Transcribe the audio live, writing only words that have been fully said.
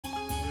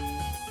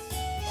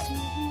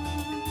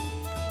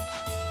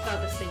Oh,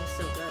 this thing is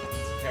so good.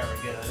 It's very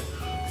good.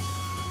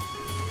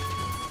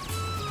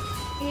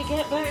 You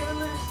get better than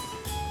this?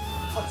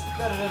 What's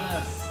better than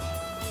this?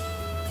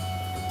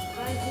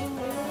 I think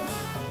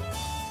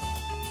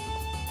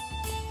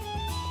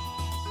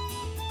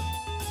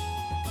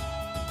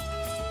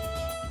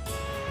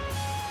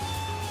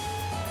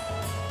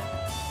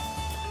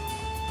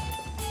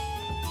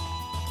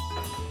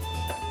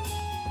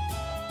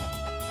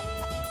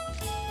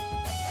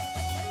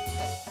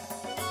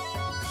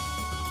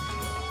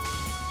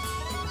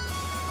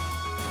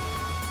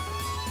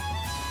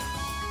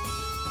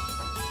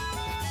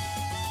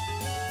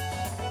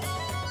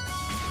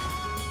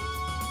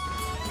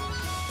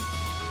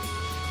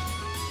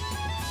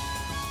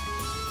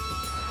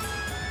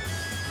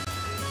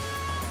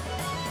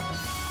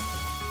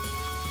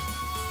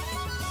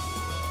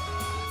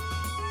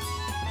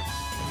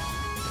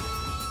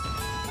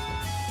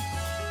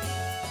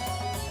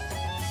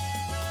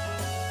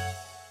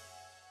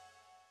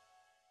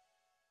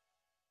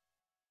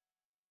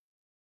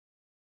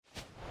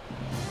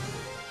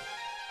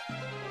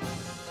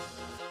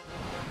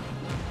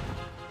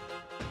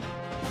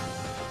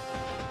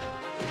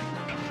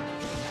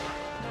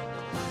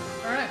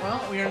Alright,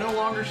 well, we are no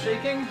longer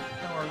shaking,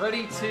 and we're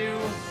ready to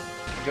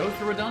go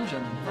through a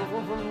dungeon.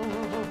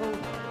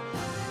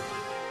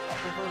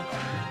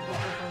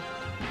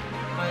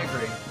 I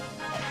agree.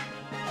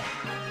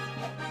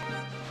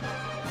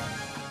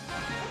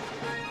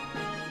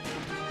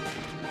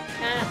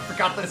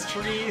 Forgot those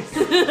trees.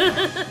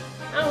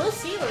 Oh, we'll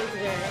see them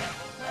today.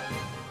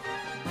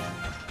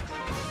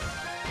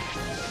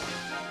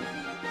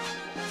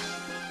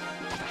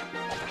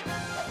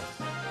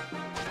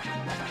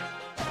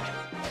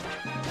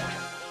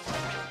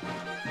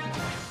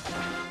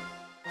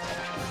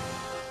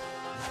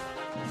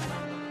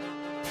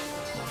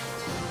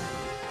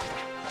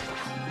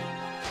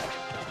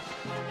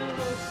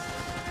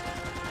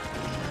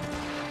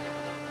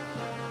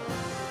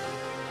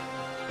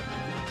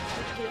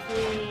 Give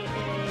me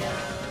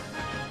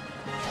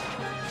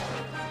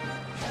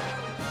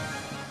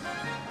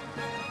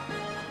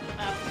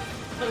a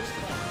post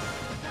button.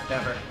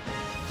 Never.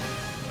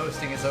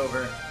 Posting is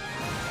over.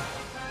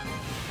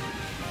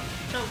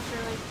 Oh,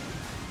 really?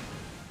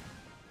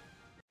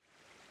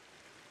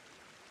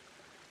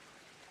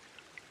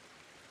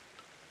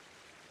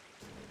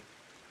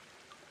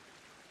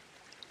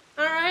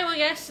 Alright, well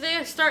yesterday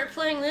I started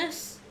playing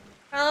this.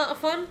 Had a lot of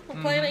fun.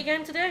 We're playing it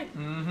again today.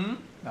 Mm-hmm.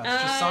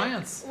 That's just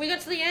science. We got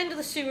to the end of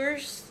the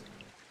sewers,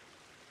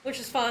 which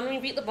is fun. We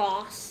beat the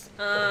boss.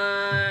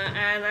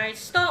 And I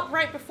stopped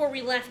right before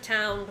we left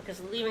town,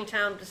 because leaving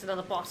town is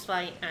another boss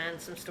fight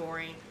and some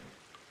story.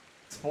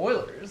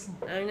 Spoilers.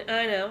 I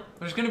know.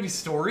 There's gonna be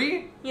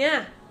story?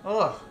 Yeah.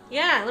 Ugh.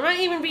 Yeah, there might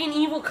even be an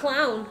evil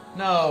clown.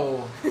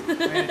 No.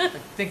 I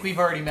think we've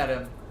already met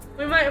him.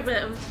 We might have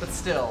met him. But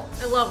still.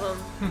 I love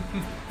him.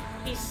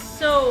 He's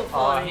so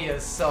funny. Oh, he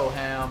is so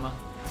ham.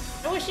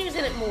 I wish he was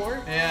in it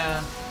more.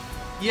 Yeah.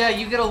 Yeah,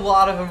 you get a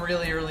lot of him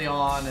really early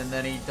on, and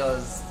then he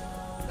does...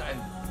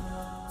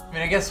 I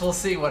mean, I guess we'll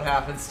see what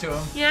happens to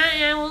him.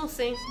 Yeah, we'll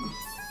see.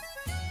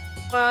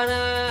 But,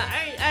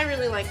 I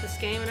really like this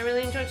game, and I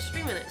really enjoyed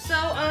streaming it. So,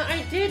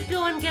 I did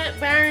go and get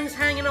Baron's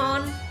Hanging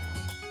On.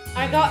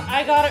 I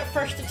got it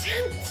first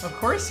attempt. Of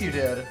course you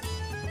did.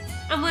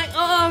 I'm like,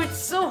 oh, it's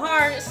so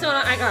hard. It's so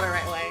not, I got it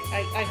right away.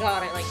 I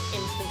got it, like,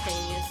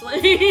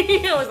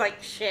 instantaneously. I was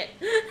like, shit.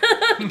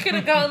 I could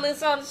have gotten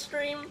this on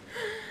stream.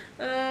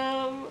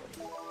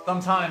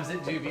 Sometimes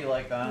it do be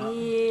like that.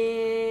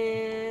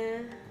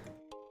 Yeah.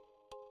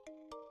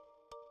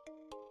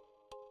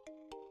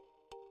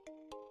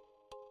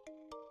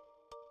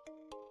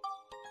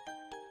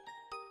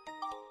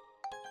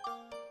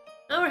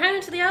 Oh, we're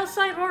heading to the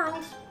outside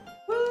world.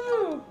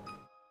 Woo!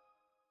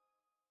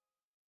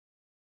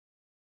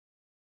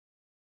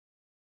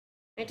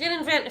 I did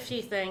invent a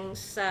few things,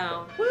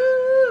 so...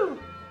 Woo!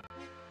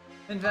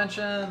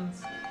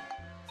 Inventions.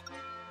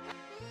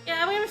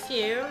 Yeah, we have a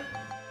few.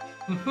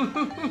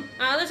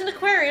 There's an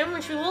aquarium,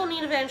 which we will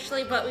need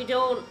eventually, but we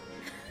don't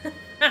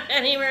have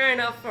anywhere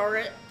enough for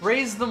it.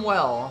 Raise them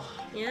well.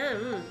 Yeah,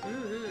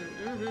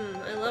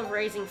 I love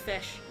raising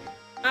fish.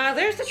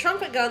 There's the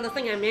trumpet gun, the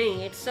thing I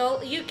made.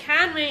 So you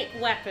can make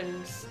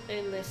weapons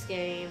in this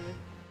game,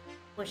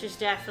 which is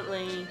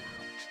definitely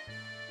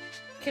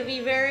can be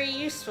very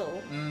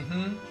useful.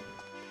 Mm-hmm.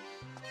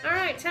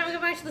 Alright, time to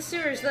go back to the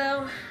sewers,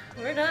 though.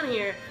 We're done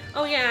here.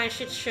 Oh yeah, I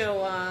should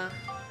show,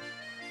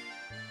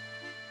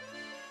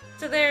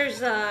 So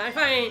there's, if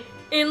I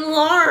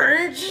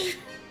enlarge...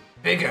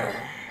 Bigger.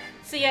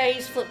 So yeah,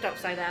 he's flipped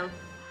upside down.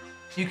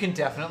 You can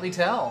definitely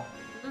tell.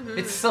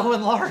 It's so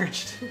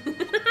enlarged.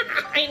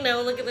 I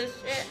know, look at this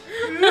shit.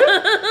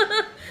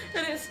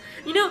 And it's,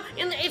 you know,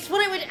 it's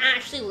what it would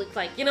actually look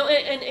like. You know,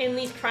 in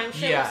these crime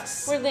shows,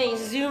 yes, where they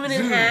zoom and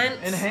enhance.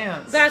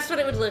 Enhance. That's what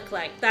it would look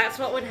like. That's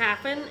what would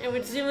happen. It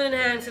would zoom and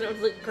enhance, and it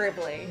would look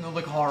gribbly. It would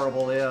look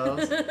horrible,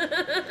 yes.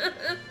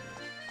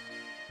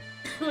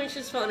 Which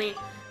is funny.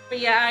 But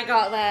yeah, I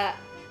got that.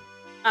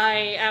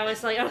 I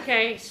was like,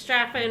 okay,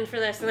 strap in for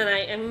this, and then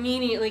I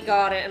immediately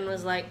got it and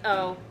was like,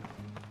 oh.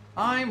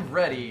 I'm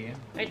ready.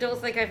 I don't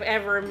think I've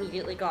ever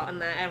immediately gotten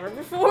that ever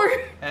before.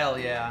 Hell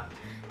yeah.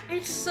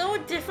 It's so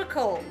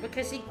difficult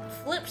because he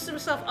flips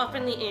himself up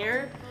in the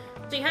air.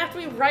 So you have to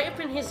be right up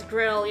in his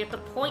grill. You have to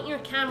point your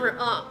camera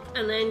up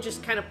and then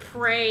just kind of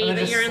pray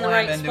that you're in the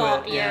right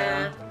spot.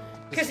 Yeah.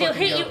 Because he'll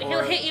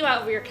hit you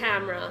out of your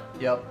camera.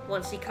 Yep.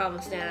 Once he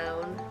comes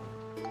down.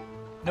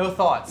 No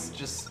thoughts,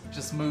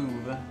 just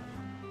move.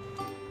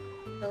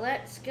 So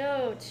let's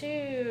go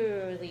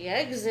to the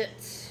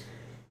exit.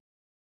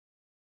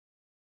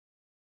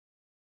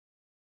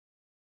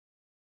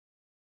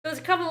 There's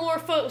a couple more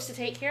photos to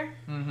take here.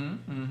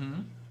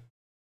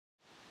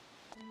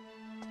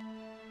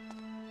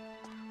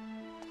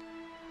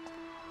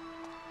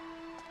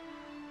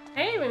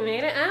 Hey, we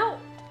made it out.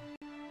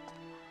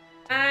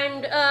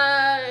 And,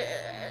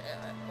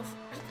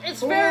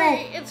 it's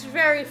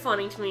very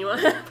funny to me what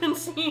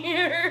happens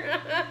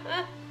here.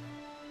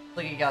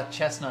 Like he got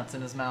chestnuts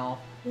in his mouth.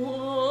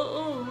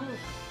 Whoa.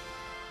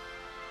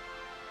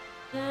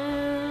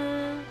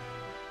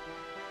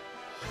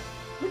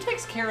 Who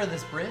takes care of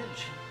this bridge?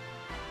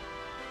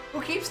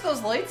 Who keeps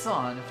those lights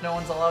on if no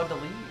one's allowed to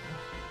leave?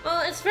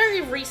 Well, it's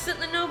very recent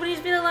that nobody's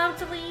been allowed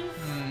to leave.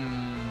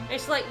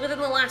 It's like within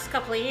the last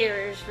couple of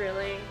years,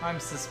 really. I'm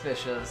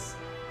suspicious.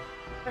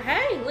 But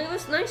hey, look at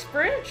this nice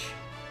bridge.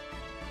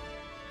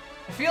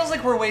 It feels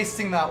like we're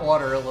wasting that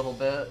water a little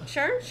bit.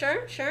 Sure.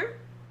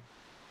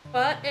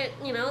 But it,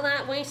 you know,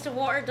 that waste of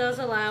water does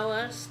allow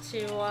us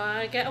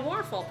to get a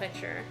waterfall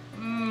picture.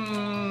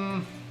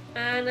 And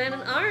then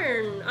an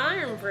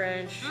iron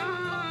bridge.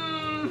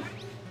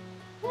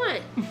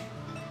 What?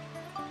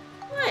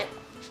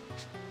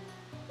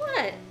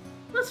 What?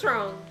 What's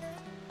wrong?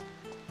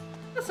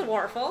 That's a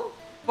waterfall.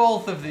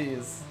 Both of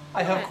these.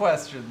 I have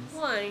questions.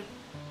 Why?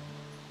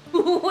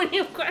 What do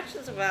you have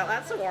questions about?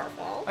 That's a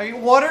waterfall. I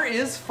mean, water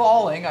is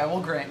falling, I will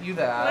grant you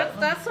that.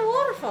 That's a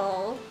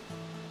waterfall.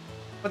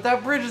 But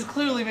that bridge is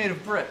clearly made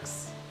of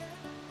bricks.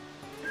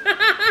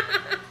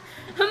 I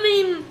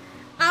mean,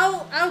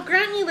 I'll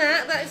grant you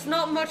that. That is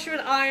not much of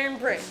an iron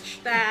bridge.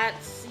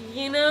 That's,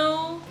 you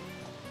know,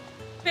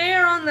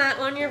 fair on that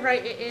one. You're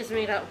right, it is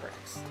made out of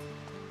bricks.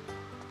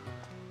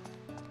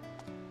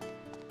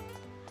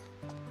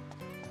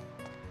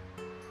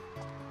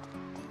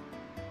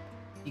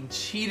 Being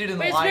cheated and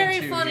but lied to it's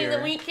very funny here.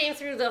 that we came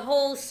through the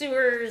whole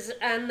sewers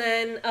and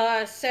then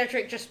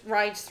Cedric just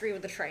rides through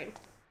with the train.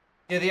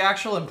 Yeah, the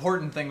actual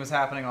important thing was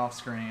happening off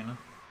screen.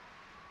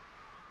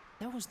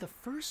 That was the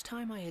first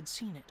time I had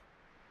seen it.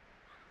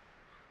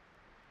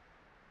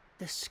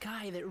 The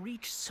sky that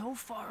reached so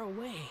far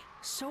away,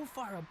 so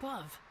far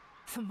above.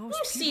 The most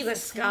you see the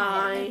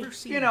sky.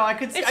 You know, I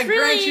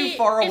grant you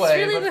far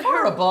away, really but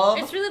far above.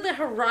 It's really the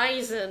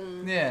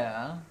horizon.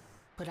 Yeah.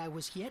 But I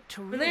was yet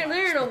to But realize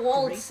they're in a that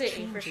walled great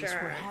city for changes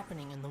sure. were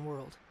happening in the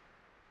world.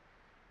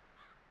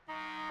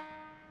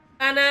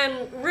 And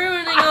then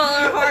ruining all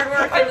our hard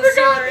work in the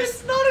forgot, sewers.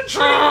 it's not a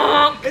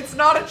train. It's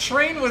not a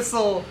train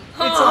whistle. It's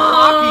a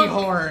hockey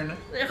horn.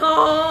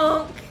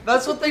 Honk.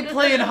 That's what they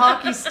play in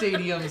hockey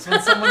stadiums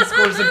when someone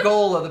scores a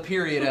goal or the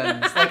period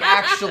ends. Like,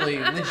 actually,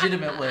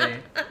 legitimately.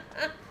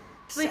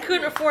 They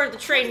couldn't afford the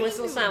train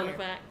whistle sound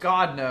effect.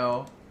 God,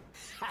 no.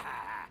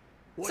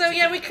 So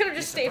yeah, we could have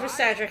just stayed with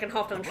Cedric and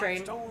hopped on the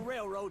train.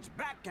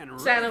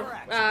 Instead of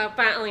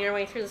battling our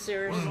way through the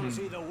sewers.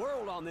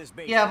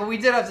 Yeah, but we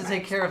did have to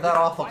take care of that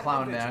awful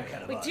clown neck.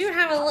 We do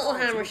have a little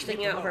hammer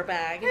sticking out of our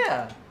bag.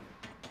 Yeah.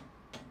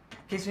 In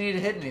case we need to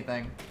hit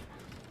anything.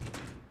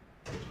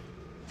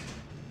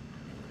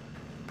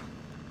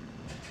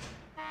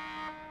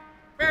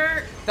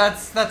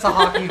 That's a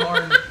hockey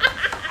horn.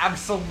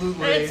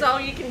 Absolutely. That's all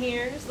you can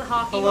hear is the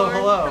hockey Hello, horn.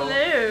 hello.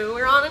 Hello,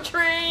 we're on a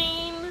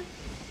train.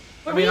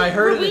 I mean, I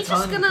heard it a ton.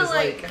 Were we just gonna,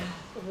 like,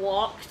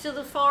 walk to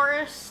the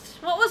forest?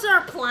 What was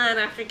our plan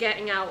after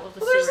getting out of the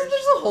sewers?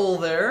 There's a hole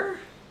there.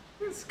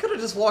 We could have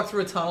just walked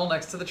through a tunnel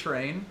next to the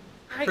train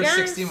for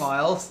 60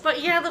 miles.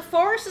 But yeah, the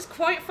forest is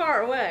quite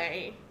far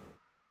away.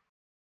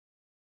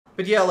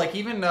 But yeah, like,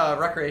 even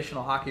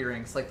recreational hockey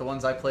rinks, like the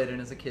ones I played in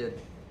as a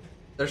kid,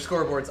 their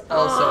scoreboards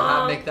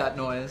also make that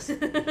noise.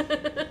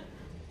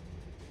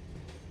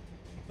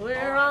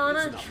 We're on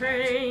a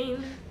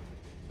train.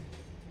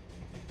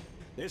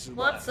 This is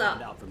What's what I up?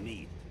 found out from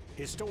Need.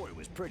 His story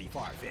was pretty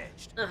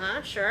far-fetched.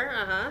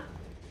 Sure,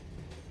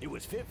 It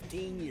was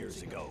 15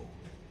 years ago.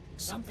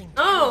 Something.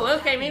 Oh,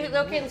 okay, maybe,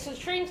 okay, so the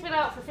train's been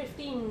out for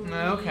 15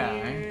 Okay.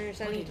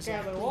 years. I What need to grab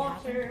exactly a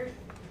water.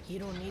 You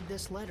don't need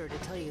this letter to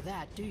tell you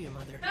that, do you,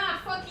 Mother?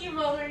 Ah, fuck you,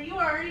 Mother, you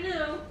already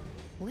know.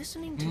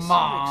 Listening to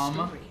Mom.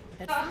 Cedric's story,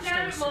 at God first damn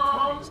I it, was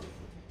Mom. surprised.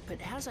 But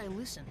as I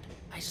listened,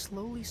 I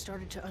slowly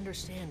started to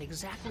understand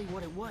exactly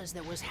what it was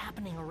that was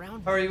happening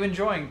around How me. are you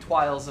enjoying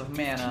Twiles of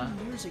Mana?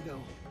 15 years ago,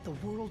 the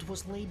world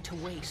was laid to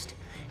waste,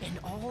 and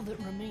all that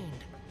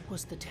remained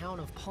was the town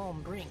of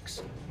Palm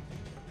Brinks.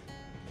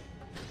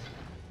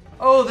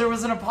 Oh, there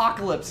was an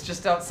apocalypse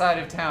just outside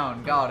of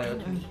town. Got Our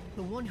it. enemy,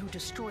 the one who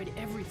destroyed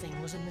everything,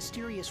 was a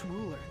mysterious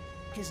ruler.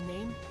 His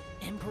name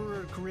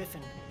Emperor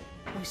Griffin.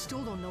 We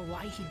still don't know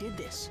why he did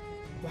this.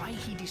 Why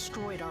he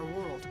destroyed our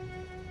world.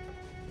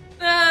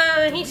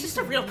 He's just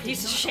a real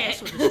piece of shit.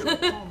 Just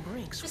a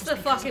because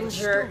fucking of the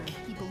jerk. stone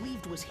he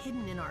believed was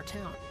hidden in our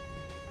town.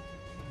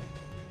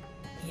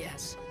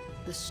 Yes,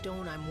 the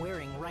stone I'm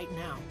wearing right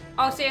now.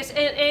 Oh, so yes,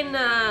 in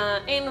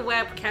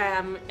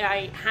webcam,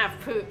 I have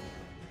put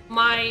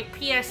my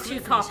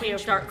PS2 copy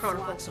of Dark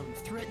Chronicle. Flotsam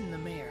threatened the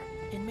mayor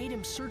and made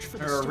him search for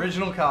the Her stone.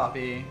 original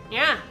copy.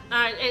 Yeah,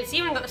 it's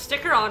even got a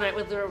sticker on it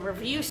with the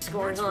review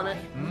scores on it.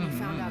 When he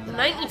found out that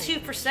I had it, 92% he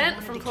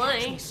wanted from to catch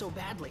playing. me so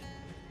badly.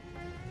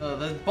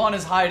 The bun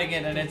is hiding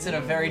it, and it's in a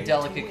very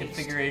delicate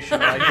configuration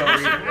that I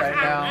don't read it right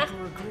now.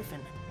 Emperor Griffin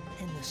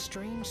and the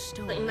strange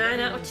stone. Like 9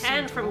 out of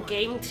 10 from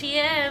Game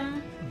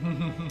TM.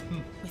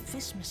 With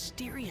this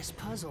mysterious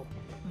puzzle,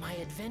 my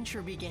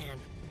adventure began.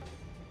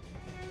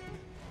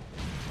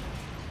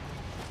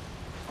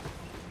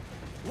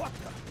 What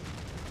the?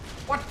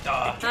 What the?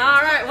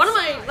 Alright, one of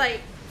my,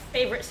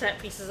 favorite set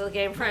pieces of the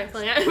game,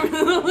 frankly. I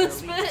really love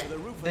this bit.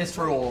 This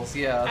rules,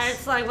 yes.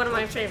 It's like one of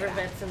my favorite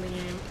bits in the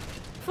game.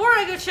 Before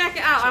I go check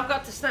it out, I've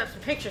got to snap some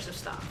pictures of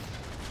stuff.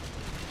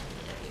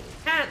 You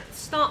can't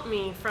stop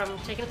me from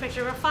taking a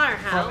picture of a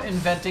firehouse. From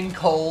inventing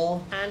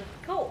coal. And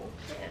coal.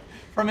 Yeah.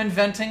 From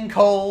inventing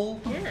coal.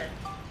 Yeah.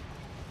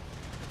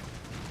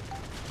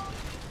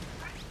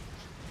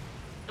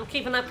 I'm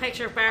keeping that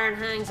picture of Baron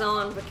hangs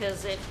on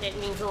because it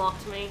means a lot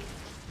to me.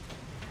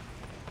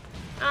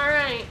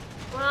 Alright,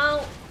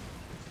 well,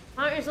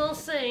 might as well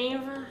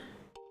save.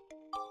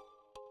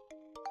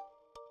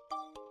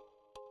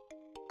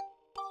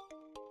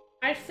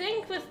 I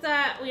think with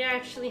that we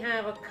actually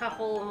have a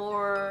couple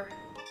more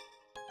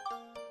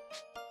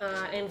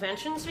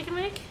inventions we can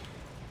make.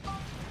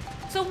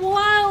 So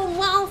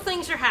while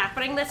things are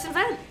happening, let's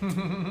invent.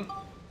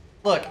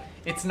 Look,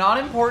 it's not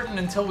important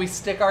until we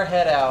stick our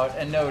head out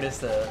and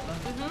notice it.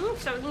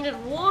 So we need a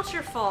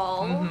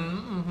waterfall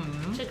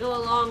to go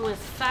along with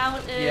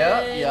fountain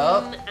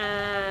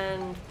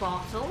and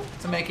bottle.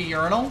 To make a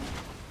urinal?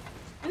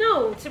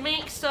 No, to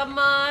make some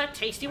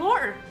tasty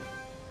water.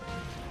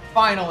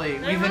 Finally,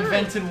 we've Alright.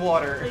 invented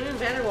water. We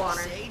invented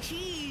water. Say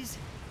cheese.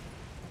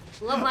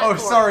 Love that Oh, chord.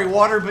 sorry,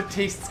 water but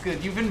tastes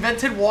good. You've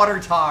invented water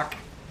talk.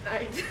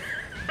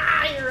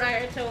 You're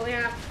right, I totally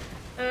have.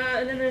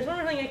 And then there's one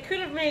other thing, I could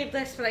have made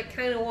this, but I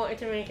kind of wanted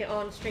to make it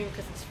on stream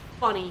because it's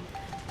funny.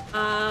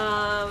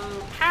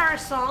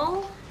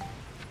 Parasol.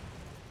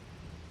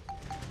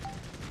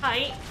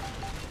 Height.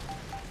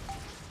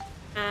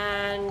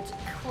 And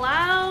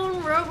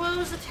Clown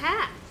Robo's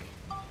attack.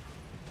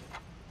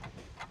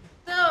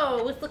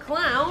 So, with the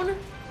clown,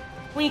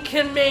 we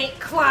can make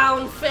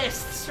clown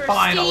fists for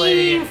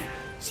Finally.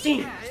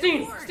 Steve,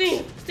 Steve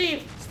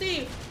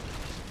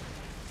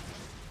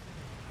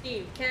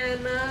can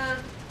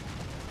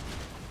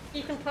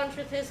punch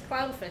with his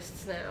clown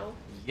fists now.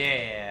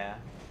 Yeah.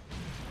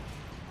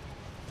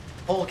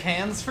 Whole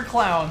cans for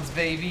clowns,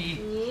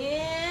 baby.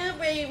 Yeah,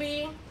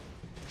 baby.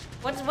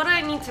 What do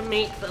I need to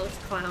make those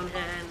clown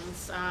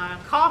hands?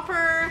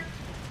 Copper,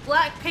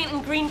 black paint,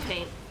 and green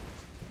paint.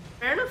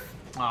 Fair enough.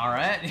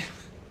 Alright.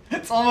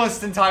 It's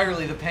almost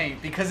entirely the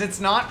paint, because it's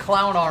not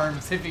clown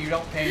arms if you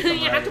don't paint them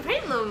You right. have to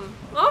paint them,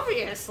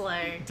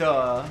 obviously.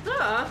 Duh.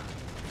 Duh.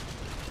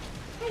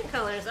 Paint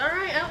colors.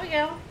 Alright, out we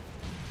go.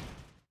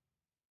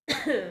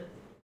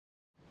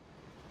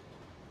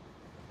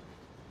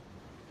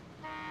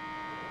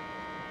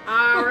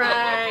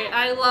 Alright,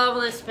 I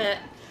love this bit.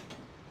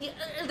 Yeah,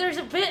 there's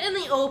a bit in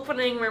the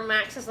opening where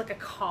Max is like a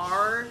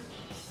car,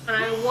 and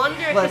I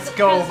wonder if Let's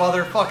go,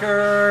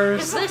 motherfuckers!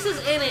 Because this is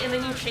in it, and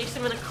then you chase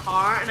him in a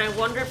car, and I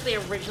wonder if they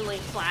originally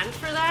planned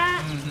for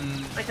that.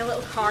 Like a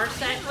little car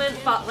segment,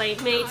 but they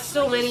made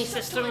so many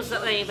systems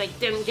that they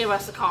didn't give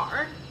us a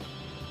car.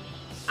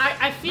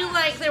 I feel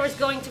like there was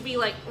going to be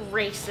like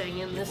racing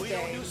in this If we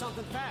don't game. do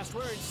something fast,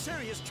 we're in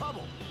serious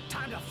trouble.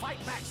 Time to fight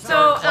back.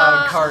 So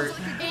Cloud cart.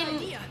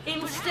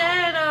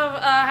 instead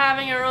of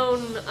having our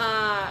own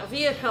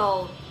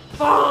vehicle,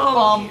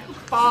 bomb.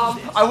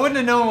 I wouldn't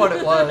have known what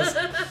it was. So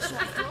I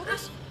throw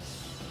this?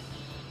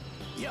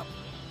 Yep.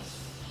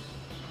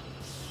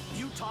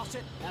 You toss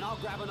it, and I'll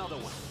grab another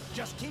one.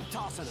 Just keep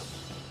tossing them.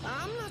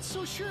 I'm not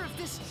so sure if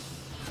this.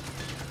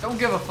 Don't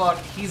give a fuck.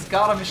 He's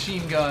got a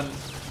machine gun.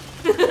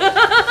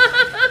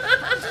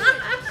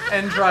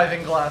 And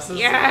driving glasses.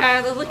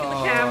 Yeah, the look at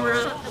the camera.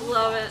 I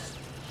love it.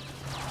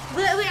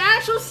 The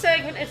actual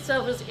segment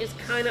itself is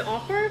kind of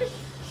awkward,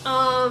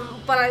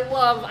 but I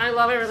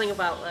love everything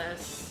about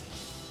this.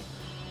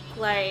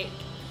 Like,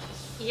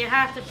 you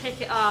have to pick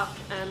it up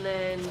and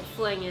then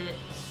fling it.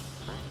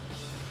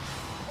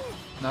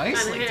 And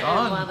Nicely hit him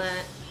done. with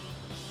it.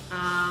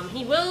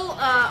 He will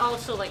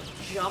also like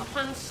jump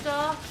and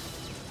stuff.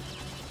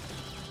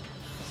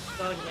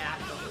 So yeah,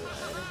 totally would.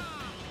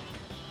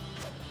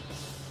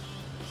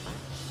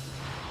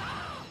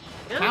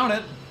 Yeah. Count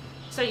it.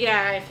 So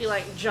yeah, if he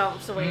like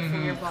jumps away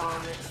from your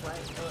bomb, it's like,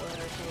 oh,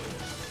 okay.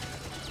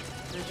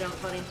 The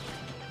jump buddy.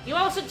 You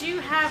also do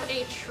have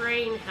a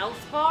train health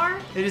bar.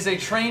 It is a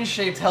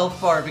train-shaped health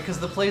bar because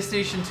the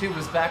PlayStation 2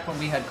 was back when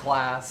we had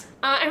class.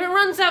 If it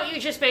runs out, you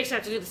just basically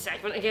have to do the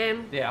segment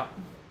again. Yeah.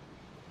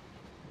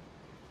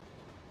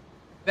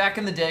 Back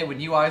in the day when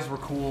UIs were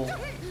cool.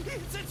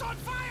 It's on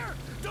fire!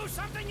 Do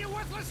something, you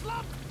worthless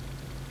lump!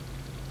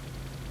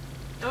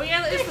 Oh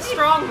yeah, that is the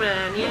strong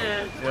man,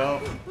 yeah.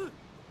 Yep.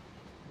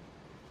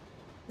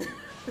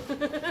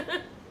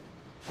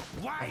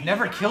 I've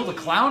never killed a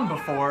clown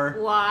before.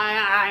 Why,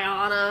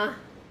 Iona?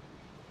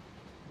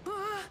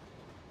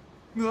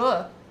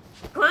 Ugh.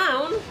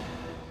 Clown?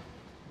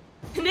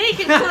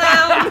 Naked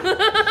clown!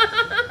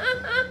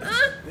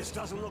 This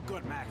doesn't look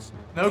good, Max.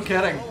 No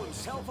kidding. Blow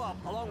himself up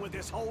along with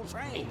this whole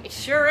train. It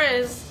sure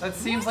is. That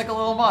seems like a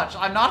little much.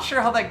 I'm not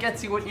sure how that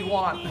gets you what you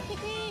want. Lob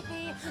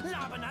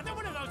another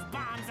one of those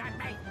bombs at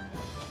me.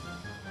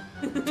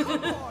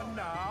 Come on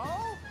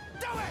now.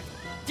 Do it!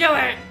 Do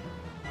it!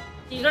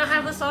 Did you not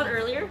have this on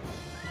earlier?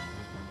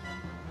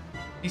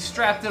 He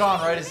strapped it on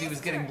right as he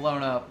was getting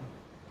blown up.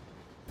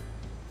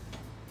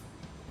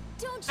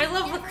 I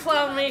love the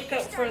clown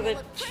makeup for the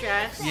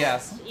chest.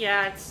 Yes.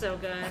 Yeah, it's so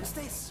good. What's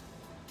this?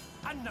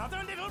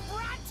 Another little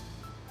brat?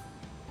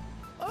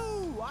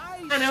 Oh,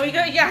 I know, we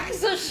got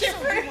Yakuza ship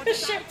ripping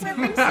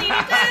scene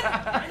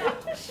again.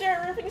 The ship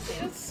ripping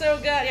scene is so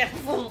good. Yeah.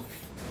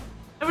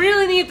 I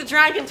really need the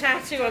dragon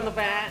tattoo on the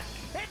back.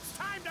 It's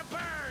time to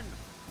burn!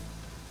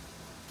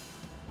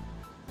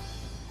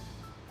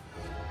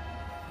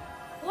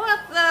 What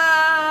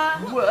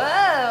the?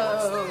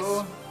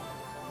 Whoa!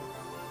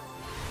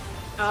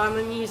 Oh, and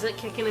the music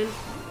kicking in.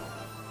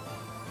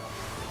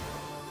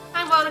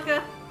 Hi,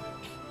 Monica.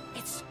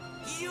 It's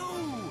you!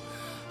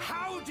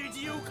 How did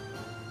you...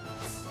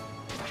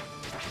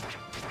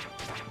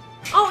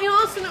 Oh, you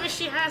also notice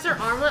she has her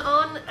armlet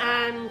on,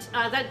 and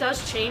that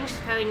does change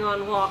depending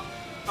on what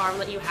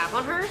armlet you have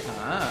on her.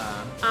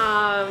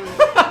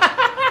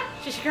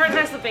 She currently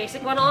has the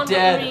basic one on,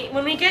 Dead. but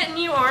when we get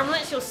new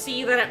armlets, you'll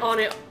see that on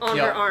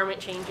her arm it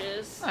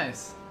changes.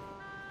 Nice.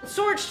 The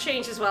swords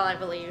change as well, I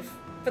believe.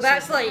 But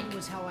that's like That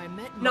was how I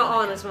met not on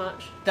Monica. as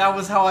much. That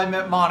was how I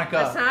met Monica.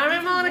 That's how I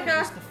met Monica. That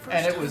was the first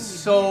And it time was we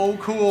so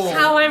cool. That's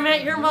how I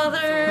met your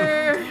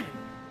mother.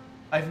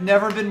 I've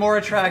never been more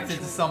attracted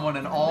to someone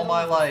in all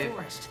my life.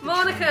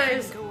 Monica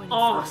is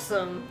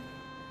awesome.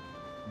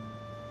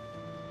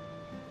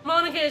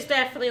 Monica is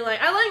definitely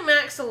like, I like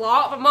Max a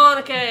lot, but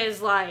Monica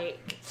is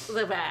like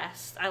the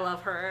best. I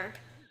love her.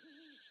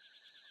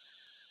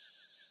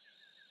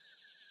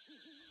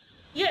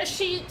 Yeah,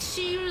 she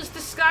was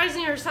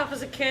disguising herself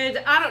as a kid.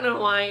 I don't know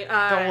why.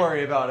 Don't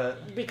worry about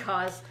it.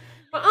 Because.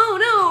 But oh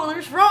no,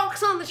 there's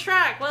rocks on the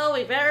track. Well,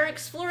 we better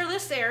explore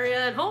this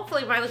area, and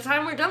hopefully by the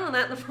time we're done with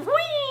that,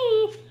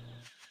 whee!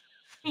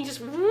 You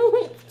just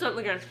whoop on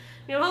the ground.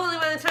 You know, hopefully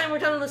by the time we're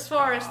done with this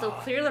forest, they'll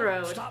clear the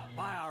road. Stop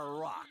by our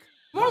rock.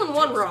 More than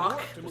one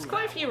rock. There's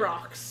quite a few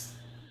rocks.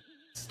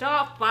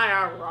 Stop by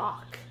our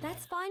rock.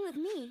 That's fine with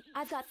me.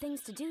 I've got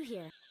things to do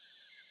here.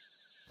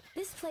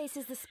 This place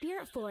is the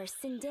Spirit Forest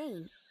in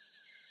Dane.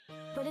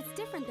 But it's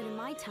different than in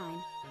my time.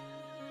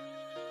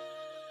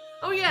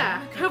 Oh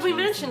yeah, have we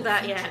mentioned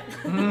that yet?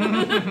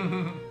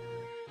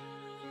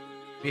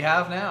 We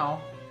have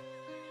now.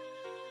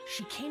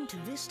 She came to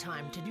this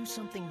time to do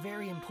something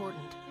very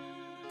important.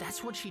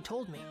 That's what she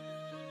told me.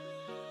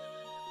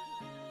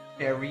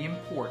 Very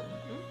important.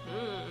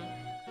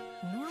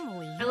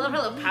 Normally, I love her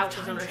little believe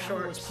pouches time on her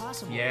travel was shorts.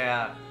 possible.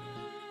 Yeah.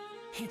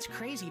 It's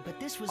crazy, but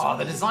this was. Oh, the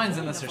only designs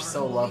in beginning this of are our so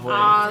unbelievable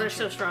lovely. Aw, they're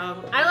so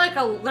strong. I like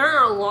there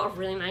are a lot of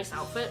really nice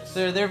outfits.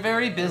 They're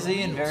very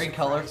busy and very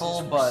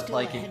colorful, but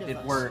like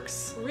it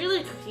works.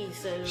 Really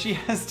cohesive. She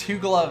has 2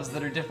 gloves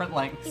that are different If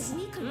lengths.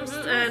 we could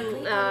restore and, the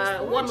Great Wall's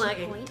one origin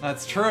legging. point,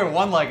 That's true,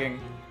 1 legging.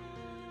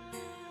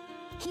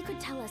 he could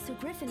tell us who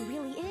Griffin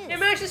really is. Yeah,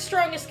 Max's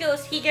strongest skill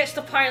is he gets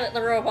to pilot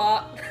the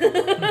robot.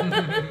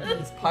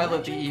 Let's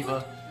pilot the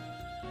Eva.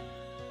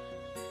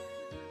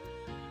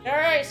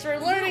 Alright, so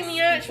we're learning the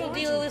actual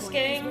deal of this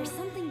game.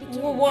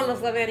 Well, one of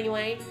them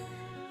anyway.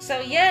 So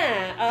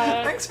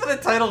yeah, Thanks for the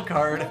title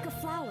card. Like a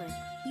flower.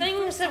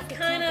 things have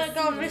kind of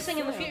gone missing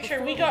in the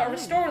future. We gotta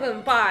restore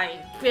them by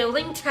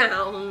building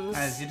towns.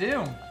 As you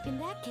do. In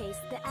that case,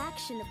 the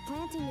action of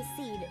planting the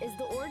seed is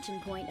the origin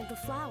point of the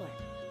flower.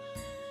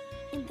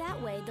 In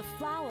that way, the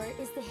flower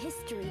is the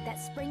history that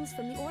springs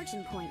from the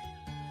origin point.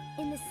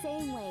 In the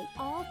same way,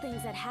 all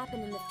things that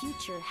happen in the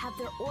future have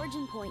their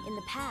origin point in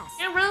the past.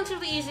 Yeah,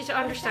 relatively easy to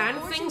understand.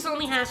 If that Things origin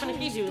only point happen if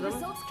you changes, do the them.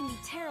 results can be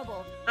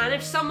terrible. And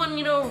if someone,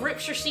 you know,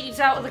 rips your seeds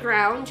out of the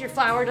ground, your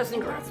flower doesn't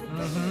grow. That's what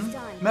Griffin has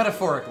done.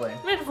 Metaphorically.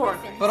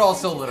 Metaphorically. Griffin But has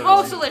also changed literally.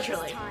 Also his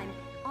literally. time,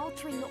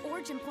 altering the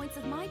origin points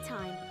of my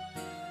time.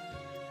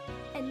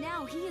 And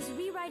now he is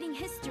rewriting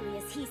history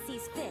as he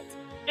sees fit.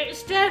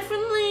 It's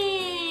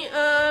definitely,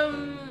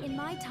 In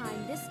my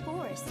time, this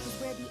forest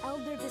is where the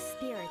Elder of the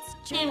Spirits,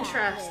 Joab, lived.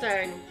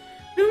 interesting.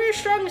 Who your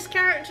strongest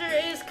character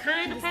is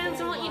kind of depends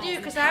on what you do,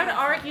 because I would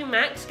argue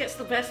Max gets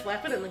the best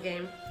weapon in the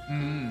game.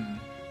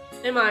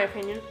 In my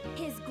opinion.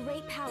 His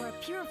great power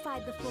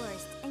purified the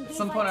forest and gave At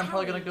some point, I'm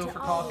probably vitality gonna go to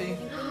for all coffee.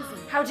 living things in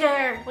it. How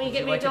dare! Will you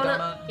give me like a a donut?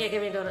 donut? Yeah,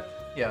 give me a donut.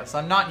 Yes,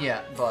 I'm not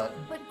yet, but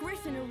But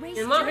Griffin erased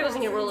And Monica Jirak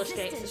doesn't get from roller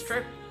skates, it's existence.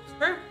 true. It's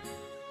true.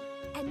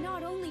 And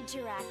not only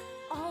Jirak,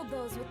 all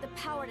those with the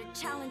power to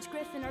challenge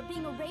Griffin are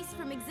being erased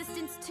from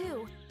existence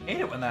too. hate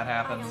it when that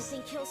I don't happens.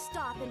 think he'll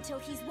stop until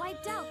he's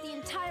wiped out the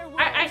entire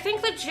world. I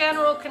think the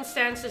general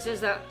consensus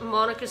is that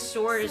Monica's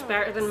sword is So,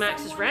 better than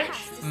Max's someone wrench.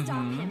 has to stop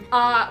him.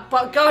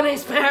 But gun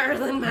is better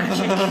than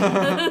magic.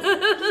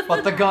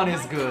 But the gun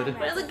is good.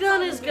 But the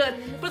gun is good.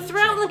 But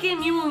throughout the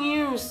game, you will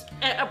use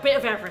a bit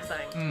of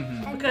everything.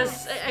 Mm-hmm.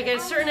 Because, again,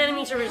 certain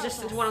enemies are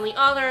resistant to one or the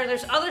other.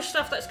 There's other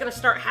stuff that's going to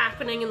start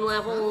happening in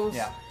levels.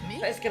 Yeah.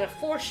 That's going to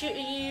force you to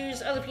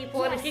use other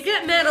people. And if you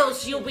get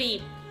medals, you'll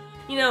be...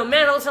 You know,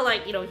 medals are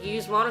like,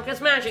 use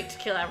Monica's magic to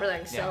kill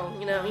everything. So,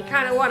 you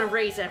kind of want to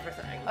raise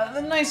everything.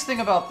 The nice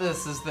thing about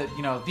this is that,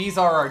 these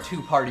are our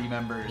two party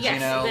members,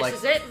 Yes, this like,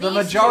 is it, the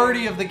these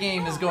majority two. of the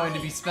game is going to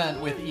be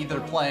spent with either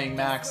playing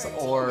Max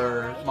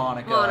or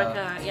Monica.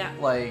 Monica, yeah.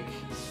 Like,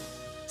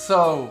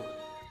 so,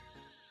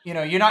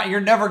 you're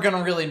never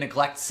gonna really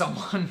neglect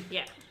someone.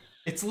 Yeah.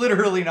 It's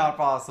literally not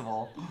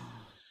possible.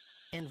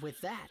 And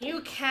with that, You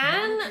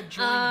can, Monica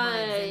joined my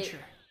adventure.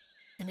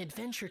 An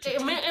adventure to It'll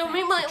take make back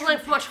my the true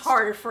life much past,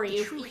 harder for the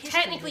you. true history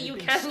Technically, that you had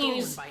been can stolen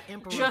use by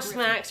Emperor just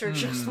Griffin. Max or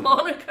just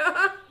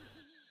Monica.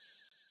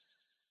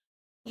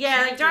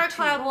 Yeah, like Dark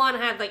Cloud 1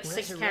 had like 6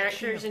 Resurrection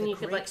characters of and the you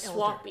could Great like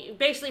swap. You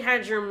basically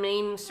had your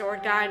main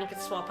sword guy and you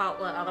could swap out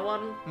the other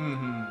one.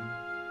 Mm-hmm.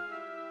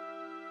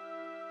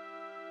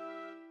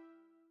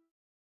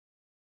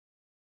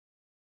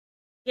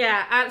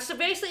 Yeah, and so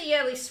basically,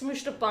 yeah, they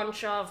smooshed a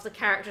bunch of the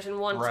characters in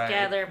one Right.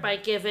 together by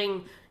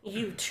giving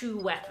you 2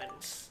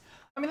 weapons.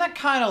 I mean, that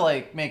kind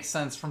of, makes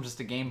sense from just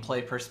a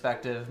gameplay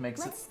perspective.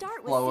 Makes Let's it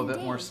start with flow a bit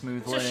Zendaya. more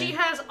smoothly. So she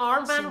has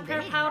armband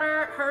repair Zendaya.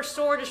 powder. Her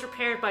sword is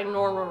repaired by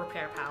normal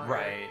repair powder.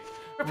 Right.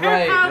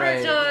 Repair powder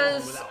right.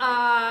 does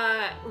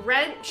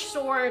wrench,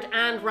 sword,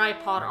 and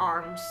ripod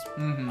arms.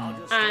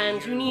 Mm-hmm.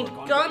 And you need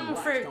gun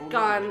for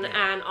gun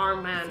and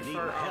armband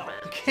for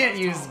armband. Can't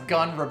use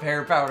gun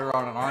repair powder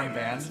on an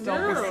armband.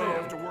 Don't No. be You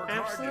have to work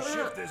hard to Absolutely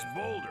shift not. this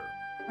boulder.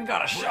 We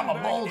gotta shove a Bring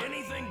back boulder.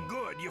 anything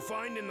good you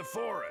find in the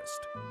forest.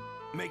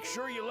 Make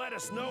sure you let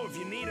us know if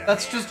you need a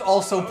That's hand. just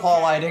also Okay,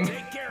 Paul lighting.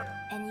 Take care.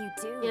 And you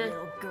too, Yeah.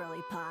 little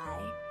girly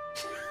pie.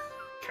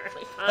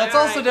 Curly That's pie,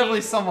 also alright.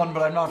 definitely someone,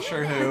 but I'm not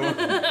sure who.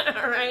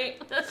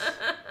 Alright.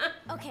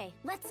 Okay,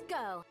 let's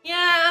go.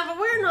 Yeah, but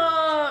we're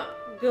not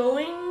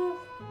going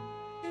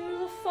to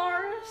the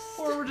forest.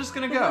 Or we're just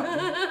gonna go.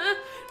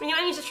 We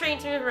might use the train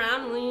to move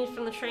around and leave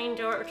from the train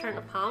door, return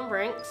to Palm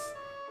Brinks.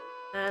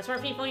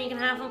 Smart people, you can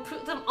have them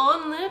put them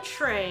on the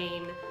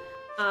train.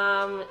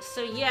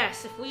 So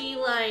yes, if we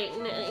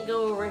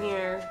go over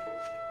here,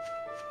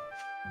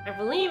 I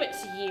believe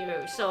it's you.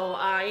 So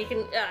you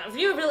can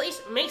view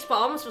abilities, makes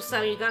bombs, will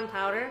sell you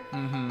gunpowder.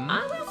 Mm-hmm.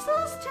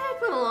 Let's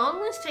take them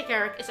along. Let's take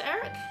Eric. Is it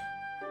Eric?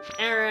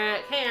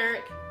 Eric, hey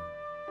Eric.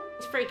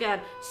 He's pretty good.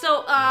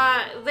 So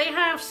they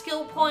have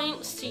skill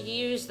points to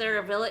use their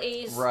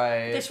abilities.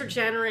 Right. This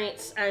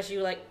regenerates as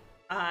you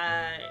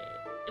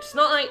it's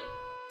not like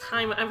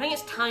time. I think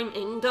it's time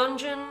in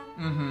dungeon.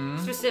 Mm-hmm.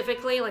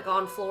 Specifically, like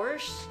on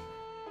floors.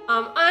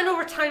 And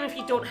over time if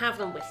you don't have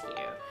them with you.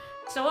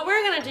 So what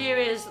we're gonna do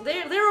is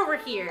they're over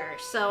here.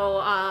 So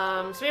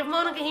so we have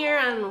Monica here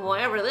and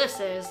whatever this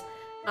is,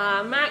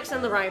 Max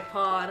and the right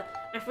pod.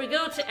 If we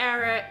go to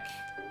Eric,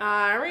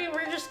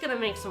 we're just gonna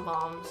make some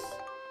bombs.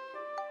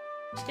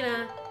 Just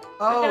gonna.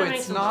 Oh, we're gonna make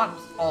it's some not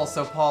bombs.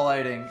 also Paul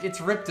lighting. It's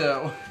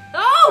Ripto.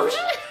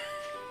 Oh!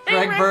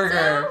 Hey, Greg Ripto!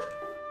 Berger.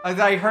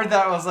 I heard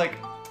that, I was like,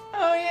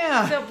 oh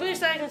yeah. So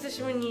boost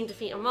acquisition when you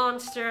defeat a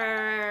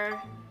monster.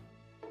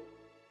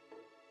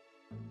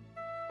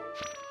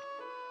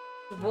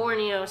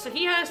 Borneo. So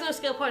he has no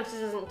skill points, he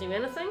doesn't do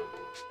anything.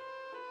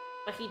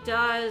 But he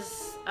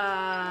does,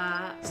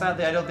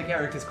 Sadly, I don't think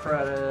Eric is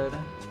credited.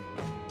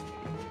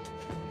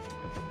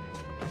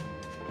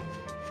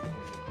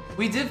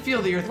 We did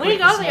feel the earthquake we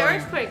got this the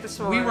morning. earthquake this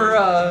morning. We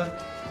were,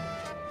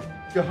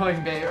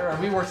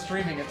 we were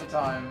streaming at the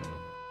time.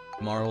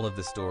 Moral of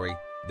the story,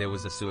 there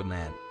was a sewer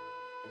man.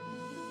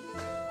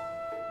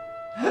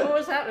 What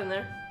was happening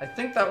there? I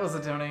think that was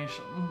a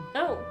donation.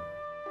 Oh.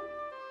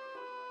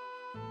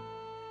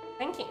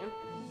 Thank you.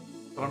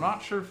 But I'm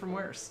not sure from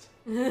where's.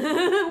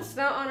 It's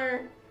not on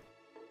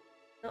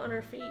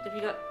her feed. Have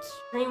you got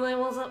stream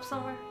labels up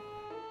somewhere?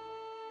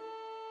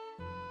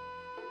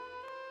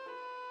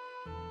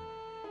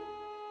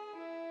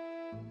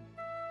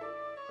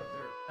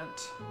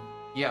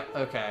 Yeah,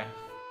 okay.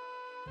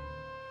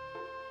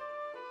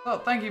 Oh,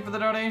 thank you for the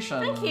donation.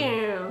 Thank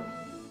you.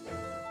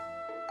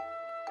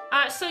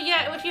 So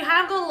yeah, if you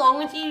have them along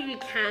with you, you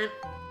can't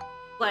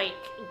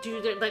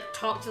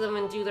talk to them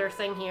and do their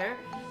thing here.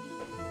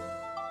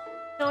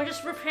 No,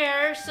 just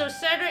repair. So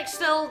Cedric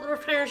still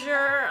repairs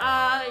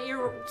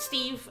your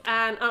Steve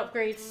and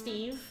upgrades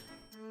Steve.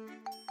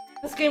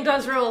 This game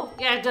does rule.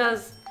 Yeah, it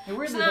does. Hey,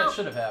 weirdly, So now- that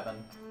should have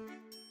happened.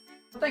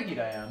 Well, thank you,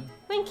 Diane.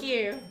 Thank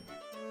you.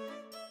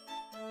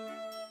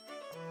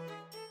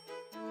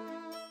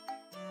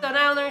 So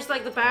now there's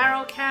like the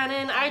barrel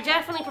cannon. I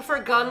definitely prefer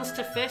guns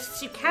to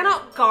fists. You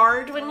cannot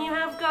guard when you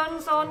have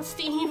guns on,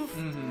 Steve.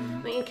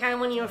 That you can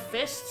when you have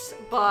fists,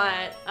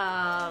 but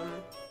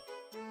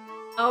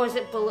oh, is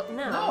it bullet?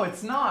 No. No,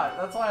 it's not.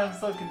 That's why I'm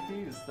so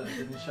confused that it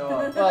didn't show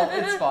up. Well,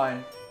 it's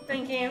fine.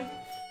 Thank you.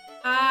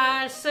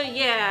 So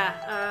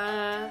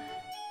yeah,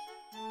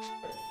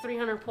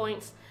 300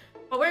 points.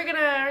 But we're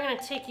gonna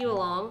take you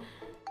along.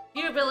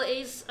 View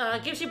abilities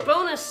gives you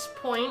bonus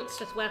points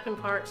with weapon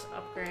parts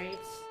upgrades.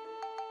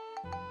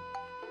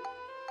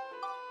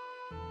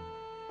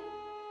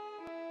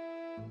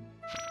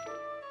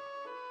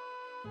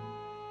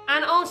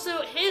 And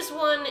also, his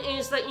one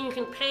is that you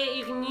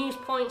can use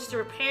points to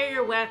repair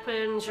your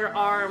weapons, your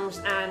arms,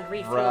 and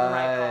refill the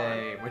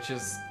right arm. Which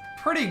is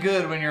pretty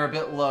good when you're a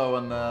bit low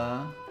in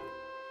the...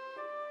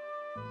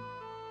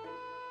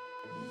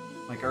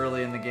 like,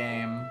 early in the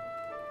game.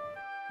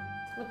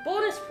 The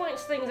bonus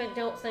points things I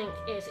don't think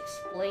is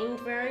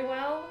explained very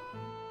well.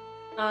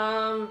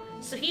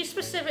 So he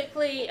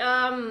specifically,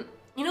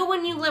 you know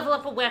when you level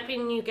up a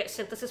weapon, you get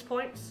synthesis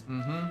points?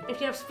 If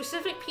you have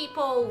specific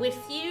people with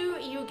you,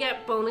 you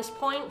get bonus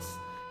points.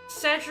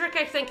 Cedric,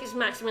 I think, is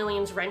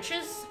Maximilian's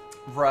wrenches.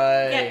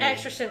 Right. You get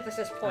extra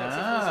synthesis points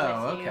if he's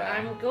with you. Okay.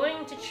 I'm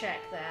going to check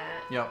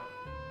that. Yep.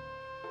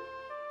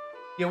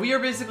 Yeah, we are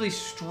basically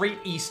straight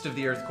east of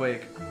the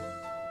earthquake.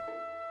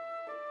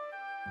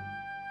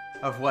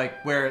 Of,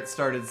 like, where it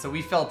started, so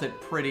we felt it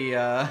pretty,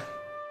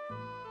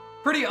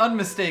 pretty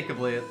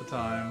unmistakably at the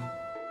time.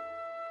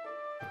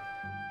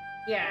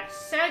 Yeah,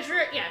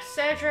 Cedric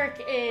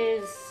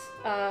is,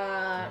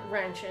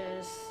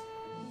 wrenches.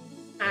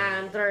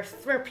 And there's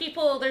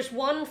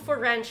one for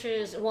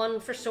wrenches, one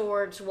for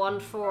swords, one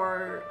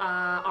for,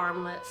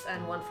 armlets,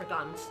 and one for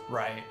guns.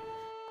 Right.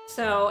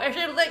 So, if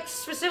you're, like,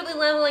 specifically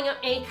leveling up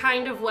a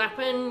kind of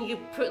weapon, you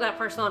put that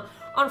person on.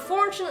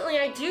 Unfortunately,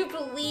 I do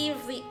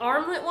believe the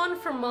armlet one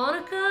for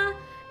Monica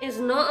is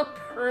not a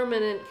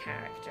permanent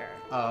character.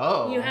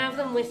 Oh. You have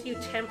them with you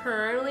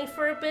temporarily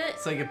for a bit.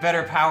 So you get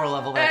better power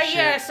level that shit.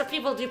 Yeah, so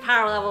people do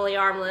power level the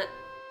armlet.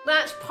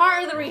 That's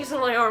part of the reason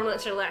why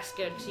armlets are less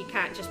good, because you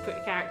can't just put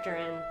a character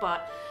in.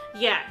 But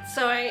yeah,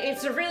 so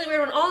it's a really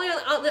weird one. All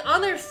the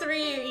other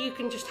three you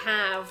can just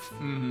have.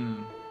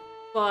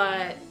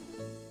 But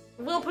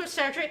we'll put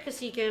Cedric because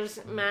he gives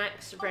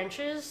Max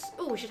wrenches.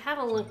 Oh, we should have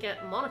a look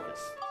at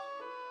Monica's.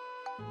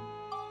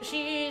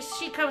 She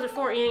comes at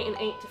 48 and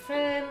 8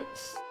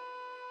 defense.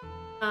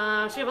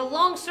 So we have a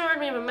longsword,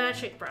 we have a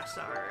magic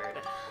brassard.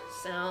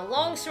 So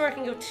longsword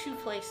can go 2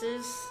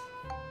 places.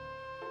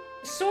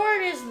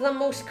 Sword is the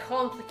most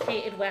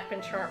complicated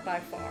weapon chart by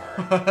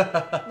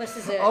far. This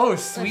is it. Oh,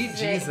 sweet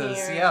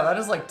Jesus. Yeah, that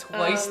is like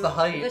twice the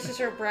height. This is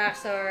her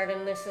brassard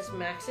and this is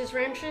Max's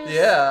wrenches.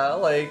 Yeah,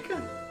 like...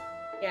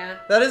 Yeah.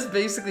 That is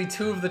basically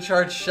 2 of the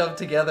charts shoved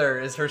together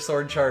is her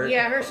sword chart.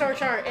 Yeah, her sword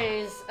chart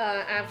is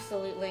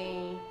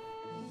absolutely...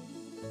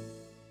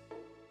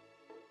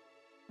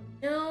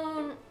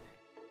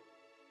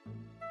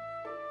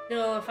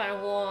 No, if I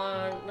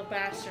want the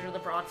bastard or the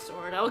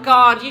broadsword. Oh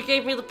god, you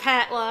gave me the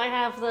pet while I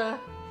have the...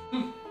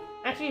 I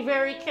have to be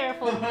very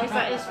careful because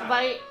that is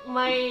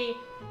my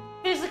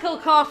physical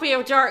copy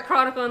of Dark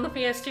Chronicle on the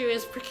PS2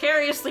 is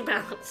precariously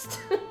balanced.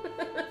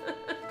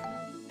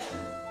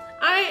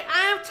 I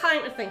have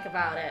time to think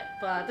about it,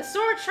 but the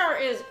sword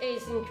chart is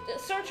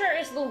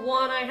the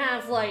one I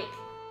have like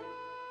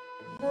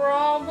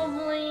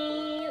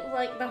probably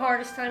like the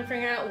hardest time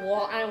figuring out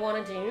what I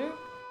want to do.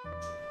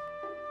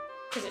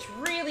 Because it's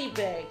really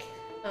big.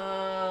 It's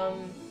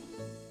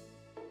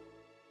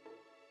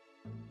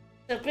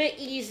a bit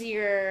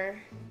easier.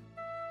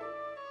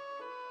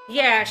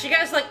 Yeah, she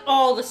gets like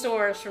all the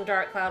swords from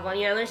Dark Cloud 1.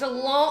 Yeah, there's a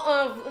lot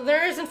of...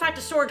 There is in fact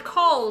a sword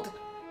called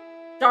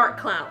Dark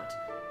Cloud.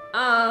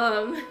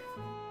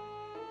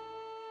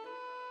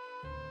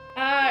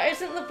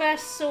 Isn't the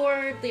best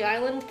sword the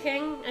Island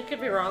King? I could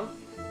be wrong.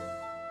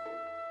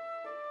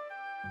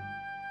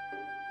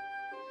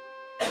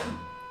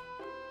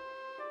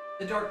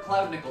 The Dark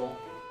Chronicle.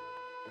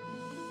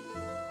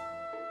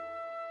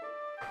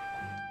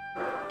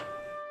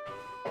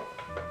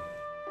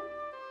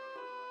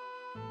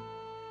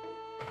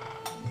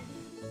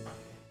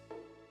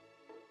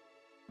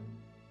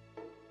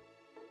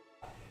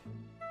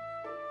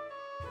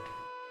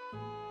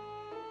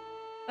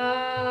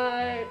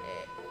 I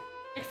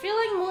feel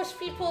like most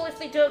people, if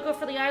they don't go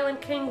for the Island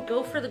King,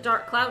 go for the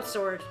Dark Cloud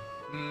Sword.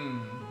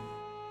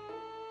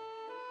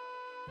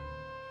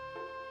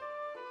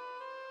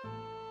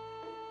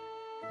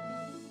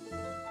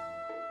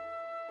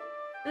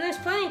 And there's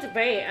plenty of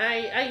debate.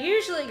 I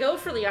usually go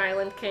for the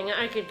Island King.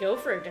 I could go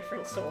for a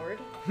different sword.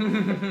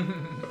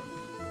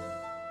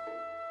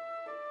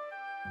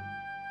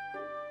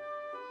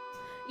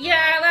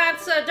 Yeah,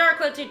 that's Dark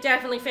Cloud 2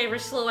 definitely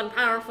favors slow and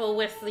powerful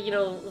with the, you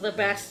know, the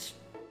best.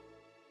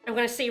 I'm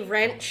gonna say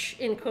wrench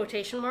in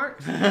quotation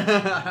marks.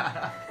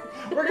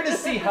 We're gonna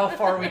see how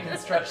far we can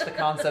stretch the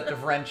concept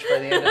of wrench by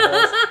the end of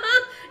this.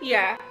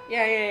 Yeah.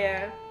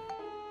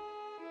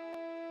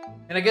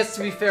 And I guess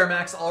to be fair,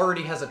 Max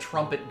already has a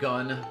trumpet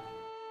gun.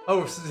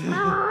 Oh,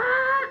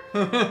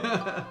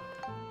 The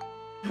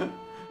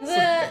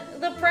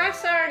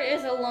brass art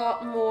is a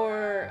lot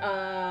more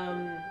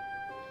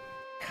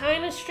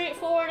kind of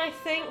straightforward, I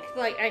think.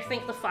 Like, I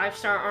think the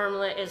 5-star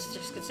armlet is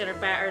just considered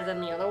better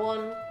than the other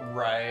one.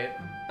 Right.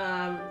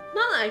 Not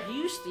that I've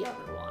used the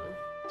other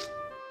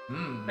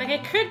one. Like, I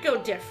could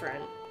go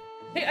different.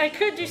 I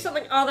could do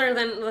something other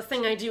than the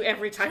thing I do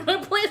every time I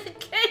play the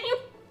game.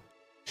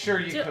 Sure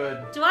you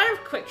could. Do I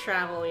have quick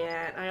travel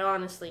yet? I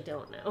honestly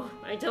don't know.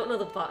 I don't know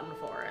the button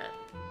for it.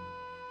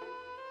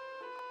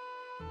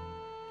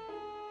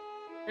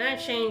 That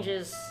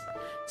changes.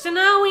 So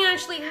now we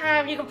actually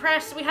have, you can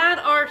press, we had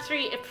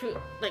R3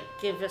 like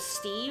give us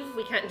Steve.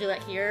 We can't do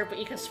that here, but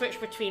you can switch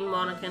between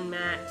Monica and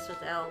Max with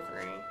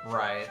L3.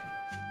 Right.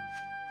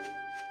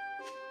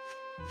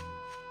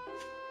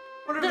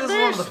 What if this is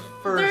one of the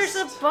first? There's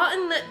a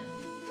button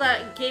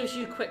that gives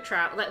you quick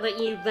travel, that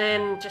you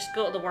then just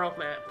go to the world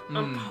map.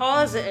 I'm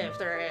positive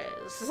there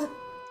is.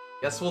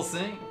 Guess we'll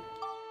see.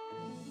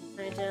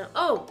 I don't.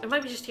 Oh, it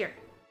might be just here.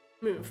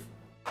 Move.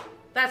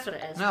 That's what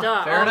it is. No,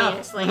 Duh, fair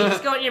obviously. enough. You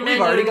just go in your menu.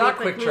 We've already and got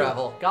click quick move.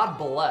 travel. God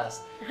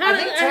bless. I I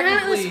think had it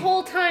technically, this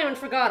whole time and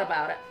forgot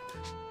about it.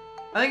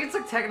 I think it's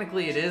like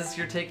technically it is.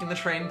 You're taking the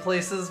train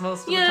places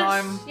most of Yes, the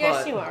time.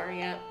 yes, but you are.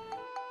 Yeah.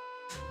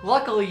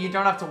 luckily, you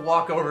don't have to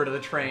walk over to the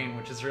train,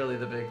 which is really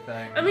the big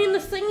thing. I mean, the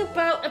thing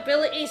about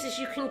abilities is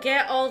you can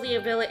get all the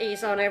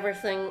abilities on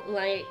everything.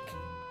 Like,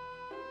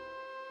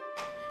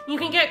 you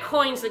can get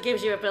coins that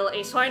gives you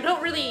abilities. So I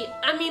don't really.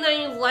 I mean,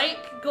 I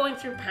like going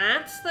through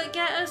paths that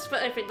get us,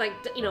 but if it like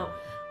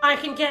I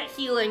can get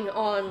healing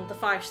on the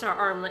 5-star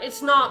armlet.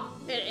 It's not.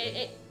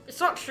 It's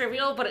not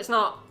trivial, but it's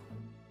not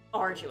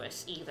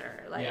arduous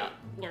either. Like, yeah.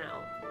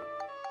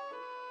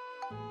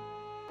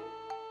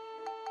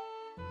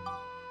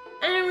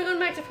 And we're going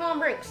back to Palm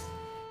Brinks.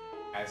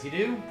 As you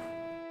do.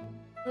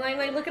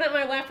 Like looking at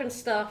my weapon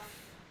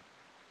stuff.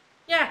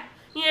 Yeah,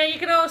 you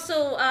can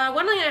also,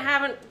 one thing I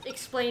haven't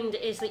explained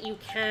is that you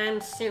can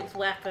synth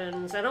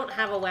weapons. I don't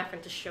have a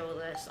weapon to show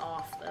this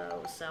off,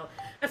 though, so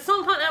at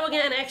some point I will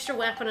get an extra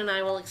weapon and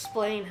I will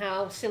explain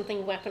how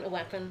synthing weapon to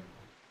weapon.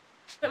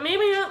 But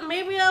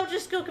maybe I'll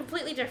just go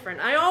completely different.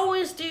 I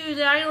always do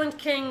the Island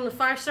King, the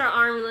 5-star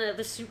armlet,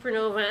 the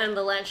Supernova, and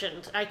the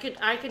Legend. I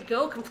could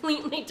go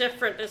completely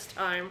different this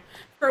time,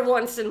 for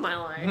once in my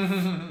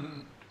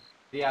life.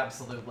 The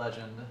absolute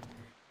legend.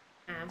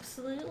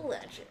 Absolute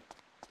legend.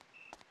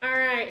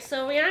 Alright,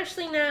 so we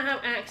actually now have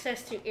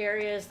access to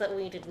areas that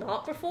we did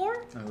not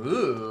before.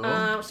 Ooh.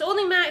 So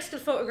only Max can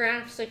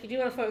photograph, so if you do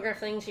want to photograph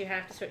things, you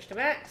have to switch to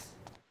Max.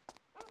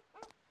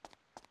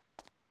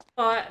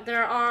 But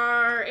there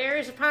are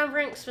areas of Palm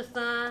Brinks with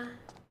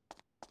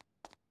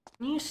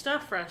new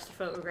stuff for us to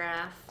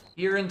photograph.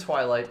 Here in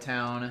Twilight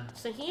Town.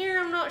 So here,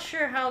 I'm not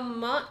sure how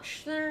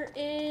much there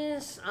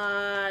is.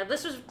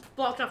 This was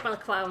blocked off by the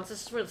clowns.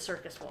 This is where the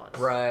circus was.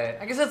 Right.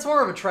 I guess that's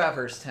more of a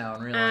traverse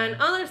town, really. And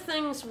other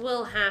things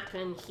will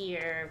happen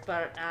here,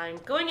 but I'm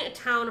going into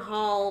Town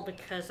Hall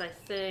because I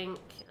think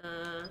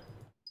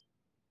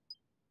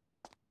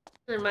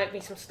there might be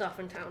some stuff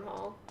in Town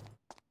Hall.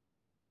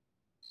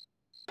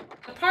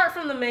 Apart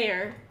from the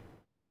mayor.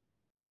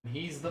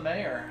 He's the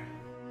mayor.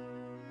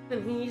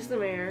 And he's the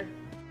mayor.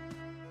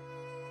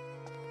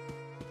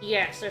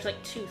 Yes, there's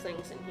like 2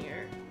 things in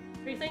here.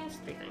 3 things?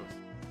 3 things.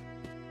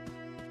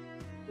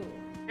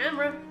 Ooh.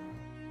 Camera.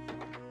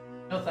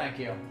 No, thank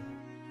you.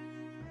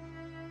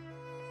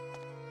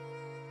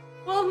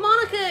 Well,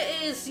 Monica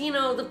is,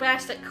 the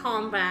best at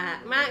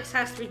combat. Max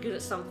has to be good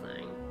at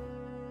something.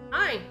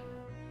 Hi.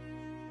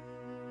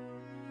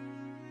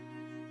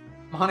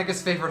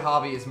 Monica's favorite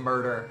hobby is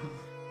murder.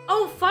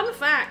 Oh, fun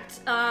fact.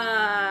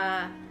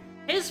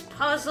 His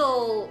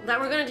puzzle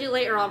that we're gonna do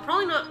later on,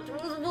 probably not,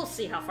 we'll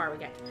see how far we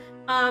get,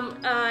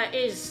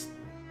 is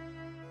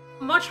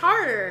much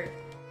harder,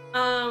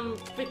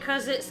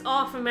 because it's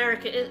off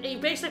America. You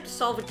basically have to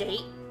solve a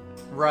date.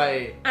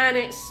 Right. And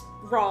it's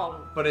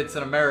wrong. But it's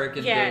an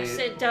American date. Yes,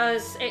 it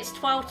does. It's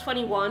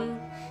 12/21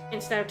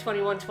 instead of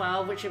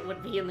 21/12, which it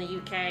would be in the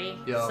UK.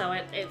 Yeah. So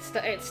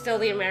it's still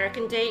the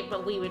American date,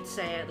 but we would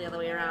say it the other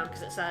way around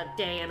because it's a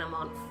day and a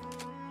month.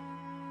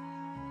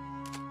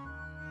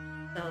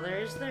 So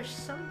there's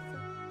something.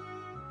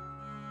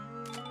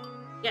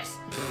 Yes,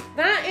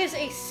 that is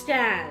a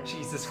stab.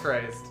 Jesus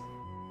Christ.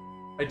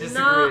 I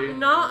disagree.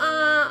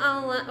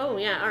 Oh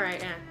yeah, all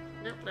right, yeah.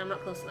 Nope, I'm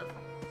not close enough.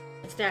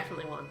 It's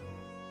definitely one.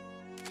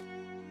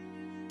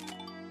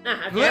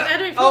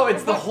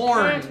 It's the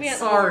horn.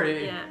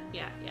 Sorry.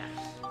 Yeah.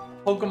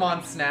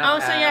 Pokemon Snap. Oh,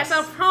 so yes,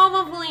 I'll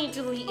probably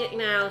delete it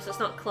now so it's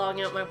not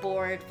clogging up my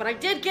board. But I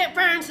did get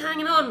Barons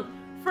hanging on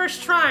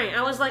first try.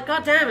 I was like,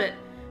 God damn it.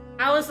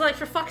 I was like,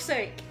 for fuck's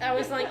sake. I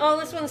was like, oh,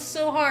 this one's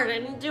so hard. I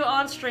didn't do it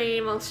on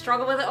stream. I'll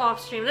struggle with it off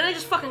stream. Then I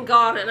just fucking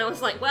got it, and I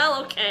was like,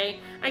 well,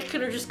 okay. I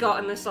could have just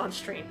gotten this on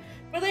stream.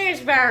 But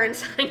there's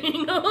Barons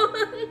hanging on.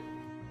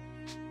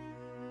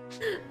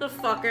 The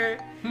fucker.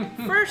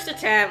 First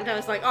attempt, I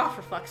was like, oh,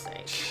 for fuck's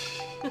sake.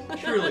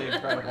 Truly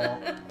incredible.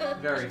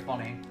 Very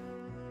funny.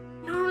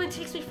 Normally it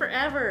takes me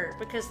forever,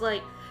 because,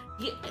 like,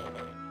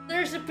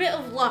 there's a bit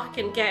of luck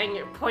in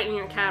pointing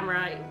your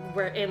camera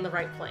in the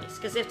right place.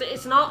 Because if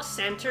it's not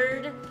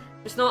centered,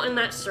 it's not in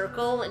that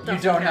circle, it doesn't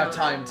You don't have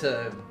count. time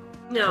to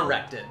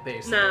correct it,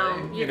 basically.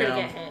 No, you're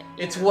gonna get hit.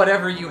 It's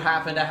whatever you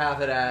happen to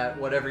have it at,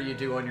 whatever you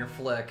do on your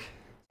flick.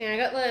 Yeah, I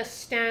got the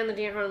stand, the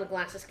deer horn, and the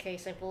glasses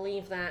case. I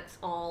believe that's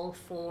all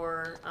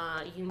for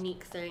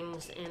unique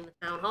things in the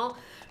town hall.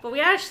 But we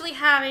actually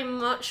have a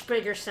much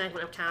bigger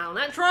segment of town.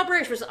 That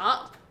drawbridge was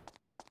up.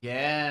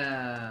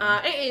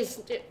 Yeah.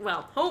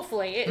 Well,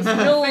 hopefully, it is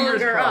no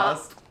Fingers longer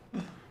crossed.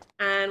 up.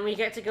 And we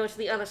get to go to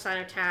the other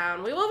side of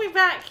town. We will be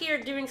back here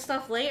doing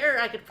stuff later.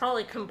 I could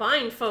probably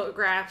combine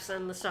photographs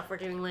and the stuff we're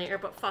doing later,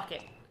 but fuck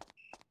it.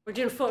 We're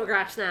doing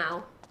photographs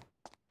now.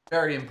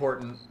 Very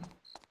important.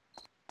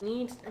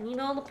 I need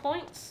all the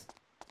points.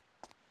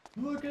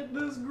 Look at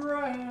this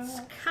grass.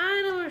 It's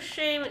kind of a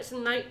shame it's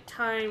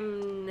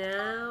nighttime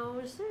now,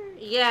 is there?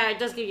 Yeah, it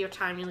does give you a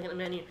time you look at the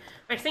menu.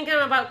 I think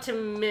I'm about to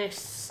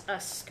miss a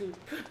scoop.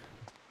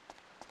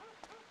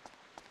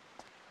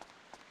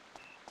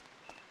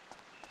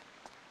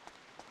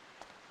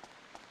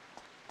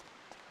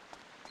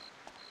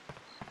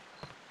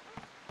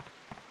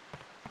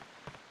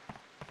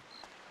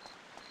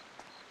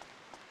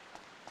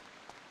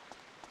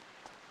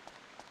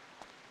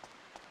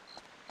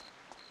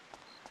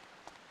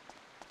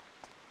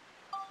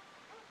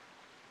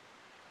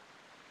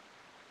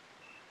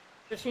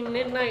 Between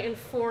midnight and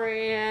 4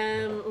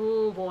 a.m.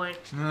 Ooh, boy.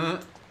 I'm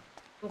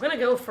gonna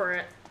go for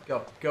it.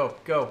 Go, go,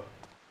 go.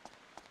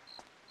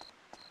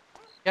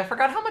 Yeah, I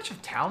forgot how much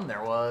of town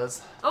there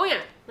was. Oh yeah,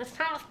 this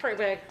town's pretty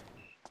big.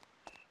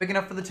 Big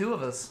enough for the two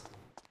of us.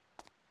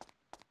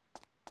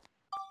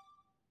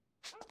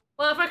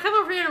 Well, if I come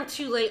over here and I'm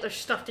too late, there's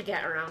stuff to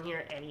get around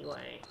here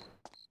anyway.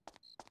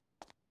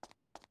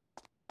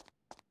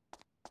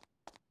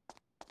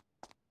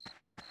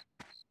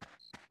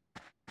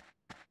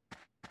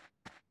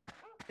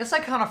 Guess I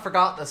kind of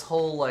forgot this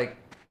whole, like,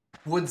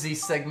 woodsy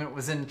segment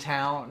was in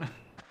town.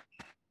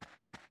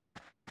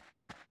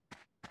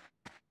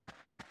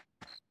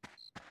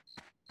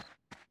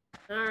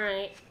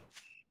 Alright.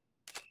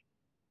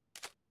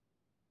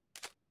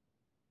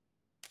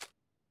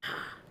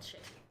 Shit.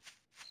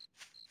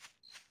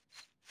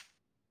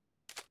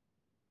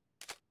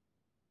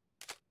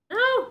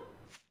 No!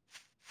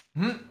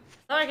 Thought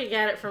I could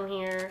get it from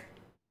here.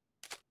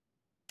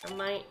 I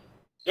might.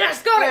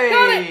 Yes, got it!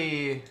 Got it!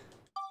 Hey!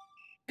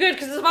 Good,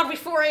 because it's about to be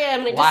 4 a.m.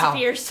 and it Wow.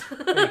 disappears.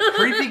 Hey,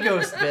 creepy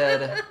ghost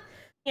bed.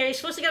 Yeah, you're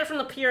supposed to get it from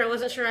the pier. I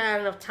wasn't sure I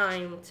had enough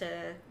time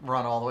to...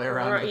 Run all the way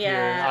around the pier.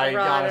 Yeah, I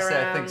run honestly,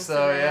 I around, think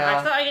so, yeah.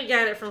 I thought I could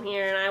get it from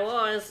here, and I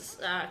was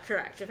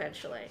correct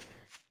eventually.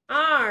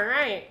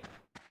 Alright.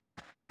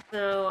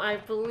 So, I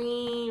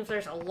believe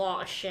there's a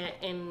lot of shit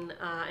in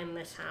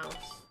this house.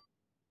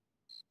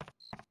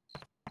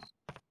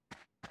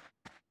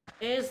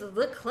 Is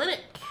the clinic.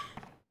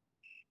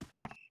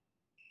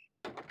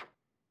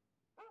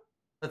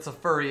 That's a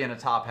furry in a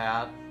top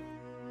hat.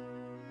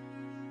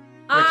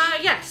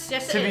 Yes,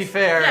 it To be is.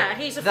 fair, yeah,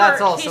 he's that's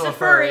also a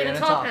furry in a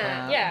top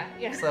hat. Yeah,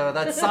 yeah. So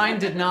that sign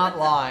did not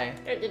lie.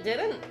 It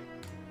didn't.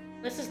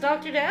 This is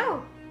Dr.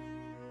 Dell.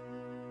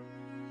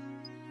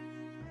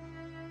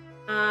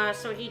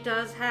 So he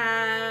does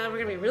have... We're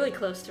gonna be really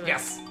close to it.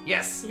 Yes,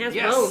 yes, He has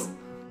yes. bone.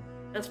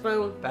 That's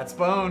bone. That's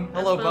Bone. That's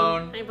Hello,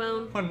 Bone. Hey,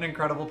 Bone. What an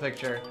incredible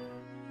picture.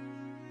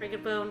 Very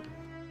good, Bone.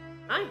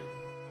 Hi.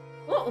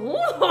 Whoa,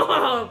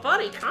 whoa,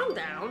 buddy, calm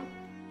down.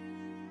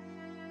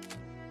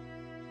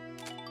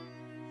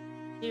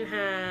 You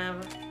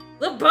have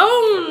the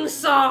bone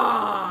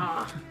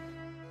saw.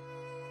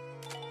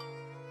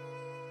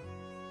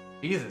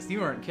 Jesus,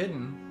 you weren't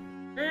kidding.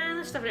 And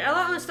this stuff, a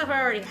lot of the stuff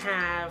I already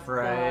have.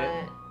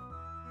 Right.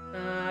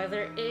 But,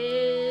 there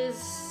is.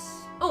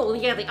 Oh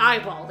yeah, the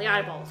eyeball. The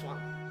eyeball's one.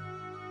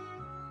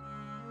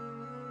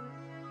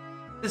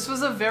 This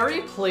was a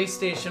very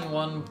PlayStation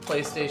 1,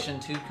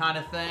 PlayStation 2 kind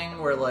of thing,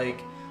 where,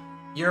 like,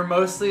 you're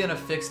mostly in a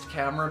fixed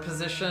camera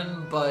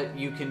position, but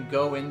you can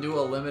go into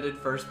a limited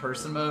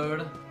first-person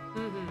mode.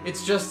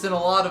 It's just in a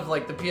lot of,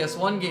 like, the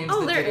PS1 games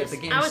that there did it it, is. the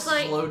I game's was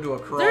like, slowed to a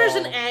crawl. There's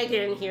an egg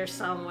in here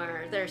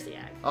somewhere. There's the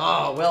egg.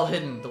 Oh, well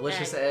hidden.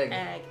 Delicious egg.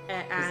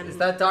 And, Is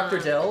that Dr.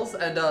 Dell's?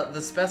 And, the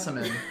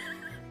specimen.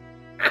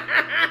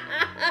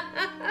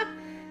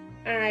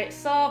 Alright,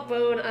 saw,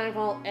 bone,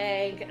 eyeball,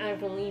 egg. I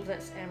believe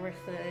that's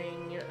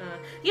everything.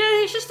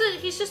 Yeah,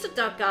 he's just a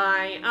duck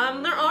guy.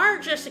 There are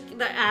just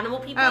the animal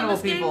people in Animal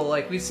this people, game.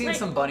 like, we've seen Like-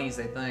 some bunnies,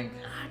 I think.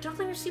 I don't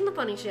think we've seen the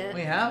bunnies yet.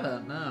 We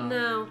haven't, no.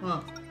 No.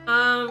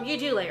 Huh. You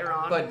do later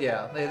on. But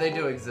yeah, they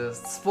do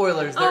exist.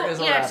 Spoilers, there is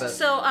a rabbit.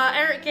 So,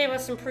 Eric gave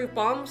us some proof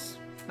bombs.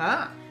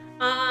 Ah.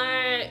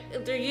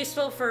 They're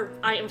useful for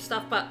item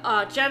stuff,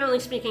 but generally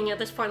speaking, at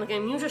this point in the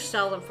game, you just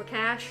sell them for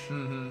cash.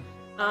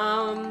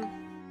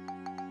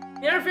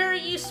 They're very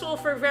useful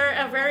for a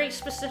very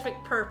specific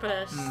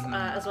purpose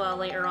as well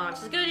later on.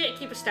 So it's good to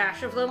keep a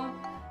stash of them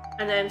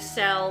and then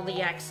sell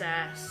the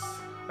excess.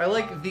 I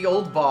like the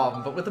old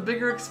bomb, but with a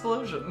bigger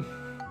explosion.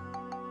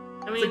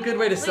 I mean, a good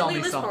way to sell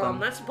me this something. Bomb,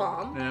 that's a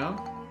bomb. Yeah?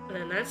 And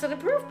then that's an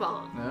improved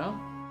bomb.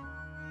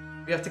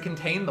 Yeah? We have to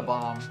contain the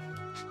bomb.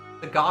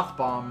 The goth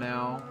bomb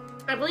now.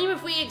 I believe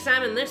if we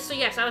examine this, so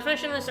yes, I was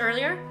mentioning this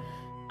earlier.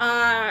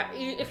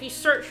 If you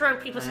search around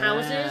people's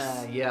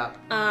houses,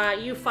 yeah.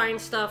 you find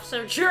stuff.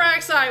 So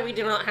Jurax Eye we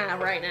do not have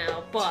right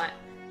now, but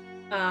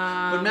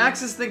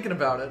Max is thinking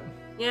about it.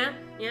 Yeah,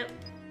 yeah.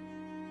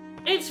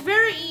 It's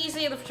very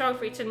easy in the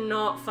photography to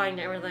not find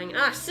everything.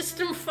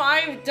 System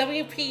 5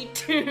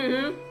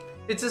 WP2.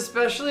 It's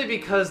especially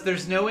because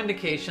there's no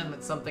indication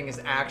that something is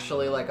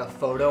actually like a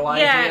photo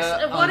idea.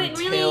 Yes, what it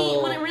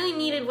really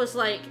needed was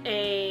like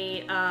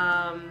a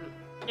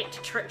it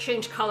to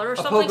change color or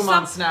something.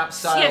 Pokemon Snap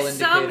style indicator.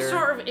 Some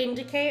sort of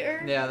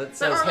indicator. Yeah, that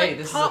says, or, hey, like,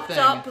 this is a popped thing.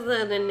 up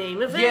the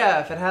name of it. Yeah,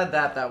 if it had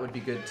that, that would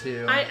be good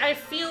too. I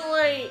feel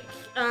like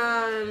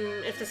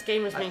if this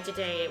game was made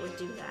today, it would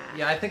do that.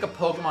 Yeah, I think a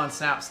Pokemon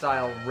Snap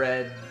style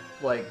red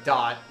like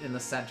dot in the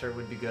center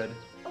would be good.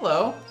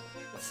 Hello.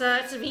 It's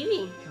a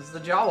Vivi. This is the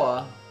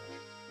Jawa.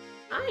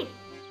 Hi.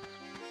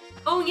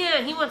 Oh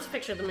yeah, he wants a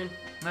picture of the moon.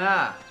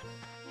 Ah.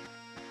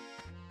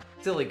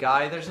 Silly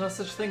guy, there's no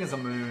such thing as a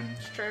moon.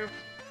 It's true.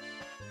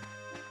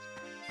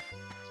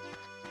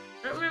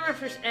 I don't remember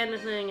if there's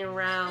anything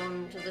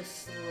around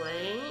this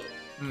lake.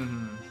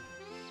 Mm-hmm.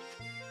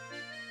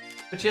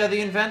 But yeah,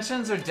 the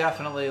inventions are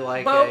definitely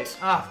like boat.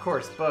 of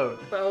course,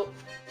 boat. Boat.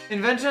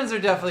 Inventions are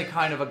definitely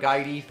kind of a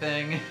guidey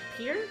thing.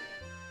 Here?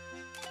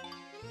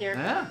 Here.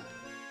 Yeah.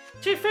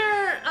 To be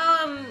fair,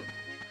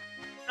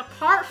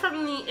 apart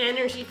from the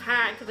energy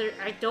pack,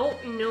 I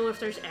don't know if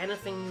there's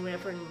anything you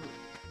ever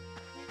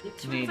need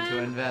to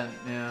invent,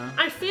 yeah.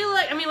 I feel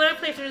like, I mean, when I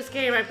played through this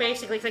game, I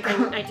basically think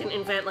I didn't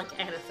invent, like,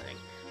 anything.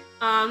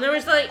 There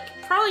was, like,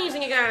 probably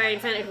using a guide, I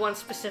invented one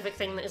specific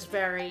thing that is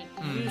very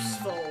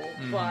useful,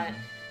 but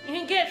you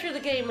can get through the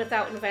game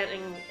without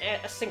inventing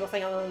a single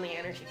thing other than the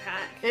energy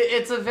pack.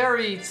 It's a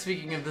very,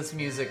 speaking of this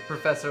music,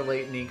 Professor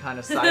Layton-y kind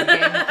of side game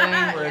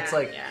thing, where it's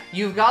like,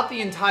 you've got the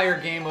entire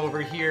game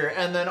over here,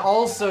 and then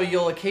also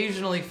you'll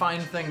occasionally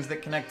find things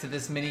that connect to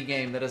this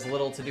mini-game that has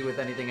little to do with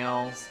anything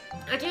else.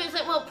 I do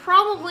think, well,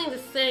 probably the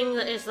thing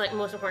that is, like,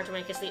 most important to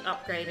make is the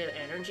upgraded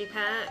energy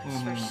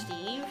packs for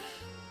Steve.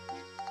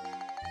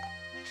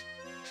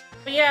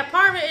 But yeah,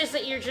 part of it is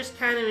that you're just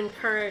kind of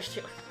encouraged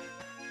to...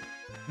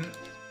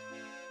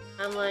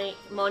 I'm like,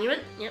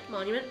 monument? Yep,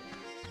 monument.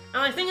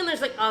 I'm thinking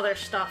there's like other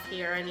stuff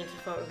here I need to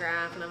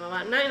photograph, and I'm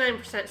about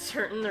 99%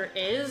 certain there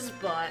is,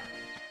 but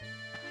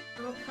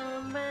I'll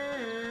come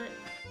back.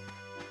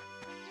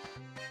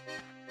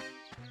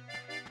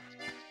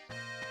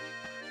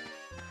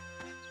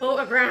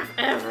 Photograph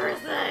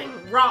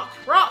everything! Rock!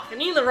 Rock! I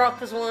knew the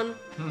rock was one.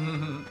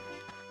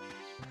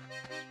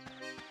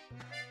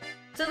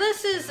 So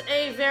this is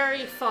a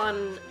very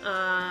fun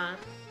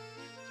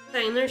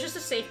thing. There's just a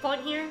save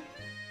point here.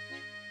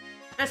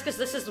 That's because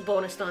this is the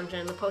bonus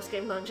dungeon, the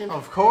post-game dungeon.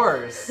 Of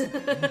course.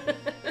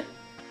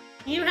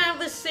 You have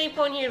this save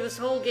point here this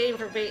whole game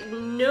for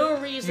no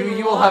reason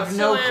You will have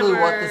no clue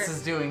what this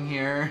is doing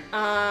here.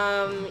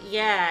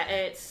 Yeah,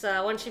 it's,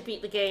 once you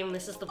beat the game,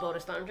 this is the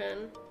bonus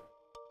dungeon.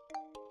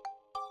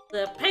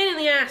 The pain in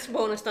the ass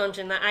bonus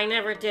dungeon that I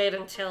never did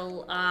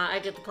until, I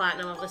did the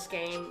platinum of this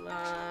game,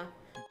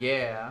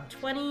 yeah.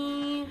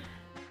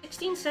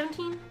 2016,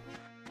 17?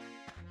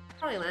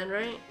 Probably land,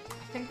 right?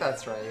 I think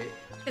that's right.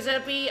 Because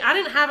it'd be... I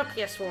didn't have a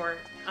PS4.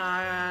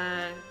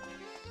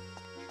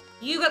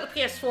 You got the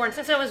PS4, and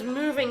since I was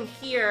moving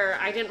here,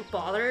 I didn't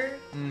bother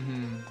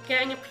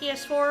getting a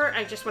PS4.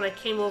 I just, when I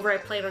came over, I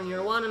played on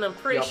your one, and I'm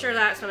pretty sure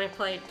that's when I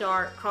played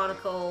Dark,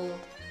 Chronicle,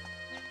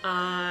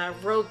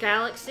 Rogue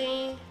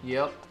Galaxy.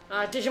 Yep.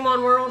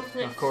 Digimon World.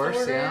 Of course,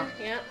 order.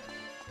 yeah.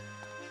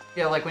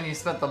 Yeah, like when you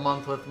spent the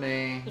month with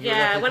me.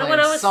 Yeah, when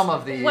I was some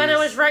of these. when I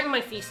was writing my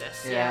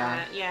thesis.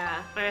 Yeah.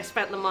 Yeah. When I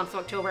spent the month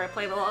of October, I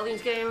played a lot of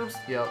these games.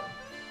 Yep.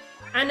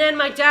 And then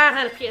my dad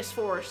had a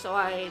PS4, so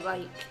I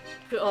like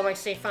put all my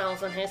save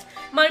files on his.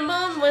 My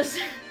mom was.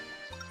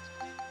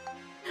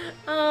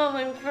 Oh,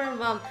 my poor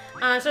mom.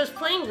 So I was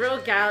playing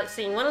Rogue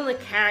Galaxy, and one of the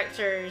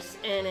characters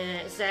in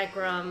it,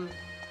 Zegrum,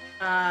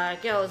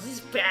 goes, "These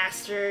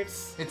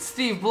bastards." It's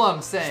Steve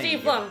Blum saying,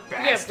 Steve Blum, "You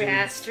yeah,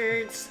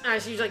 bastards.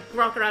 She's like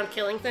walk around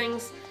killing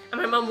things, and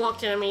my mom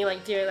walked in on me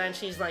like doing that, and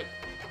she's like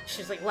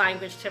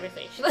language to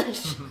everything.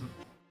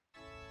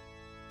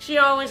 She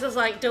always was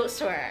like, "Don't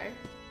swear."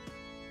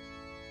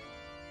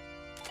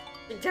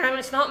 Damn,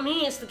 it's not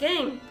me, it's the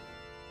game.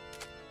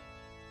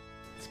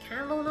 Is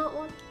Candle not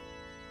one?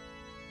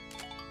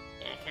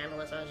 Yeah, Candle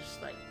is. I was just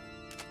like,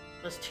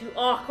 it was too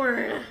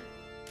awkward.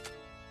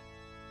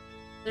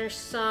 There's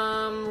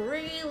some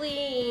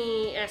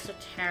really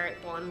esoteric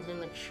ones in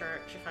the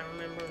church, if I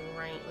remember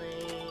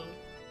rightly.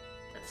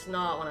 That's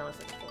not what I was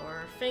looking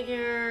for.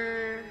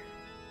 Figure.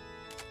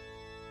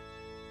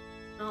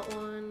 Not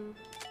one.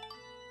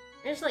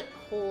 There's like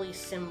holy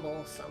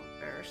symbol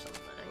somewhere or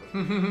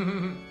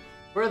something.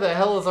 Where the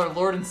hell is our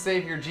Lord and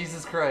Savior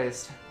Jesus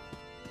Christ?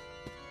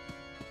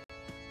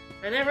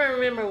 I never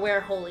remember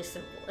where holy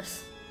symbol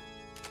is.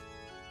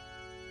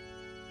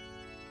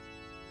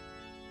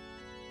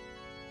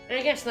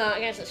 I guess not. I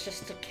guess it's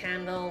just a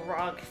candle,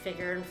 rock,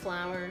 figure, and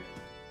flower.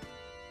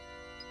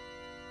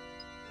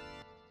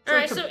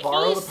 Alright, to so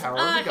borrow the power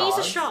of the he's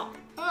gods. a shop.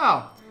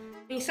 Oh,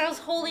 He sells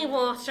holy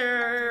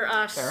water,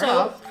 Fair soap,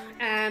 enough.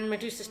 and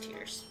Medusa's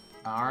tears.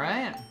 all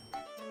right.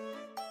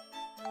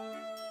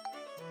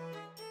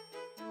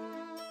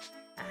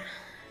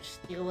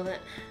 Just deal with it.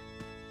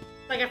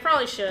 Like, I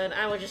probably should.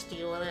 I would just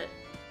deal with it.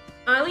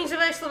 Leaves of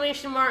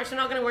exclamation marks. We're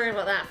not gonna worry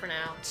about that for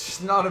now. It's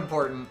just not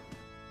important.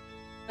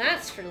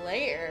 That's for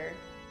later.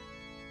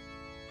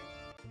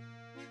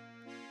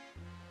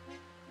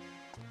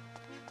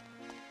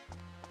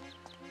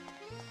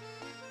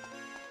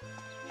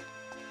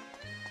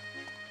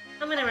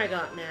 How many have I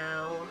got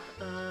now?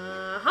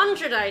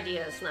 100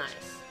 ideas. Nice.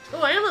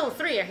 Oh, I am level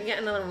 3. I can get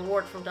another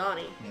reward from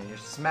Donnie. Yeah, you're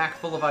smack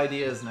full of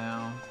ideas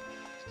now.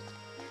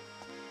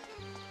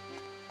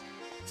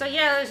 So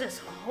yeah, there's this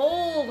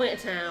whole bit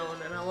of town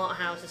and a lot of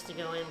houses to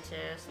go into.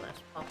 So let's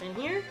pop in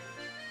here.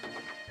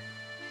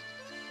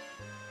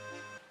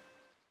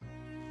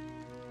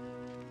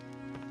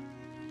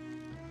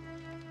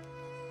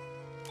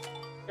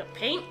 Got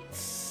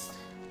paints.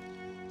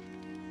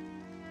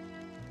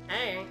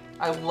 Hey,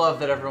 I love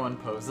that everyone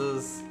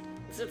poses.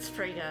 it's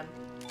pretty good.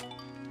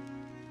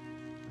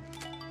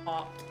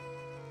 Popped.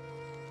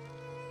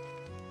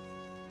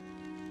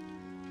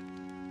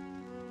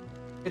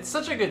 It's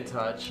such a good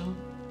touch.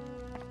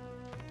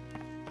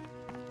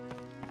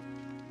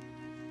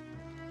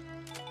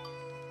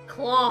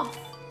 Cloth.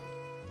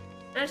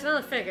 There's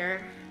another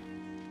figure.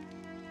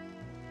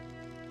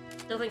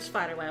 Still think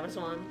spiderweb is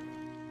one.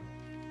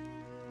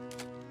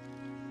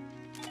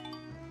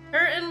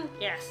 Curtain?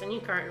 Yes, a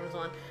new curtain was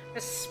one.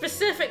 There's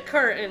specific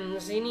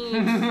curtains you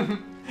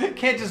need.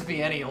 Can't just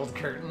be any old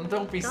curtain.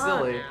 Don't be God,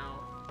 silly. now.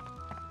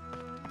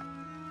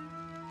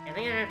 I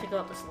think I have to go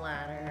up this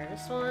ladder.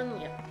 This one?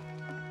 Yep.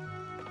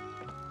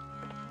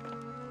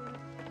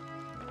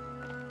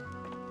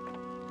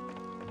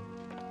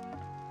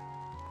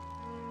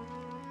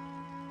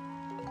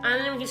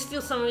 And then we can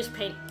steal some of his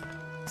paint.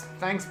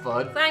 Thanks,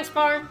 bud. Thanks,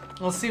 Barn.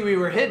 Well, see, we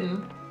were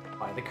hidden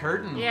by the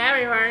curtain. Yeah,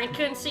 everywhere. I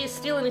couldn't see us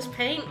stealing his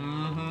paint.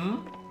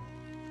 Mm-hmm.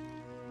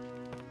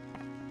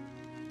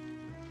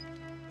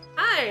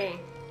 Hi!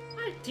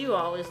 I do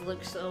always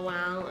look so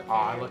well. Okay, Oh,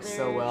 I look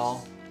so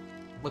well.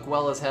 Look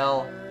well as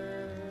hell.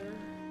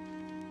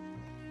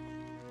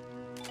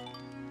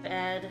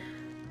 Bed.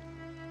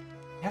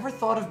 Never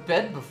thought of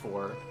bed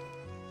before.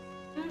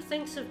 Who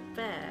thinks of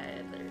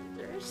bed?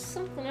 There's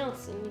something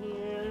else in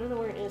here. I don't know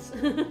where it is.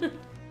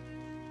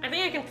 I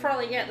think I can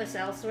probably get this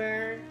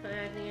elsewhere.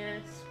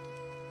 Yes.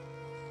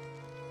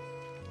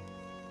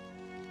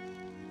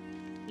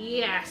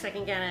 Yes, I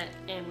can get it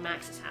in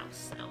Max's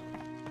house now.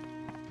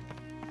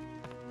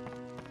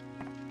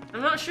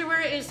 I'm not sure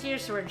where it is here,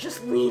 so we're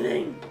just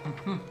leaving.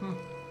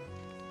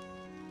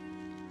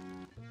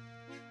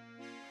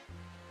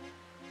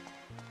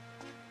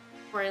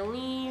 Before I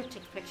leave,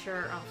 take a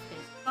picture of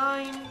his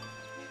sign.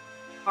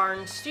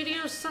 Barn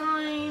Studio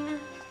sign.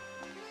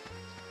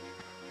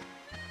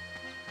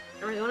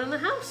 And we're going in the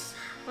house.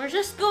 We're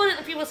just going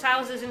into people's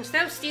houses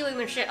instead of stealing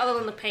their shit other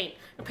than the paint.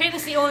 The paint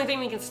is the only thing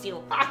we can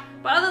steal.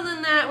 But other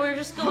than that, we're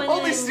just going in.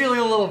 Only stealing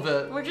a little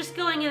bit. We're just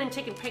going in and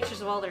taking pictures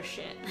of all their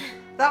shit.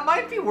 That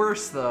might be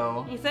worse,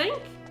 though. You think?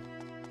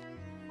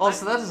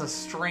 Also, that is a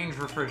strange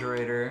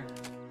refrigerator.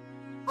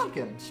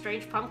 Pumpkin.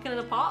 Strange pumpkin in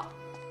a pot?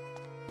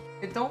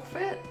 It don't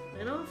fit.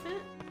 They don't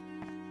fit.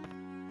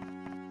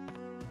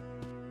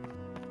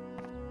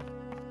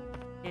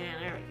 Yeah,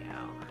 there we go.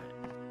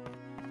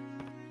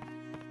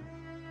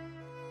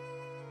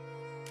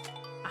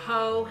 A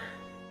hoe.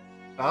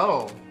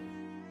 Oh.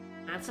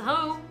 That's a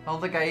hoe. I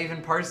don't think I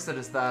even parsed it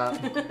as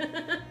that.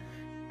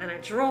 And a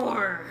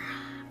drawer.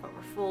 But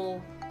we're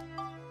full.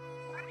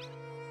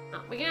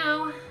 Up we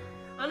go.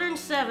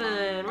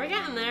 107. We're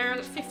getting there.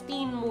 There's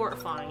 15 more to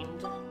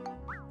find.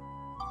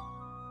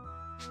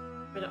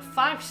 We got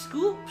 5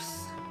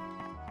 scoops.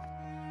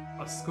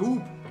 A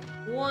scoop.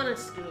 1 a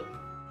scoop.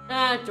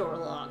 Door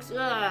locks. It's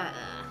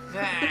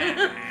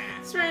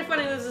very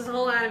funny that this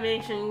whole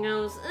animation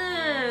goes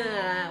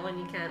when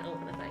you can't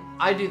open a thing.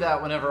 I do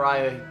that whenever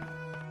I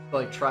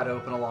like try to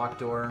open a locked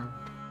door.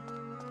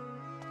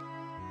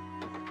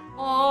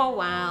 Oh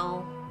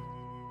wow.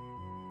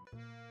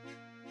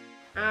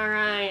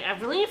 Alright, I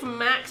believe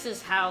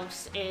Max's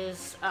house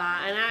is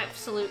an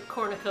absolute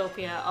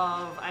cornucopia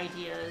of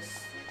ideas.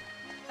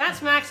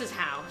 That's Max's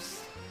house.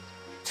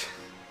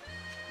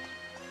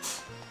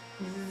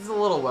 He's a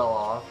little well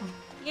off.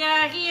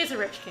 Yeah, he is a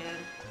rich kid.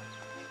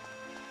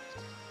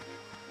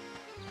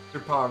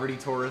 Your poverty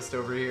tourist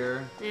over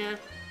here. Yeah.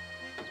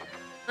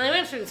 Well, I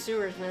went through the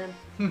sewers, man.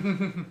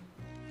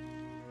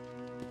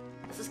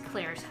 This is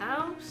Claire's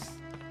house.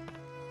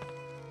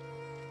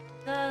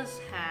 Does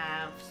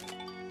have stuff.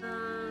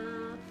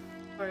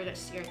 Or we got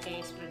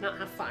staircase, but not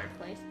have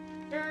fireplace.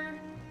 Sure.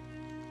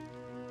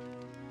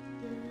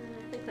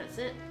 I think that's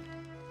it.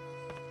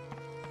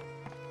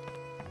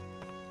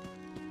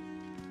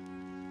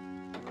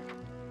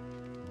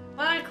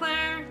 Bye,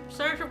 Claire.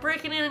 Sorry for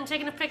breaking in and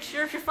taking a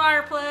picture of your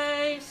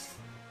fireplace.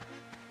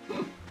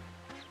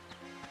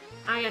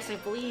 Ah, yes, I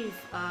believe,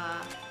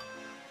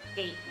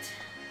 gate.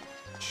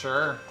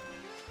 Sure.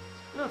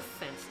 No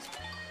offense.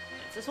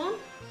 That's this one?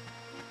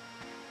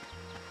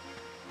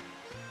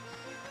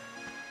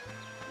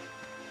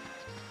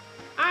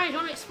 Alright, you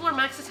want to explore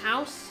Max's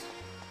house?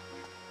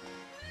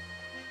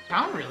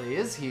 Town really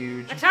is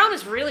huge. The town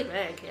is really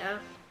big, yeah.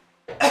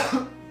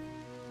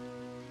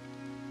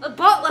 A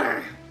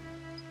butler!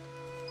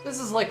 This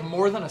is like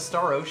more than a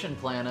Star Ocean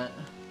planet.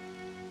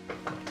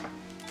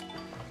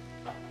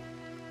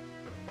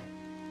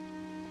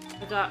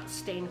 We got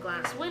stained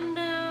glass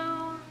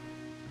window.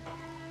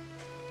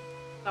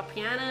 Got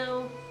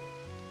piano.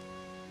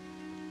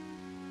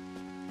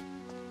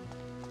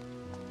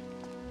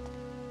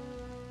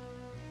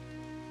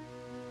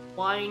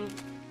 Wine.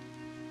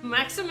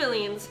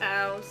 Maximilian's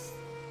house.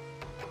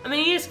 I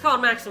mean, he is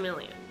called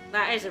Maximilian.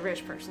 That is a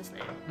rich person's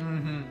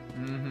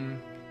name.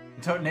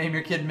 Don't name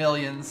your kid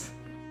Millions.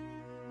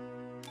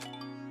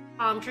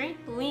 Palm tree.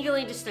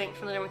 Legally distinct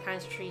from the different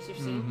kinds of trees you've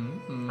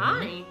seen.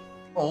 Hi.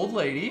 Old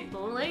lady.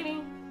 Old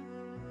lady.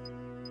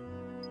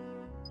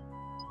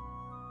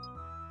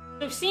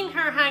 We've seen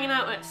her hanging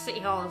out at City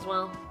Hall as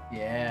well.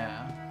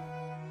 Yeah.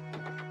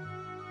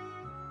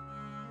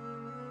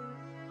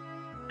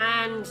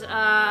 And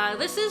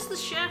this is the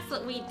chef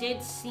that we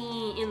did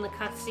see in the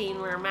cutscene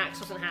where Max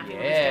wasn't happy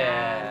with his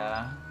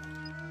dad.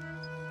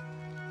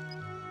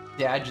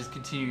 Dad just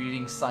continued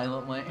eating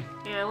silently.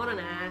 Yeah, what an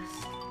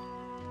ass.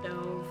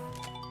 Stove.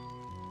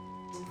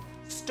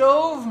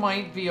 Stove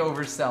might be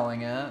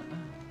overselling it.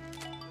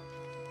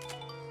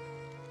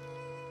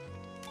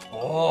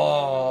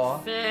 Oh.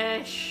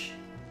 Fish.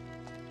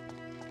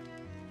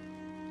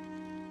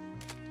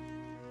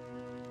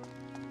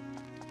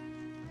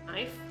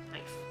 Knife?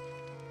 Knife.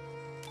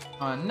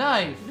 A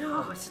knife.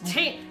 No, it's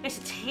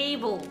a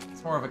table.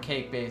 It's more of a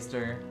cake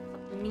baster.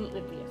 Meat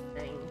would be a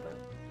thing, but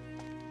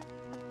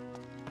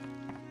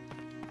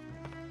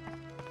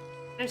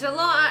there's a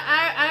lot.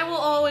 I will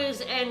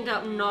always end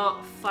up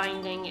not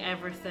finding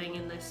everything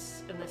in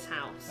this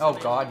house. Oh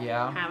And God,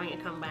 yeah. having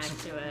it come back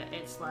to it,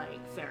 it's like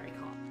very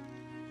cool.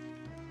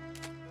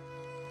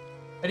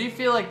 How do you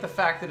feel like the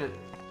fact that it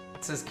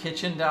says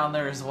kitchen down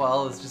there as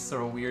well is just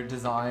sort of weird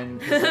design?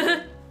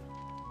 'Cause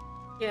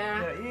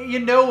Yeah. you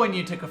know when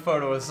you took a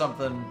photo of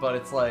something, but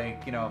it's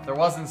like, you know, if there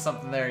wasn't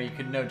something there, you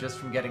could know just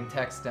from getting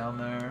text down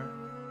there.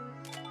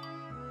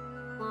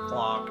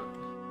 Clock.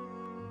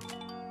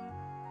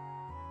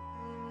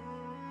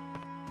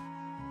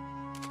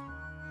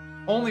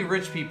 Only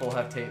rich people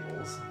have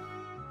tables.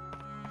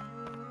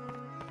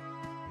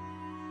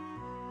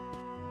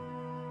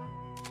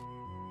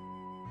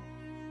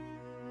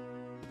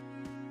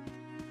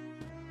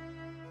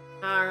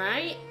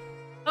 Alright.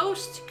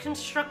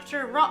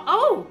 Post-constructor rock.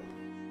 Oh!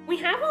 We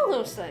have all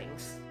those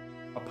things.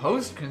 A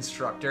post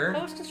constructor?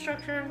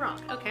 Post-constructor and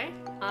rock. Okay.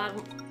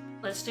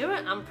 Let's do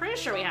it. I'm pretty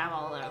sure we have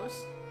all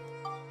those.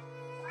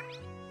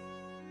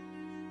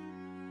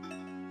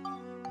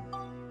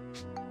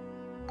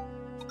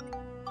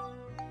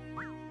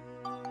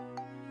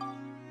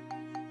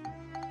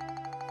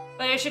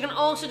 But yes, you can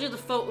also do the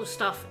photo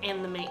stuff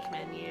in the make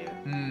menu.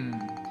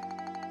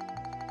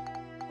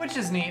 Which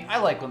is neat. I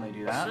like when they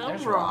do that. So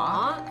There's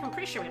rock. rock. I'm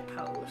pretty sure we have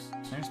post.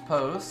 There's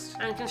post.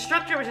 And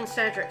constructor was in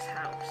Cedric's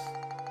house.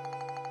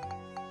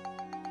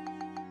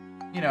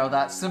 You know,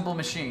 that simple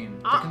machine.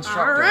 The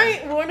constructor.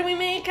 Alright, what do we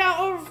make out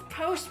of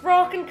post,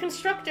 rock, and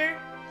constructor?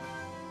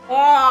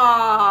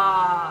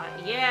 Oh,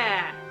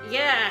 yeah.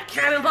 Yeah,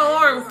 cannonball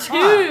arm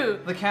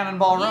 2! The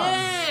cannonball run.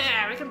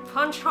 Yeah, we can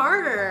punch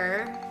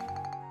harder.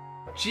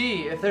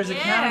 Gee, if there's a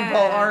Yeah.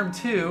 cannonball arm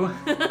too,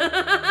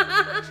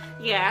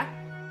 Yeah,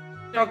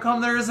 how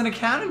come there isn't a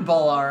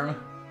cannonball arm?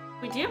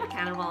 we do have a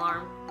cannonball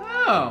arm.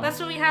 Oh. That's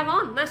what we have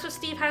on. That's what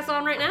Steve has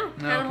on right now.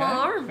 Cannonball okay.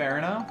 arm. Fair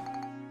enough.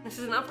 This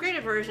is an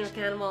upgraded version of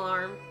cannonball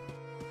arm.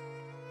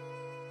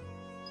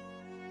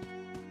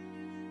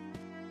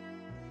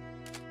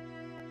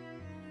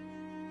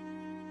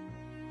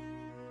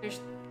 There's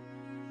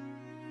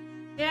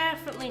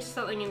definitely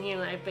something in here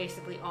that I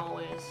basically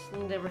always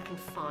never can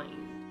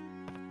find.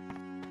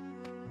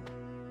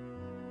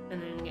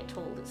 And then get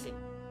told it's like,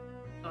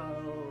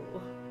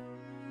 oh.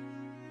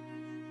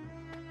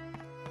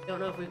 Don't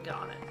know if we've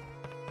got it.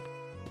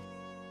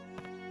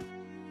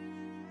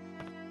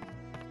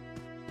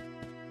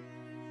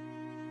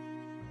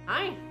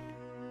 Hi.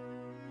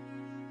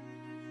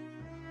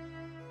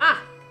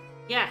 Ah,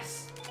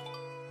 yes.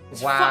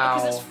 Wow.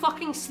 Because it's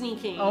fucking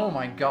sneaky. Oh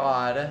my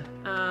god.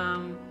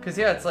 Cause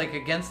yeah, it's like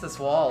against this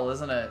wall,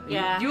 isn't it?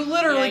 Yeah. You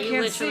literally Yeah, you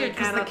can't literally see it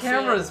because the cannot see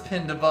camera's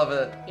pinned above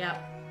it.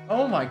 Yep.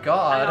 Oh my I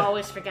god.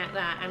 always forget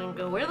that and then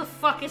go, where the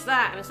fuck is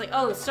that? And it's like,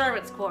 oh, the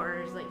servants'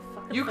 quarters. Like,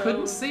 fucking You phone.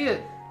 couldn't see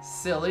it,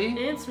 silly.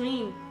 It's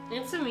mean.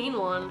 It's a mean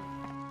one.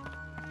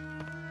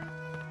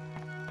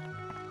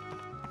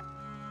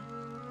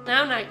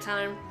 Now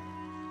nighttime.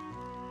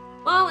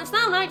 Well, it's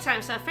now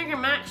nighttime, so I figure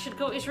Max should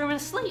go to his room and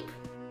sleep.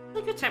 It's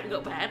a good time to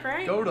go to bed,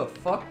 right? Go to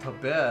fuck to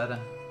bed.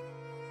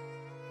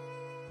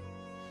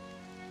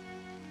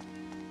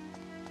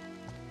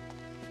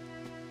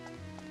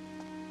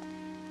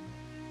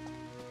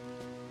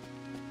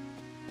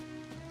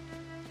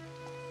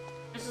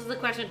 This is the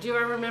question, do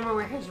I remember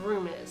where his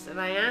room is? And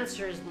my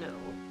answer is no.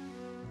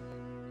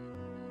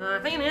 I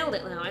think I nailed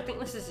it now. I think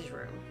this is his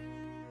room.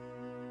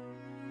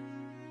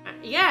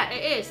 Yeah,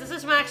 it is. This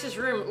is Max's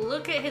room.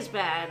 Look at his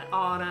bed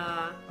on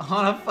a...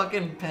 On a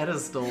fucking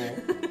pedestal.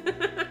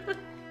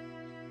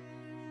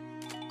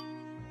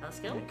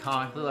 Telescope? A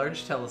comically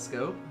large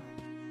telescope.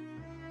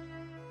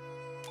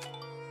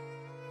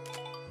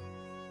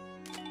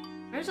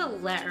 There's a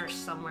letter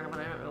somewhere, but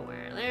I don't know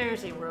where.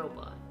 There's a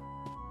robot.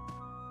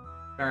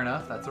 Fair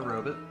enough, that's a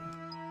robot.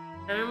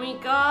 And then we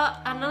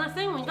got another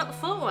thing. We got the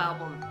photo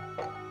album.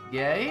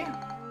 Yay?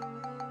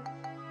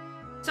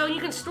 So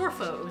you can store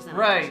photos in it.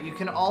 Right, you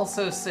can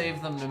also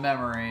save them to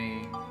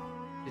memory.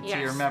 To your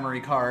Yes. memory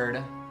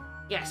card.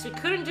 Yes, we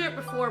couldn't do it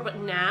before, but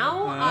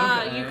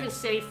now Okay. you can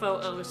save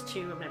photos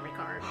to a memory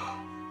card.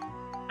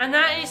 And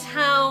that is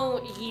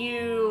how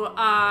you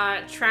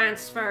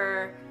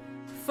transfer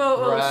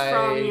photos Right,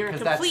 from your 'cause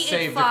that's completed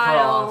saved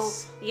file.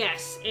 across.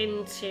 Yes,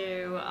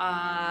 into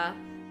a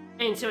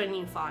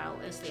new file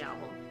is the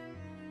album.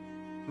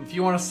 If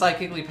you want to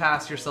psychically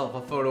pass yourself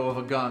a photo of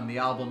a gun, the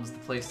album's the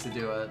place to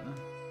do it.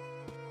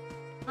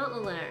 Not the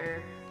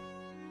letter.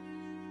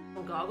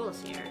 Some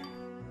goggles here.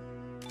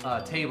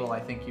 Table, I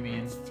think you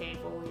mean. It's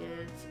table,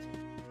 yes.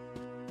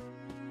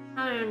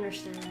 I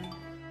understand.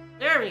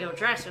 There we go,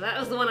 dresser. That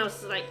was the one I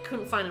was like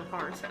couldn't find in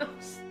Parn's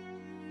house.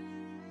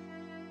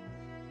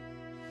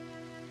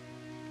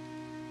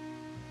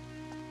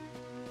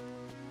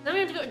 Then we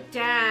have to go to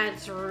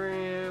Dad's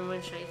room,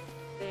 which I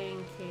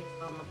think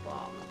is on the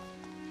bottom.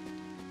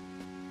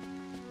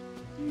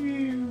 I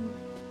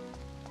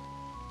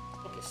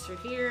think it's through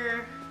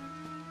here.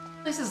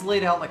 This is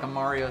laid out like a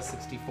Mario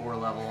 64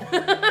 level.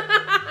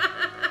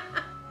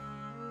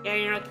 Yeah,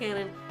 you're not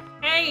kidding.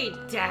 Hey,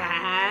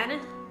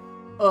 Dad!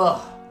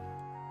 Ugh.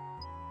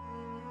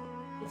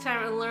 You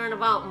time to learn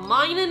about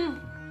mining?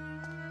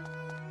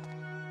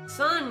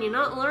 Son, you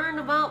not learned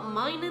about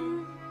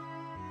mining?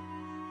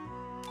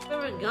 Bit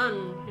of a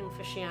gun in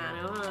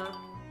aficionado, huh?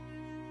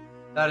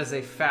 That is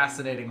a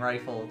fascinating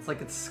rifle. It's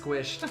like it's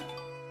squished.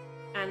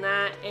 And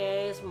that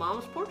is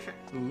Mom's portrait.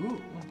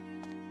 Ooh.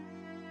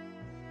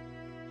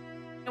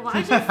 And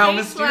why is your How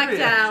face blacked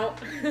mysterious. out?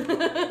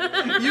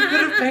 You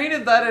could have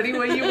painted that any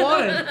way you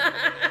wanted.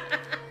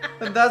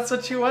 And that's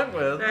what you went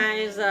with.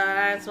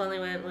 That's what they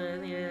went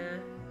with, yeah.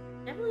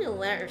 Definitely a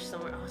letter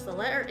somewhere. Oh, it's the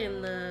letter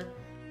in the...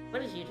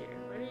 What did you do?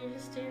 What did you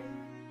just do?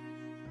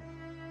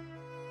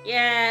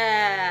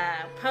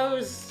 Yeah!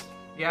 Pose...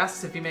 He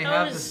asks if he may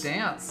have this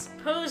dance.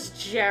 Pose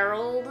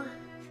Gerald.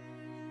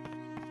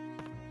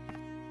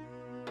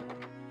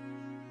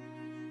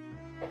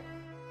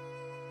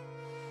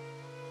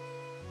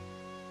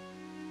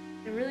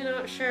 I'm really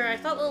not sure. I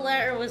thought the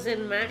letter was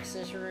in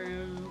Max's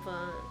room,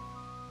 but...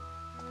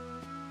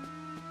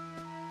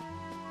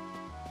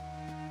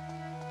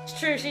 It's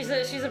true, she's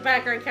a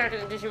background character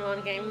in a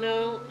Digimon game.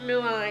 No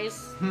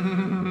eyes.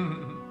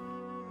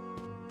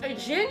 I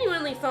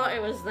genuinely thought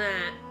it was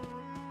that.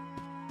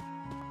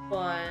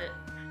 But...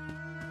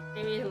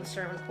 maybe it's in the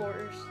servant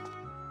quarters.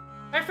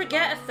 If I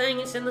forget a thing,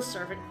 it's in the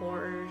servant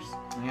quarters.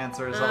 The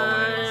answer is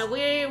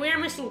always. We're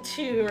missing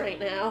 2 right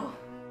now.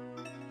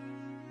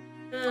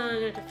 I'm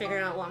gonna have to figure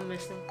out what I'm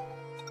missing.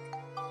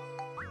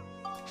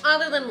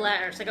 Other than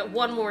letters. I got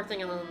one more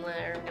thing other than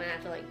letter. I'm gonna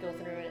have to like go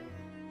through it.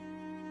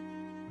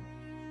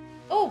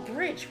 Oh,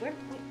 bridge. Where?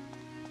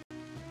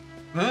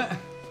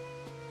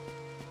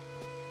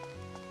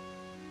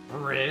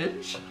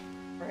 Bridge?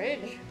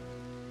 Bridge.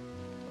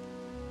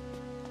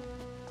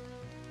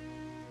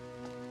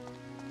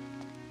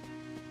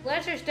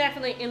 Letter's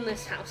definitely in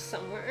this house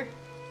somewhere.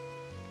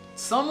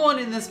 Someone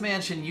in this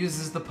mansion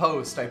uses the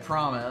post, I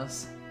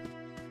promise.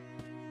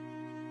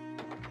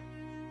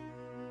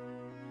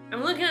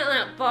 I'm looking at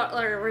that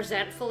butler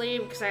resentfully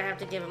because I have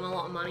to give him a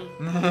lot of money.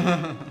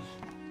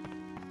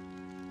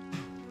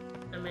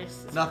 I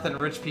miss this. Nothing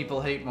rich people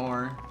hate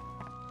more.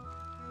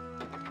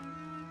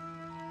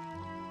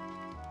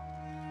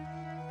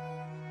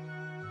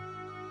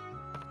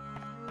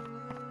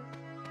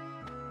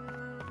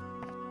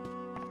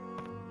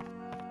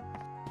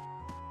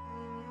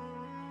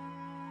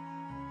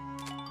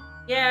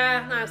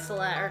 Yeah, that's the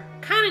letter.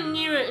 Kind of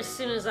knew it as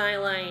soon as I,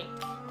 like,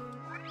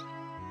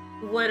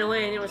 went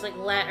away and it was like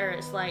letter.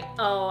 It's like,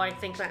 oh, I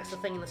think that's the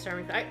thing in the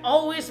servant quarters. I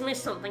always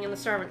miss something in the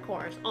servant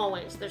quarters.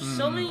 Always. There's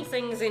so many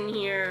things in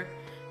here,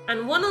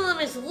 and one of them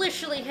is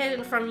literally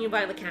hidden from you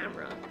by the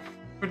camera.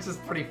 Which is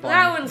pretty funny.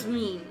 That one's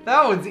mean.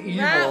 That one's evil.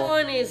 That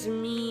one is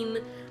mean.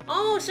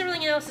 Almost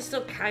everything else is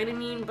still kind of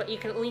mean, but you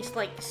can at least,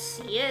 like,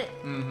 see it.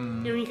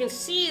 Mm-hmm. You know, you can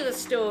see the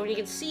stove, you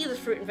can see the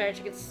fruit and veg,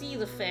 you can see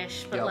the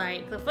fish, but, Yep.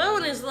 like, the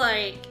phone is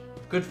like,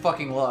 Good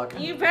fucking luck.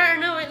 you better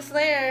know it's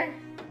there.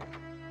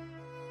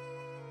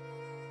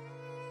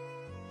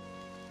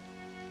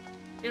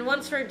 And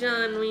once we're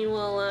done, we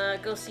will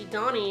go see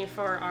Donnie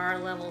for our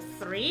level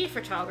 3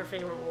 photography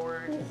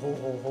reward. Ho,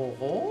 ho, ho,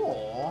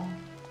 ho.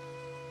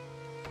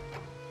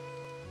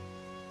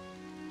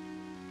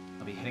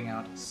 I'll be heading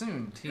out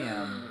soon,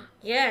 TM.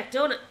 Yeah,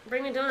 donut.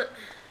 Bring me a donut.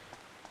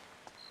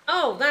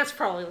 Oh, that's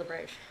probably the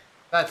bridge.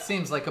 That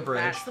seems like a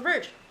bridge. That's the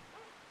bridge.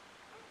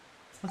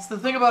 That's the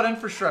thing about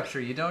infrastructure,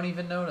 you don't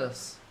even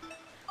notice.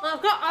 Well,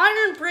 I've got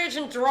iron bridge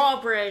and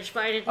drawbridge,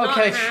 but I did not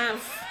Okay.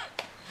 have...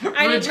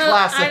 Bridge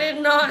classic. I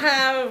did not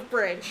have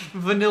bridge.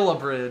 Vanilla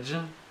bridge.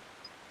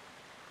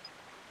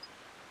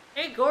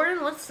 Hey,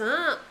 Gordon, what's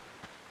up?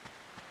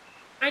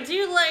 I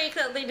do like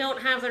that they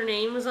don't have their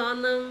names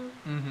on them.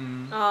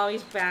 Mm-hmm. Oh,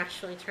 he's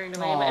bashfully turned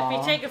away. But if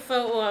you take a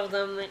photo of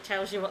them, it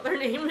tells you what their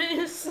name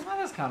is.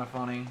 That is kind of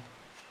funny.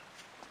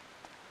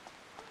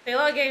 A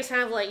lot of games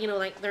have, like, you know,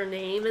 like their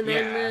name and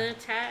then the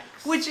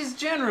text. Which is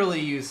generally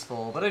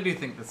useful, but I do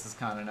think this is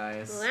kind of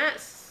nice. Well,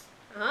 that's...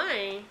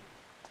 Hi.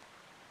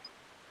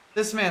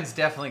 This man's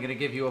definitely going to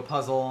give you a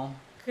puzzle.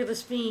 Could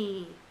this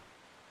be...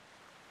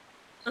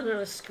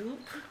 another scoop?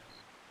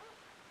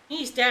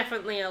 He's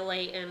definitely a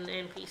latent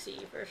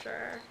NPC for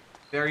sure.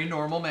 Very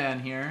normal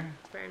man here.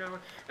 Very normal.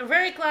 I'm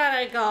very glad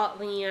I got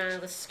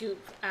the scoop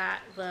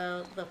at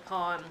the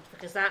pond,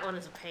 because that one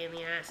is a pain in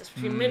the ass. It's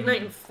between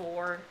midnight and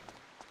 4.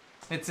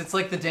 It's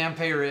like the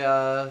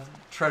Dampe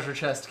treasure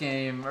chest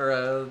game, or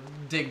a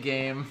dig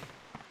game.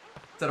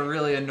 It's at a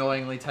really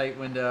annoyingly tight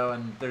window,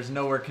 and there's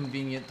nowhere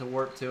convenient to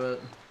warp to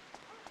it.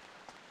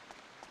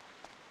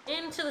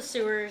 Into the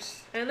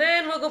sewers. And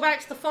then we'll go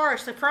back to the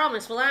forest, I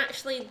promise. We'll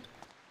actually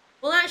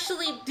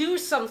do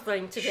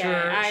something today.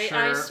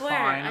 I swear.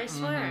 Fine. I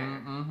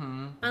swear.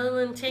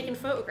 Other than taking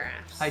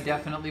photographs. I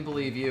definitely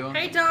believe you.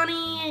 Hey Donnie,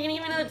 you're gonna give me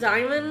another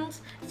diamond?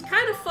 It's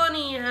kind of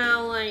funny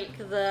how, like,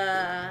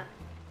 the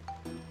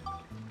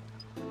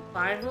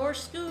 5 more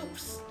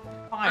scoops.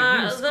 5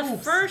 more The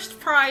scoops. first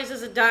prize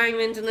is a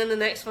diamond, and then the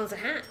next one's a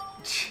hat.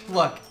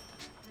 Look,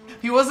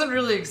 he wasn't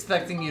really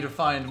expecting you to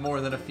find more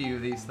than a few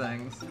of these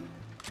things.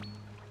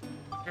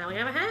 Now we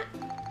have a hat.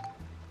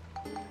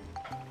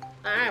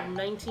 I have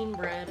 19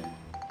 bread.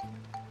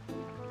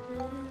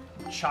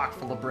 Chock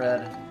full of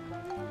bread.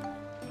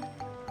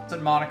 That's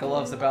what Monica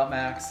loves about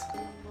Max.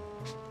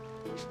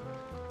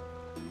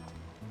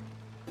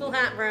 Cool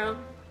hat, bro.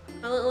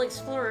 A little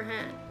explorer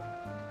hat.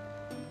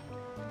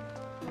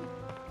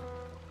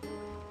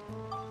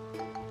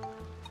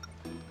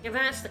 Yeah,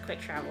 that's the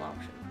quick travel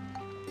option.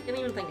 Didn't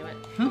even think of it.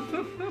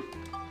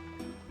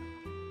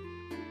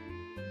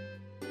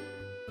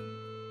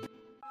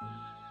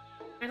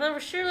 I thought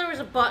for sure there was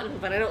a button,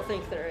 but I don't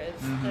think there is.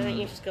 I think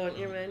you just go into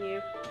your menu.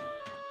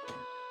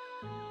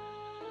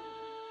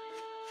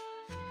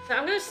 So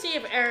I'm gonna see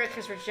if Eric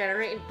has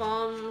regenerated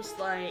bombs,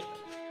 like...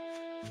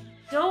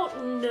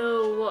 Don't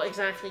know what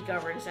exactly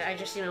governs it, I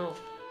just, you know...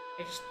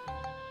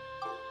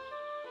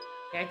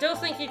 Yeah, I don't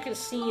think you can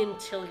see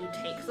until you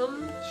take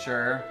them.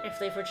 Sure. If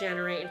they've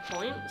regenerated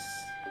points.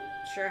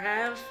 Sure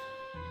have.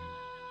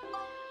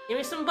 Give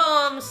me some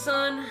bombs,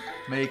 son.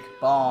 Make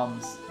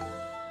bombs.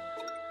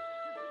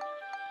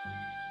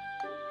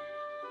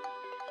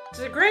 It's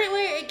a great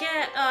way to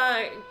get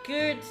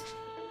good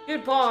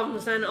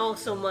bombs and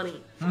also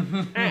money.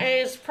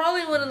 It's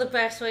probably one of the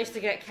best ways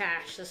to get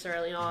cash this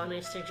early on,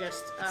 is to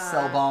just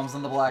Sell bombs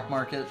on the black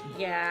market.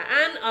 Yeah,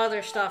 and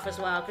other stuff as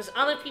well, because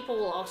other people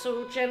will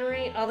also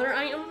generate other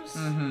items.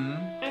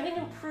 I think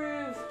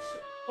improved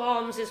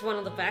bombs is one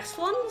of the best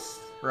ones.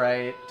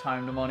 Right,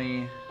 time to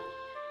money,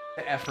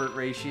 to effort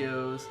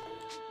ratios.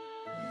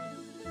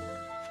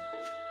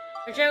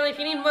 Or generally, if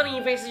you need money,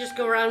 you basically just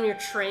go around your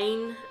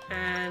train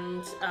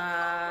and,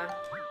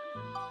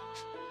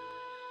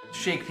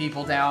 Shake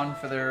people down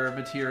for their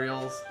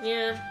materials.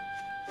 yeah.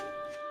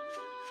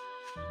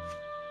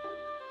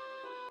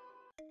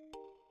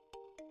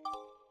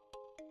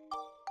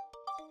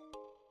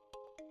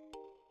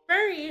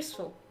 Very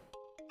useful.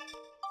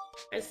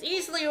 It's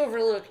easily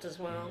overlooked as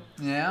well.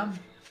 Yeah?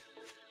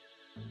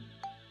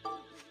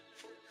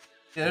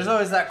 Yeah, there's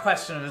always that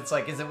question of, it's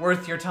like, is it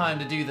worth your time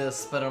to do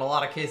this? But in a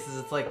lot of cases,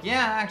 it's like,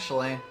 yeah,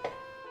 actually.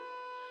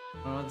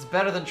 Well, it's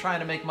better than trying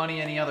to make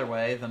money any other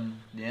way, then,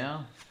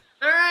 yeah.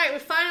 Alright, we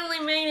finally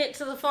made it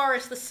to the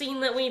forest, the scene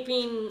that we've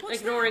been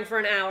ignoring for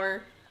an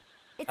hour.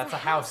 It's That's a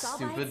house, all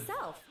stupid. by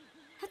itself.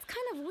 That's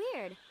kind of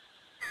weird.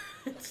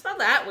 It's not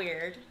that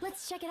weird.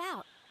 Let's check it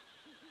out.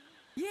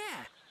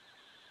 Yeah.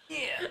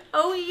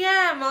 Oh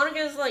yeah,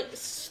 Monica's like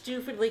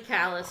stupidly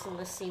callous in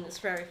this scene. It's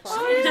very funny.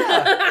 Oh,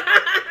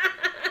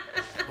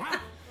 yeah.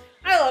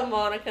 I love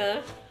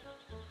Monica.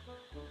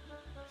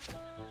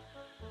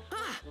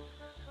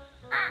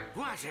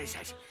 What is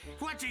it?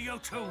 What do you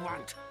two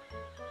want?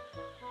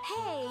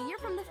 Hey, you're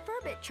from the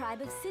Furbit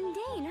tribe of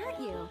Sindane,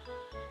 aren't you?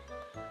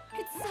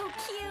 It's so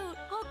cute,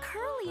 all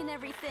curly and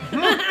everything.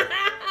 Hey!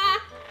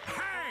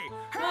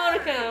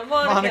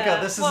 Monica,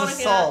 this is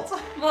assault.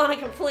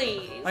 Monica,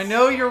 please. I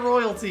know you're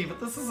royalty, but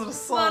this is an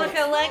assault.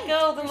 Monica, let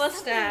go of the There's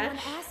something I want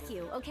mustache. to ask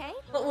you, okay?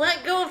 But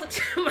let go of the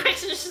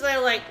Max is just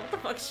there like, what the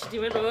fuck is she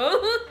doing?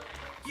 Oh.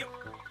 You,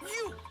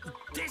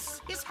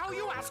 this is how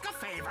you ask a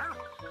favor?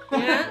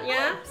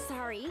 Yeah?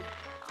 Sorry.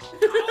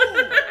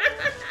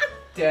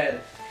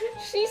 Dead.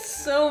 She's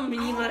so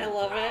mean, I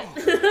love it.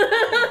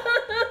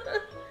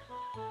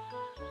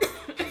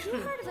 Have you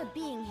heard of a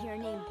being here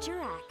named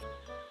Jurak?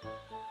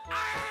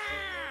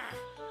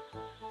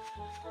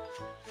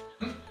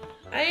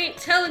 I ain't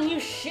telling you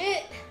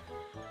shit.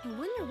 I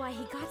wonder why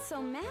he got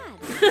so mad.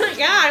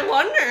 Yeah, I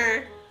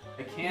wonder.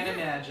 I can't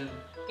imagine.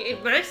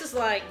 If Max is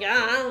like, yeah,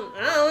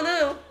 I don't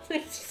know.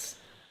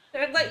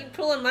 I'd let you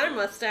pull in my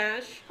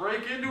mustache.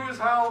 Break into his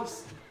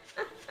house.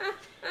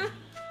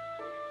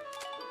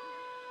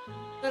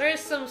 There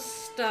is some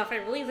stuff. I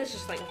believe this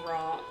is like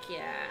rock,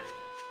 yeah.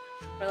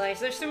 But like,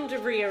 there's some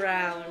debris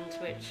around,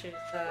 which is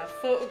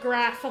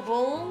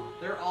photographable.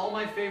 They're all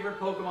my favorite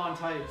Pokemon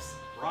types.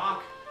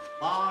 Rock,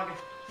 log,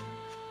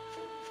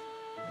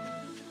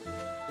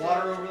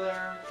 water over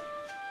there.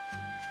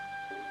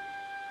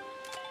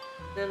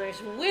 Then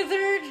there's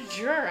withered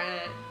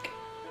Jurak.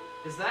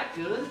 Is that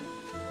good?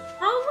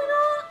 Probably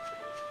not.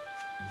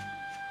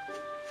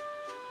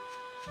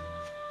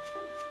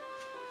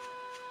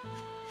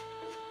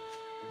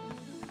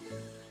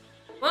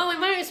 Well, we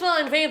might as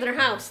well invade their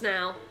house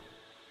now.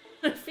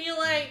 I feel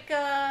like,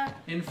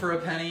 In for a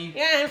penny.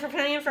 yeah, in for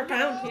penny, in for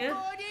pound, yeah.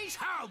 Nobody's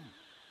home.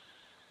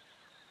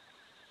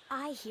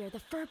 I hear the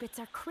Furbits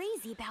are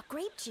crazy about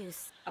grape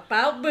juice.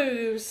 About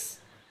booze.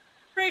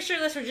 Pretty sure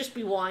this would just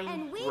be wine.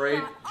 And we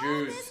Grape got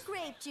all juice. this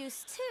grape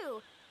juice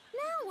too.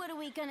 Now what are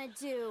we gonna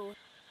do?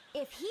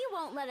 If he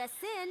won't let us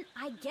in,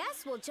 I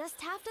guess we'll just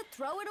have to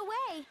throw it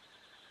away.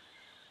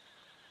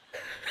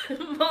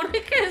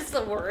 Monica is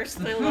the worst.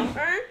 I love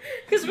her.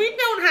 Because we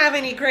don't have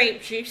any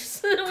grape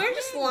juice. We're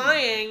just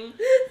lying.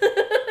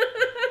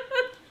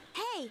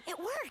 Hey, it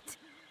worked!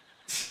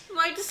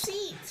 My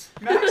deceit.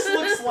 Max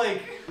looks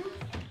like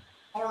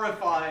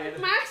horrified.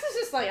 Max is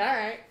just like,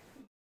 alright.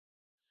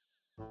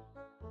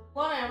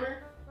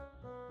 Whatever.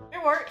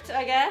 It worked,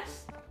 I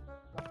guess.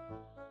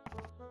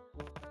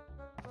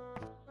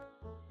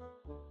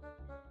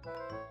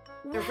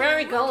 They're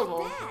very Wow,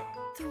 gullible. Look at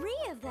that. 3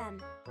 of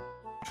them.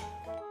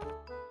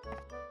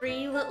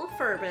 3 little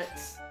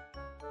Furbits.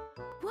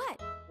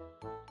 What?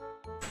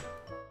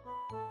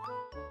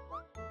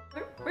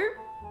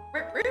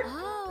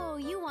 Oh,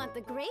 you want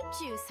the grape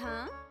juice,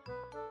 huh?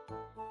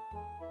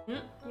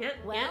 Yeah,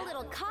 Well,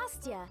 it'll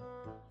cost ya.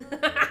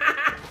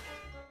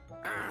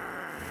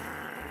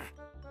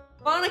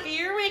 Monica,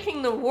 you're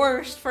making the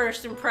worst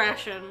first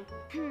impression.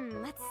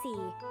 Let's see.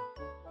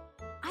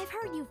 I've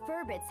heard you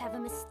Furbits have a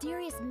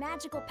mysterious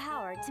magical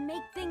power to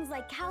make things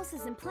like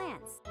houses and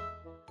plants.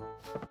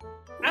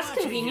 That's What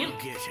convenient.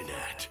 are you getting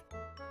at?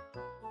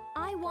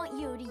 I want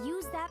you to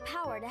use that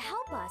power to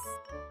help us.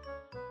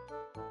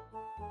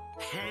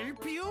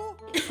 Help you?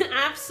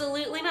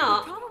 Absolutely You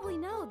not. probably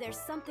know there's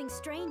something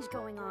strange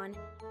going on.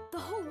 The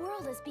whole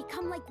world has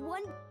become like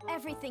one.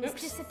 Everything's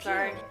Oops,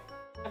 disappeared. sorry.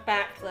 I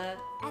backed the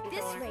At this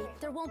controller. rate,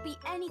 there won't be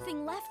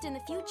anything left in the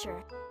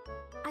future.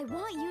 I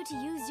want you to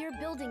use your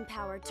building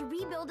power to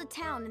rebuild a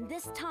town in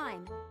this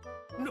time.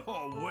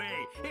 No way.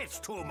 It's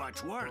too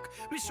much work.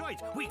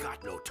 Besides, we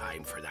got no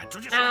time for that. So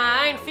just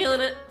I ain't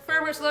feeling it.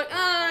 Furbits look,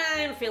 I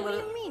ain't What feeling do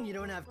it. you mean you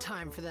don't have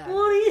time for that?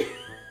 What do you...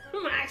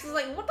 Max is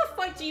like, what the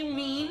fuck do you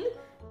mean?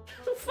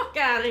 Get the fuck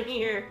out of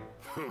here.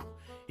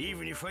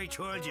 Even if I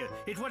told you,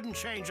 it wouldn't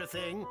change a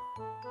thing.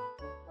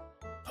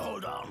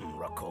 Hold on,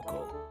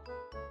 Rococo.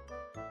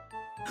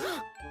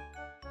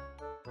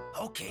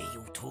 Okay,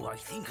 you two, I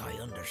think I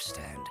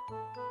understand.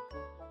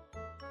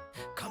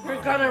 Come We're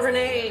on. gonna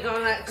renege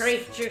on that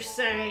grape juice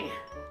say.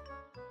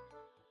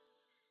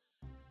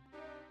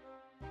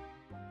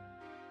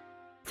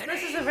 The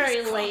This is a name's very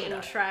Conda.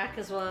 latent track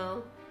as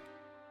well.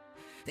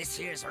 This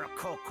here's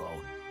Rococo.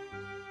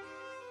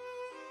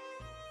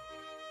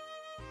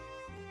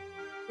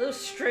 Those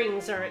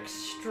strings are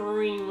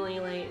extremely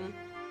latent.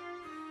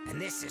 And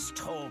this is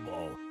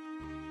Tobo.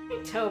 Hey,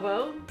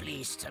 Tobo.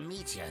 Pleased to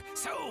meet you.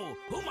 So,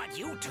 who might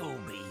you two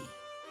be?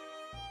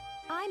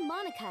 I'm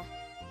Monica.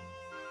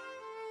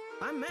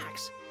 I'm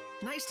Max.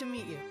 Nice to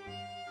meet you.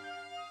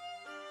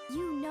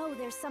 You know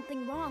there's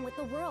something wrong with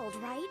the world,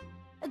 right?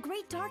 A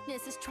great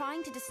darkness is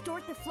trying to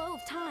distort the flow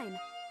of time.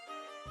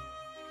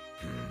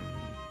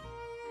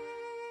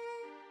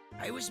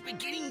 I was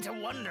beginning to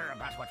wonder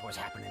about what was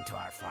happening to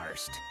our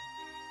forest.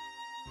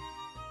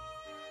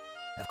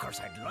 Of course,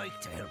 I'd like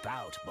to help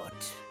out, but...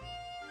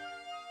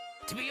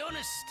 to be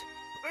honest,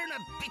 we're in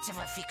a bit of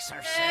a fix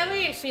ourselves. Yeah, we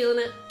ain't feeling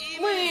it.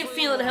 We ain't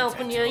feeling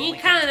helping you. You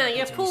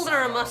pulled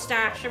our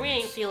mustache and we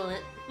ain't feeling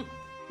it.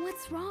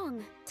 What's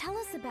wrong? Tell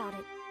us about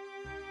it.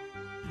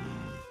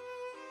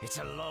 It's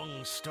a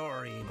long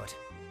story, but...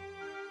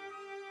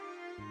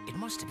 it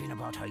must have been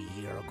about a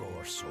year ago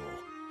or so.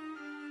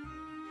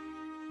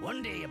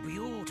 One day, a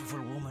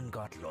beautiful woman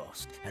got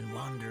lost and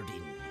wandered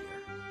in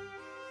here.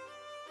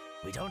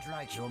 We don't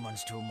like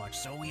humans too much,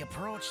 so we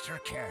approached her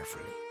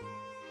carefully.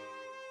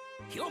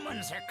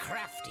 Humans are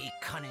crafty,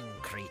 cunning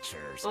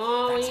creatures.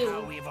 Oh, That's you-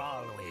 how we've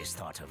always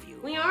thought of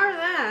you. We are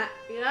that.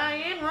 Yeah, I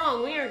ain't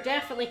wrong. We are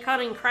definitely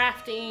cunning,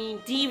 crafty,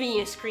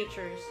 devious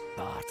creatures.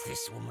 But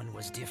this woman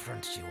was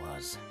different, she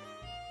was.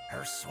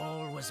 Her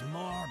soul was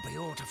more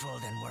beautiful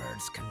than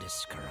words can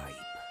describe.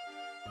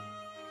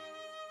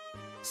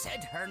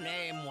 Said her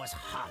name was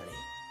Holly.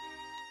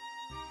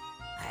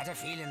 I had a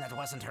feeling that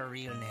wasn't her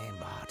real name,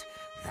 but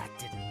that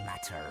didn't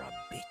matter a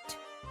bit.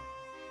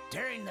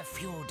 During the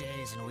few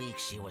days and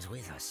weeks she was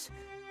with us,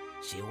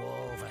 she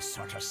wove a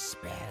sort of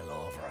spell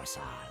over us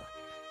all.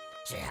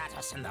 She had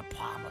us in the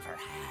palm of her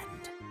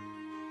hand.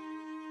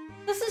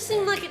 Doesn't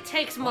seem like it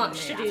takes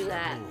much to do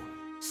that.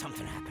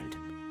 Something happened.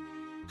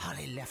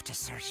 Holly left to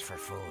search for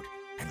food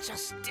and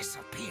just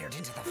disappeared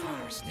into the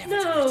forest, never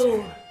to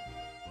return.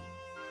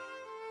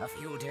 A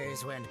few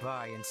days went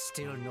by and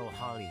still no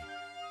Holly.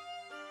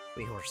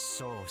 We were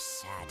so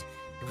sad.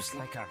 It was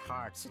like our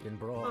hearts had been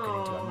broken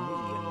into a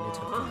million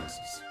little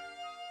pieces.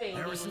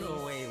 There was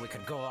no way we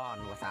could go on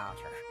without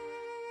her.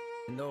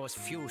 In those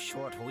few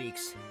short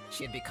weeks,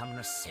 she had become an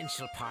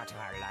essential part of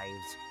our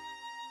lives.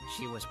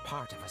 She was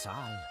part of us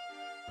all.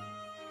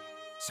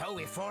 So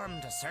we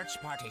formed a search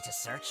party to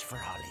search for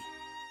Holly.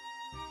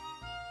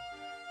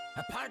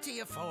 A party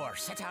of 4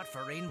 set out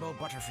for Rainbow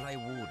Butterfly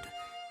Wood,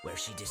 where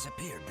she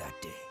disappeared that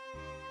day.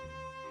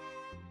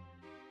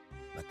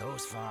 But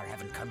those 4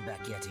 haven't come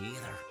back yet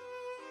either.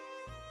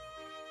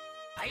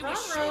 I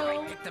was sure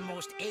I picked the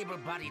most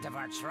able-bodied of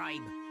our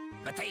tribe,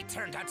 but they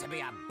turned out to be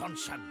a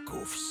bunch of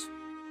goofs.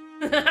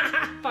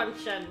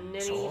 Bunch of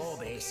ninnies. So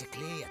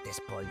basically, at this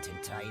point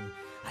in time,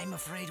 I'm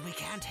afraid we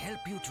can't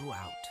help you 2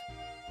 out.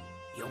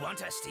 You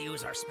want us to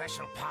use our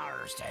special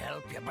powers to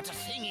help you, but the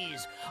thing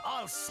is,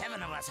 all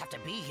 7 of us have to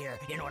be here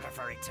in order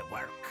for it to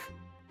work.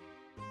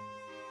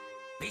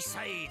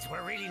 Besides,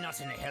 we're really not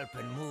in a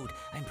helping mood.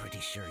 I'm pretty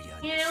sure you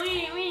understand.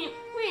 Yeah, we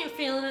ain't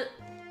feeling it.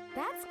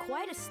 That's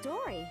quite a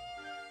story.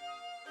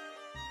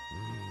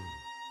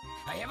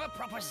 I have a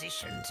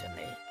proposition to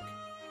make.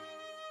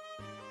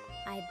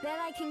 I bet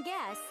I can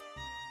guess.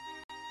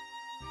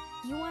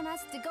 You want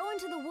us to go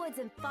into the woods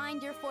and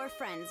find your 4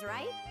 friends,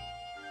 right?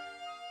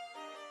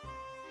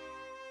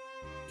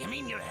 You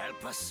mean you'll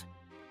help us?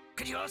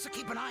 Could you also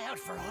keep an eye out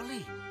for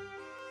Holly?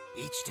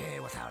 Each day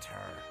without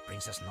her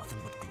brings us nothing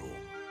but gloom.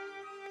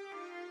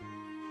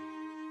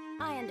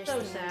 I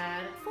understand. So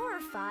sad. 4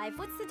 or 5,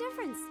 what's the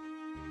difference?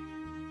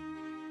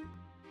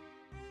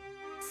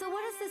 So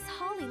what does this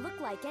Holly look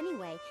like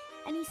anyway?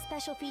 Any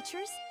special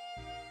features?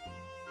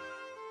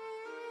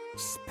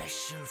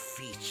 Special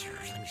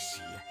features, let me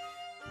see.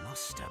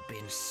 Must have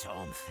been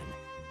something.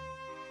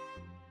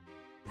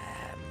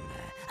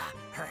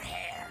 Her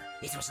hair.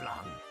 It was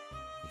long,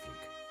 I think.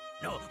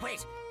 No,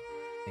 wait.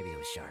 Maybe it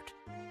was short.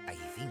 I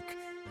think.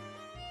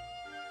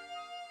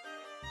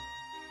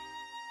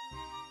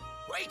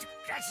 Wait,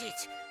 that's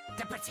it.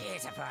 The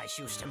potato pies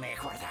she used to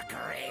make were the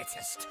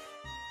greatest.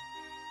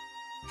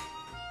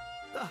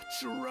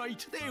 That's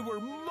right, they were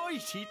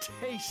mighty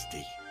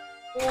tasty.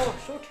 Oh,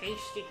 so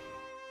tasty.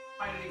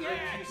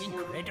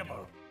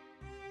 Incredible.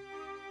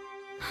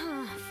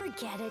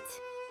 Forget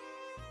it.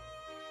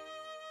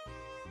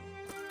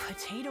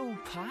 Potato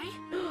pie?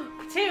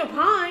 Potato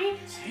pie?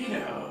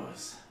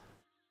 Potatoes.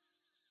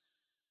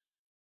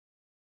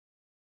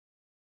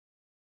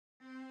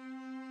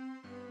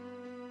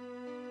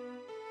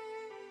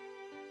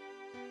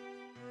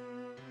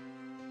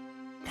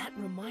 That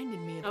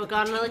reminded me of Oh the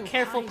god, another potato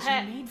careful pies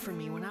pet. you made for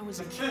me when I was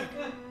a kid.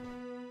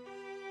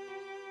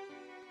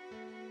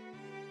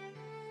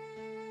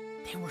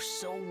 They were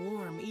so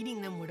warm,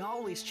 eating them would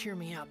always cheer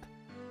me up.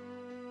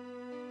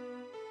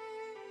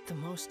 The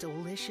most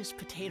delicious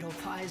potato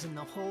pies in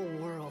the whole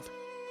world.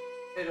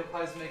 Potato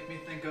pies make me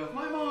think of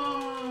my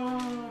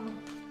mom.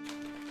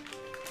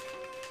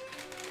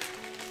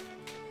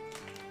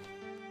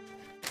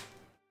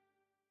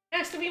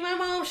 Has to be my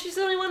mom. She's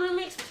the only one who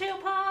makes potato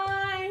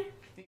pie.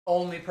 The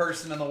only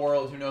person in the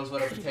world who knows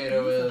what a Could it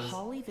potato be is. the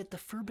Holly that the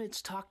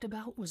Furbits talked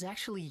about was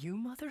actually you,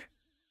 Mother?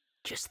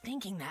 Just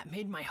thinking that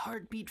made my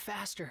heart beat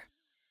faster.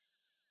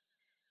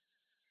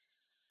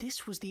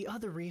 This was the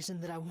other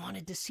reason that I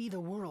wanted to see the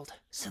world,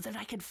 so that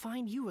I could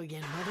find you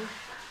again, Mother.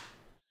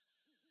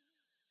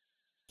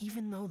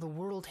 Even though the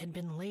world had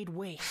been laid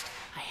waste,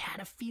 I had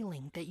a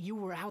feeling that you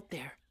were out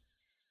there,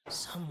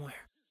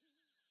 somewhere.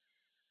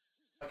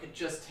 I could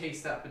just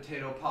taste that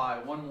potato pie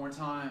one more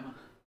time.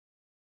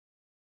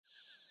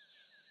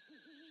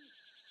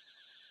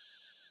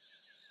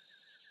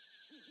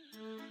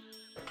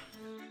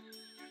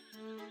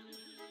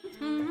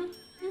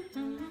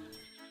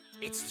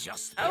 It's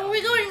just. Oh,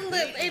 we're going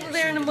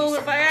there in a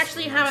moment, but I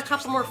actually have a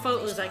couple more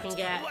photos I can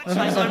get. So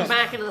I'm going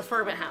back into the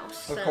Furbit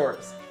house. Of so.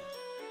 course.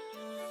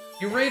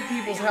 You raid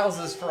people's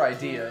houses for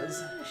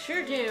ideas.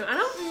 Sure do. I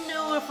don't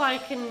know if I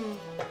can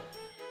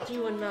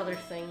do another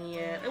thing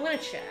yet. I'm gonna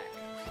check.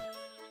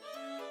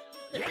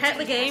 Pet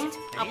the game?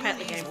 I'll pet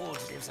the game. In these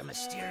woods lives a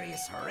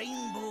mysterious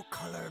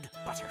rainbow-colored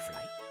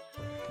butterfly.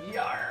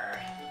 Yar.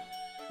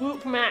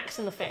 Whoop Max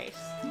in the face.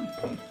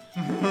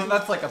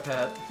 That's like a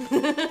pet.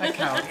 That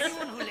counts.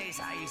 Anyone who lays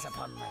eyes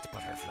upon that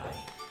butterfly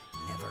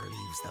never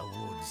leaves the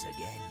woods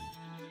again.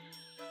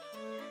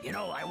 You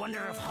know, I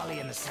wonder if Holly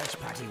and the search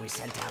party we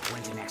sent out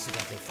went and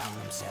accidentally found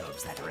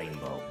themselves that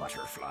rainbow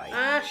butterfly.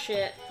 Ah,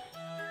 shit.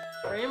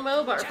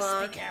 Rainbow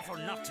butterfly. Just be careful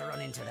not to run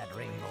into that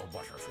rainbow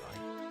butterfly.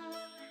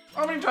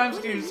 How many times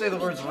do you say the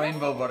words Careful.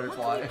 rainbow What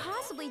butterfly? can we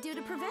possibly do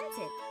to prevent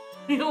it?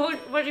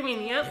 What do you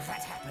mean, yep? If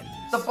that happens,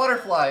 The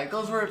butterfly, it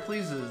goes where it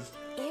pleases.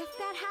 If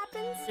that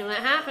happens, See what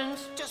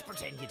happens. Just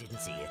pretend you didn't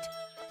see it.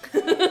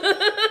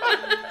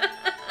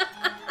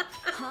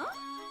 Huh?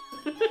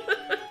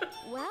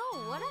 Well,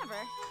 whatever.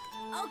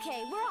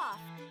 Okay, we're off.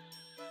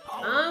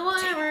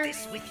 Whatever. Take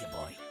this with you,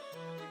 boy.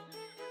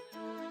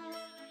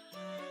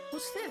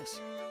 What's this?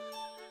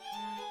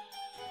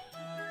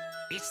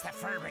 It's the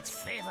Ferret's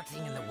favorite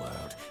thing in the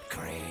world,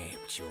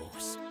 grape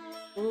juice.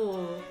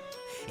 Ooh.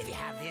 If you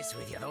have this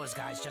with you, those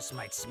guys just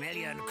might smell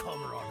you and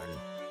come running.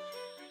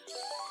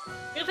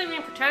 Feels like me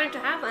pretending to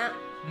have that.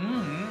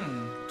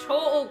 Mm-hmm.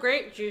 Total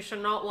grape juice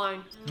and not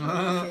wine.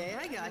 Okay,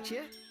 I got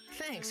you.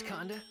 Thanks,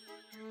 Conda.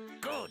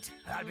 Good.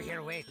 I'll be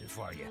here waiting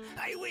for you.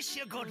 I wish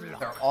you good luck.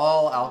 They're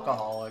all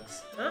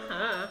alcoholics.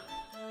 Uh-huh.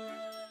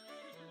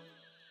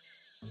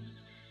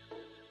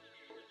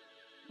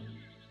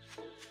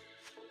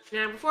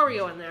 Now, before we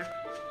go in there,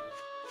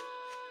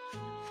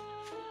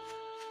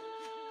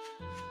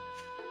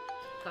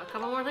 got a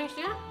couple more things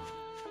to do.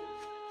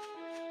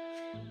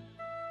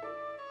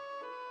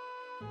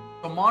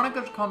 So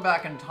Monica's come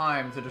back in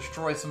time to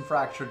destroy some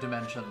fractured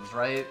dimensions,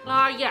 right?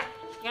 Yeah.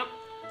 Yep.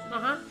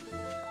 Uh-huh.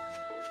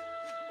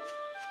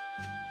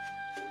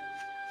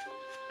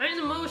 I think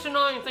the most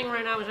annoying thing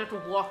right now is I have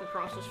to walk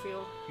across this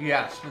field.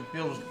 Yes, it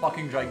feels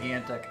fucking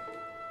gigantic.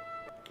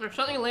 There's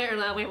something later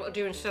that I'll be able to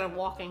do instead of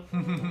walking.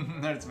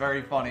 That's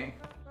very funny.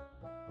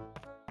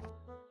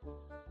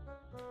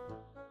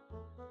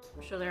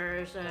 So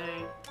there's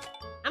a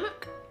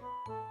hammock.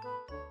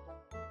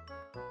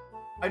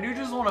 I do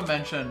just want to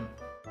mention,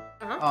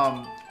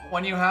 Uh-huh.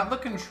 when you have the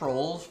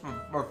controls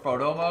for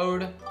photo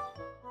mode,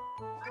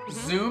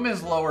 zoom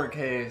is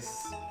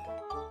lowercase,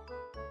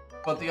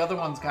 but the other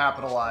one's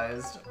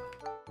capitalized.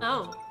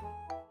 Oh.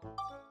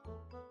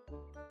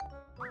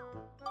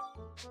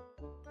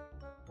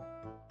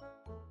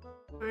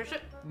 Where is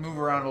it? Move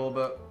around a little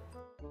bit.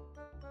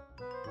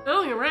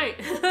 Oh, you're right.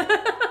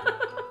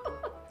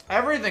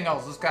 Everything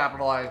else is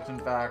capitalized, in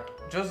fact.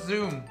 Just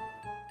zoom.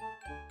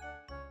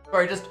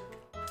 Sorry, just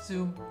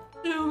zoom.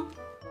 Zoom.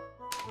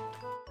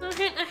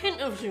 A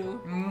hint of zoom.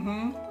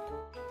 Mm-hmm.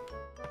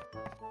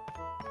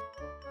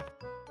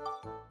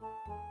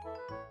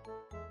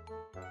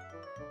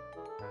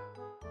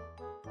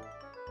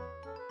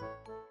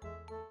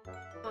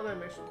 What am I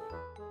missing?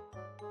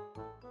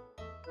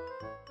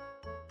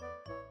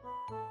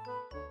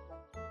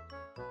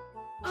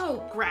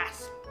 Oh,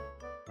 grass.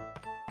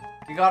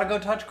 You gotta go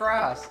touch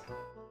grass.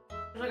 I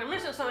was like, I'm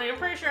missing something. I'm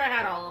pretty sure I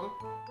had all of them.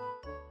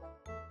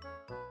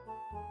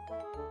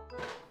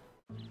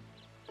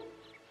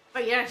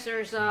 But yes,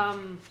 there's,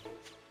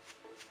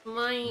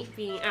 might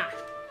be,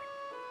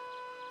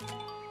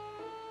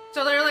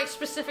 So there are, like,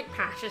 specific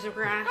patches of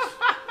grass.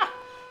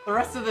 The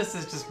rest of this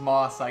is just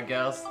moss, I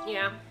guess.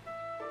 Yeah.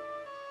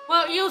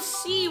 Well, you'll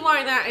see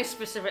why that is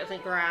specifically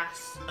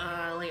grass,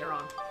 later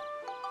on.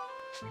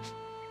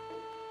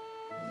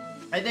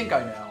 I think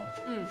I know.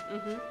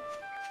 Mm-hmm.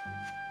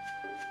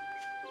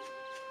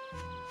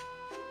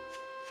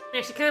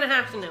 Yes, you kind of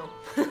have to know.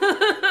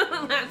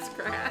 That's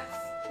grass.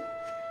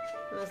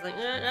 I was like,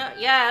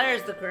 yeah,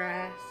 there's the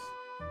grass.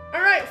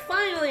 All right,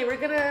 finally, we're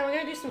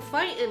gonna do some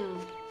fighting.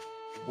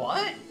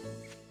 What?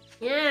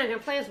 Yeah, I'm gonna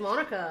play as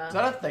Monica. Is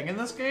that a thing in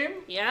this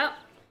game? Yep.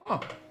 Huh.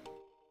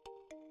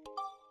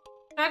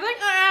 I think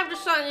I have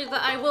decided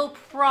that I will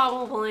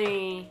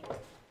probably,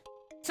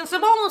 since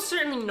I'm almost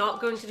certainly not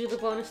going to do the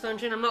bonus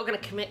dungeon, I'm not going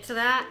to commit to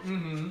that.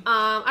 Mm-hmm.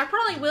 I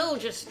probably will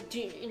just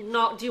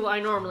not do what I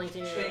normally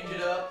do. Change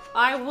it up.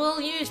 I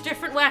will use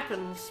different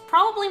weapons.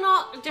 Probably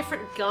not a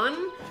different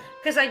gun,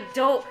 because I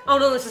don't. Oh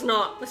no, this is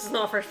not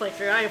first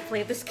playthrough. I have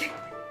played this game.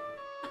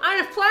 I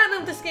have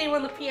platinumed this game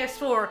on the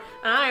PS4,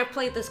 and I have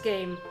played this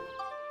game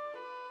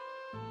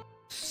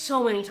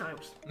so many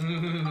times.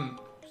 Mm-hmm.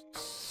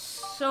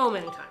 So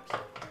many times.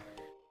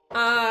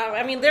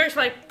 I mean, there's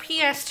my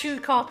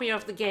PS2 copy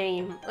of the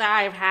game that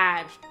I've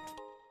had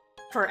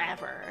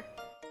forever.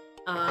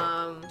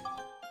 Oh,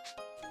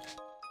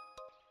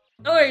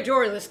 I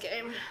adore this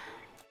game.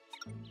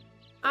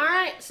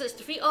 Alright, so it's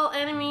defeat all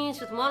enemies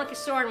with Monica's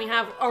sword, and we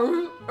have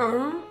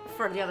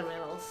for the other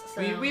medals.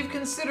 So. We've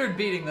considered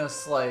beating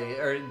this, like,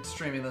 or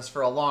streaming this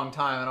for a long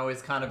time, and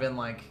always kind of been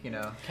like, you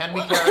know, can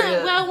we carry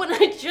it? Well, when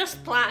I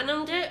just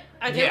platinumed it,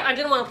 I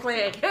didn't want to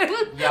play it again.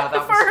 Yeah,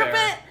 that for was a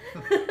fair.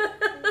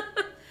 bit.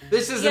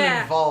 This is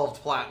an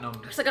involved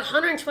platinum. It's like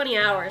 120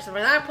 hours, and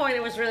by that point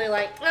it was really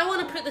like, I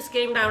want to put this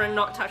game down and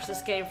not touch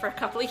this game for a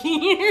couple of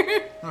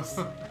years.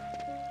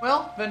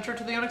 Well, venture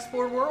to the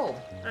unexplored world.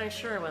 I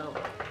sure will.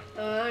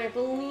 I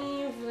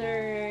believe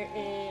there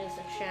is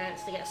a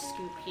chance to get a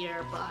scoop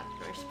here, but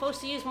we're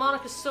supposed to use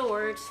Monica's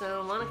sword,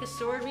 so Monica's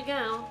sword we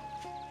go.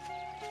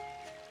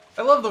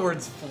 I love the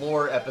words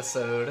floor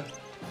episode.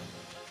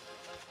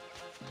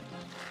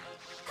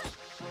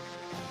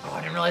 Oh,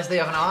 I didn't realize they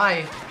have an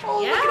eye.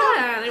 Oh,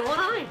 yeah, they have one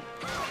eye.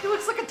 He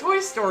looks like a Toy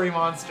Story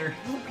monster.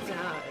 He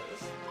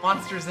does.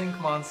 Monsters Inc.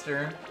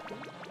 monster.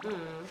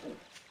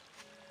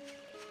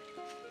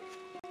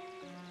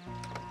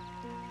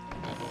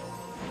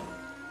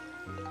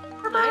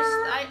 Nice.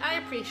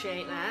 I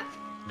appreciate that.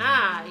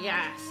 Ah,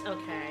 yes.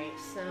 Okay,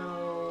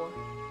 so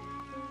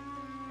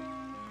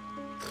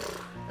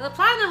The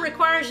platinum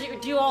requires you to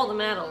do all the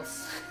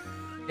medals.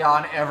 Yeah,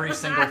 on every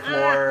single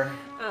floor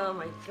Oh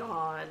my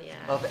god, yeah.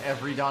 of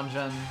every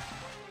dungeon.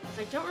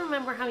 I don't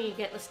remember how you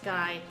get this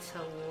guy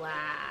to laugh.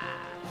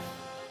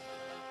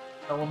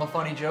 Tell him a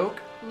funny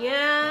joke.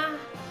 Yeah.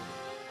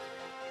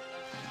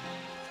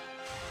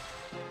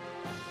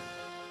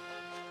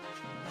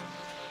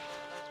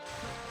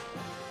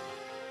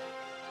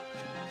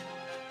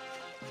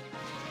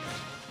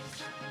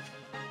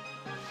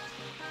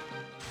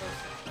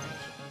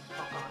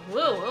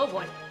 Whoa, oh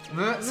boy.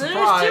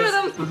 Surprise!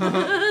 There's 2 of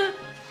them!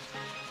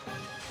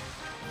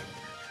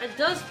 It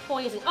does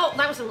poison. Oh,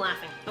 that was him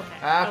laughing. Okay.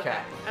 Okay.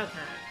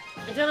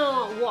 I don't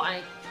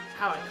know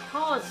how I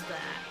caused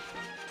that.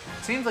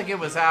 Seems like it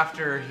was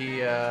after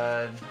he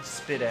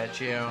spit at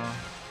you.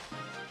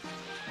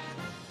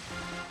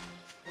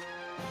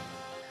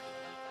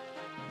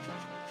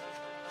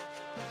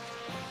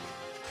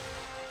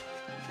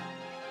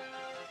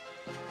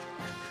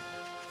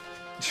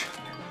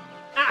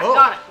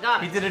 Ah,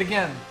 got it. He did it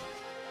again.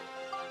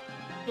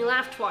 He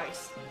laughed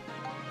twice.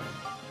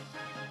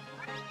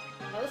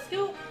 Let's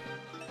go.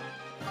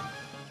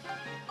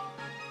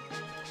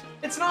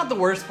 It's not the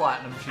worst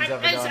platinum she's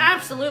ever It's done.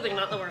 absolutely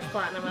not the worst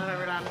platinum I've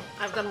ever done.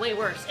 I've done way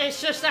worse.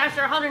 It's just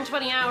after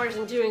 120 hours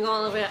and doing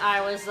all of it,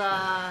 I was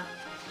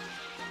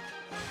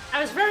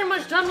very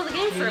much done with the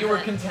game for a You were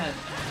bit. content.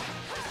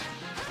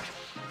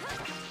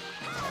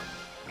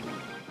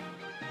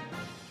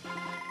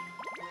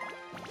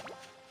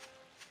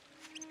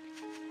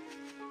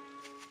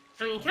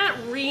 I mean, you can't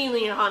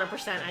really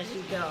 100% as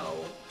you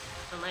go,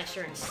 unless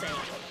you're insane.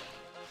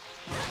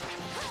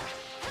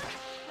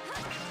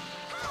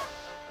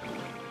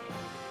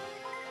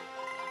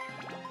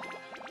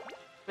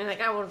 I mean,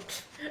 like,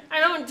 I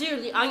don't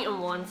do the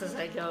item ones as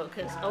I go,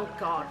 because, oh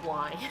god,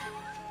 why?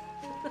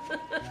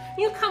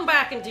 You come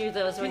back and do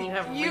those when you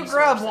have You resources.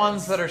 grab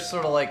ones that are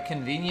sort of like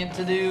convenient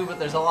to do, but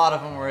there's a lot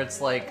of them where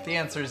it's like the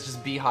answer is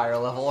just be higher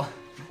level,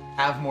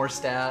 have more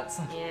stats.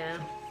 Yeah.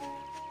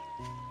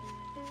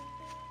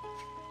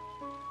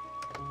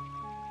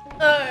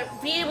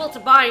 Be able to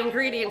buy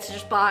ingredients to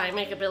just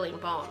make a billion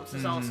bombs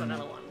is also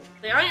another one.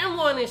 The item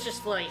one is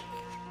just like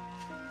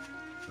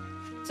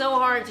so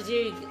hard to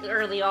do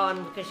early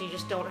on because you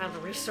just don't have the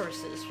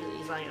resources for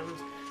these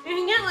items. You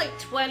can get like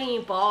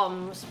 20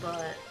 bombs,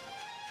 but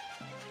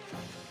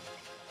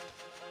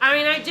I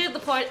mean, I've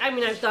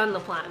done the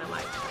platinum.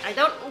 I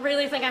don't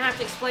really think I have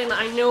to explain that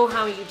I know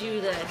how you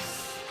do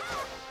this.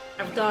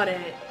 I've done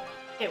it.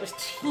 It was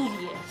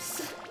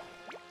tedious.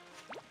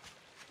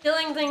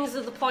 Killing things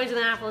with the poison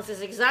apples is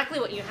exactly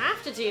what you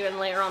have to do in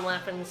later on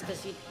weapons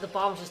because the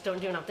bombs just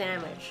don't do enough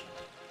damage.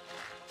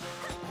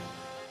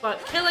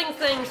 But killing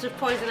things with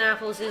poison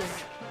apples is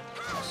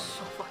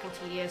so fucking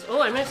tedious. Oh,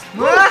 I missed.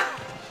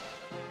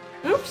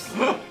 Oops.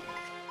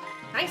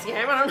 Thanks, game.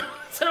 I don't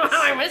know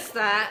how I missed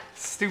that.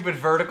 Stupid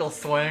vertical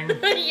swing.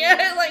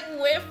 Yeah, it like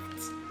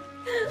whipped.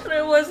 And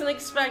I wasn't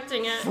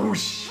expecting it.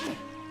 Whoosh.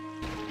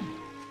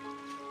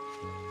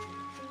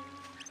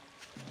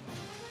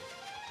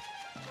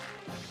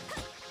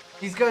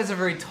 These guys are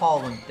very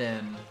tall and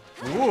thin.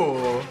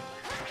 Ooh.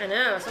 I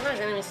know, sometimes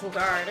enemies can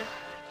guard.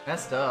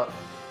 Messed up.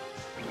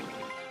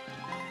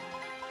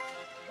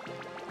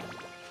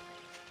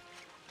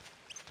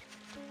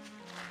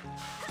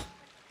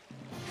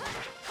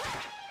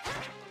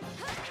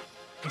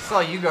 He saw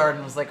you guard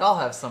and was like, I'll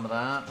have some of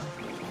that.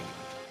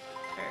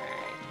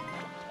 Alright.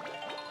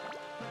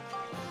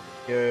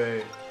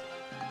 Yay.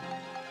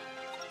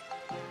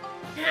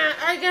 Yeah,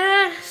 I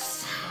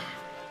guess.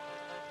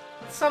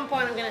 At some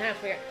point I'm gonna have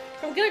to figure.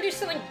 I'm gonna do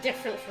something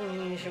different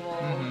from usual.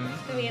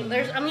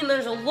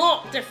 There's a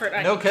lot different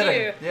I No can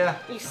kidding. do. Yeah.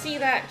 You see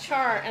that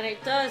chart, and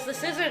it does.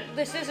 This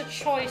is a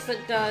choice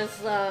that does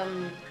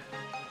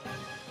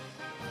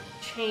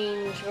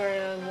change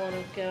where I want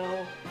to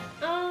go.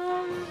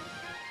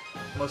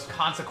 Most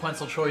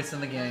consequential choice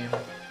in the game.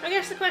 I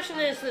guess the question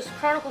is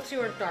Chronicle 2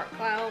 or Dark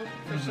Cloud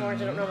for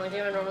swords? I don't normally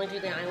do. I normally do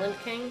the Island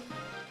King.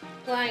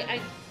 Like I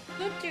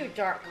could do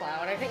Dark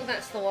Cloud. I think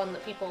that's the one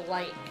that people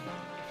like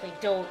if they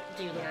don't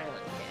do the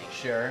Island King.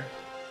 Sure.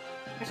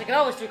 I could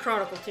always do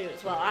Chronicle 2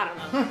 as well, I don't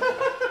know.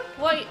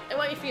 What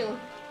are you feeling?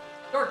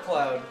 Dark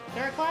Cloud.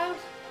 Dark Cloud?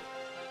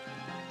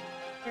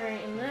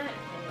 Alright, in that case...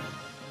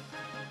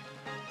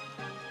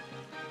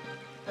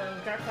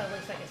 Dark Cloud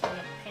looks like it's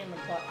gonna pain the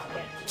butt to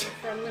get to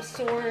from the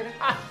sword.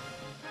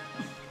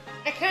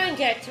 I can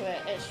get to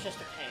it, it's just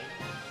a pain.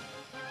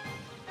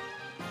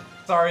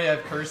 Sorry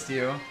I've cursed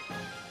you.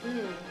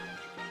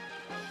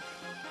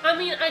 I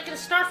mean, I can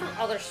start from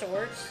other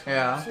swords.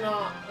 Yeah. It's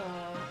not,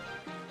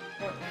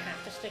 I don't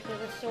have to stick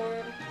with a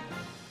sword.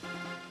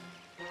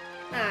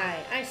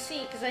 I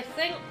see, because I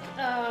think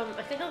I'll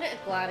get a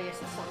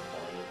Gladius at some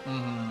point.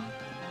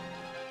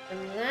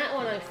 And that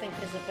one I think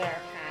is a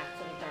better path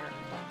to the Dark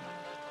Cloud.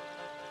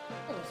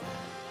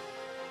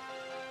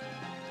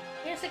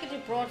 I guess I could do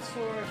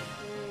broadsword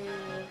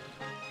through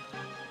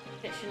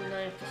kitchen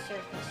knife to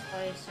surface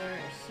slicer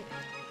or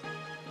super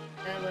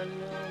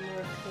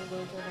more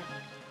cool.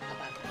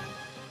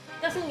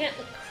 Doesn't get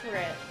the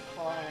crit,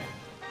 but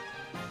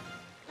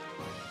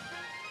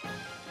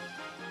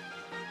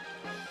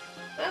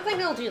I think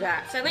I'll do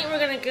that. So I think we're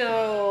gonna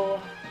go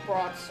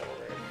broadsword.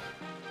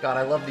 God,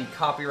 I love the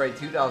copyright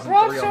 2003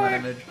 on that Broadsword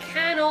image.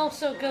 can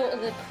also go to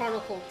the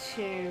Chronicle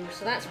too,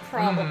 so that's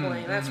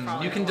probably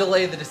probably. You can one.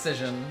 delay the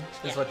decision,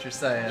 is Yeah. what you're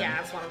saying. Yeah,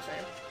 that's what I'm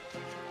saying.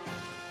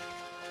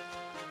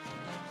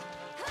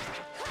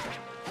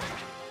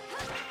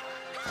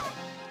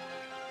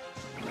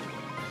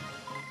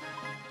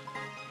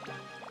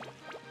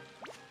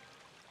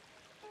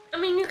 I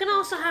mean, you can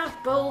also have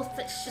both.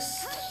 It's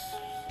just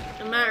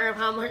a matter of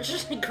how much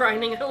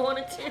grinding I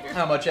wanted to.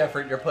 How much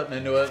effort you're putting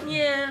into it.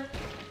 Yeah.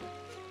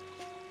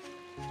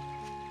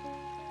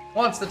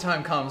 Once the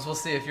time comes, we'll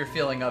see if you're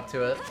feeling up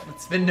to it.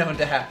 It's been known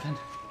to happen.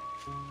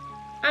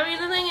 I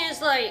mean, the thing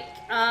is, like,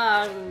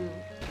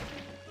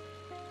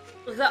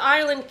 the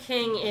Island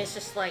King is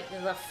just, like,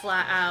 the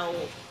flat-out...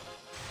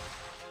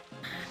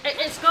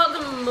 It's got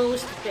the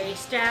most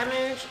base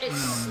damage. It's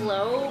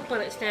slow,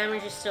 but its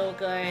damage is so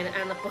good,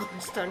 and the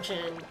bonus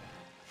dungeon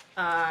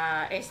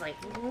is, like,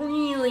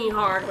 really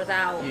hard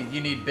without...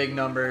 You need big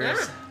numbers.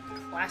 Yeah.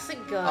 Classic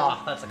gun.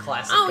 Oh, that's a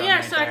classic Oh, gun yeah,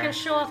 right so there. I can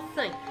show off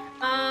the thing.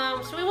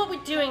 So we won't be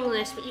doing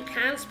this, but you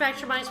can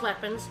spectrumize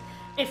weapons.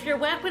 If your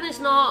weapon is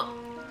not...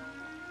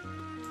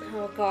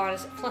 Oh god,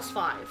 is it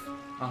 +5?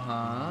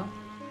 Uh-huh.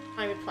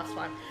 Maybe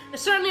 +5.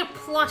 There's certainly a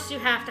plus you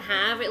have to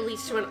have. It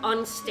leads to an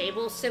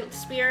unstable synth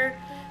spear,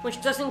 which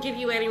doesn't give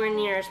you anywhere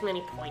near as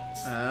many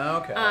points.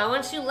 Okay.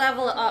 Once you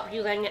level it up,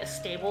 you then get a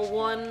stable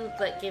one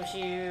that gives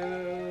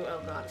you...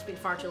 Oh god, it's been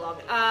far too long.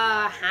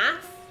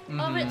 Half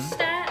of its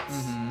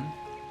stats.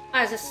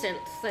 As a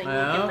synth thing you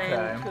can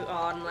then put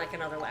on, like,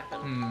 another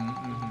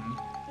weapon.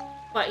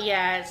 But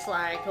yeah, it's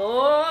like,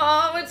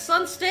 oh, it's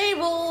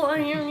unstable.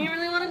 You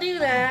really want to do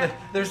that?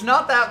 There's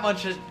not that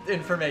much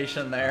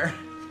information there.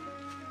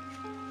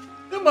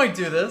 They might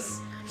do this.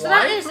 So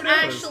Why? that is Who knows?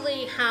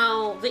 actually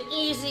how the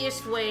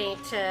easiest way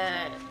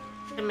to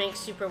make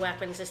super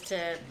weapons is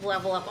to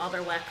level up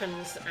other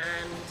weapons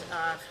and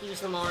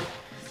use them on.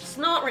 It's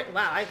not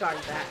wow, I got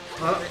that.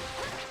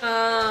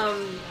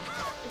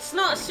 It's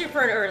not super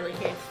early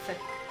game.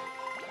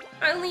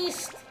 At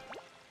least,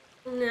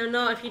 no,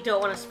 not if you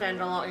don't want to spend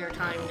a lot of your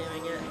time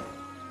doing it.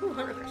 Ooh,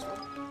 100 crystal.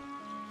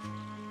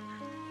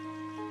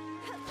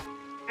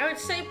 I would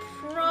say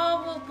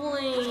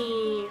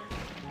probably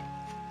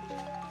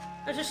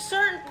there's a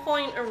certain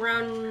point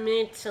around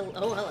mid to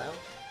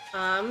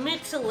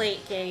mid to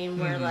late game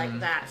where like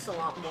that's a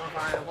lot more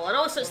viable, and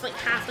also it's like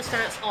half the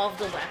stats of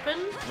the weapon.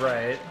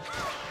 Right.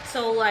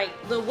 So like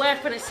the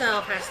weapon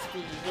itself has to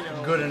be, you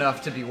know, Good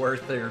enough to be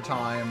worth your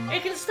time.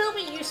 It can still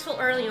be useful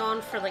early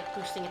on for like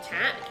boosting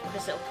attack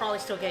because it'll probably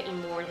still get you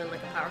more than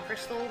like a power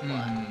crystal.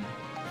 But...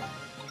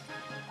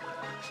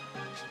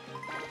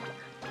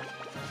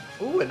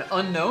 Ooh, an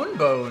unknown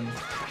bone.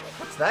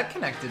 What's that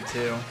connected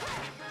to?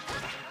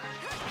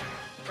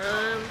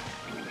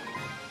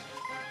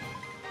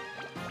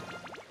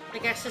 I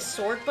guess his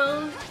sword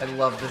bone. I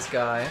love this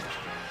guy.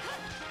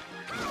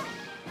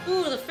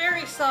 Ooh, the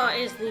fairy saw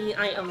is the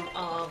item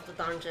of the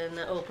dungeon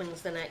that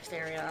opens the next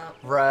area up.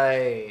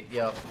 Right,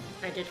 yep.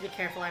 I did be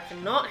careful I have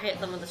to not hit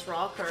them with this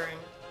rock ring.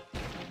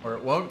 Or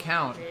it won't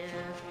count. Yeah.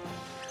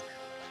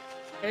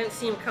 I didn't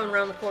see him come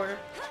around the corner.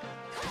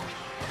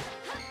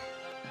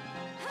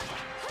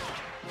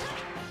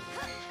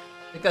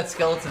 I think that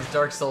skeleton's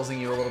Dark Soulsing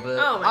you a little bit.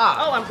 Oh,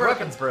 I'm broken.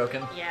 Weapon's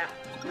broken. Yeah.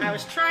 I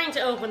was trying to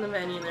open the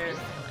menu there and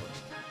failing.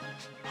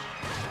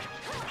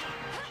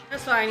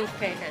 That's why I need to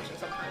pay attention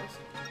sometimes.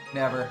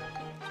 Never.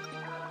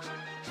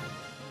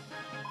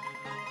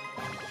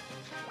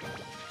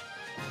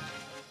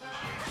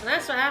 And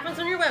that's what happens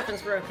when your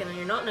weapon's broken and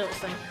you're not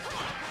noticing.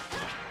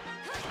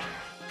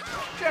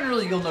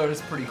 Generally, you'll notice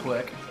pretty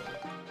quick.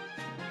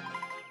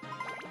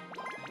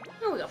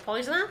 Oh, we got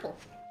poison apple.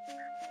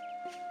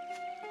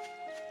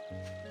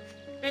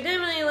 I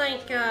definitely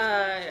like,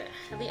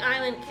 the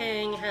Island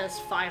King has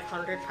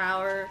 500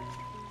 power.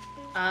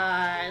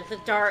 The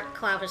Dark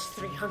Cloud is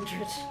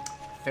 300.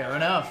 Fair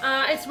enough.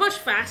 It's much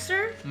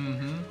faster.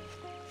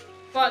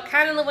 But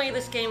kind of the way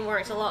this game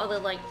works, a lot of the,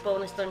 like,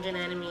 bonus dungeon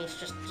enemies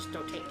just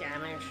don't take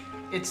damage.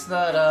 It's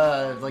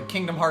that, like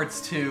Kingdom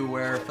Hearts 2,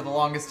 where for the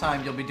longest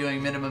time you'll be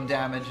doing minimum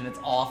damage and it's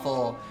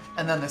awful.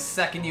 And then the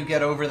second you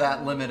get over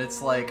that limit,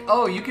 it's like,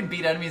 oh, you can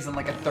beat enemies in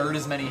like a third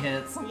as many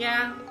hits.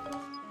 Yeah.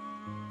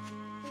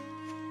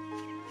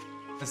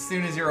 As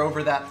soon as you're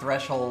over that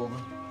threshold,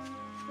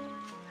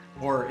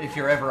 or if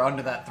you're ever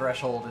under that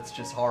threshold, it's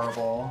just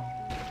horrible.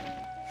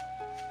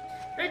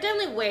 There are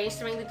definitely ways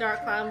to make the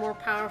Dark Cloud more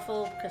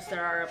powerful, because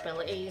there are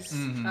abilities,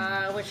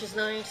 which is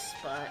nice,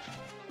 but...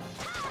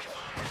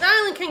 The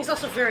Island King's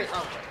also very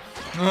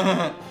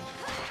ugly.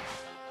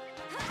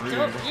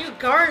 Don't you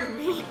guard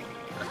me!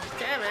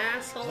 Damn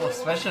asshole! Well,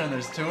 especially when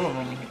there's two of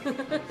them.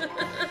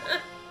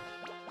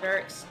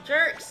 Jerks.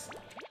 Jerks!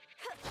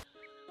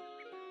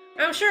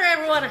 I'm sure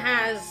everyone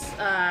has,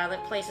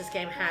 that plays this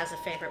game has a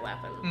favorite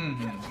weapon.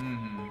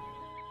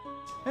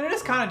 And it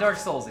is kind of Dark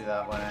Soulsy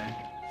that way.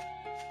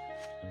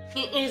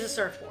 It is a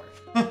surfboard.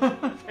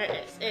 It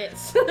is.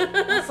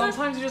 It's...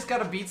 Sometimes you just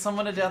gotta beat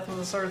someone to death with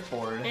a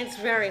surfboard. It's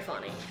very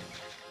funny.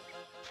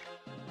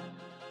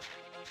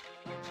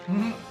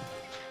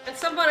 At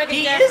some point I can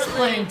He definitely... is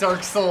playing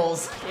Dark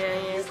Souls. Yeah,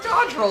 he is. He's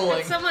dodge rolling.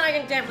 At some point I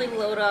can definitely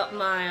load up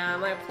my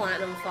my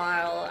platinum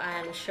file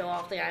and show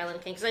off the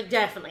Island King, because I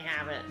definitely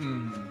have it.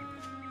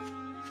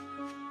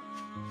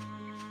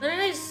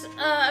 There is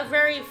a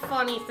very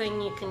funny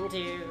thing you can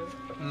do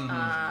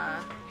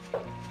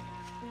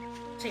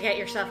to get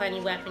yourself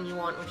any weapon you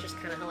want, which is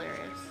kind of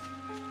hilarious.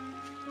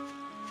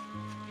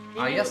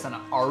 Yes, an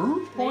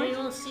arrow point?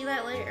 Maybe we'll see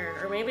that later.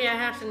 Or maybe I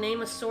have to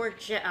name a sword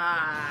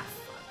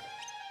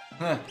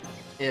Huh.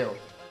 Ew.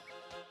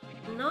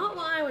 Not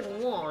what I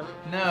would want.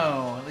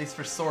 No, at least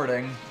for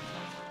sorting.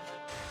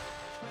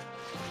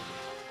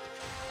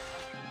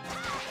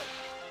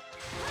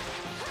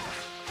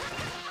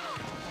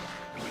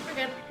 We're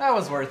good. That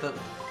was worth it.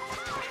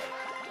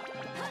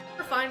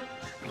 We're fine.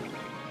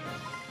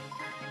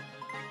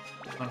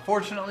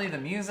 Unfortunately, the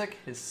music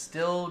is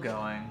still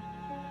going.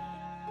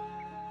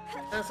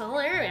 That's the whole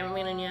area I haven't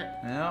been in yet.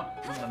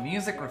 Yep, the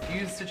music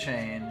refused to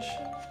change.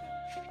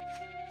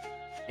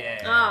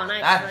 Yeah. Oh,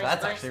 nice.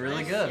 That's nice, actually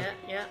really nice. good.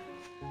 Yeah,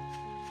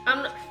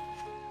 yeah.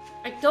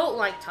 I don't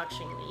like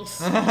touching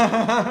these.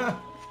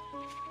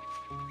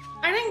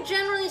 I think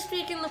generally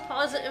speaking, the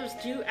positives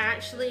do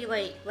actually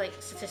like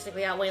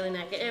statistically outweigh the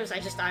negatives.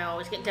 I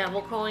always get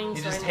devil coins.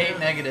 You so just I hate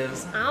know.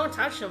 negatives. I don't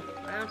touch them.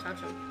 I don't touch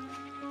them.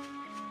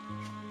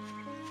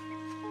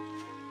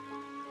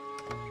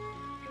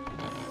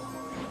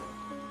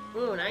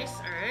 Ooh, nice.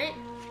 All right.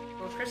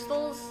 More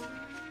crystals.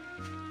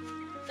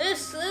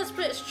 This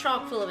bit's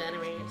chock full of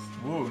enemies.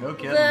 Ooh, no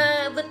kidding.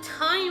 The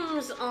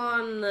times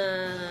on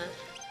the...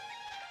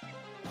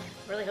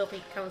 Really hope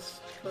he comes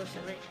close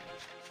to me.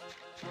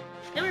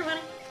 Hey,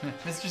 everybody.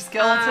 Mr.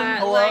 Skeleton,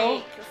 hello?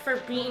 Like, for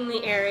beating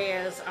the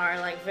areas are,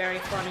 like, very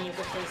funny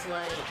because,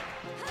 like...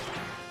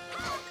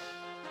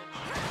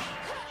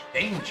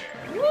 Danger.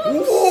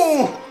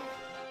 Whoops!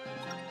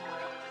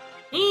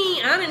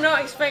 I did not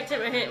expect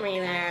him to hit me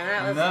there.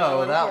 That was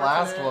No, that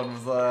last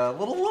unfortunate. one was a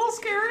little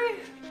scary.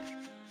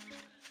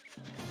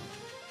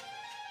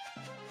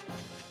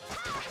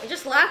 He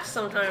just laughs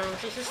sometimes.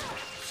 He's just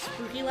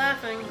spooky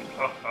laughing.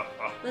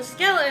 The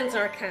skeletons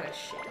are kind of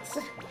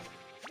shit.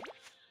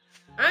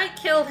 I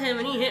killed him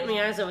and he hit me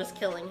as I was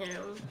killing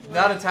him.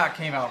 That attack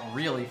came out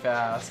really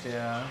fast,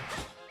 yeah.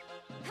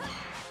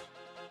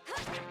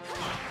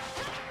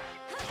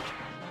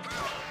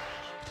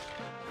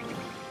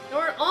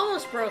 We're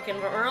almost broken,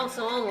 but we're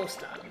also almost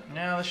done.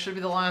 No, this should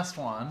be the last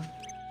one.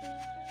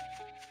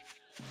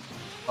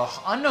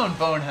 Ugh, Unknown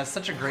Bone has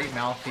such a great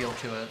mouthfeel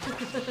to it.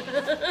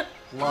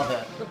 Love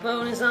it. The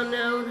bone is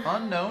unknown.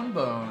 Unknown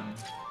Bone.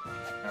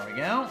 There we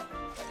go.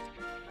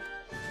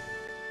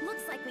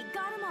 Looks like we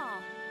got them all.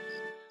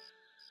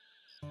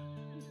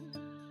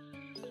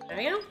 There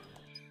we go.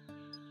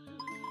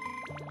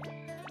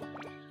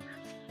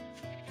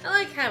 I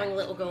like having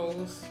little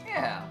goals,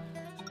 Yeah.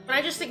 but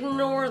I just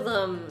ignore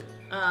them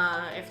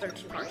if they're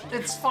too hard.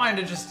 It's fine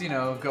to just, you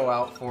know, go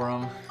out for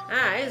them.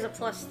 Ah, it is a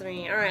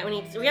 +3. Alright,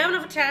 we have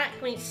enough attack.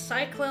 We need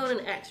Cyclone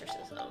and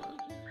Exorcism.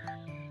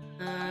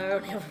 I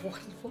only have 1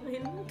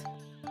 point.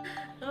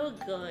 Oh,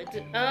 good.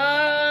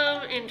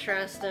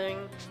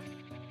 Interesting.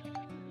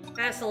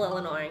 That's a little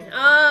annoying.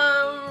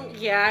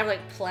 Yeah, I have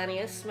like plenty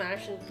of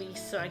Smash and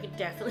Beast, so I could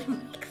definitely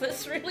make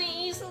this really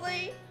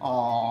easily.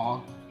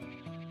 Aww.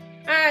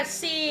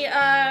 See,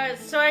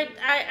 so I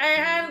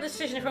had a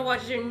decision if I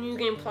wanted to do a New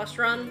Game Plus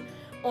run,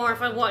 or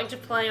if I wanted to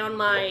play on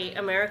my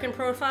American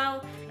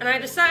profile, and I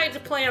decided to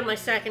play on my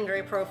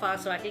secondary profile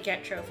so I could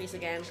get trophies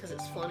again, because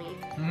it's funny.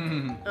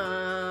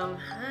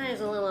 That is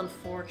a little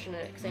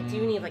unfortunate, because I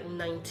do need like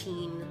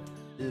 19.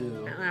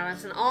 Ew. Wow,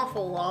 that's an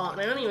awful lot,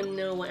 and I don't even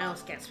know what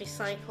else gets me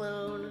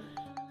Cyclone.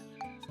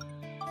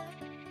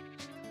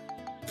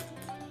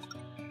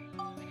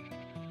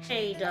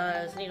 Hay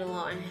does need a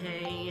lot of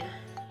hay.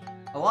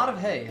 A lot of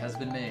hay has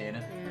been made.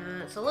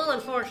 Yeah, it's a little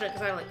unfortunate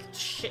because I have like a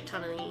shit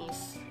ton of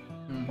these.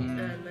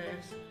 And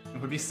this. It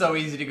would be so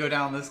easy to go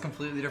down this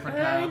completely different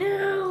I path.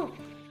 know!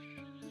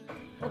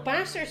 The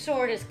Bastard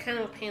Sword is kind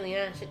of a pain in the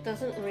ass. It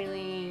doesn't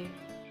really...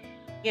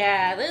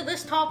 Yeah,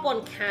 this top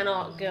one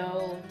cannot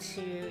go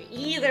to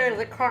either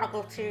the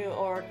Chronicle 2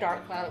 or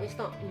Dark Cloud, at least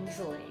not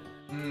easily.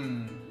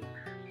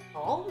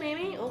 Oh,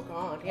 maybe? Oh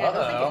god, yeah, I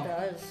don't think it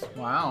does.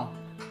 Wow.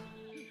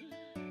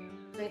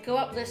 They go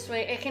up this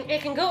way. It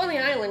can go on the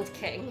Island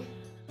King.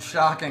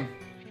 Shocking.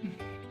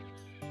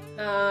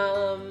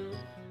 But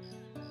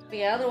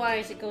yeah,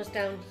 otherwise it goes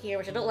down here,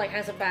 which I don't like,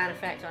 has a bad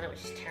effect on it,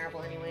 which is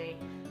terrible anyway.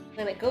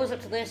 Then it goes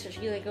up to this, which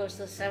really goes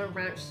to the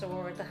 7-branch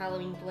sword, the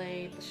Halloween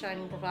blade, the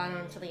Shining Bravado,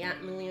 and to the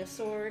Atmelia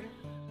sword.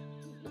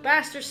 The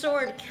Bastard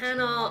Sword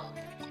cannot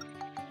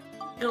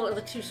go to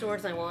the 2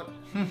 swords I want.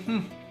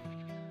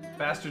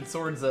 Bastard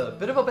Sword's a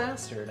bit of a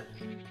bastard.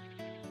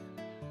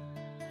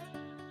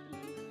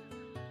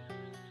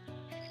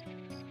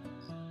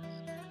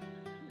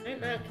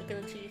 Right now,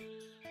 kicking the teeth.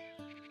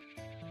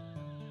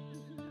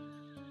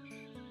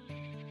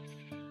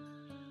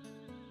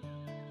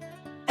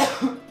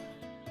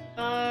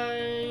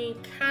 I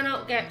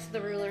cannot get to the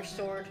ruler's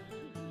sword.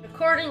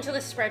 According to the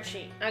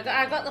spreadsheet. I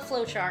got the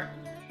flowchart.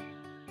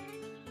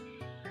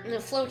 In the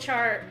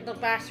flowchart, the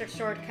bastard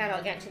sword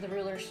cannot get to the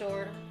ruler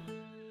sword.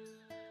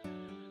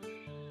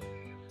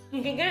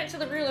 You can get it to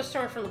the ruler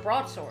sword from the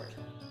broadsword,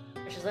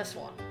 which is this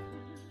one.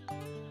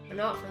 But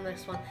not from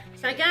this one.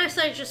 So I guess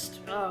I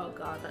just... Oh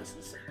god, that's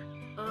insane.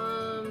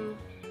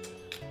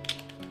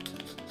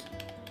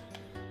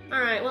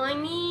 Alright, well I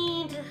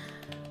need...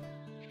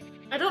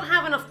 I don't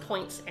have enough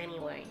points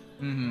anyway.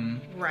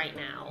 Right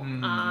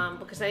now.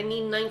 Because I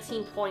need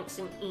 19 points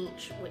in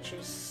each, which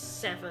is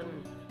 7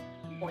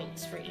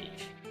 points for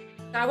each.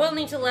 So I will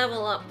need to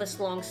level up this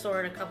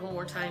longsword a couple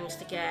more times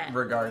to get...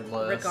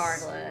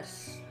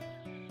 Regardless.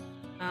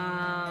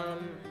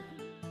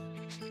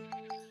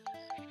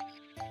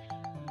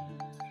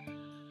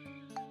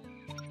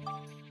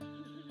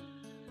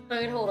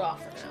 I can hold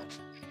off for now.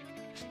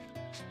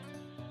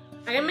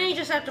 I may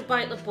just have to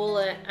bite the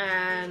bullet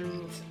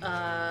and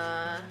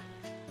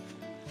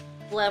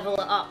level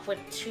it up with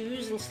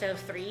 2s instead of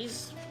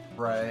 3s.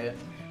 Right.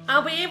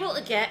 I'll be able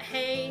to get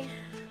hay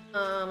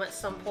at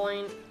some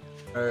point.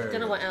 Don't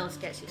know what else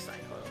gets you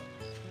cyclone.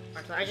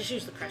 I just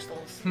use the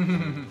crystals.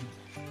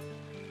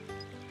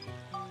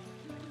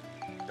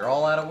 You're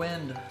all out of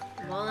wind.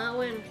 I'm all out of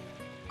wind.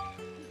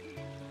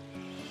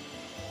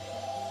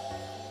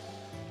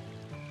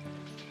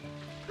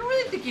 I don't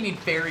really think you need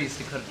fairies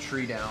to cut a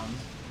tree down.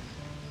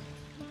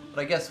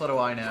 But I guess what do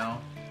I know?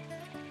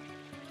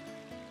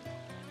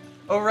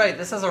 Oh right,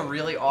 this has a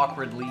really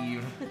awkward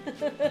leave.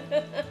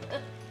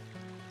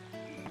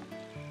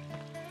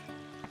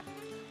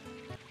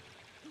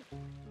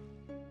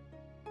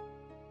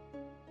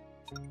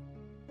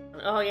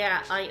 Oh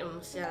yeah,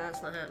 items. Yeah,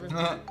 that's not happening.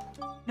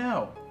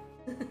 No.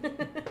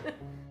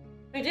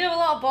 We do have a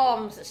lot of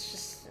bombs, it's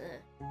just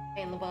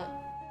pain in the butt.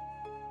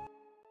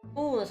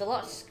 Ooh, there's a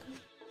lot of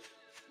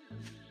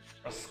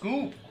A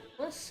scoop.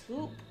 What a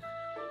scoop.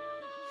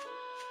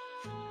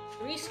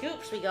 3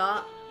 scoops we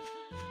got.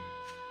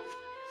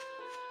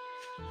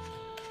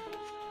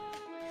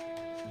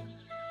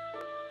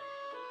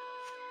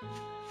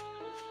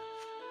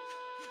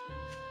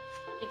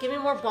 Hey, give me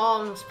more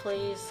bombs,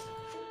 please.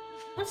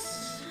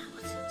 What's it?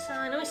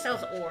 I know he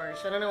sells ores,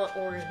 so I don't know what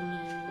ores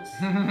means.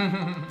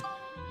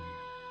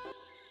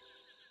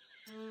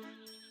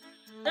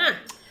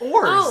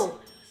 Ores! Oh!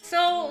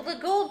 So, the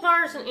gold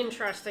bar is an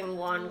interesting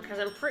one, because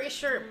I'm pretty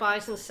sure it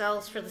buys and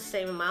sells for the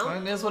same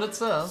amount. That is what it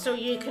says. So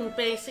you can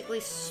basically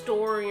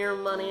store your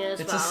money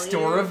as It's value. a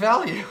store of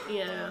value.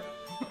 Yeah.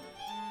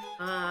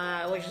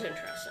 Which is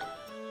interesting.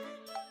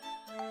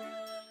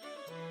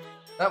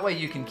 That way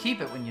you can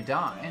keep it when you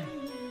die.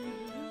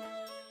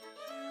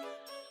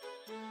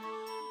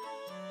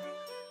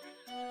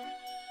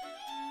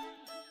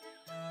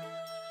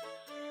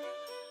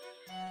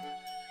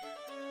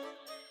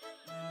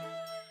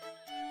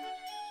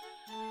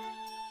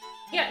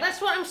 Yeah,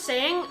 that's what I'm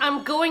saying.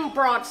 I'm going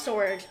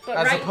broadsword, but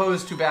As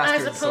opposed to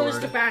bastard As opposed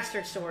sword. to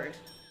bastard sword.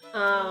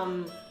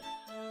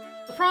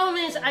 The problem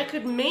is I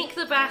could make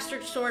the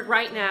bastard sword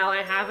right now.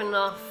 I have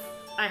enough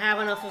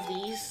of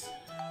these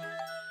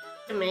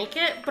to make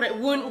it, but it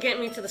wouldn't get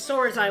me to the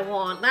swords I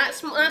want.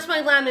 That's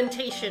my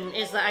lamentation,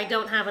 is that I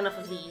don't have enough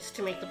of these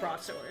to make the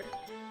broadsword.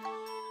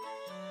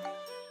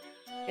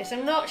 Yes,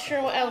 I'm not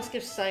sure what else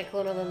gives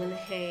cyclone other than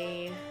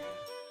hay.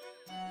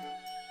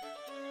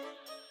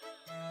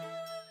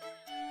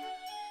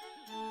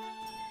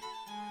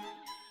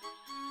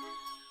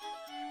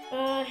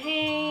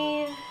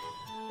 Hay,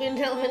 wind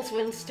elements,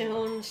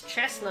 windstones,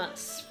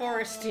 chestnuts,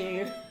 forest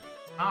dew.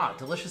 Ah,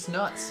 delicious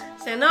nuts.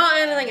 So not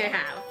anything I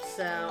have,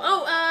 so...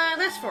 Oh,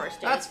 that's forest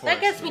dew. That's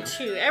That gets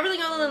forest me 2.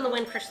 Everything other than the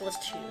wind crystal is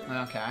 2.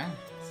 Okay.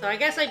 So I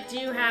guess I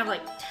do have,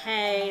 like,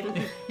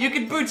 10. You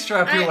could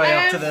bootstrap your way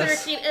I up to have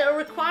this. 13. It'll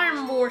require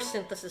more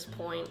synthesis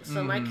points,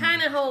 so my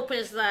kind of hope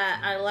is that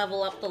I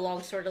level up the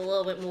longsword a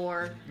little bit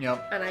more.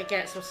 Yep. And I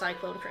get some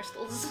cyclone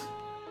crystals.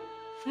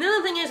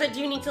 Another thing is I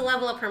do need to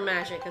level up her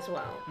magic as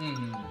well.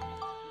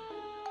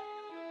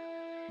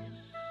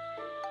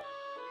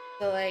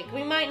 So, like,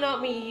 we might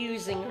not be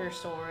using her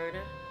sword.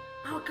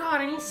 Oh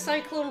god, I need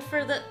cyclone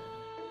for the...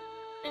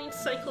 I need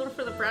cyclone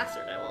for the brass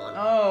sword I want.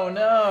 Oh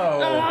no!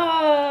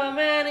 Oh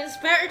man, it's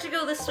better to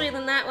go this way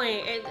than that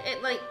way.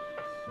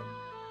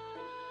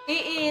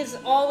 It is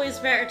always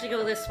better to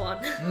go this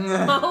one.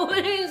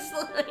 Always,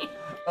 like...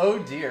 Oh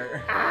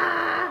dear.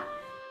 Ah!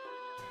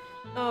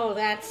 Oh,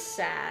 that's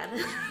sad.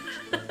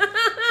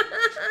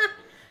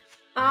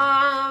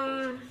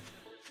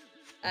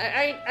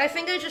 I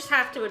think I just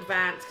have to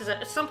advance, because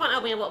at some point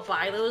I'll be able to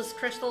buy those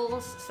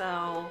crystals,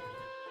 so...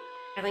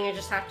 I think I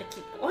just have to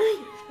keep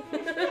going.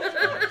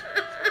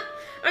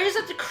 I just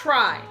have to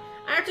cry.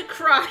 I have to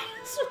cry.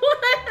 That's what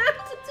I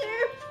have to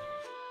do.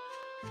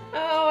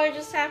 Oh, I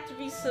just have to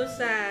be so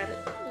sad.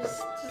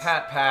 Just...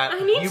 Pat, I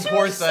need you to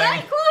poor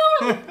thing.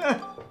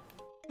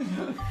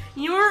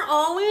 You're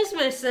always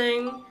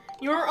missing.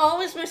 You're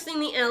always missing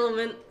the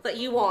element that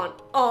you want.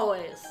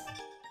 Always.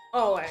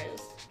 Always.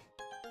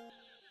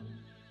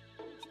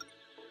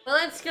 Well,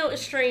 let's go to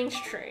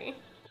Strange Tree.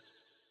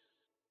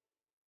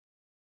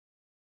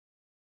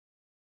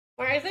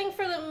 I think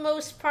for the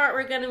most part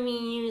we're gonna be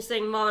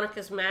using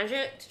Monica's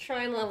magic to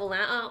try and level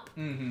that up.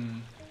 Mm-hmm.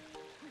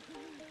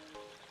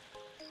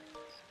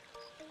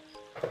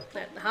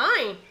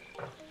 Hi!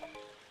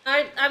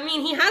 I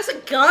mean, he has a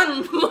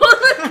gun!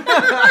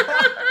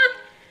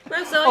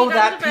 That's all you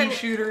that got pea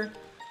shooter?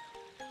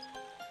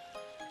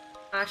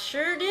 I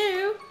sure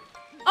do.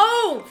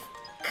 Oh!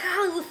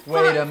 God,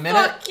 Wait a minute.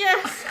 Fuck,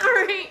 yes,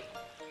 alright.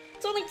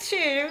 It's only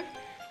 2.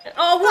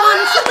 Oh,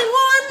 1! It's only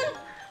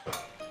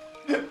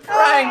 1!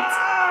 Pranked!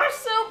 Ah,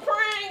 so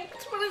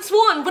pranked! But it's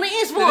 1, but it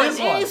is 1! It is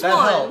 1, It is that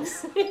 1!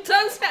 helps. It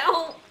does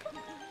help!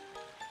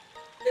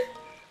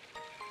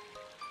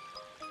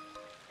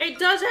 It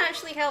does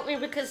actually help me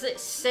because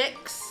it's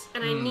 6,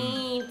 and I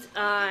need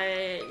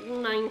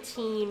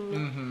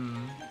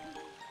 19,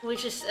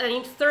 which is, I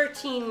need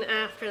 13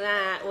 after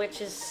that, which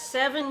is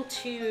 7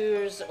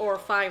 2s or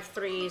 5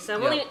 3s. So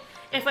I'm only,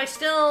 if I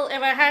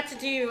had to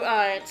do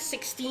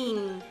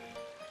 16,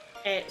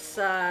 it's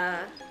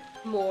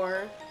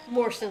more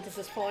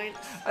synthesis points.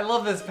 I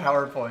love this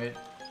PowerPoint.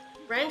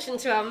 Wrench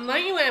into a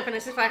mighty weapon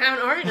as if I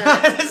haven't already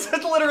done it. It's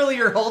literally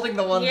you're holding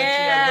the one that she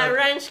Yeah, had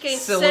wrench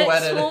gains 6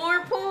 silhouetted.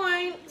 more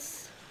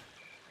points.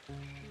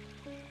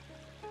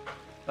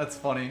 That's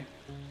funny.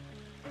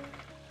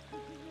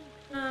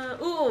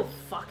 Ooh,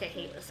 fuck, I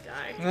hate this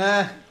guy.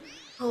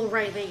 Oh,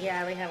 right, they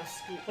have a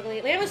scoop. What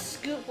do they have a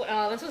scoop.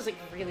 Oh, this was, like,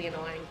 really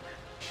annoying.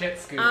 Shit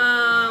scoop.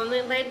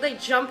 They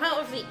jump out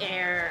of the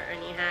air,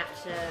 and you have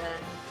to...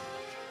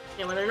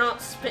 You know, when they're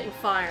not spitting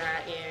fire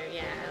at you,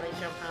 yeah, they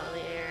jump out of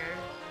the air.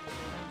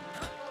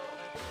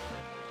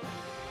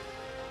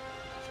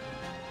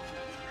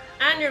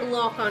 And your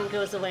lock-on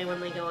goes away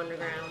when they go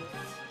underground.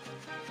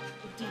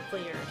 It's deeply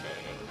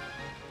irritating.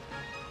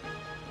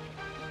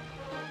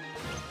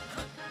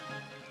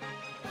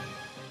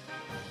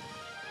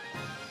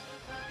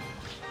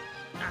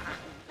 Ah.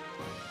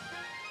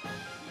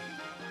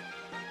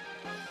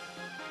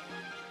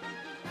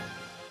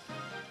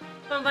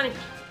 Come on, bunny.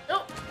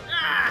 Oh!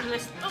 Ah! I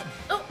missed. Oh!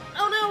 Oh!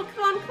 Oh no!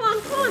 Come on! Come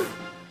on! Come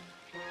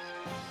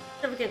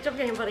on! Jump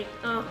again, buddy.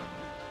 Oh.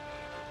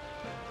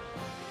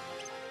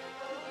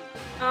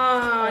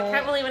 Oh, I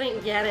can't believe I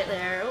didn't get it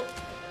there. Oh.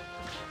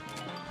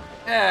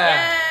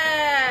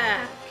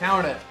 Yeah!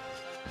 Count it.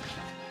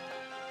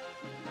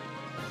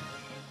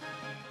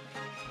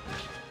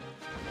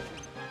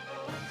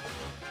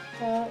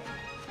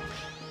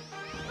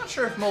 Not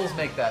sure if moles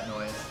make that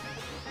noise.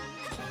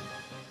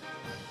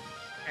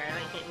 Alright,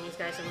 I'm hitting these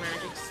guys with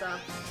magic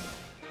stuff.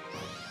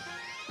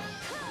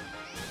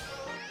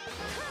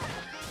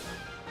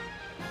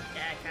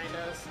 Yeah, it kinda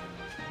does.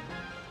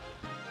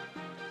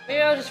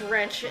 Maybe I'll just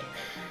wrench it.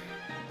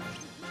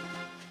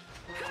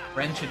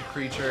 Wrenched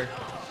creature.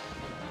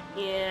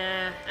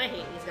 Yeah, I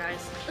hate these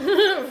guys.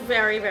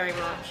 Very, very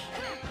much.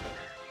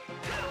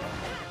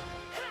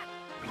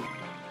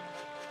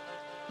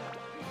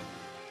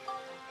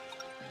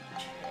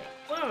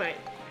 Alright.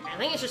 I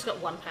think it's just got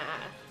one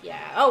path.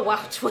 Yeah. Oh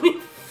wow, 20.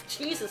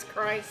 Jesus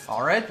Christ.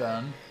 Alright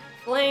then.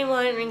 Flame,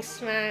 lightning,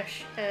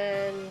 smash,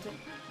 and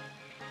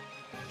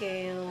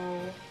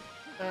gale.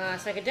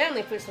 So I could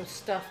definitely put some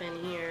stuff in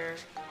here.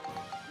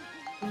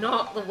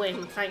 Not the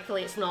wind.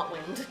 Thankfully, it's not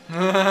wind.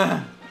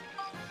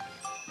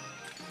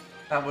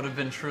 That would have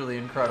been truly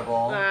incredible.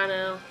 I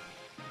know.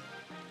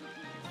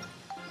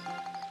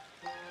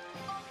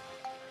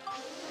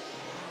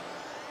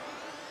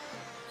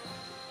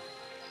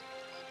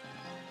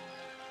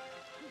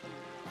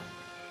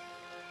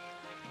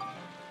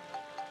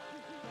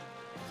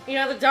 You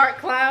know the dark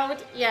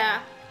cloud?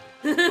 Yeah.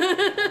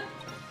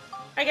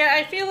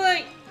 I feel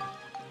like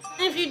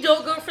if you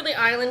don't go for the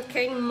Island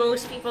King,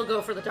 most people go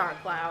for the Dark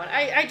Cloud.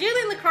 I do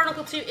think the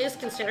Chronicle 2 is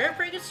considered a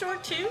pretty good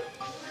sword, too.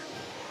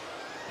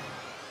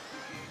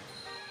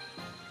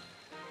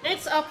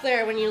 It's up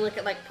there when you look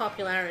at, like,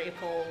 popularity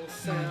polls,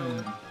 so...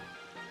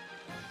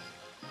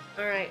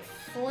 Alright,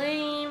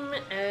 Flame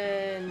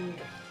and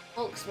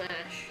Hulk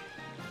Smash.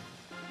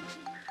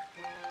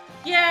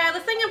 Yeah, the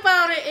thing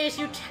about it is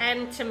you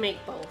tend to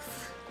make both.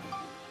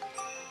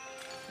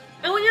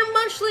 And when you're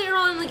much later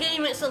on in the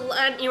game, it's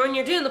when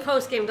you're doing the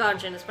post-game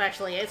dungeon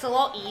especially, it's a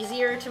lot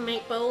easier to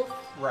make both.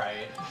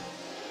 Right.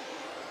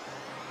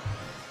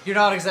 You're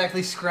not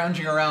exactly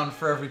scrounging around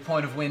for every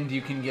point of wind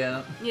you can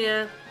get.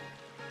 Yeah.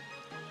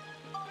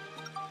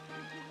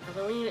 I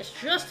believe it's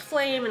just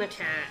flame and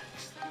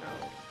attacks. So.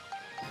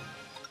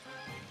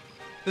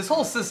 This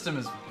whole system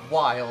is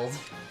wild.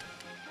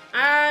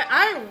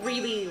 I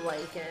really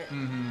like it.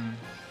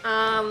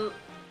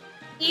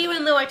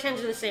 Even though I tend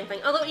to do the same thing.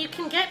 Although you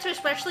can get to,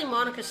 especially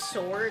Monica's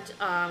sword,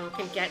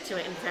 can get to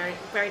it in very,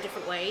 very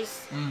different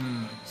ways.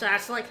 So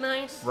that's, like,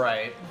 nice.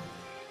 Right.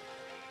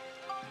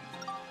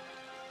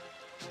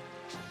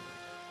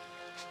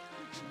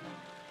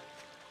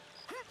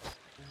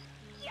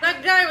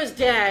 That guy was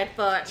dead,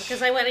 but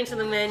because I went into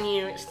the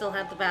menu, it still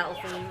had the battle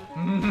theme.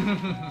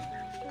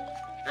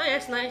 Oh,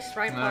 yes, nice.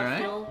 Right part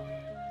fuel.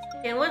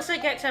 And once I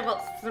get to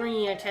about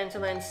 3, I tend to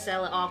then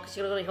sell it off, because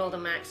you only hold a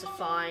max of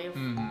 5.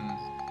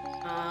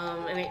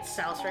 And it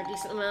sells for a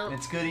decent amount.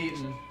 It's good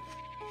eating.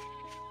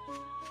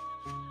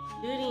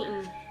 Good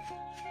eating.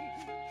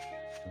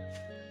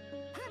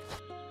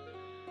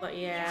 But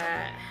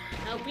yeah,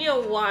 it'll be a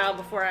while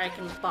before I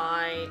can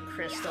buy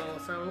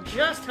crystals. I'm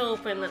just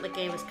hoping that the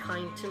game is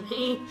kind to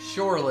me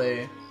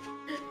Surely.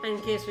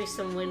 and gives me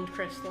some wind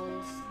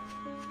crystals.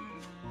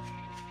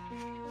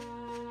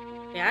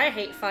 Yeah, I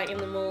hate fighting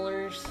the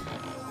molars.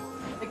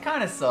 They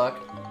kind of suck.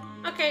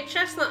 Okay,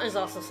 Chestnut is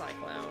also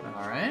Cyclone.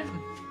 Alright.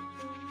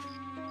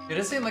 It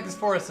does seem like this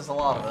forest has a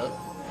lot of it.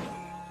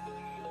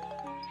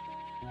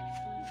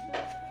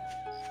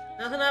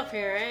 Nothing up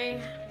here, eh?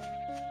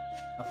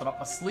 Nothing up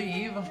my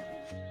sleeve.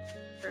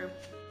 True.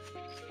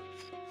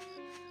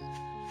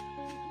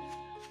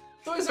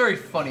 It's always very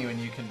funny when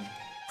you can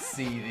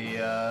see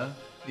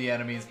the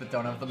enemies but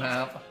don't have the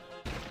map.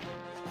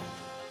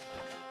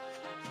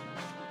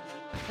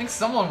 I think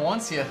someone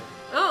wants you.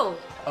 Oh!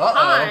 Uh-oh.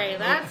 Hi!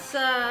 That's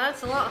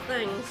a lot of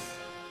things.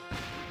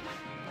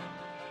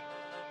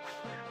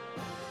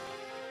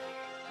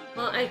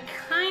 Well, I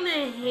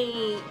kinda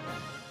hate...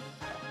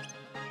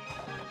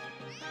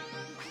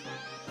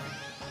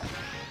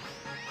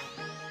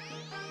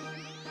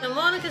 The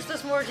Monicus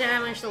does more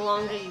damage the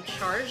longer you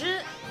charge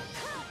it.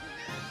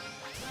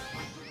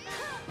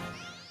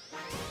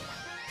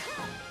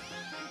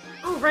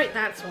 Oh, right,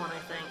 that's one, I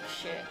think.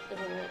 Shit,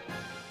 isn't it?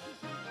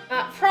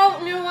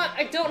 You know what?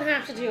 I don't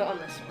have to do it on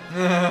this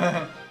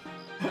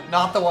one.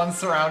 Not the one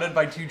surrounded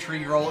by 2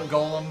 tree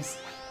golems.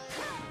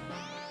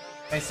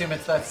 I assume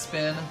it's that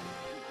spin.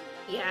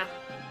 Yeah.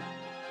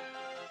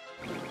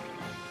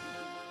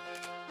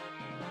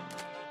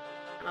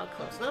 Oh,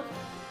 close enough.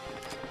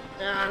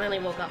 Ah, and then he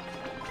woke up.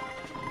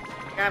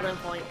 Grab them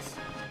points.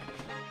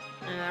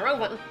 Wrong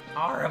button.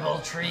 Horrible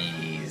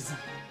trees.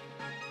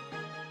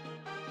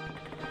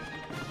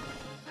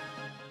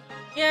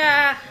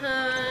 Yeah,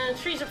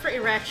 trees are pretty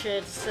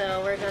wretched,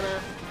 so we're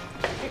gonna...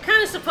 You're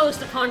kind of supposed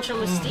to punch them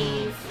with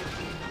Steve.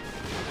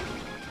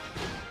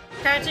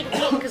 Can't take a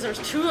beating because there's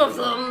 2 of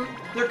them.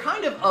 They're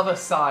kind of a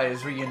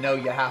size where you know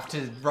you have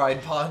to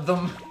ride pod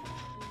them.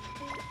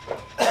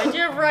 I do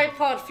have Ride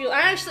Pod Fuel.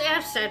 I actually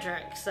have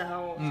Cedric,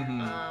 so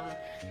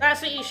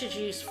that's what you should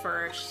use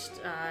first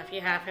if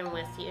you have him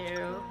with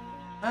you.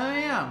 Oh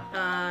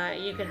yeah.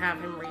 You can have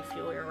him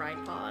refuel your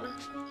Ride Pod.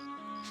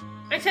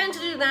 I tend to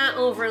do that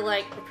over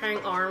like repairing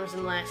arms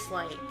unless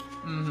like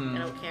I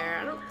don't care.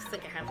 I don't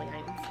think I have the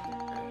item for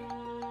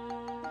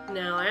that.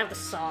 No, I have the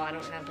saw. I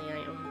don't have the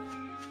item.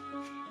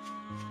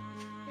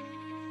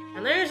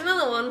 And there's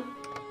another one.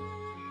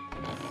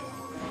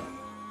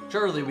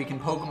 Surely we can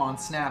Pokemon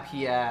Snap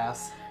he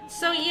ass.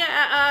 So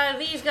yeah,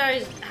 these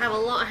guys have a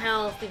lot of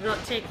health. They do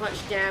not take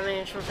much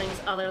damage from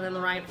things other than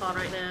the Ride Pod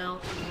right now.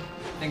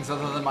 Things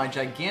other than my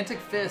gigantic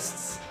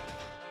fists.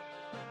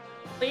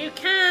 But you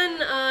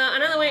can,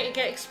 another way to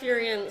get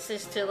experience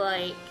is to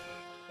like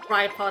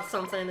Ride Pod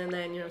something and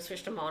then, you know,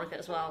 switch to Monica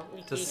as well.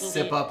 You can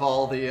Sip up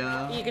all the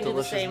you can do the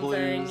delicious same blues.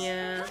 thing,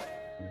 yeah.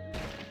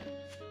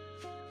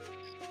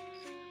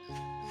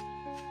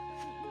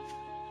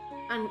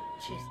 And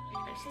jeez,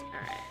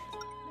 alright.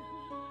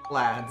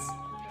 Lads.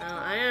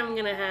 I am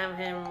gonna have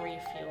him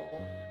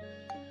refuel.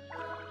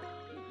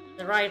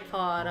 The Ride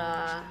Pod,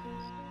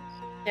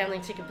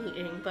 definitely took a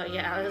beating, but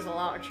yeah, there's a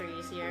lot of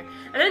trees here.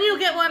 And then you'll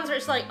get ones where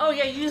it's like, oh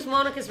yeah, use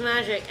Monica's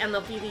magic, and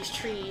there'll be these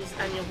trees,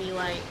 and you'll be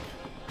like...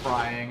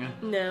 Crying.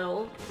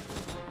 No.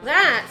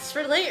 That's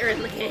for later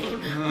in the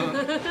game.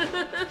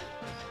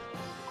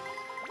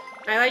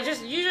 And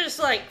you just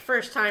like,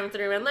 first time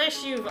through,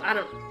 unless you've,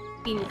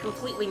 been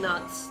completely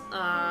nuts,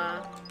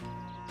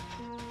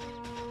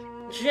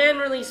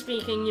 generally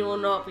speaking, you will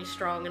not be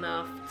strong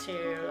enough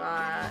to,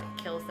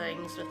 kill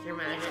things with your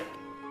magic.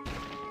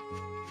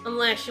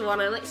 Unless you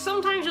wanna, like,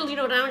 sometimes you'll do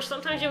no damage,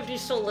 sometimes you'll do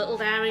so little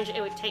damage,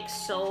 it would take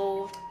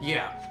so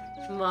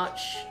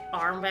much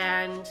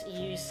armband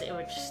use, it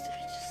would just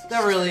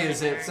that really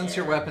is it. Since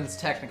your weapons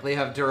technically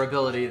have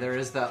durability, there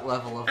is that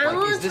level of,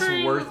 like, is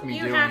this worth me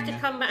doing? You have to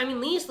come back, I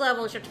mean, these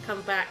levels you have to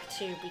come back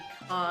to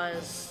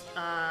because,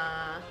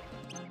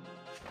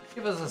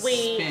 give us a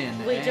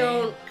spin, we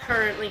don't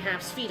currently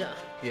have Spheda.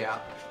 Yeah.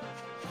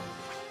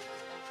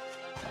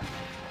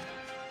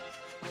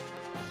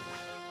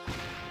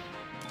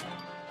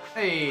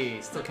 Hey,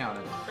 still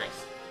counted.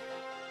 Nice.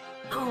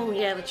 Oh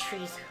yeah, the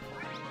trees.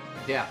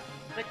 Yeah.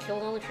 Have I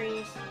killed all the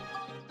trees?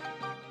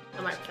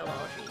 I might have killed all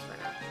the trees by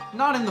now.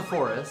 Not in the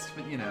forest,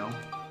 but you know.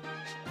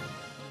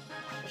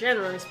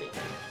 Generally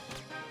speaking.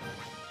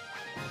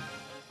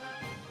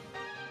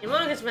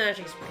 Monica's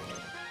magic is pretty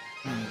good.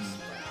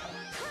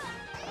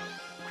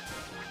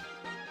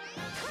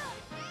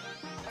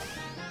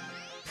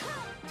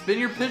 Spin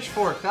your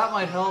pitchfork, that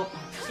might help.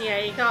 So yeah,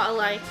 you gotta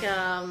like,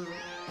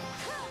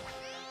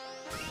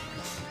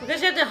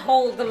 because you have to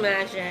hold the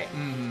magic,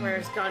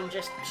 whereas gun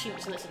just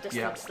shoots and it's a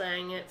distance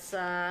thing, it's,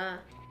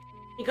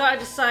 you gotta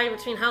decide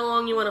between how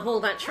long you want to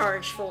hold that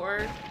charge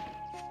for.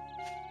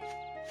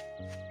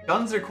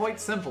 Guns are quite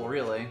simple,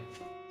 really.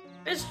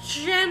 It's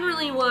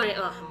generally why,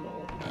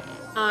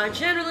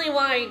 generally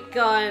why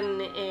gun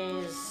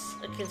is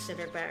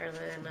considered better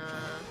than,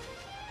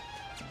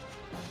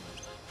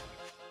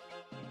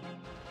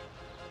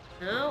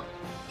 No.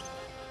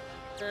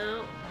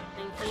 No.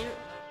 Thank you.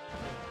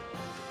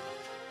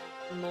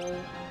 Mole.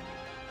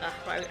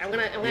 Right, I'm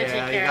gonna take care of this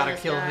guy. Yeah, you gotta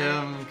kill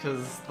him,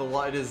 because the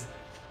light is...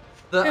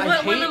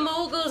 When the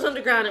mole goes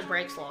underground, it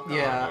breaks lock on.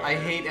 Yeah, I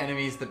hate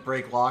enemies that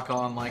break lock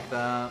on like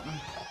that.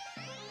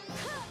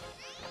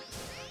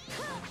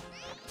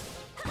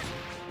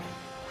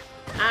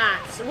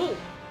 Ah, so, ooh.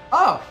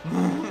 Oh!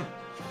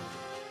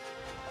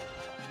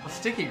 A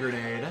sticky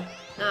grenade.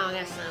 Oh, I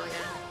guess so,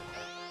 yeah.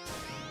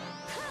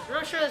 I'm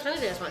not sure that's gonna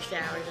do as much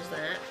damage as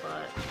that,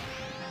 but...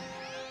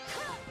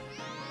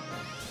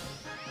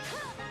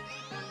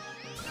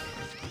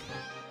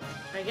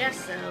 I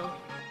guess so.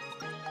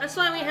 That's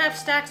why we have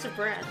stacks of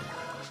bread.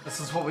 This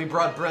is what we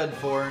brought bread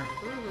for.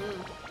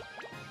 Mm-hmm.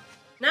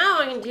 Now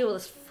I can deal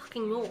with this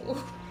fucking mole.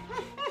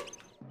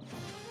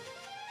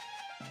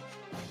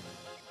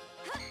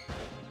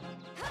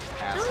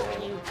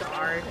 Don't you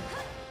guard.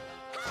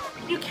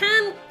 You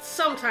can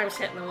sometimes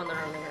hit them when they're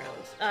on the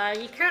ground.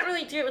 You can't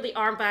really do it with the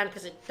armband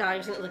because it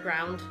dives into the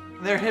ground.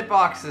 Their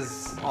hitbox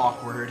is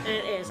awkward.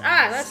 It is.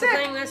 Ah, that's the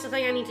thing. That's the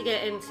thing. I need to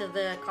get into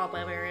the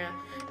cobweb area.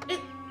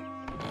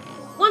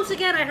 Once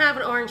again, I have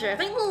an orange area. I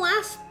think the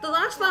last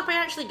lap I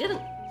actually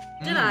didn't.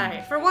 Did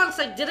I? For once,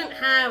 I didn't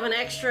have an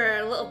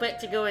extra little bit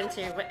to go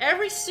into. But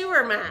every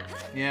sewer map,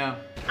 yeah,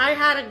 I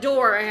had a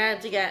door I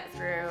had to get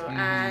through,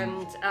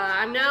 and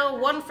I'm now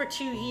 1 for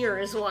 2 here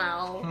as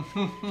well,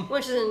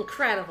 which is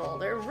incredible.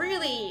 They're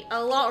really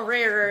a lot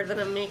rarer than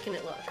I'm making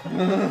it look.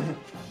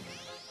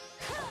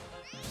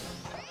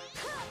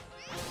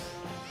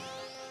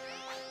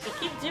 You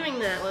keep doing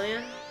that, will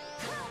ya?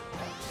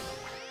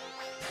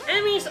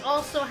 Enemies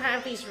also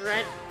have these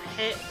red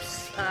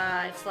pips.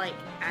 It's like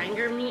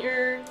anger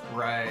meter.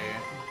 Right.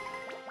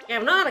 Yeah,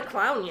 I'm not a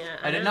clown yet.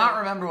 I did not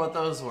remember what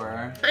those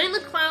were. I think the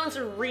clowns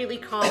are really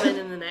common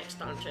in the next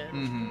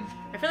dungeon.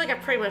 I feel like I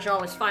pretty much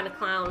always find a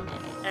clown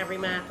every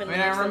map in the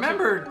next dungeon. I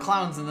remembered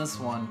clowns in this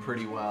one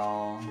pretty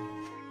well.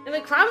 And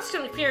the clowns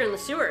can appear in the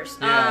sewers.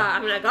 Yeah. I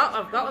mean, I've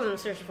got one in the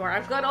sewers before.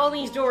 I've got all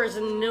these doors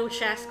and no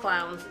chest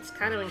clowns. It's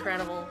kind of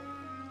incredible.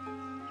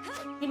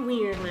 It's been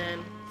weird,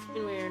 man. It's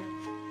been weird.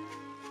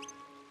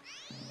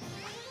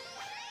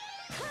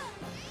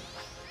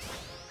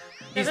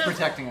 He's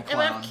protecting a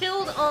clown. If I've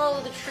killed all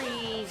of the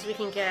trees, we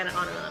can get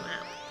on another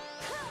map.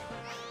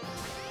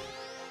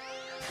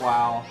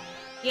 Wow.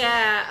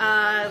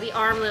 Yeah, the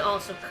armlet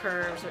also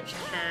curves, which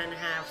can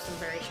have some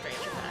very strange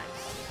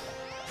effects.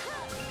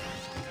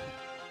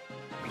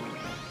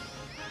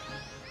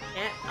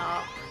 Get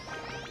up.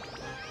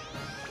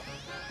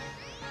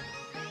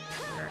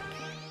 Jerk.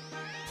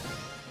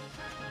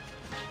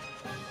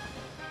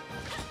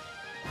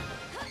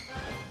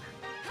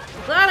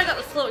 I'm glad I got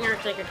the floating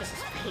earth taker because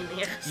it's a pain in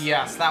the ass.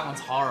 Yes, that one's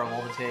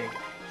horrible to take.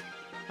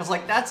 Because,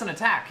 like, that's an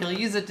attack. He'll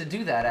use it to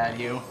do that at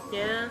you.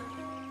 Yeah.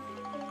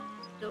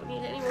 Don't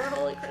need any more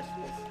holy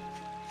crystals.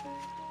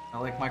 I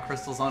like my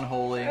crystals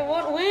unholy. I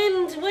want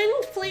wind!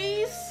 Wind,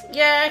 please!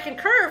 Yeah, I can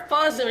curve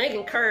positive, I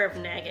can curve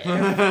negative.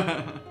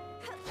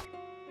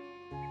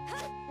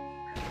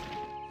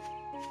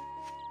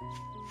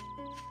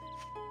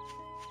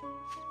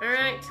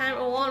 Alright, time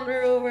to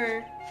wander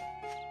over.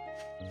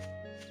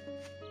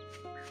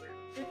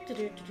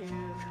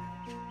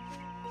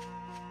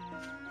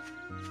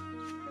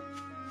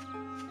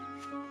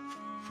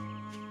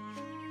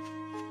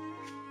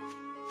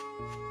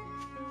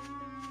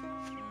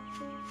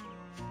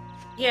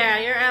 Yeah,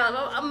 your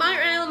element. My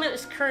element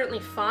is currently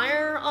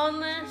fire on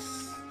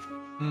this.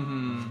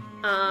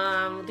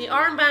 The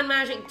armband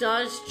magic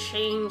does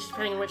change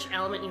depending on which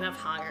element you have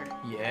higher.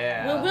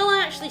 Yeah. We will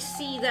actually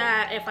see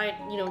that if I,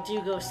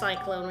 do go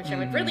cyclone, which I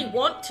would really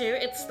want to.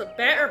 It's the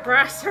better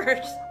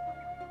brassers.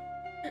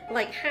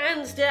 Like,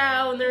 hands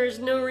down, there's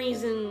no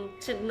reason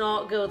to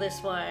not go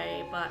this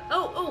way, but...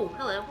 Oh,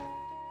 hello.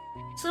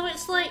 So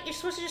it's like, you're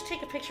supposed to just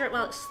take a picture of it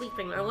while it's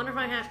sleeping. I wonder if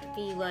I have to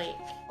be, like...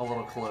 a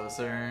little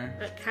closer.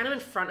 Kind of in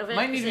front of it.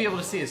 Might need to be able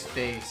to see his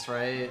face,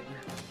 right?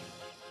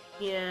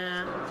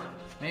 Yeah.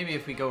 Maybe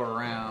if we go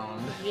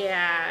around.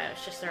 Yeah,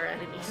 it's just our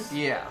enemies.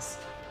 Yes.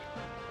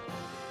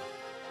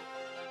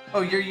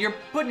 Oh, you're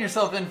putting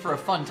yourself in for a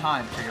fun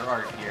time for your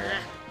art here.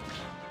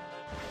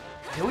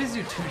 You always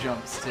do 2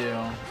 jumps, too.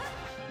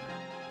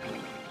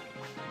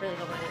 Really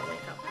hope I didn't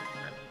wake up.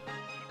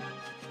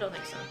 Don't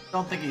think so.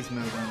 Don't think he's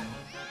moving.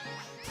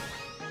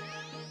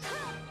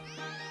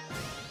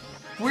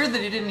 Weird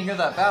that you didn't hear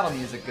that battle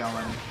music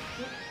going.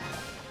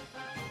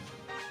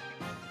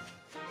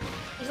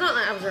 He's not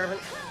that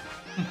observant.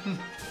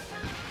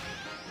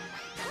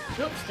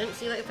 Oops, didn't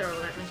see that throw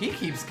at me. He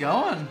keeps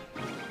going.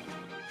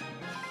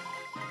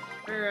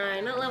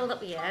 Alright, not leveled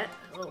up yet.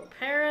 A little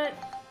parrot.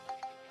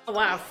 Oh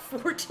wow,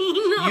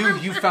 14 armor.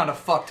 You found a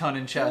fuck ton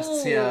in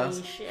chests, yes.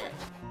 Holy shit.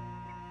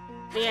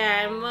 But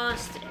yeah, it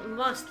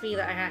must be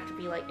that I have to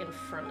be like in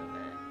front of it.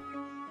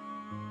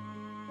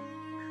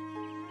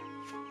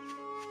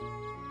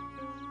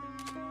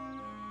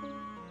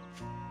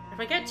 If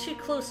I get too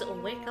close, it'll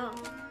wake up.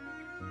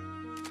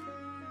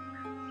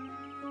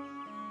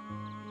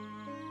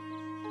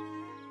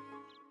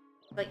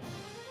 Like,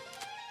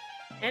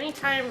 any any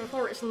time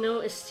before it's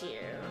noticed you.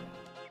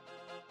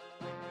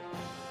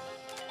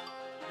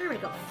 There we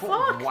go.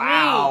 Fuck me!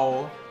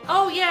 Wow.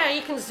 Oh yeah,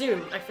 you can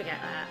zoom. I forget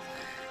that.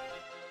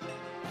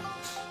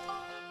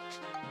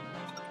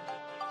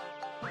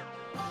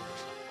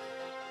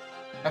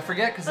 I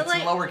forget because But, it's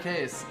in like-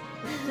 lowercase.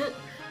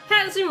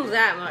 Can't zoom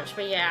that much,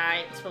 but yeah,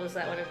 I suppose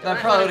that would have That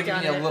probably would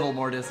have given you a little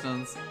more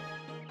distance.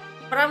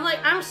 But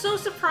I'm so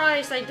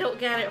surprised I don't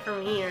get it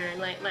from here,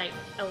 like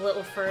a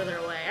little further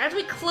away. I have to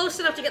be close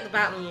enough to get the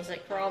battle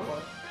music,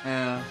 probably.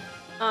 Yeah.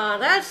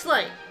 That's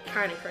like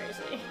kind of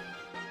crazy.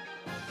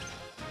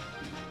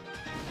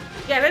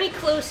 Get any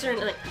closer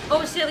and like,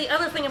 oh, see, the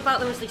other thing about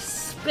them is they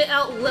spit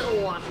out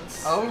little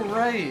ones. Oh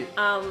right.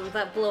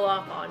 That blow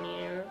up on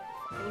you.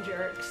 Fucking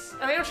jerks.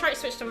 I'm gonna try to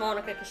switch to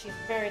Monica because she's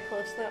very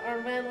close to that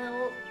armband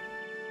level.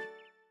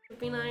 Would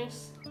be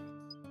nice.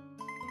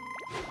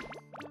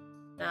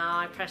 No,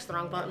 I pressed the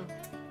wrong button.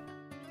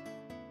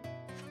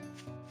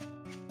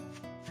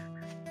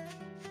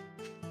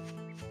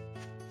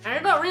 I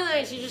did not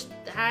realize you just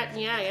had,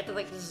 yeah, you had to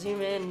like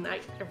zoom in. I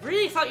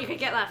really thought you could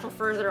get that from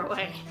further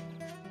away.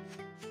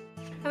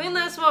 I think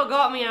that's what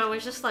got me. I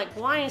was just like,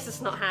 why is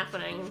this not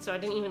happening? And so I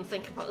didn't even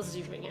think about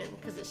zooming in,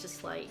 because it's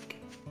just like...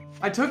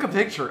 I took a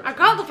picture. I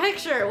got the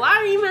picture! Why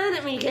are you mad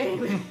at me,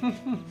 game?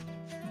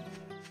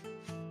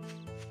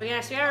 But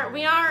yes, we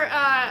are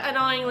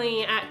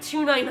annoyingly at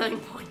 299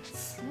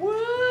 points.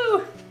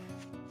 Woo!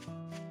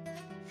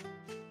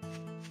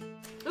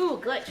 Ooh,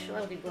 glitch.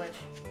 That would be glitch.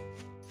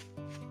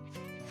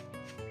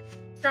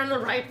 Turn the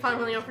right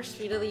button on the upper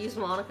speed of the use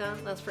Monica.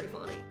 That's pretty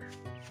funny.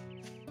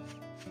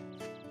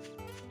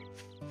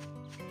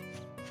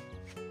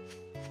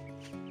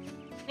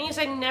 Thing is,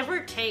 I never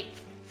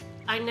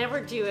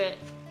do it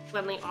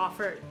when they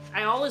offer it.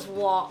 I always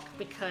walk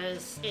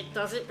because it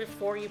does it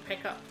before you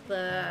pick up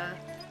the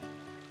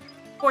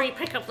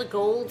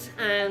gold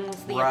and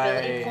the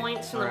ability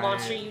points from the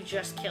monster you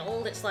just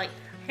killed. It's like,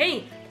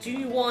 hey, do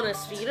you want a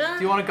speeder?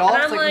 Do you want a golf?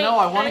 It's like, no,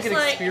 I want to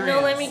get experience.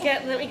 No, let me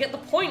get the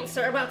points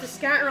that are about to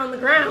scatter on the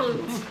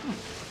ground.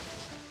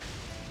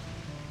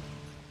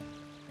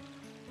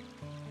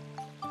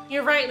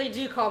 You're right, they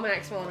do call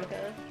Max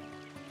Monica.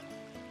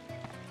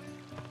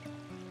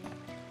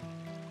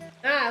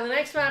 The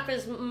next map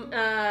is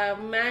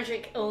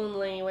magic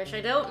only, which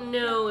I don't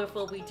know if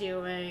we'll be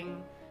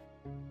doing.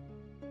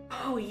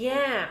 Oh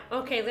yeah.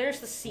 Okay, there's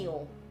the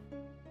seal.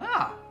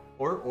 Ah.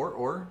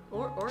 Or.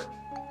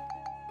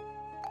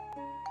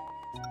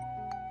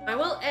 I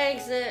will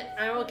exit.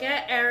 I will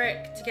get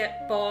Eric to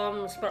get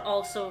bombs, but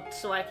also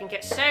so I can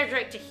get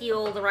Cedric to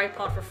heal the right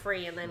pod for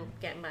free and then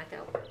get him back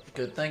out.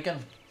 Good thinking.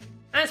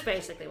 That's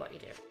basically what you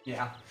do.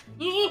 Yeah.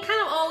 You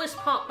kind of always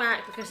pop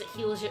back because it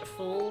heals you at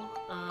full.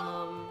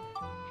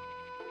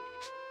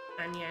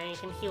 And yeah, you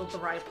can heal the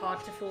right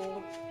pod to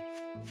full.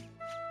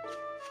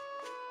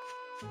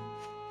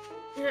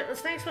 Yeah,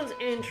 this next one's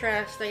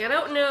interesting. I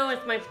don't know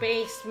if my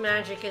base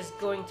magic is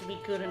going to be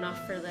good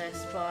enough for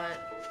this,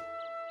 but...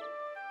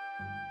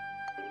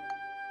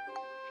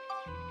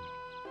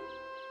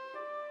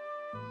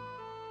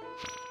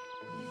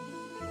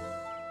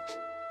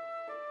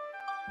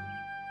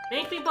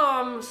 Make me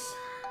bombs.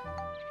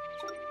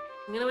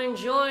 I'm gonna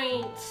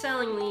enjoy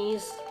selling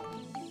these.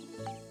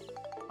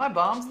 My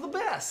bomb's the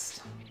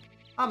best.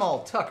 I'm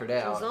all tuckered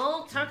out. It's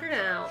all tuckered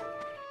out.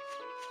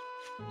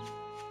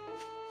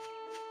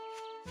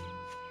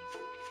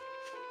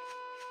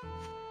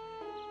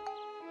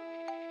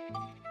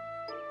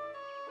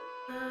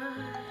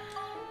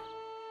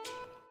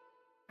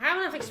 I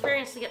have enough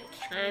experience to get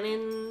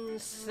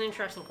cannons. It's an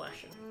interesting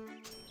question.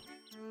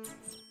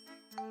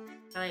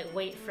 I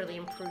wait for the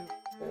improved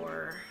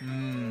core.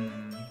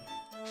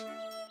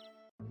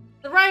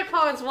 The right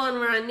pod's one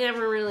where I'm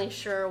never really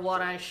sure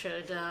what I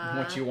should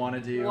what you want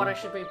to do. What I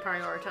should be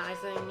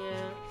prioritizing,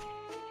 yeah.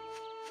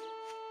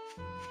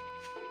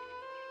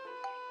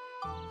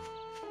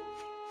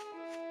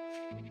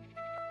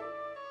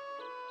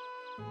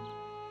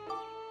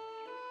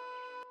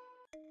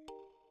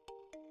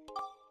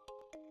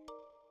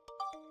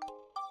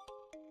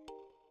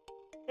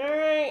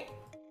 Alright.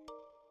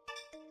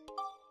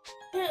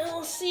 Yeah,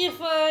 we'll see if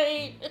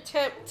I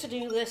attempt to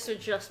do this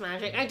with just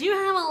magic. I do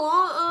have a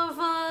lot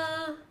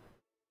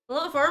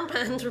of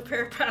armband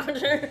repair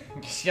powder.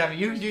 Yeah,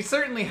 you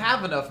certainly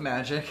have enough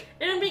magic.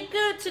 It'd be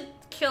good to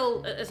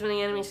kill as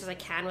many enemies as I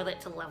can with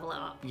it to level it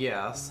up.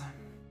 Yes.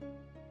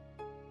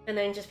 And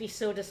then just be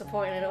so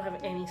disappointed I don't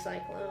have any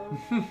cyclone.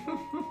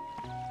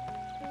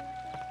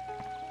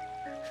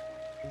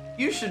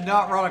 You should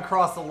not run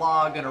across a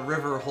log in a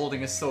river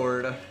holding a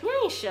sword.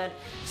 Yeah, you should.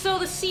 So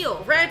the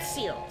seal, red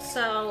seal.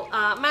 So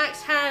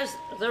Max has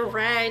the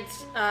red,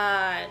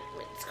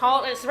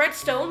 it's red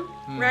stone,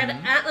 red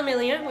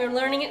Atlamillia. We're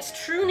learning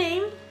its true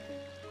name,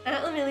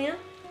 Atlamillia.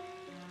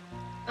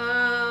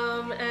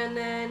 And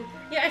then,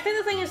 yeah, I think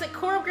the thing is that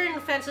core upgrading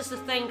defense is the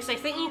thing, because I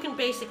think you can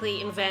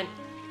basically invent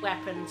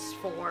weapons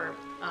for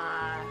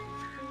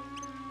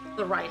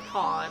the right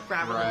pod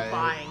rather than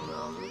buying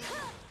them.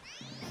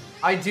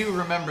 I do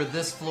remember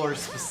this floor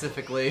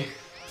specifically.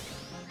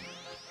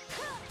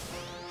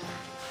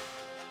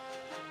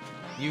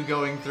 You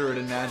going through it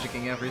and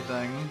magicking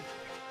everything.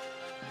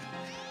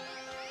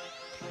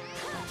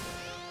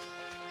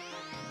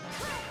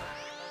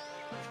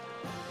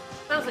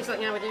 Sounds like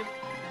something I would do.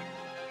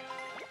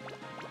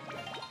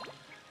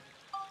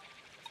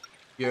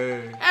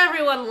 Yay.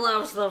 Everyone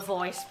loves the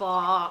voice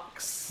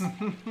box.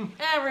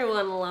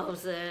 Everyone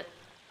loves it.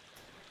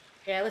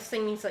 Yeah, this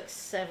thing needs like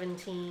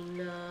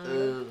 17.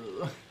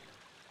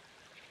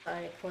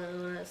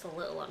 Cyclone. That's a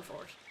little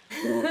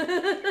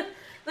unfortunate.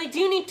 They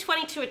do need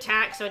 22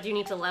 attacks, so I do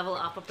need to level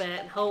it up a bit,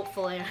 and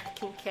hopefully I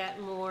can get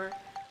more.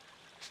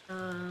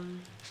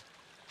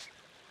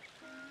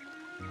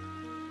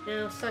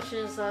 No, such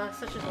is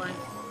life.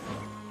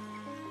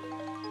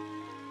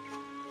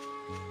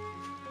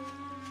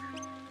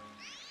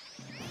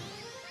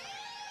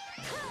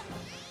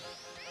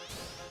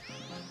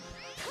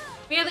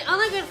 Yeah, the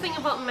other good thing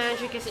about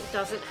magic is it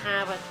doesn't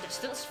have a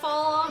distance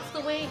fall off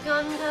the way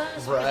gun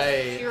does. Right.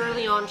 It's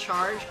purely on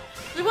charge.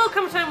 There will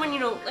come a time when, you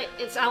know, like,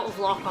 it's out of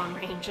lock-on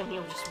range and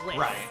you'll just whiff.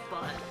 Right.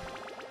 But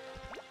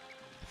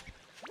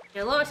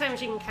yeah, a lot of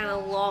times you can kind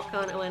of lock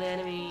onto an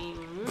enemy.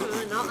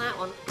 Not that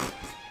one.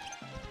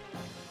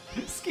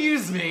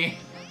 Excuse me.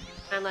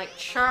 And like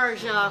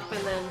charge up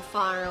and then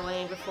fire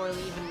away before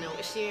they even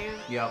notice you.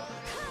 Yep.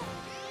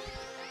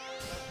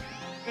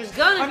 There's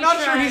gun if I'm you not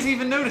try. sure he's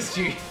even noticed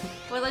you.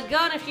 Well, the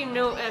gun, if you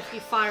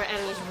fire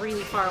enemies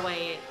really far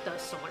away, it does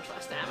so much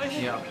less damage.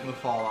 Yeah, the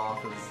fall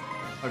off is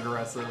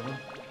aggressive.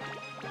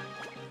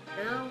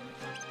 No?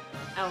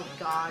 Oh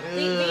god.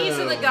 These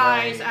are the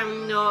guys right.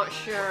 I'm not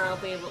sure I'll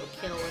be able to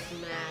kill with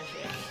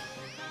magic.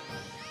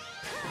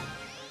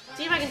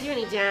 See if I can do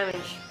any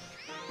damage.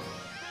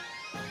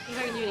 See if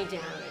I can do any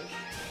damage.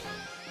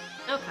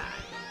 Okay.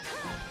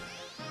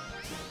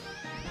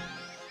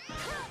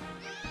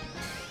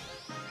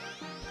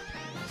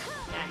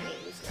 Yeah, I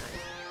hate these guys.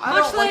 I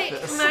Much don't like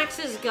like this.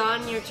 Max's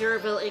gun, your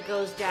durability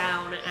goes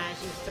down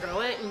as you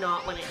throw it,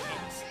 not when it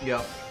hits.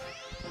 Yep.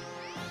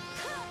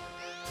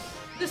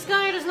 This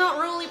guy does not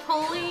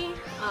roly-poly. He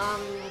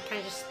kind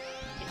of just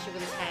hits you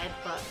with his head,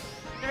 but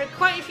there are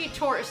quite a few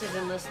tortoises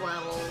in this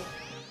level.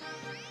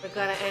 We're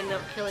gonna end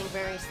up killing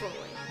very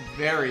slowly.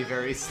 Very,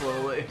 very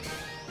slowly.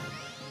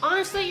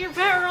 Honestly, you're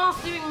better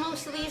off doing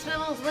most of these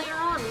levels later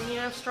on when you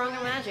have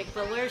stronger magic,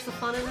 but where's the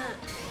fun in that?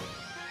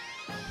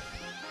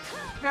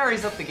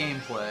 Varies up the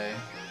gameplay.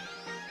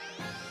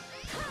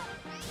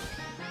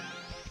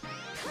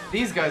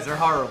 These guys are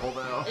horrible,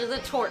 though. The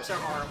torts are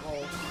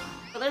horrible.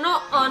 But they're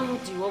not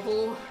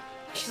undoable,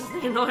 which is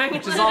the annoying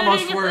Which is thing.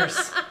 almost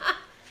worse.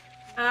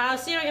 I'll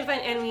see if I can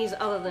find enemies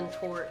other than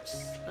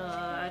torts.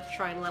 To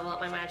try and level up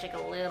my magic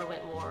a little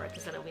bit more,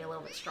 because then it'll be a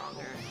little bit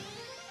stronger.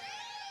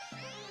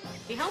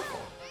 Be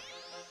helpful.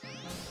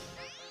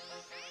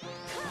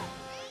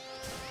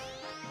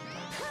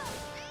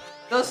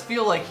 Does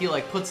feel like he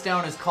puts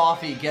down his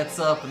coffee, gets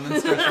up, and then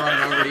starts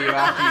running over to you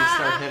after you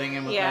start hitting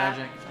him with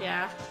magic.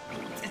 Yeah.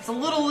 It's a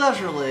little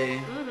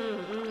leisurely.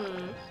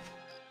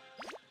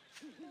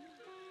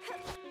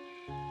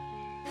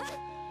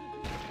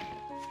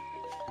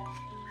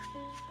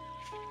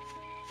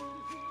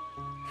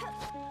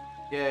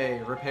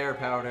 Yay, repair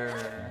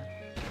powder.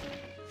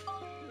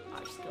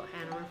 I'll just go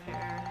ahead and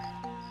repair.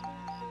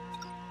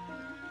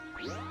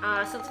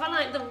 So it's fun,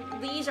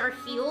 like, these are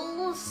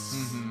heals,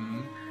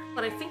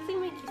 but I think they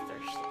make you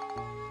thirsty.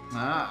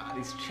 Ah,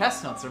 these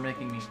chestnuts are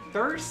making me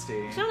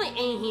thirsty. There's only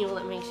a heal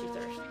that makes you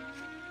thirsty.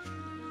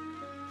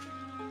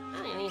 I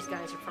think these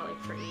guys are probably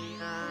pretty,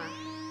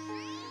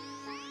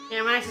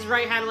 yeah, Max's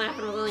right-hand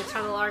weapon with only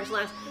 10 large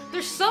lance.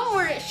 There's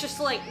somewhere it's just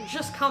like,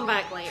 just come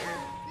back later.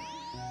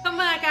 Come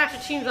back after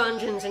 2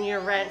 dungeons and your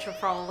wrench will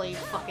probably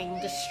fucking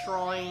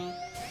destroy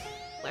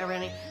whatever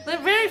any. The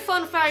very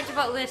fun fact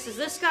about this is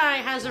this guy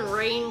has a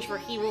range where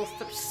he will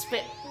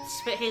spit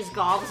his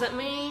gobs at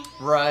me.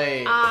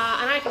 Right. And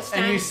I can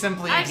stand. And you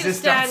simply I can exist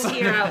stand outside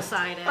here of it.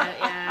 outside it.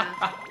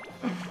 Yeah.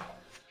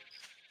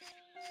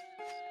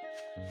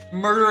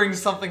 Murdering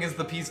something as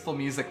the peaceful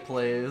music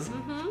plays.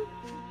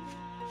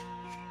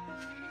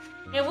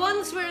 And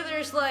ones where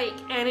there's like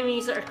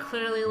enemies that are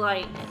clearly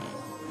like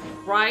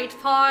ride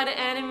pod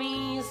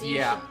enemies.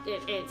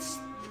 It's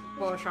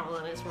more trouble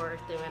than it's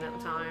worth doing at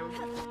the time.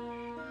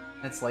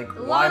 It's like,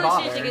 A why lot of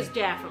bother? this music is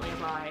definitely a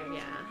vibe,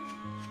 yeah.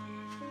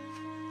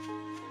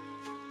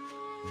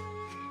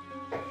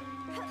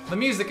 The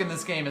music in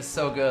this game is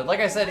so good. Like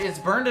I said, it's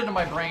burned into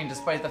my brain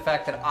despite the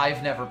fact that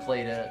I've never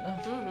played it.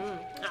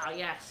 Oh,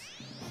 yes.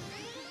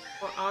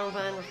 Or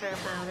armband repair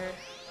powder.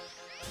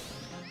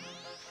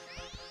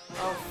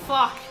 Oh,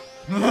 fuck.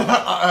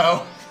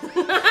 Uh-oh.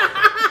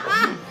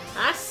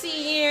 I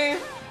see you.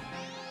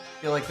 I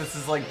feel like this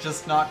is like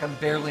just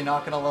barely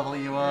not gonna level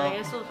you I up.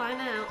 guess we'll find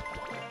out.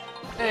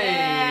 Hey!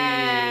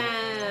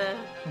 Yeah.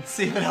 Let's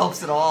see if it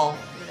helps at all. No.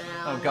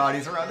 Oh god,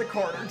 he's around the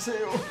corner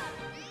too.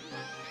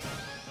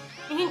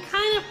 You can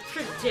kind of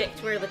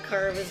predict where the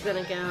curve is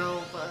gonna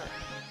go, but...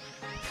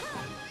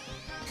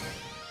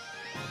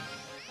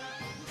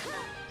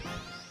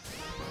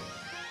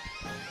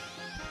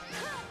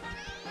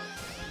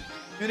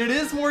 And it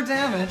is more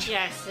damage.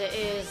 Yes, it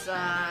is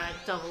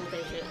double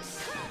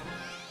digits.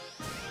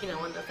 You know,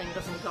 when the thing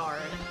doesn't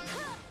guard.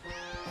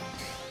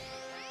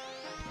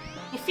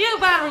 You feel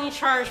bad when you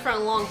charge for a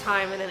long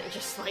time and then it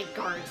just, like,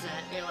 guards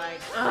it. You're like,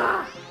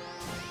 ugh!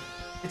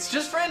 It's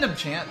just random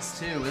chance,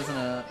 too, isn't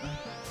it?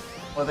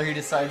 Whether he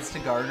decides to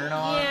guard or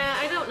not. Yeah,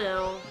 I don't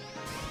know.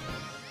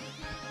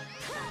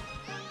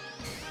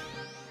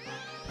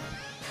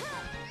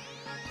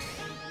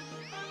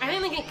 I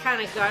didn't think it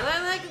kind of guard.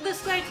 Like,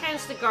 this guy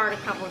tends to guard a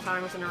couple of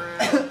times in a row.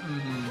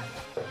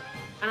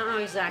 I don't know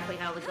exactly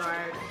how the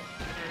guard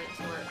mechanics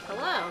work.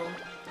 Hello.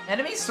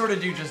 Enemies sort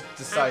of do just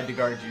decide to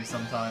guard you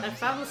sometimes. I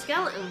found the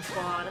skeleton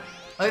squad.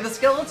 Like, the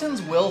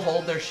skeletons will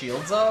hold their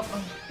shields up.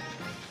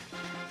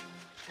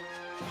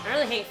 I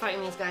really hate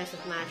fighting these guys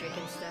with magic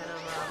instead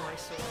of my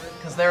sword.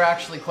 Because they're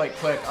actually quite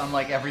quick,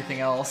 unlike everything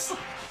else.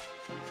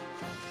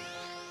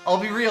 I'll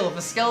be real, if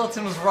a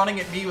skeleton was running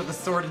at me with a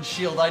sword and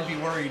shield, I'd be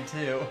worried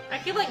too. I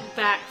could, like,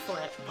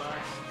 backflip, but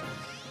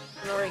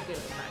I'm not very good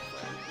at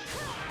backflip.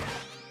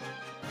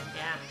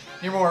 Yeah.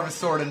 You're more of a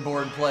sword and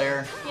board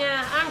player.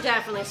 Yeah, I'm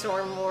definitely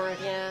sword and board,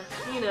 yeah.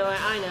 You know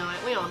it, I know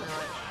it, we all know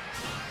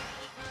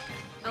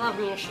it. I love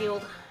me a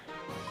shield.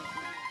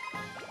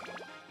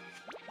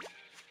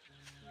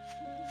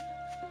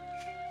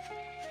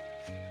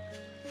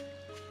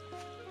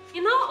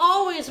 Not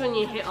always when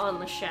you hit on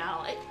the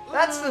shell.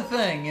 That's the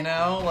thing, you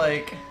know?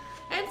 Like...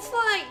 It's,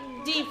 like,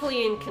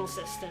 deeply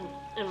inconsistent,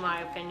 in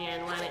my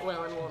opinion, when it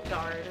will and won't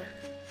guard.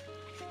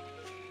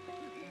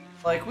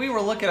 Like, we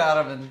were looking at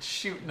him and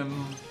shooting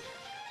him.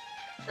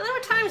 And there were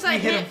times I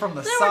hit him from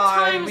the there side,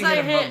 were times we I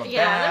hit him from the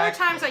yeah, back. there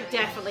were times I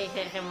definitely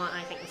hit him when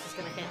I think this is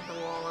gonna hit the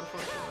wall,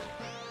 unfortunately.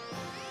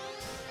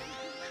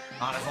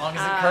 Not as long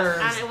as it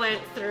curves. And it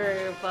went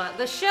through, but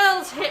the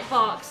shell's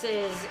hitbox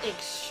is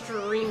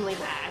extremely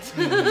bad.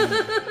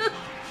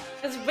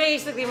 It's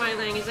basically my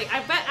thing. It's like,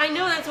 I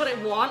know that's what it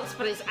wants,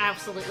 but it's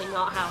absolutely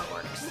not how it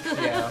works.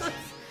 Yeah.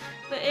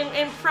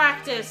 in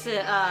practice,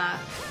 it, ah,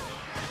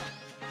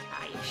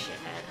 you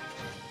shithead.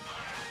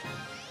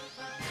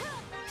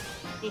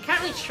 You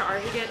can't really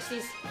charge against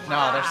these.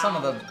 No, they're some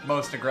of the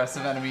most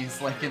aggressive enemies,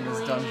 like, in this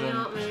dungeon.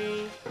 Not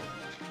me.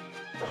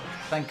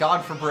 Thank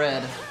God for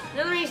bread.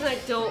 The other reason I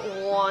don't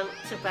want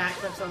to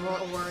backflip is I'm a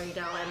little worried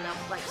I'll end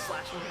up like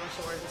slashing with my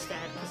sword instead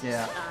because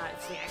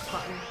it's the X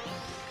button.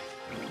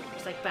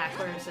 It's like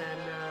backwards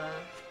and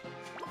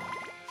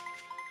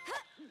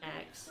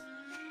X.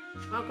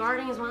 Oh,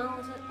 guarding as well,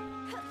 is it?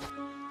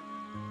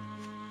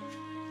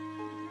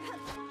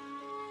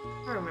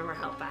 I don't remember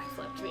how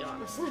backflip, to be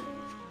honest.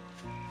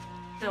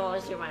 I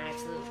always do by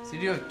accident. So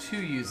you do have 2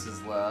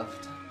 uses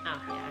left.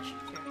 Oh, yeah, I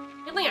should care.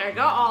 Good thing I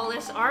got all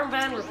this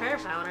armband repair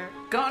powder.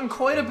 Gotten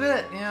quite a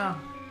bit, yeah.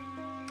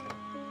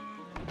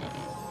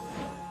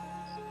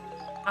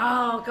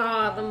 Oh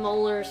god, the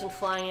molars and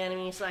flying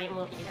enemies.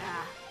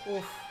 Yeah.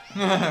 Oof.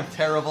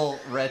 Terrible,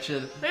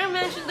 wretched. May I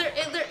mention, there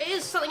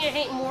is something I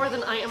hate more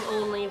than item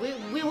only.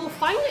 We will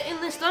find it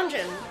in this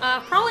dungeon.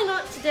 Probably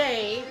not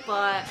today,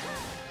 but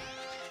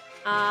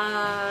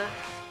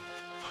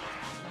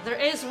there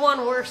is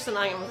one worse than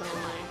items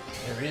only.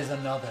 There is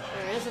another.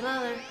 There is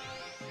another.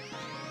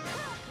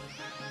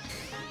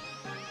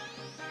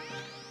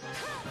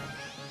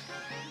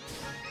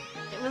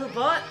 Hit me in the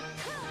butt.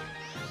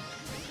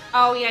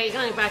 Oh yeah, you're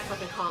going back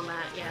fucking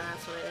combat. Yeah,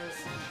 that's what it is.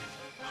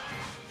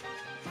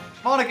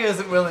 Monica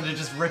isn't willing to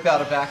just rip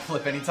out a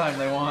backflip anytime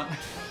they want.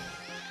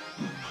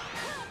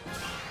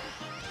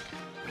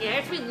 Yeah, you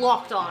have to be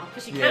locked on,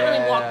 because you can't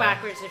really walk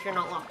backwards if you're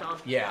not locked on.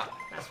 Yeah.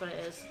 That's what it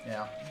is.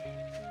 Yeah.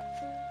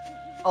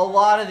 A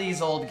lot of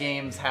these old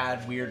games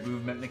had weird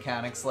movement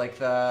mechanics like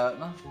that.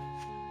 Well,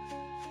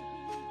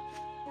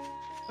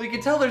 you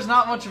can tell there's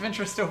not much of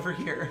interest over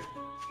here.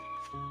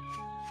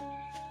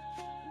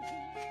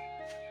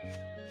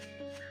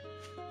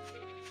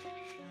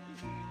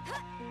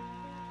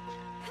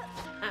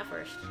 At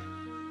first.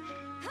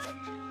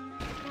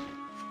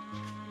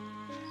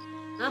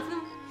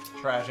 Nothing?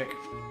 Tragic.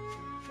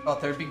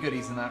 Thought there'd be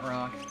goodies in that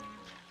rock.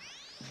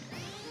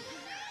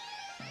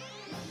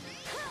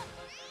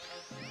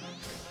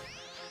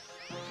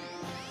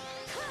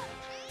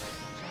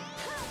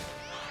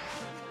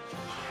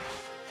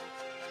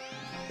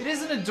 It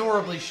is an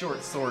adorably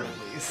short sword,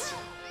 at least.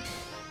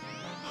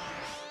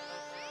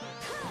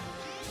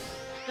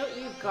 Don't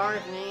you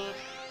guard me.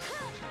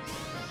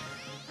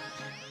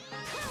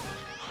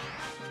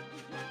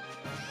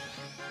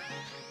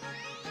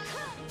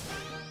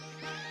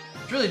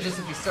 It's really just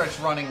if he starts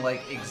running,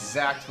 like,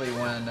 exactly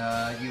when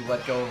you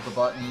let go of the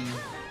button,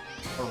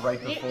 or right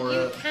before you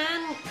it.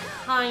 can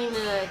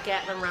kinda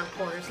get them around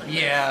corners like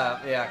Yeah,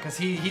 yeah, because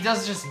he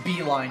does just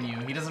beeline you.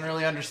 He doesn't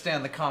really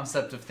understand the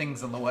concept of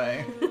things in the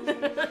way.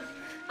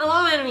 A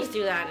lot of enemies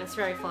do that, and it's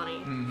very funny.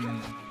 Mm-hmm.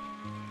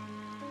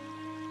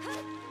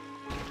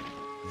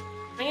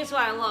 I think it's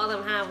why a lot of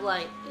them have,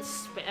 like,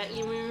 spit at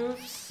you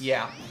moves.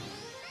 Yeah.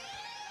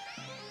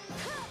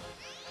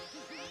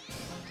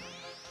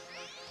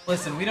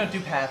 Listen, we don't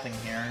do pathing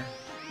here.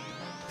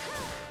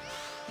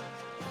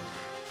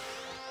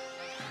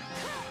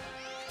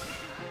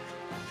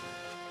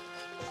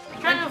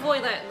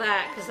 avoid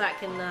that, because that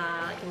can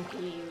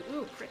kill you.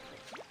 Ooh, prickly.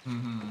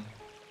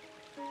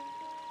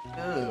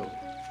 Ooh.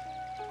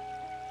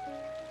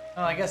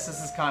 Oh, I guess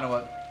this is kind of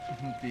what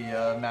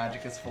the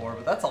magic is for,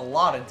 but that's a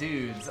lot of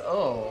dudes.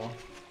 Oh.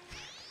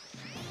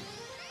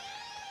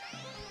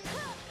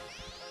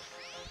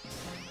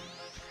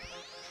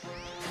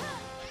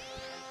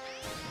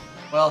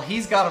 Well,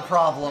 he's got a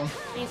problem.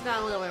 He's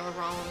got a little bit of a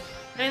problem.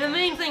 I mean, the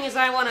main thing is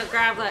I want to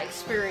grab that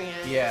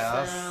experience.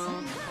 Yeah. So...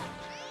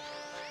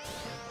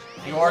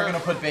 You are gonna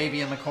put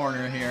baby in the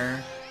corner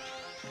here.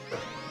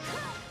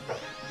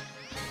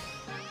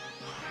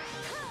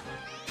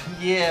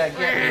 Yeah,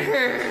 get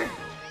me.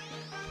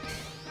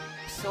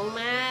 So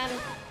mad.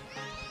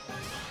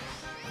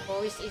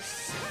 Oh, he's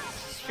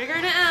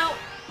figuring it out.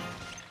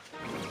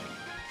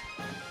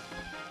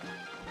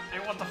 Hey,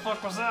 what the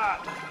fuck was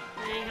that?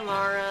 Hey,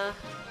 Hamara.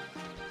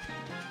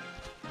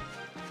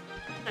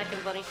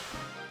 Second, buddy.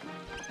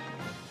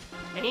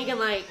 And he can,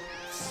 like,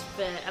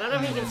 spit. I don't know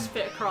if he can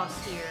spit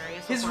across here. I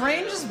guess His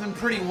range has been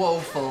pretty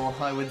woeful,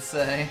 I would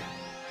say.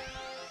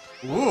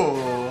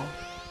 Ooh.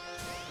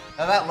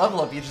 Now that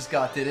level up you just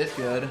got did it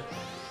good.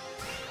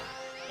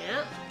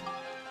 Yeah.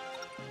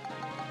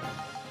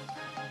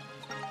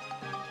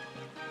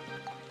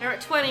 We're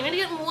at 20. I'm gonna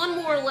get one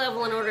more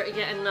level in order to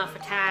get enough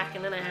attack,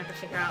 and then I have to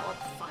figure out what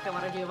the fuck I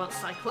want to do about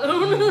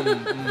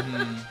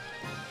Cyclone.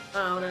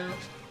 Oh no.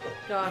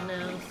 God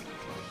knows.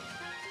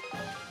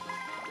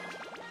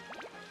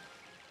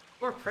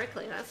 More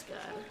prickly, that's good.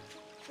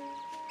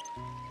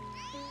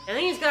 And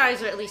these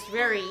guys are at least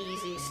very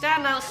easy.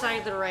 Stand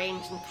outside the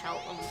range and pelt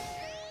them.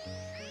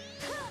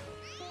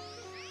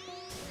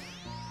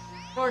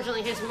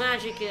 Fortunately, his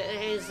magic,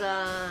 his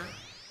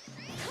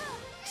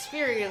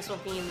experience will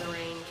be in the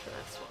range for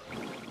that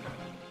one.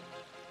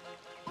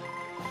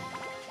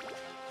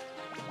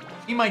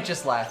 He might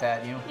just laugh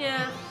at you.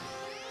 Yeah.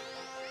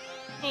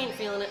 He ain't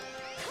feeling it.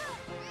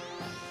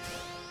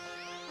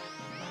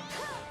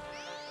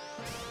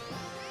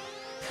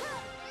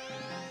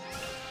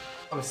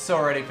 I was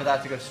so ready for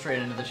that to go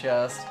straight into the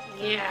chest.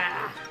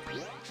 Yeah.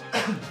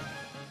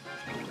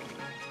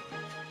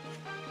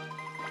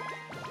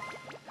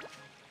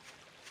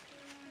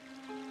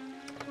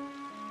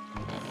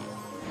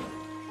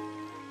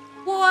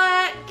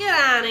 What? Get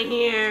out of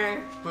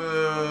here. Boo.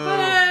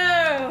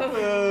 Boo.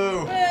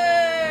 Boo.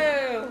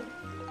 Boo.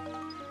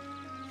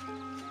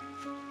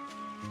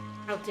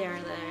 How dare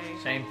they?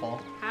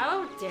 Shameful.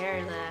 How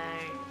dare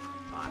they?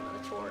 Oh,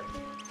 another torch.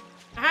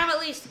 I have at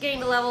least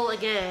gained a level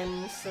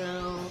again,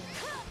 so...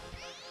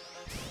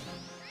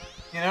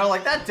 You know,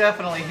 like, that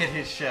definitely hit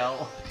his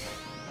shell.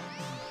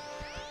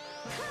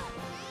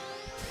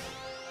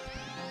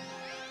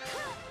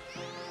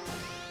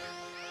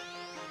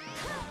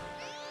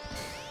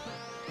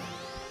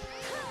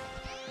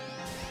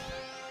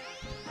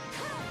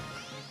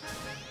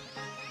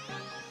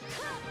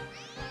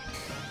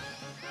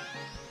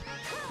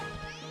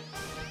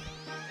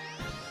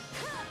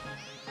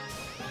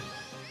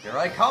 Here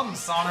I come,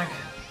 Sonic.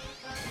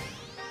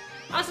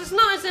 Also, it's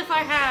not as if I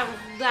have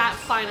that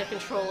fine a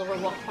control over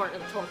what part of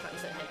the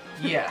torpedoes it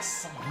hit.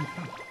 Yes.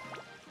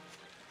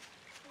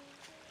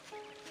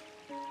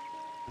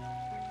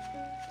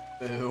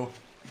 Boo.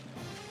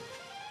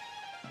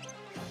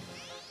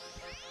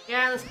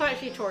 Yeah, there's quite a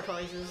few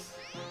tortoises.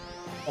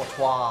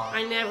 Pourtois.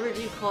 I never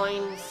do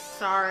coins,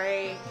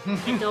 sorry.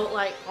 I don't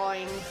like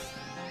coins.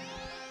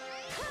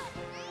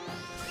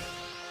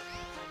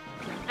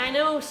 I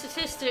know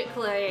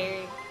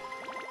statistically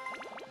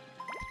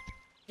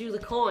do the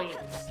coins.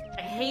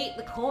 I hate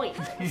the coins.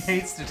 He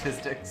hates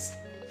statistics.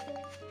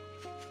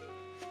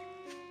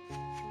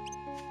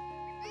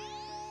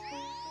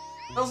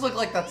 Does look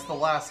like that's the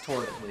last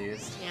tort at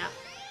least. Yeah.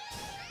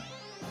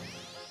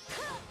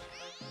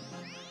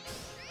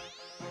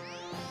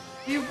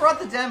 You brought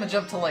the damage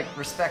up to, like,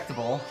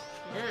 respectable.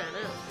 Yeah, I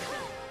know.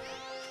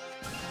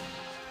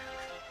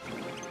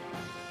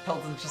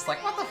 Pelton's just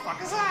like, what the fuck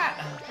is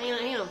that? He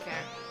don't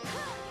care.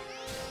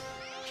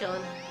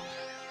 Chillin'.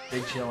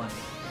 Big chillin'.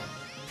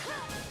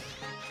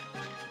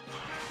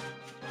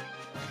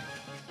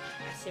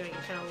 Let's see if we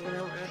can kind of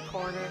lure him in a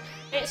corner.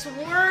 It's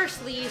worse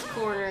these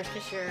corners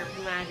because your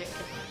magic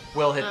can...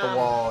 Will hit the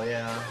wall,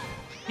 yeah.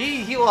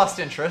 He lost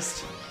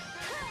interest.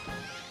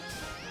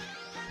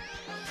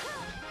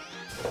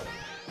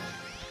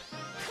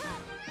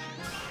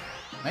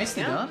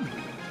 Nicely done.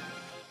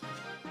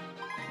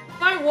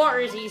 By water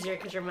is easier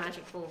because your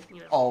magic will, you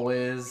know.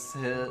 Always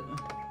hit.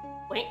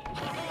 Wait.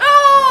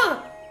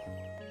 Ah!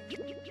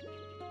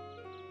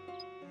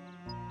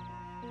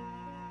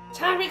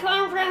 Time to be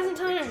clown present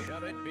time.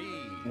 Shall it be?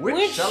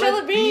 Which shall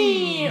it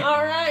be?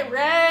 Alright,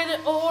 red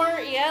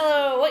or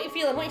yellow. What you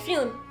feeling? What you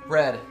feeling?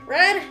 Red.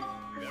 Red?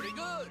 Very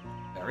good.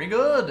 Very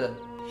good.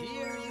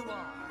 Here you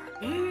are.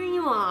 Here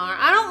you are.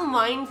 I don't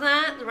mind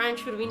that. The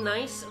ranch would be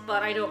nice,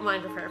 but I don't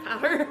mind repair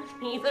powder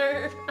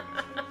either.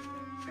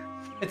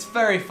 It's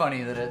very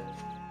funny that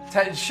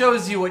it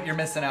shows you what you're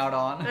missing out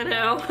on. I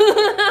know.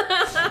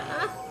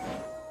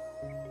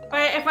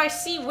 But if I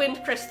see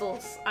wind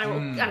crystals, I will,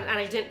 and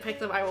I didn't pick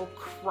them, I will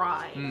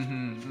cry.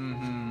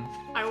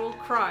 I will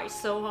cry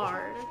so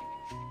hard.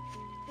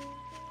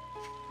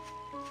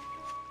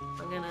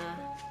 I'm gonna...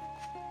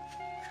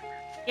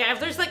 Yeah, if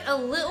there's like a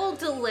little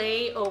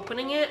delay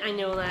opening it, I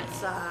know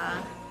that's,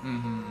 I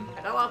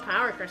got a lot of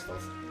power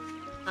crystals.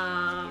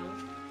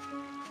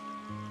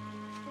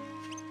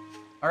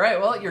 Alright,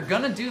 well, you're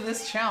gonna do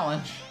this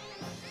challenge.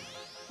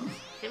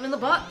 Hit him in the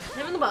butt.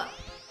 Hit him in the butt.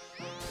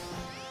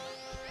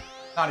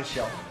 Not his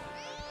shell.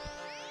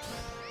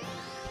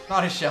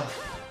 Not his shell.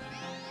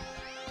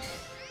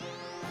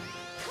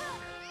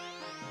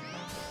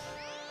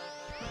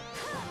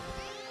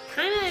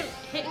 Kind of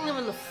hitting him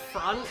in the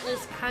front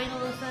is kind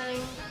of the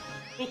thing.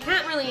 You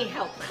can't really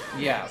help that.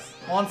 Yes,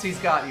 once he's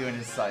got you in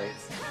his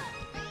sights.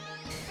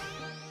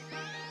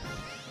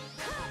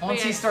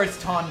 Once he starts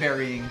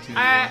Tonberrying to you.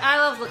 I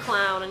love the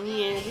clown, and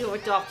you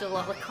adopted a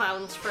lot of the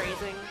clown's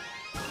phrasing.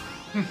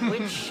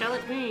 Which shall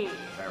it be?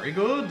 Very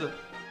good.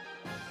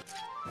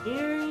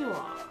 Here you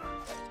are.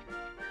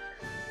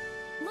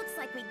 Looks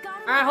like we got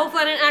it. Alright,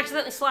 hopefully I didn't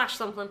accidentally slash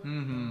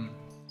something.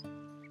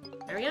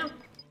 There we go.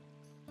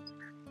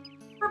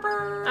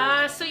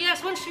 So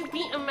yes, once you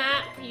beat a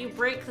map, you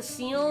break the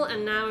seal,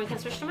 and now we can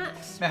switch to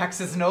Max.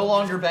 Max is no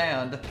longer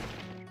banned.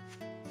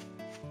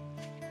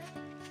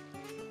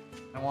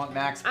 I want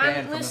Max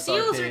banned from the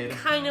seals arcade. are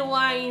kind of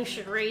why you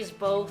should raise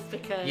both,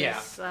 because...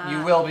 Yeah,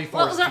 you will be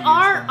forced to use them. Well,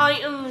 there are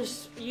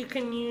items you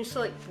can use to,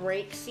 like,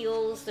 break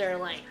seals. They're,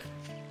 like,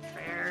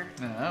 rare.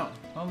 No,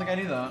 I don't think I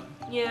knew that.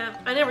 Yeah,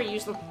 I never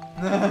use them.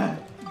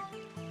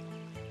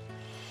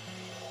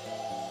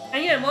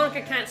 And yeah,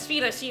 Monica can't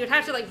speed us, so you'd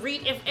have to, like,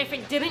 read... If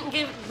it didn't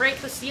break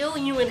the seal,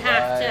 you would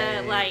have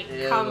to, like,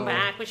 come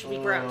back, which would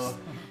be gross.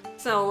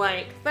 So,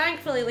 like,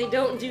 thankfully they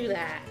don't do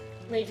that.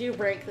 They do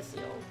break the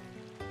seal.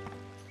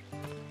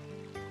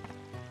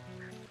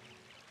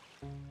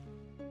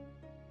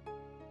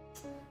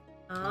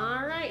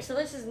 Alright, so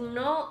this is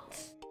not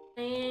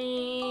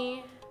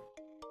a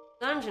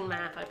dungeon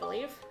map, I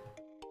believe.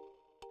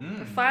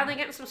 We're finally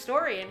getting some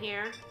story in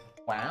here.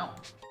 Wow.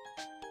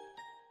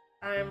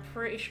 I'm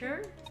pretty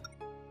sure.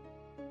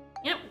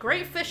 Yep,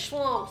 Great Fish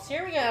Swamps.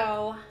 Here we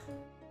go.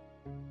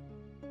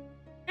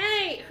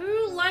 Hey,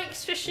 who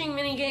likes fishing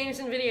minigames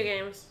in video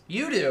games?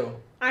 You do.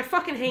 I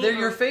fucking hate them. They're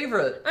your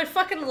favorite. I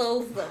fucking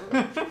loathe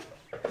them.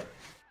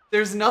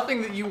 There's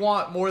nothing that you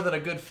want more than a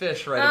good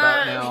fish right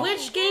about now.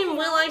 Which game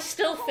will I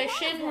still fish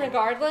in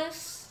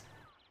regardless?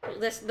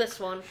 This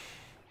one.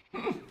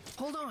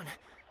 Hold on.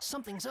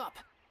 Something's up.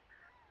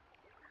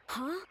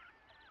 Huh?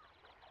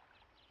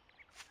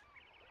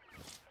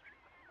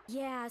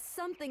 Yeah,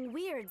 something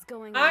weird's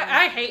going on.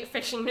 I hate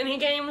fishing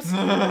minigames,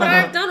 but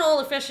I've done all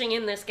the fishing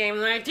in this game,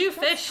 and I do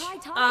fish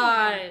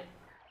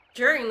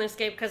during this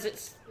game because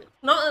it's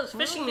not that the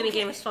fishing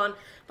minigame is fun,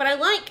 but I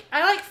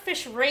like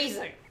fish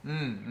raising.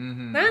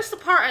 That's the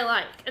part I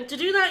like, and to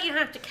do that you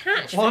have to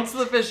catch. Once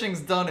the fishing's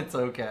done, it's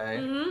okay.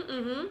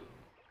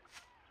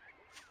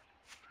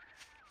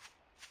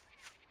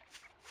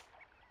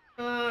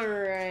 All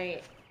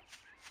right.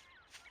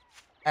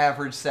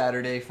 Average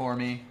Saturday for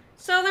me.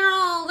 So they're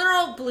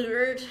all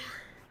blurred.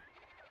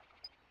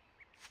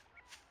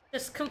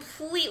 Just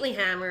completely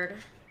hammered.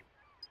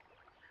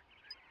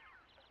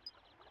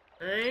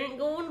 I ain't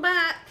going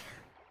back.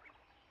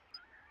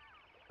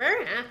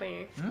 Very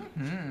happy.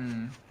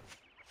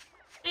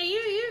 Hey,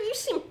 you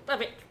seem a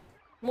bit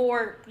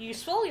more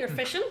useful. You're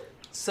fishing.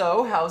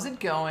 So, how's it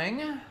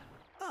going?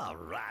 Ah,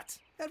 rat.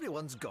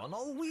 Everyone's gone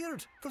all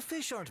weird. The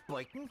fish aren't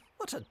biting.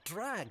 What a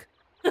drag.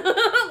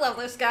 I love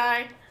this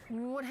guy.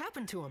 What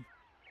happened to him?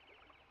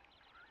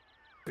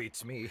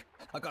 Beats me.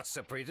 I got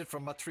separated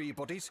from my three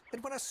buddies,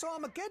 and when I saw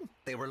them again,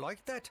 they were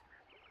like that.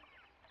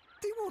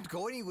 They won't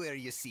go anywhere,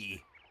 you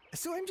see.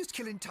 So I'm just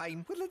killing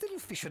time with a little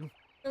fishing.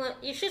 Look,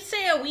 you should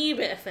say a wee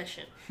bit of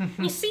fishing.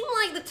 You seem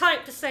like the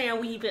type to say a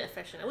wee bit of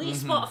fishing. A wee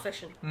spot of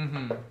fishing.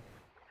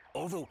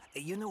 Although,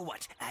 you know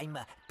what? I'm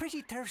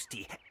pretty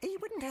thirsty. You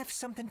wouldn't have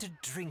something to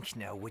drink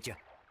now, would you?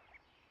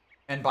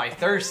 And by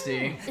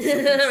thirsty...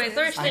 By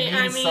thirsty,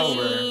 I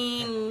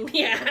mean... sober.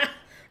 Yeah.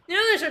 You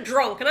know there's a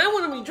drunk, and I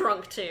want to be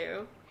drunk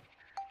too.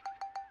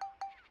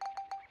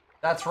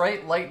 That's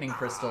right, lightning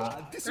crystal.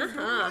 This will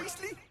go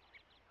nicely.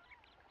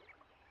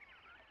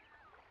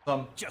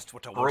 Some Just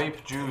what I grape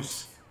wanted.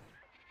 juice.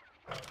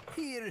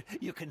 Here,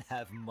 you can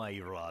have my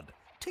rod.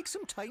 Take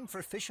some time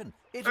for fishing.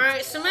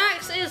 Alright, so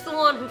Max is the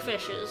one who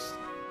fishes.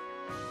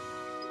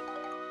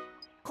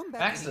 Come back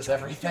Max does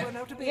everything.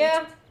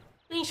 Yeah,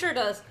 he sure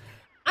does.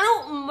 I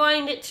don't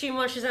mind it too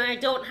much as I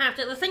don't have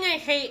to. The thing I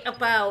hate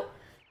about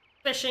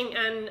fishing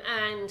and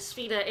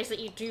Sfida is that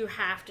you do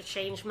have to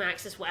change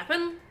Max's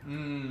weapon.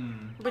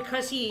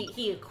 Because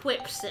he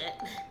equips it.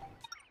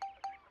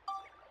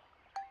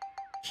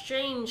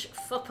 Strange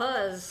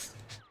faux.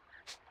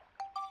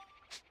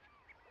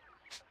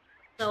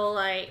 So,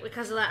 like,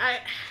 because of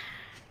that,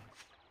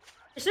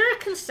 is there a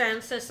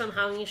consensus on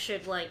how you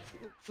should, like,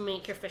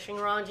 make your fishing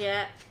rod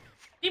yet?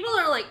 People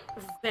are, like,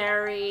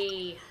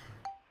 very...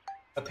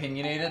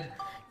 Opinionated?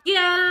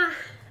 Yeah.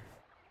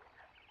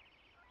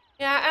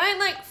 Yeah, and I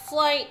like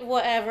flight,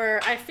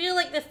 whatever. I feel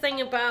like the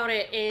thing about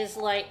it is,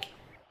 like,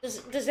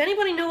 does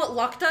anybody know what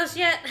luck does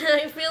yet?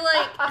 I feel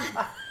like...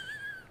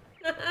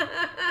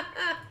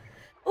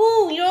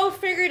 Ooh, you all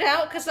figured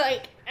out? Because,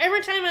 like,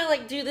 every time I,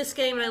 like, do this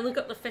game and I look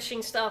up the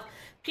fishing stuff,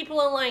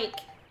 people are like,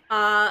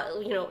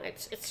 you know,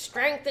 it's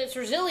strength, it's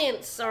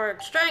resilience, or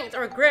strength,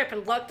 or grip,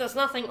 and luck does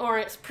nothing, or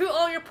it's put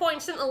all your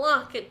points into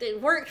luck.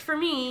 It worked for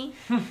me.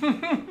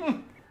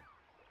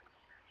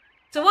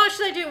 So what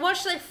should I do? What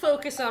should I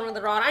focus on with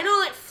the rod? I know,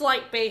 like,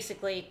 flight,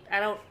 basically.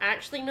 I don't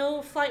actually know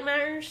if flight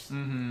matters.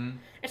 Mm-hmm.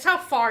 It's how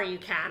far you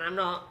can. I'm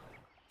not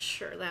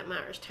sure that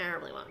matters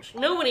terribly much.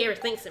 Nobody ever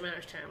thinks it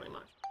matters terribly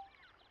much.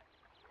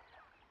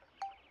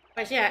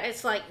 But yeah,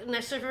 it's like,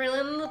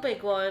 necessarily in the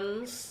big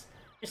ones.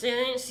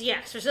 Resilience,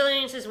 yes.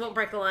 Resilience is won't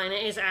break the line.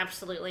 It is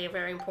absolutely a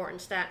very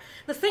important stat.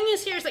 The thing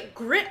is here is that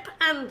grip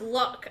and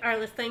luck are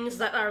the things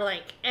that are,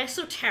 like,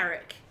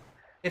 esoteric.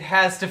 It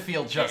has to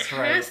feel just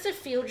right. It has to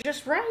feel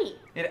just right.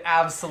 It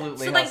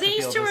absolutely so, has like, to feel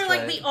these just two are, like,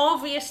 right. the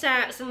obvious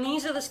stats, and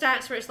these are the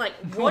stats where it's like,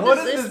 what What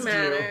does does this this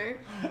matter?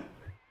 do?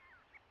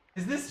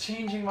 Is this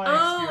changing my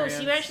Oh, experience?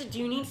 so you actually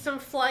do need some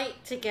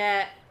flight to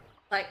get,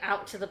 like,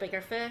 out to the bigger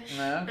fish?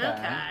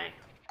 Okay.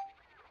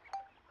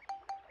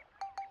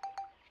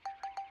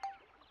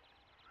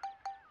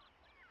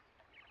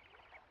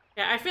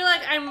 Yeah, I feel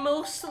like I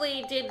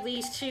mostly did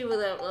these two with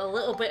a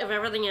little bit of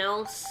everything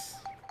else.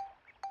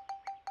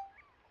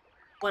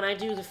 When I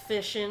do the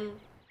fishing.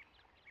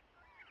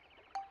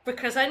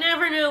 Because I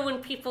never know when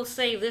people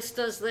say this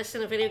does this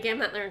in a video game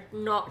that they're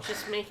not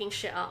just making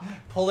shit up.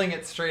 Pulling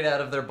it straight out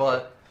of their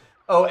butt.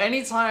 Oh,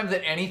 anytime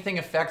that anything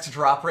affects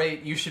drop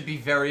rate, you should be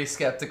very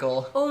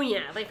skeptical. Oh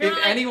yeah. Like, if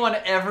anyone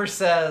ever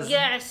says...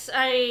 Yes,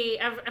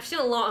 I've seen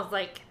a lot of,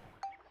 like,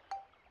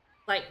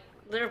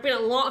 there have been a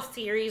lot of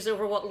theories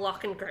over what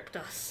luck and grip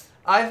does.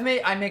 I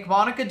make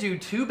Monica do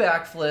 2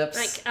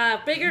 backflips.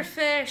 Like, bigger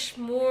fish,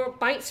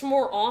 bites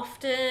more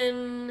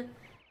often,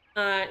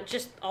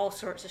 just all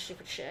sorts of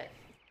stupid shit.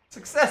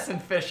 Success in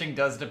fishing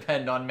does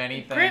depend on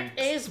many things. Grip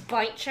is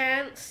bite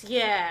chance,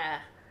 yeah.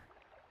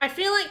 I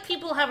feel like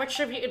people have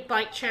attributed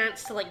bite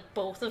chance to, like,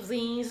 both of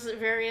these at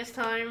various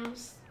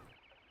times.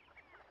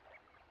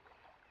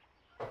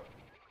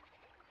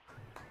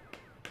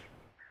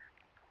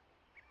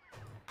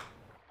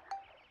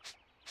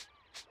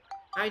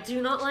 I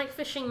do not like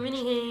fishing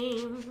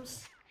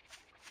minigames.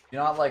 You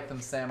not like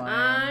them, Sam?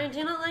 I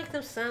do not like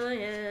them,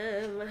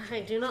 Sam. I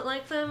do not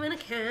like them in a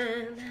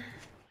can.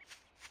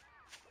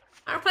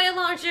 I play a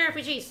lot of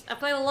JRPGs. I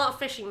play a lot of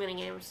fishing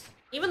minigames.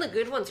 Even the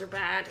good ones are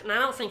bad, and I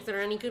don't think there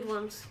are any good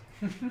ones.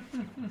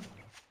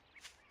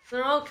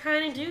 They're all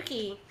kind of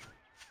dookie.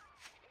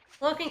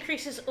 Luck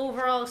increases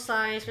overall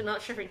size, but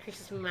not sure if it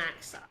increases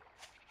max size.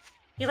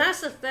 Yeah,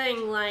 that's the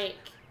thing, like...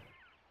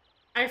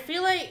 I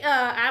feel like,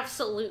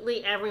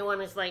 absolutely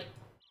everyone is, like...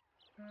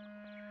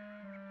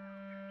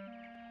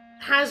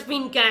 has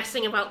been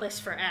guessing about this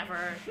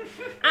forever.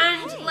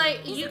 And,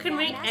 like, you can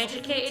make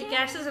educated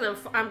guesses, and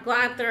I'm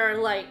glad there are,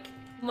 like,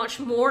 much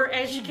more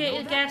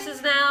educated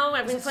guesses now.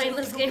 I've been playing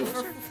this game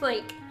for,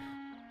 like...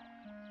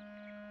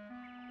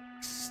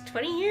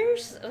 20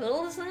 years? How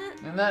old is that?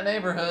 In that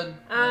neighborhood.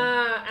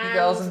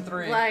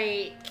 2003. And,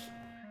 like...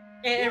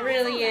 It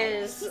really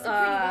is, He's a pretty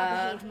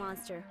well-behaved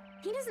monster.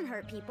 He doesn't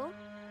hurt people.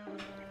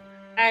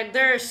 And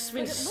there's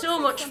been so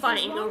much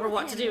fighting over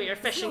what to do with your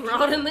fishing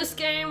rod in this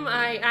game.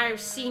 I've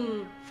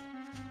seen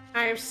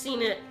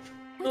it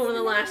over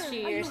the last few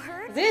years.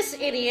 This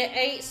idiot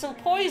ate some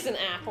poison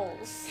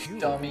apples.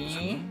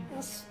 Dummy.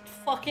 This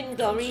fucking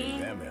dummy.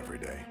 Them every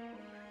day.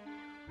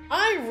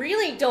 I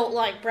really don't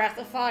like Breath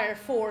of Fire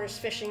 4's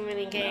fishing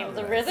minigame.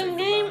 The rhythm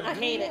game, I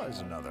hate it.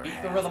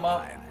 Keep the rhythm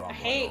up. I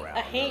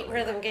hate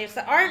rhythm games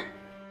that aren't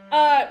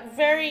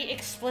very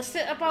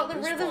explicit about the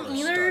rhythm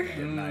either.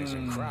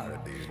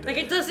 Like,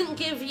 it doesn't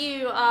give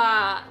you,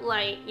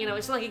 like, you know,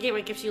 it's not like a game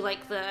that gives you,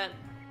 like, the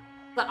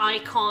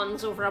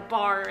icons over a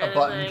bar or anything. A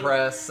button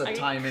press, a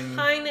timing. You're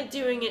kind of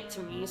doing it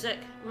to music,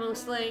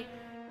 mostly.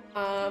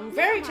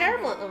 Very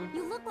terrible at them.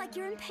 You look like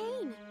you're in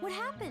pain. What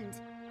happened?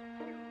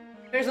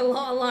 There's a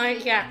lot of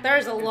lies, yeah,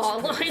 there's a lot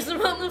of lies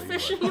about the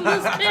fishing in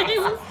this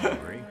game.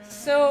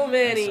 So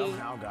many.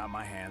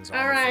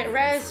 Alright,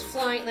 res,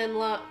 flight, then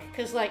luck.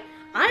 Because, like,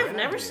 I've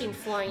never seen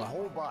flight. My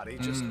whole body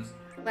just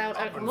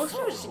Most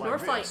of us ignore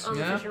flight on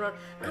the fishing rod.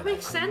 That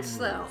makes sense,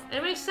 though.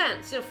 It makes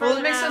sense. Well,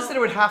 it makes sense that it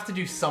would have to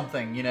do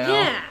something, you know?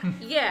 Yeah,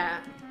 yeah.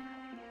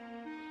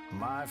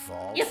 my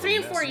fault. Yeah, 3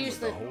 and 4 use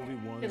the...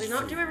 Did they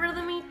not do a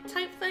rhythm-y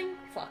type thing?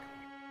 Fuck.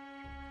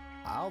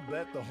 I'll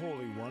bet the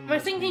Holy One. Am I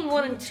thinking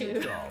 1 and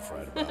 2?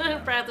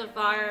 Breath of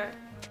Fire.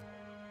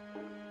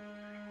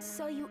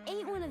 So you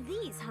ate one of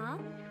these, huh?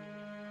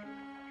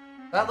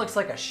 That looks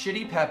like a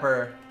shitty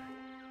pepper.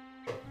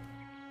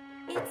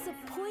 It's a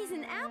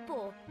poison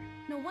apple.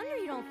 No wonder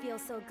you don't feel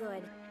so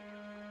good.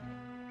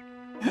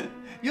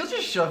 You'll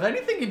just shove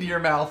anything into your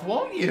mouth,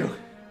 won't you?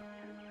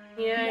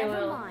 Yeah, I Never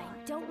will. mind.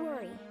 Don't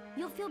worry.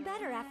 You'll feel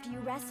better after you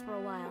rest for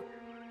a while.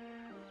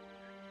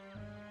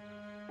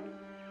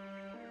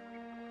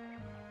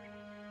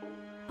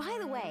 By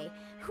the way,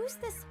 who's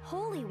this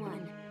Holy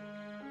One?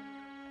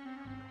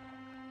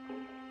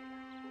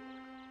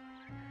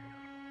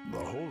 The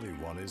Holy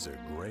One is a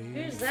great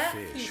Who's that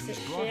fish piece who's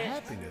of brought shit?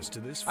 happiness to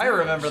this I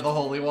remember forest. the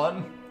Holy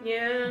One.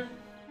 Yeah.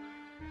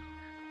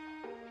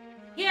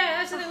 Yeah,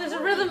 that's the thing. There's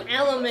a rhythm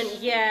element.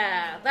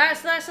 Yeah,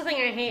 that's the thing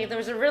I hate. There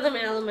was a rhythm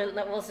element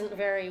that wasn't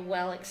very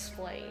well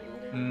explained,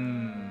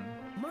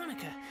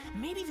 Monica,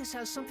 maybe this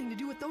has something to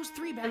do with those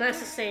three back and that's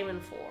the there. same in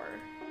 4.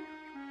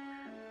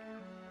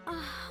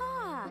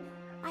 Aha!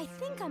 I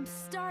think I'm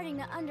starting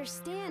to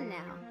understand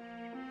now.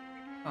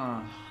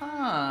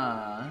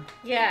 Uh-huh.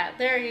 Yeah,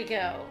 there you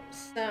go.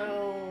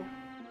 So,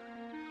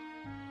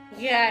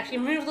 yeah, if you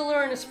move the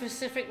lure in a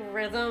specific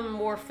rhythm,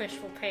 more fish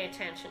will pay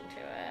attention to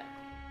it.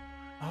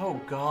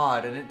 Oh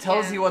god, and it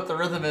tells Yeah. you what the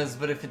rhythm is,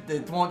 but if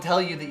it won't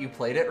tell you that you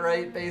played it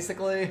right,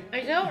 basically. I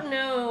don't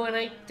know, and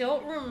I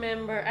don't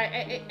remember.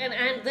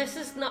 And this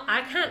is not. I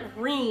can't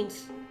read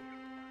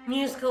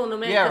musical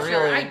nomenclature.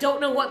 Yeah, really. I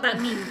don't know what that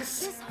means.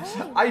 This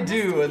Holy One I must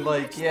do, have and, like,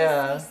 enriched this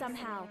yeah. sea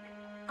somehow.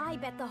 I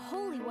bet the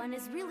Holy One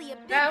is really a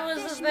big That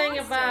was fish the thing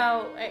monster.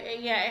 about.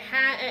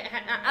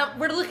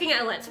 We're looking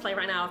at a Let's Play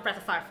right now of Breath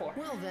of Fire 4.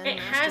 Well then, It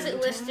has it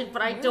Master listed, Lieutenant,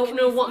 but I where don't can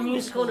know we what find this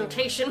musical Holy One?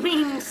 notation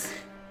means.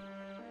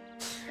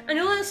 I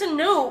know that's a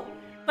note,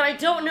 but I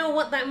don't know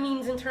what that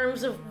means in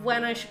terms of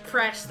when I should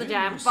press the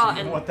damn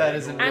button. What that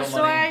is in real And so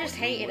money. I just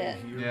hated it.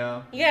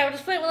 Yeah. Yeah, we'll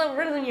just play it whatever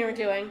rhythm you were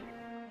doing.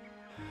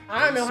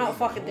 I don't know how to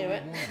fucking do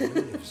it.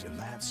 Lives in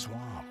that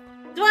swamp.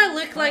 Do I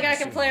look like I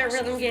can play a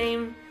rhythm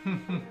game?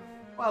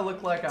 I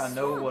look like I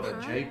know what a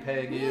Swamp, huh?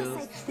 JPEG Yes, is. I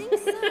think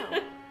so.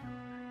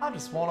 I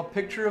just want a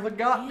picture of a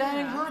goddamn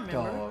Yeah, I hot remember.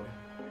 dog.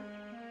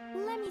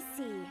 Let me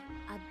see.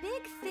 A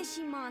big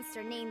fishy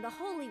monster named the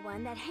Holy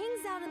One that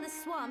hangs out in the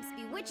swamps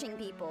bewitching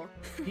people.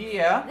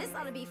 Yeah. This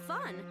ought to be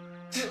fun.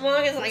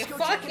 Morgan's like, go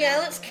fuck check it yeah,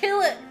 out." let's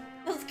kill it!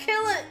 Let's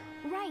kill it!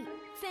 Right.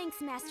 Thanks,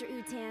 Master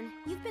Utan.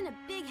 You've been a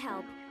big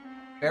help.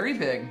 Very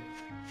big.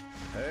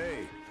 Hey,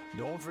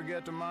 don't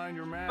forget to mind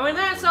your manners. I mean,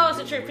 that's when you also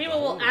deal true. with the People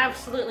will Holy One.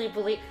 absolutely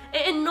believe.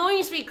 It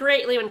annoys me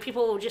greatly when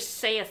people will just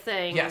say a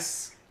thing.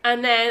 Yes.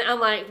 And then I'm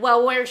like,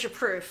 well, where's your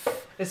proof?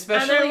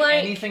 Especially And they're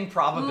like, anything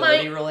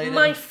probability related.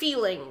 My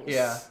feelings.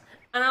 Yeah.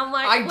 And I'm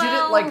like, I did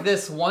well, it like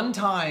this one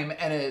time,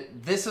 and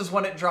this is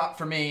when it dropped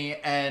for me,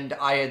 and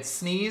I had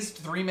sneezed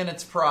 3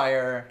 minutes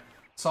prior,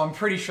 so I'm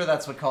pretty sure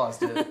that's what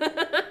caused it.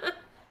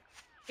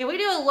 Yeah, we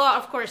do a lot,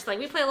 of course. Like,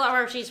 we play a lot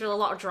of RPGs with a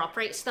lot of drop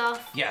rate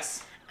stuff.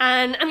 Yes.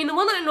 And, I mean, the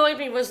one that annoyed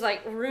me was,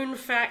 like, Rune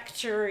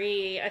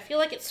Factory. I feel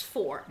like it's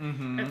 4.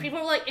 Mm-hmm. And people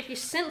were like, if you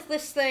synth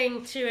this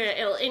thing to it,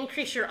 it'll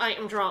increase your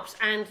item drops.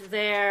 And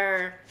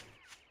their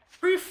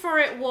proof for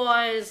it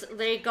was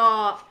they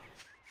got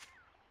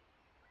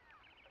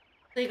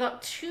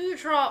 2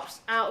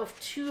 drops out of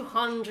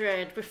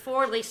 200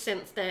 before they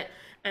synthed it.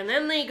 And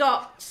then they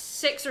got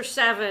 6 or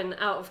 7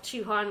 out of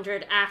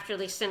 200 after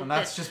they synthed it. And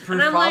that's just And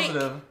proof I'm like,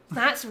 positive.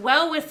 that's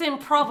well within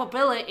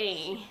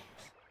probability.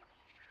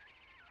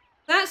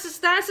 That's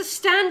a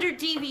standard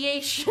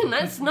deviation.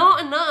 That's not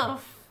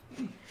enough.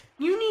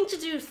 You need to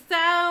do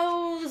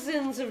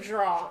thousands of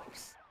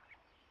drops.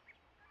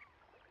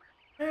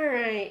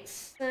 Alright,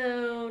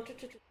 so...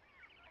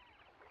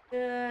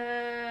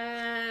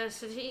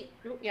 so he...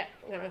 Oh, yeah,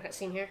 we got a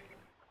cutscene here.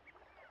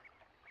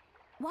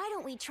 Why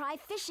don't we try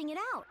fishing it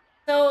out?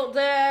 So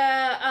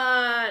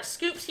the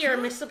scoops here are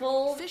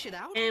missable. Fish it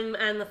out?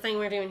 And the thing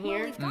we're doing Well,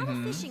 here. we've got a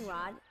fishing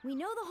rod. We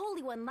know the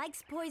Holy One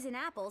likes poison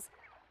apples.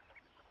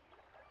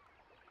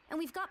 And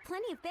we've got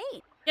plenty of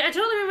bait. Yeah, I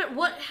totally remember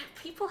what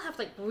people have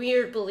like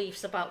weird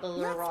beliefs about the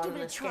lure Let's rod give in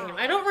it a this try. game.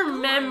 I don't Come on,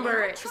 remember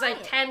now, it because try I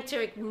it. tend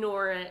to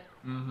ignore it.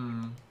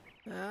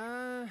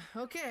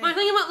 Okay. My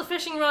thing about the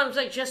fishing rod was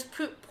I just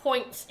put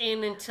points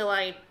in until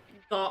I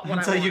got what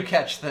Until I you wanted.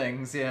 catch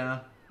things,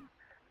 yeah.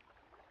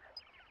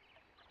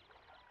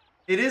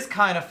 It is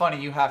kind of funny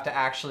you have to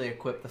actually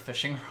equip the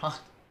fishing rod.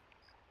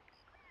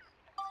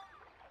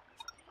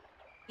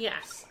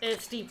 Yes,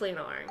 it's deeply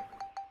annoying.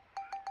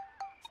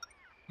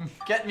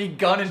 Get me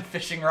gun and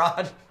fishing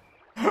rod.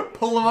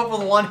 Pull them up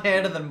with one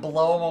hand and then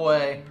blow them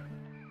away.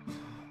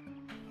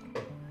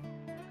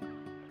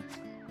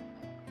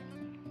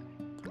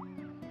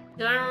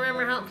 Do I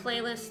remember how to play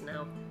this?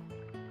 No.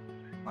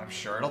 I'm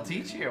sure it'll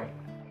teach you.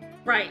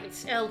 Right,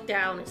 it's L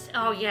down.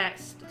 Oh yeah,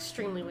 it's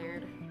extremely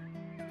weird.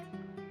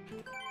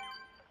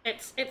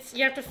 It's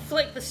you have to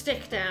flick the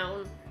stick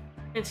down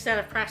instead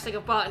of pressing a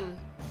button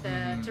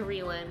to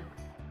reel in.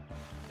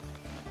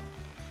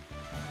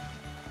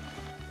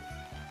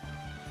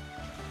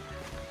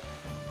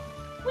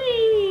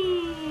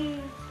 Whee!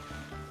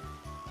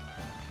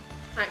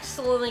 Like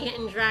slowly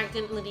getting dragged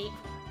into the deep.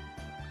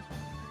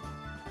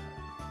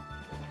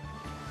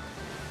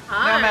 Now,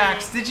 Hi.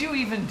 Max, did you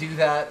even do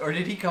that, or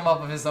did he come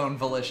up of his own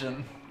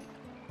volition?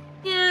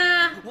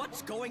 Yeah.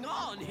 What's going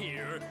on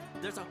here?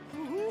 There's a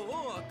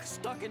hook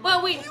stuck in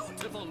Well, my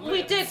beautiful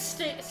we lips.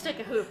 did stick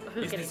a hook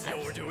Is in this his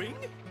head. your doing?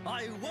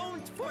 I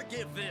won't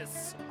forgive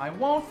this. I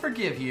won't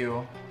forgive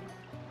you.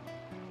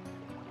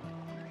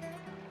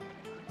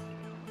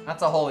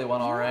 That's a holy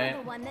one, You're alright.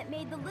 the one that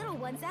made the little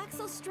ones act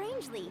so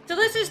strangely. So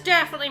this is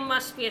definitely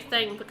must be a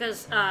thing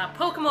because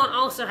Pokemon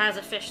also has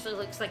a fish that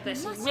looks like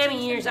this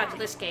many years after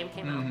this game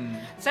came out.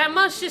 So that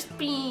must just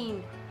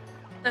be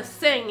a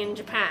thing in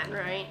Japan,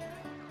 right?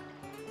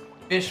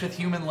 Fish with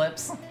human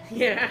lips.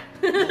 Yeah.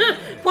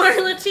 What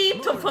are the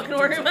teeth? Don't fucking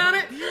worry about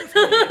it.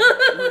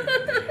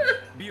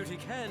 Beauty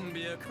can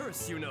be a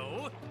curse, you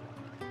know.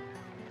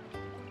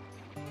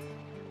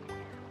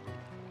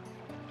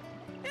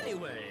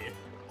 Anyway,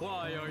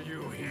 why are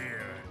you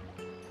here?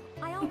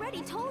 I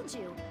already told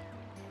you.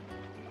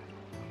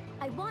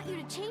 I want you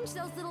to change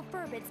those little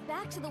Furbits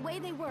back to the way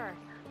they were.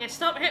 Yeah,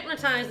 stop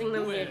hypnotizing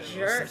them, you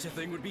jerk. Such a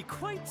thing would be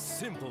quite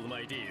simple,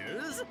 my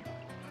dears.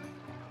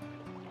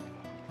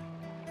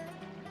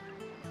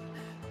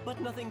 But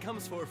nothing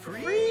comes for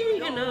free,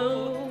 You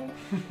know.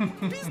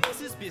 Business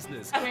is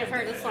business. I mean, I've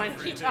heard this line a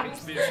few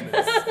times.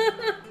 Business.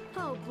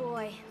 Oh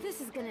boy, this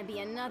is gonna be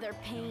another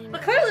pain.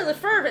 But clearly the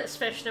Furbits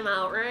fished him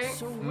out, right?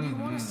 So what do you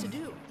want us to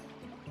do?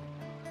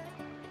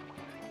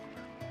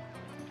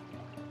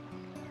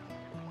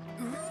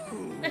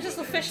 It's just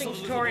a fishing So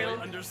little tutorial.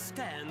 boy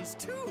understands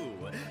too.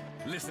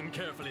 Listen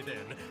carefully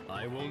then.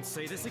 I won't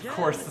say this again. Of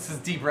course, this is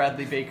D.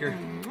 Bradley Baker.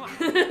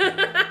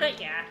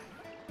 Yeah.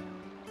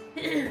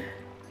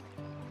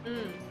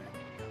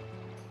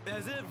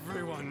 As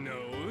everyone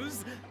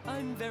knows,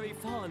 I'm very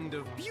fond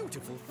of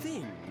beautiful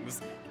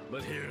things.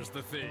 But here's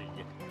the thing.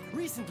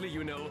 Recently,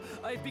 you know,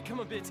 I've become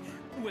a bit,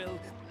 well,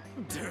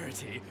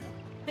 dirty.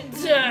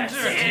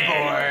 Dirty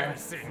boy.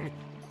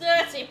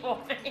 Dirty boy.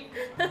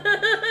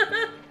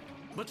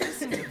 But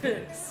listen to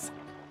this.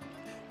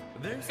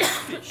 There's a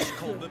fish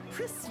called the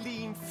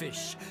pristine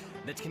fish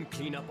that can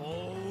clean up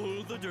all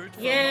the dirt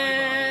from my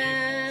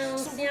Yes,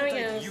 body. So there what he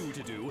I'd goes. like you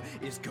to do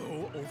is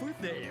go over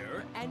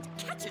there and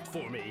catch it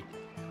for me.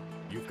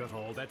 You've got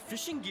all that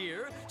fishing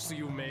gear, so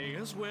you may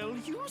as well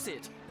use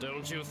it,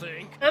 don't you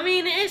think? I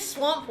mean, it is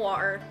swamp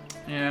water.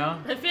 Yeah.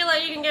 I feel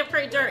like you can get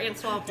pretty dirty in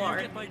swamp Do you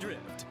water. get my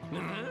drift?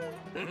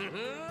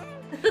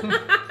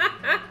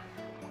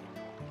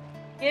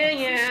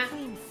 Yeah.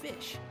 Clean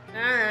fish.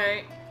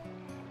 Alright.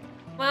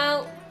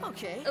 Well,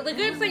 Okay. the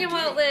good thing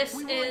about this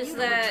We want is you to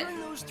that return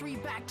those three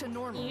back to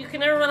normal. you can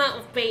never run out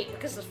of bait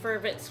because the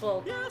Furbits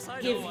will Yes,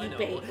 I give know, I you know.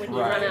 bait when you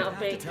Right. run out of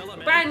bait.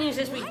 The bad news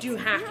is we do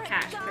have to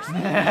catch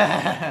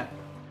Christmas.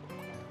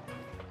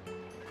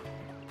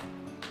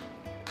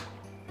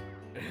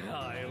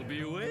 I'll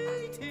be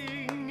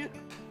waiting.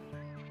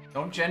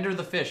 Don't gender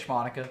the fish,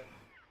 Monica.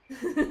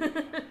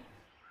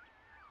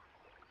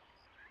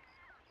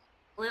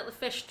 Let the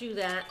fish do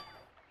that.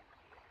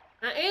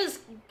 That is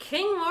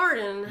King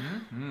Martin.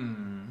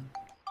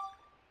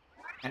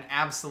 An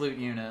absolute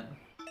unit.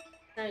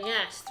 So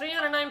yes, 3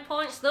 out of 9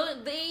 points.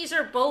 These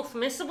are both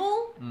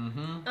missable.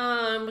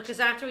 Because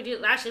after we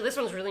do, actually this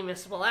one's really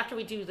missable. After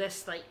we do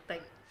this,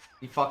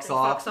 He fucks it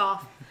off. fucks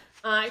off.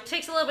 It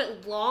takes a little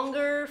bit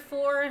longer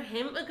for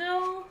him to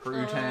go. For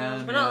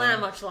Utan, but not yeah. that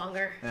much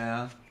longer.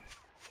 Yeah.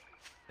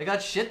 They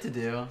got shit to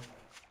do.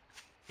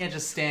 Can't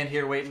just stand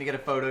here waiting to get a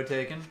photo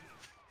taken.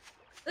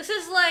 This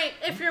is like,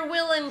 if you're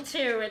willing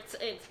to,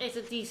 it's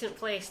a decent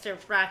place to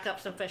rack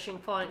up some fishing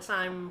points.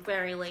 I'm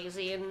very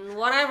lazy and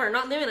whatever,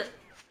 not doing it.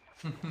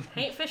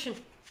 Hate fishing.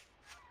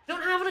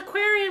 Don't have an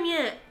aquarium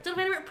yet. Don't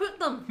have anywhere to put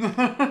them.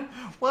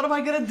 What am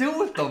I gonna do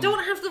with them?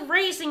 Don't have the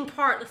raising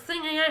part, the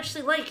thing I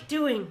actually like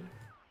doing.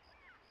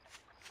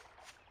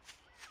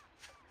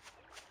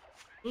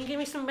 Can you give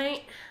me some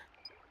bait?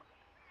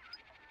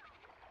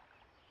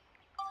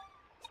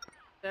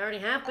 I already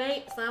have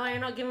bait, so that why you're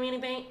not giving me any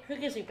bait? Who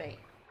gives me bait?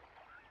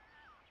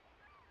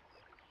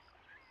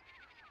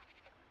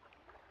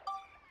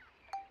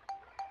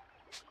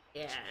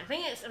 Yeah, I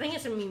think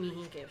it's a Mimi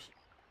he gives you.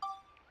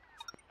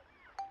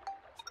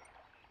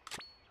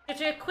 You have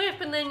to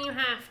equip and then you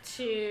have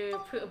to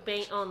put a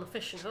bait on the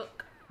fishing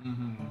hook.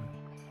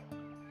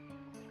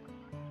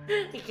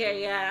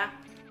 Okay, yeah.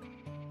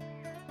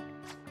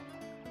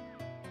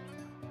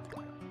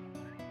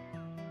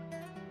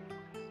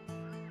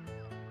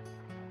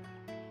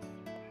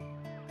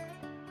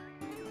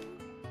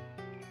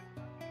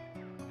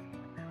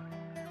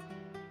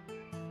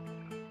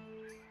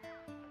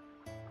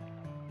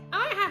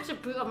 I have to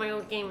boot up my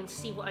old game and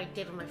see what I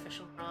did with my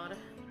fishing rod.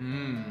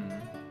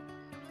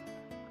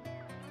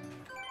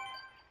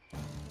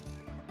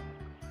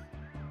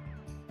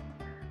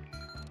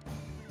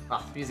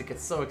 Ah, the music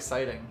gets so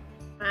exciting.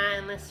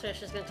 And this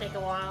fish is gonna take a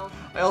while.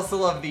 I also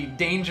love the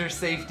danger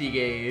safety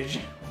gauge.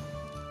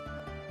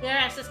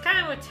 Yes, it's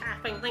kind of a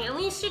tapping thing. At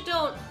least you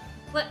don't...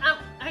 Like,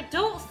 I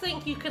don't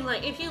think you can,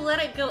 like, if you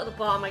let it go at the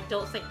bottom, I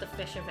don't think the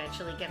fish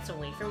eventually gets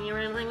away from you or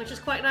anything, which is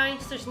quite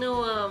nice. There's no,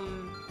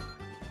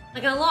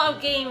 like, in a lot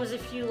of games,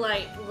 if you,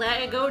 like,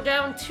 let it go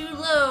down too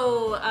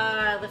low,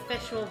 the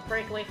fish will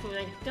break away from you.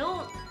 I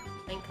don't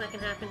think that can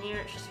happen here.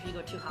 It's just if you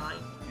go too high.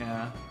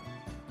 Yeah.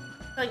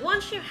 Like,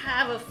 once you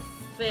have a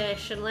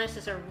fish, unless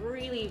it's a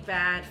really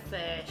bad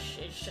fish,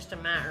 it's just a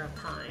matter of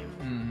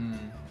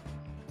time.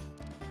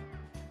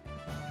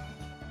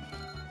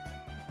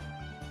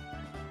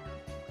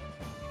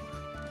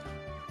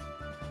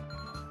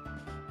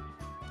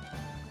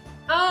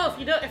 Oh,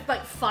 if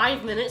like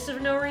 5 minutes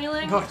of no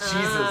reeling? Oh, Jesus.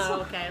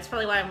 Oh, okay, that's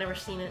probably why I've never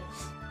seen it.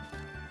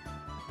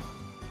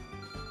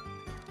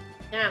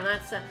 Yeah,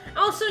 that's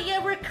also,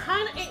 yeah, we're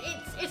kind of,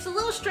 it's a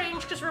little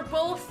strange because we're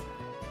both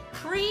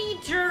pre,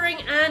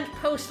 during, and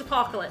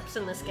post-apocalypse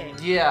in this game.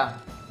 Yeah.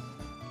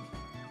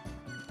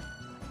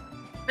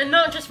 And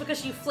not just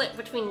because you flip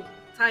between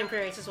time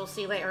periods, as we'll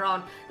see later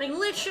on. Like,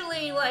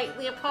 literally, like,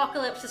 the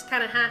apocalypse is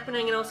kind of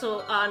happening, and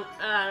also,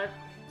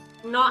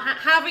 not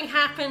having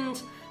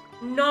happened,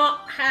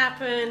 not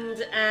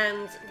happened,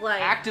 and,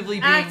 like... Actively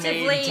made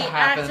to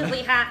happen.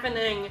 Actively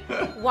happening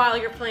while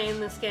you're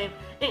playing this game.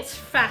 It's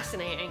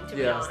fascinating, to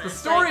be honest. The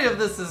story of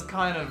this is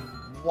kind of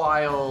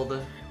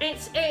wild.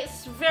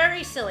 It's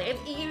very silly.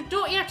 You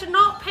have to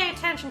not pay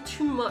attention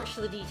too much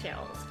to the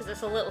details, because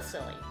it's a little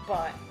silly,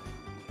 but...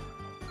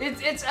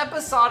 It's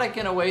episodic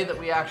in a way that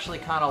we actually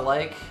kind of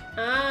like.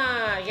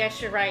 Ah, yes,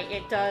 you're right.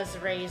 It does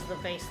raise the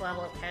base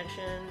level of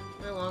tension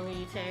the longer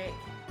you take.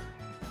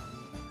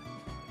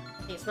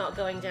 It's not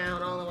going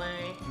down all the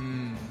way.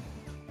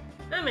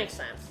 That makes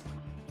sense.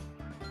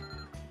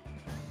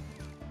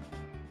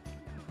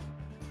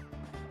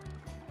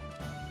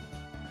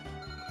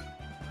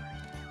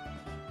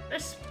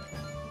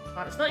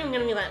 God, it's not even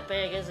gonna be that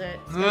big, is it?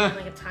 It's gonna be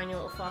like a tiny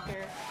little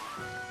fucker.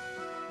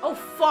 Oh,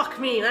 fuck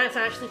me, that's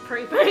actually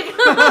pretty big. Have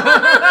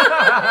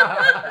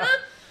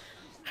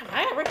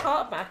I ever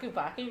caught Baku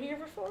Baku here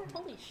before?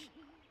 Holy shit.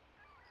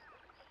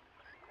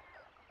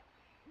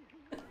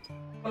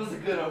 That was a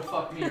good oh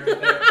fuck me right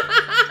there.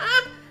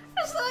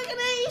 It's like an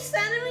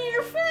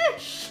 80-centimeter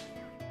fish!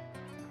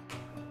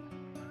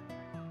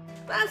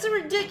 That's a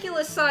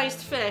ridiculous sized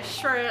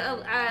fish for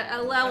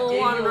a level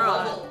 1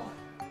 rod.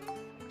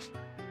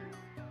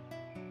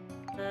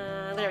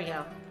 There we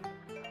go.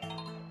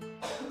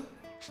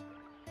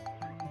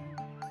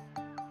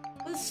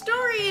 The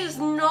story is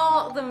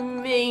not the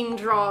main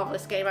draw of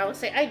this game, I would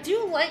say. I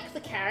do like the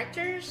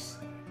characters.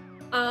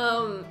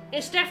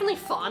 It's definitely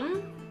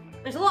fun.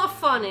 There's a lot of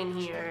fun in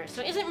here.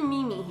 So is it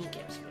Mimi he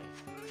gives me?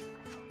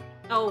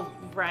 Oh,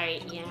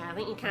 right, yeah. I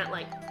think you can't,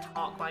 like,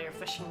 talk while your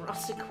fishing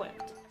rod's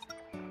equipped.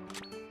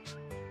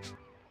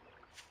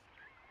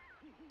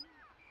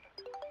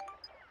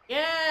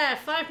 Yeah,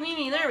 5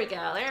 Mimi, there we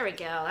go,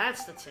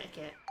 that's the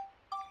ticket.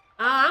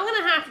 I'm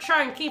gonna have to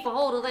try and keep a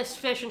hold of this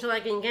fish until I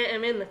can get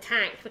him in the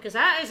tank, because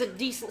that is a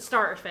decent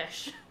starter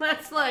fish.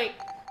 That's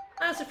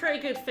a pretty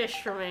good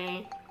fish for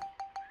me.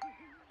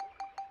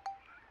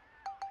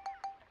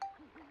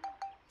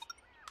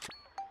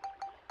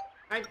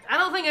 I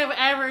don't think I've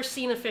ever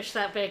seen a fish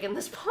that big in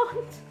this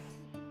pond.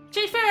 To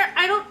be fair,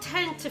 I don't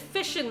tend to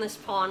fish in this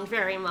pond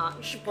very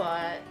much,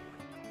 but...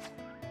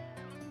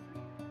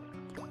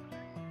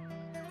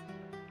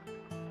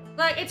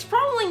 like, it's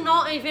probably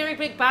not a very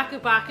big Baku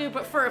Baku,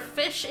 but for a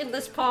fish in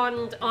this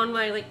pond on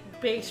my, like,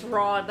 base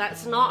rod,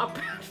 that's not a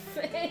bad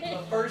fish.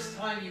 The first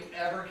time you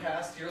ever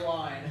cast your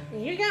line.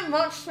 You get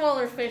much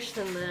smaller fish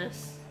than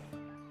this.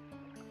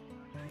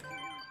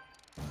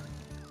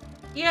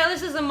 Yeah,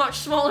 this is a much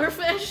smaller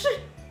fish.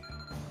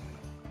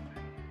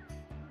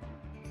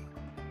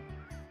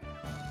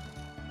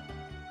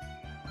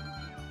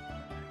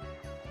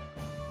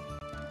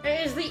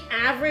 It is the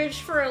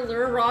average for a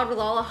lure rod with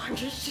all 100.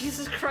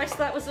 Jesus Christ,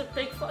 that was a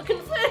big fucking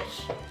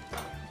fish.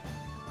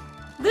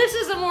 This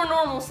is a more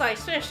normal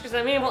sized fish because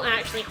I'm able to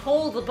actually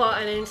hold the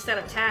button instead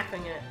of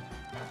tapping it.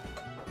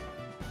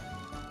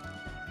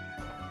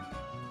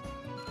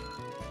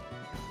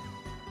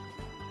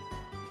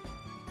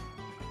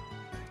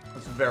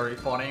 It's very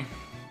funny.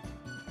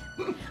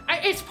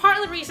 It's part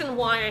of the reason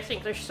why I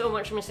think there's so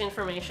much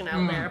misinformation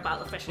out there about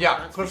the fishing rods.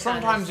 Yeah, because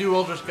sometimes you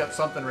will just get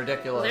something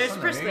ridiculous. There's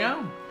and Kristen. there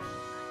you go.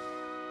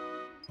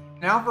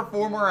 Now for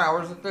 4 more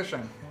hours of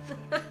fishing.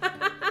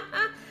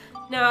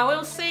 No, I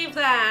will save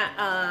that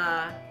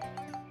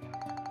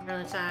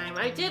another time.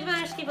 I did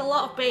manage to keep a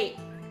lot of bait,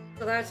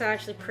 so that's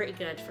actually pretty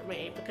good for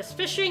me, because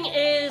fishing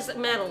is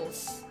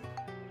medals.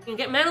 You can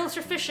get medals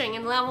for fishing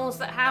in levels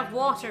that have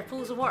water,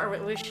 pools of water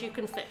with which you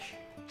can fish.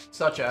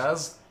 Such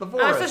as the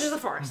forest. Such as the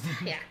forest,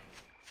 yeah.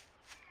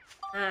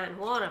 And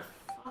what a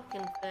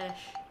fucking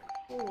fish.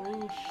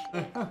 Holy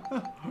shit.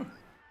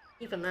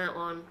 Keeping that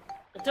one.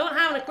 I don't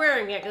have an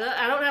aquarium yet, because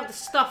I don't have the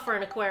stuff for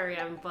an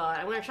aquarium, but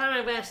I'm going to try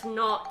my best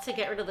not to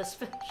get rid of this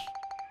fish.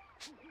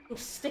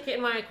 Stick it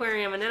in my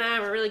aquarium, and then I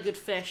have a really good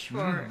fish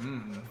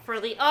for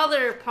the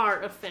other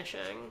part of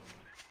fishing.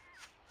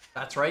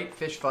 That's right,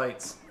 fish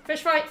fights.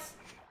 Fish fights!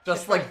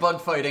 Just like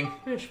bug fighting.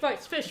 Fish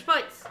fights, fish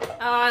fights! Oh,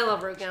 I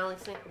love Rogue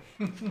Galaxy.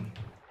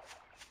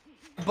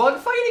 Bug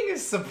fighting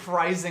is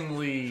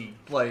surprisingly,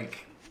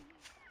 like,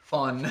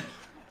 fun.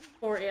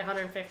 40,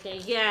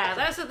 150. Yeah,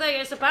 that's the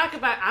thing. It's a Baku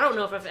Baku. I don't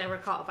know if I've ever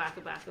caught a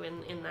Baku Baku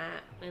in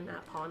that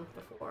pond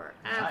before.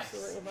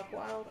 Absolutely buck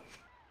wild.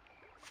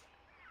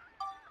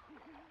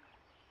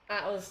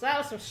 That was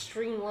some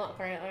stream luck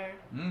right there.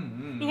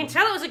 You can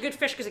tell it was a good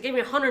fish because it gave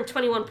me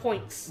 121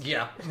 points.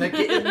 Yeah,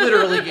 it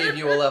literally gave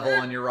you a level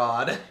on your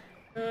rod.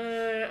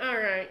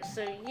 Alright,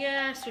 so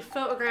yes, we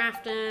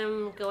photographed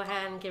him. Go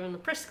ahead and give him the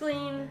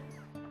pristine.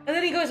 And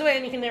then he goes away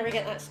and you can never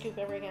get that scoop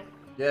ever again.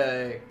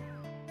 Yay.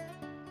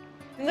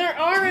 There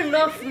are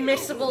enough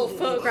missable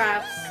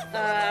photographs,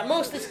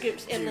 mostly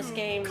scoops in this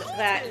game,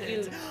 that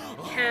you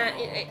can't.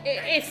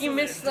 If you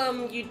miss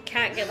them, you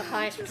can't get the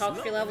highest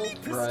photography level.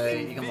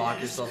 Right, you can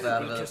lock yourself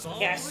out of it.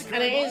 Yes,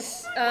 and it is.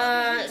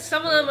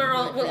 Some of them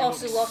will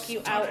also lock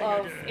you out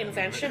of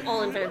invention,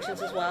 all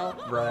inventions as well.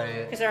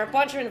 Right. Because there are a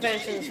bunch of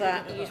inventions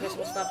that use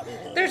missable stuff.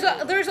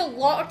 There's a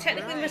lot of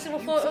technically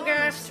missable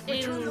photographs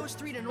in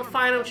the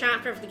final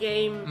chapter of the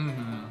game.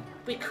 Mm-hmm.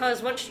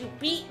 Because once you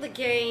beat the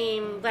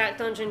game, that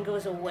dungeon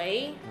goes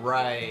away.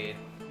 Right.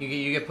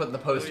 You get put in the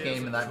post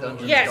game and that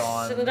dungeon's yes,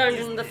 gone. so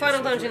the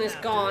final dungeon is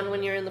gone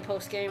when you're in the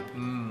post game.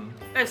 Mm.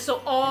 And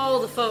so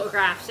all the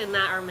photographs in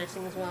that are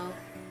missing as well.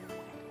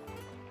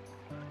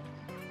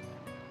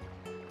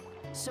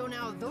 So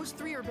now those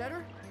 3 are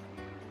better?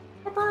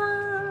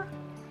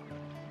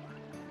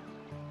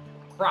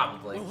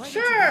 Probably.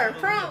 Sure,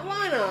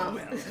 why not?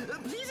 Well,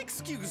 please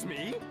excuse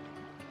me.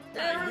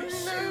 I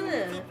wish you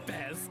the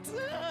best.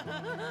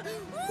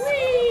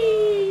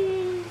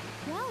 Whee!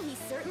 Well, he's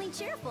certainly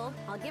cheerful.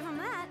 I'll give him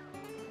that.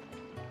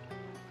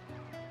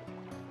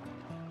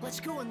 Let's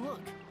go and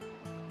look.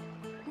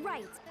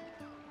 Right.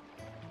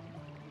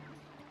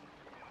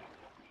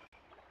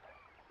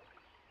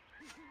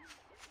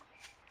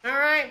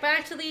 Alright,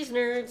 back to these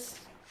nerds.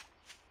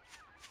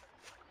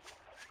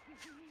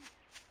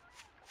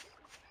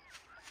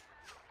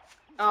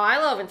 Oh, I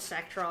love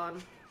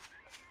Insectron.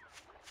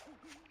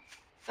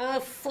 I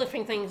love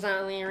flipping things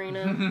out of the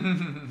arena.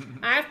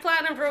 I have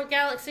Platinum for Rogue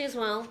Galaxy as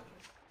well.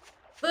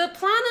 The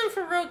Platinum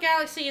for Rogue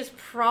Galaxy is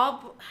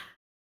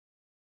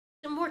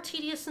more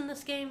tedious in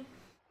this game.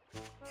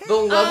 The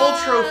level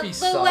trophy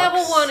sucks. The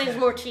level 1 is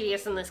more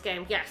tedious in this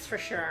game, yes, for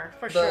sure,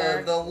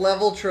 sure. The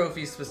level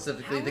trophy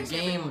specifically, the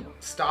game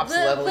stops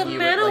leveling you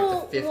at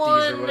like the 50s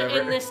one or whatever.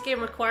 in this game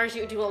requires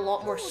you to do a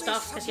lot more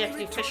stuff because you have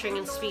to do fishing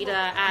and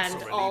speeda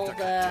and all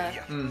the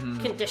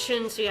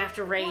conditions, so you have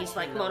to raise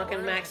like Monica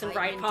and Max and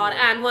Ride Pod,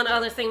 and one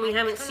other thing we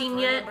haven't seen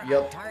yet.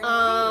 Yep.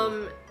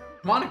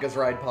 Monica's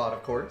Ride Pod,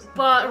 of course.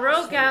 But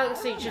Rogue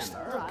Galaxy, just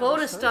the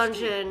bonus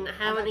dungeon,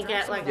 having to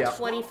get like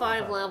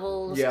 25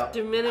 levels,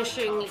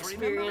 diminishing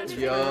experience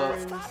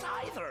returns.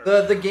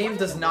 The game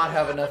does not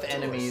have enough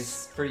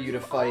enemies for you to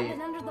fight.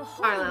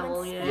 High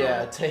level,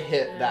 Yeah, to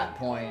hit that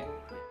point.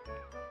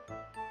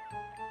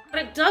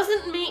 But it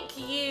doesn't make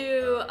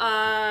you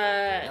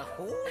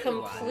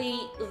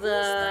complete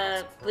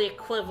the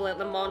equivalent,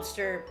 the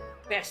monster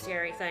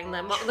bestiary thing,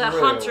 the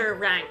hunter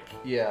rank.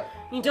 Yeah.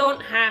 You don't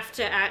have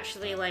to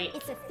actually like.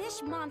 It's a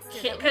fish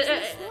monster.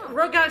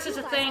 Rogue Galaxy is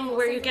a thing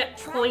where you get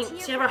points.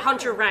 You have a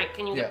hunter rank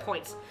and you get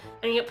points,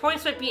 and you get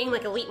points by beating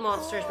like elite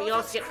monsters, but you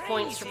also get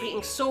points for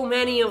beating so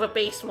many of a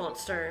base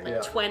monster,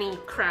 like 20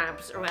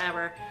 crabs or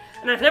whatever.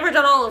 And I've never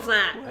done all of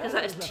that because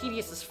that is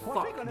tedious as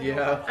fuck.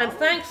 Yeah. And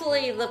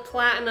thankfully, the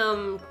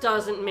Platinum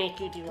doesn't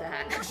make you do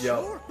that.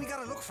 Sure, we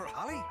gotta look for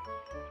Holly.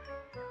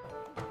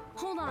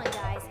 Hold on,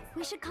 guys.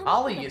 We should come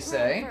Holly, up with you a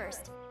say? plan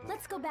first.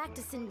 Let's go back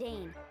to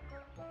Sindane.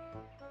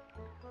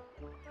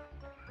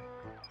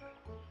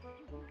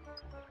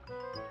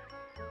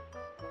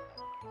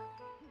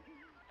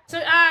 So,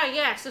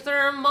 yes, if there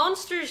are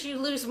monsters, you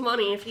lose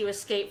money if you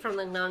escape from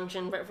the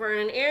dungeon, but if we're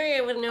in an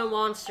area with no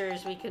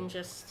monsters, we can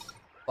just...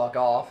 Fuck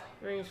off.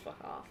 We can just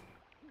fuck off.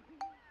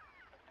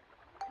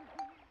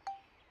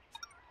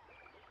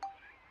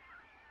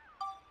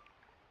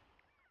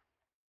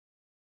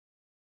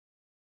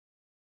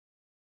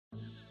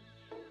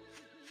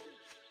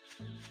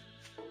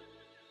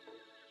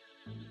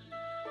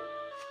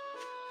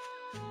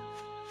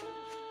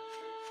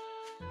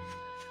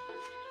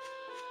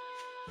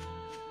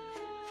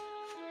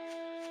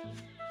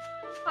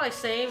 I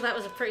save.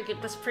 That's a pretty good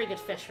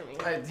fish for me.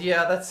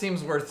 Yeah, that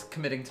seems worth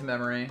committing to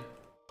memory.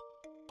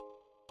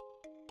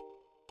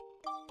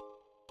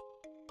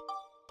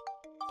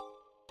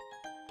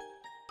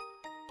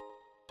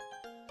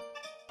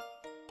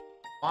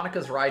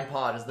 Monica's Ride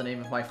Pod is the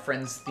name of my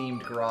friend's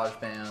themed garage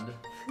band.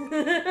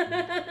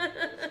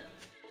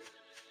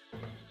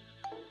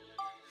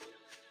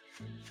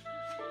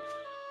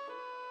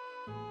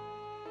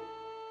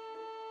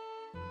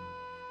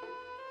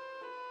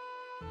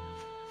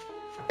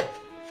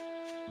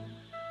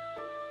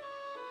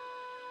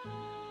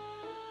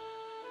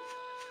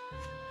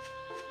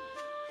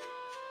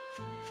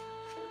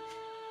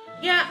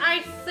 Yeah, I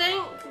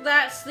think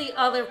that's the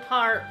other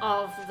part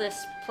of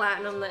this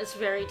platinum that is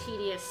very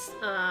tedious,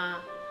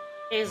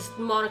 is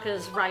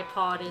Monica's Ride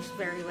Pod is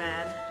very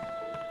rad.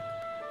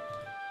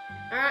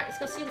 Alright, let's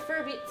go see the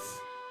Furbeats.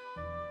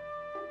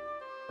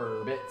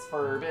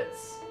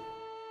 Furbits.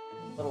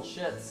 Little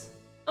shits.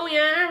 Oh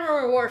yeah, I have a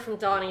reward from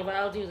Donnie, but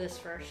I'll do this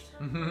first.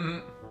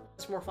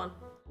 It's more fun.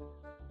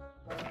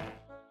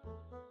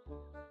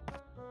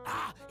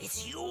 Ah,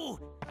 it's you!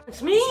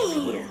 It's me!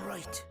 You're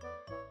right.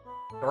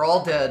 They're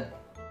all dead.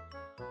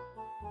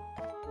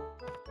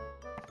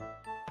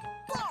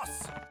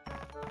 Boss!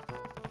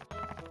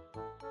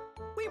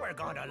 We were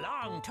gone a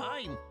long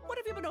time. What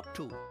have you been up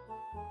to?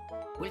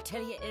 We'll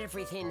tell you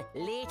everything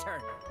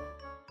later.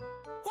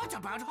 What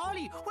about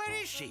Holly? Where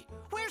is she?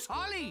 Where Where's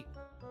Holly?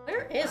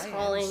 Where is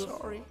Holly?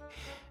 Sorry,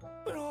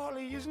 but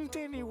Holly isn't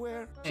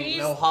anywhere. Ain't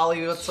no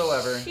Holly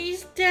whatsoever.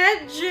 She's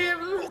dead,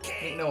 Jim.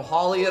 Ain't no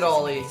Holly at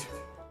all. Listen,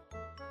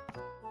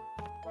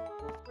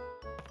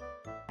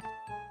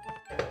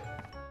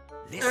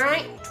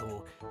 Alright. you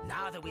two.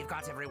 Now that we've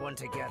got everyone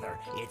together,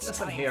 it's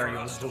Listen time here, for you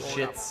us little to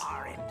hold up shits.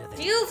 our end of the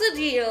Deal's a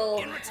deal.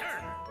 In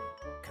return,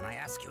 can I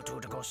ask you two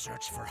to go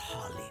search for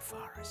Holly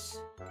for us?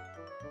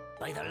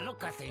 By the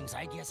look of things,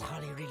 I guess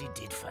Holly really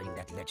did find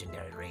that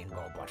legendary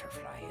rainbow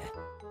butterfly.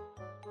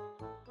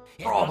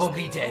 It Probably must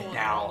be dead told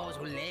now. All those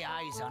who lay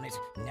eyes on it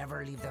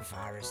never leave the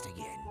forest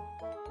again.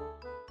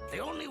 The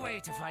only way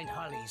to find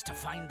Holly is to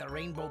find the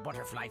rainbow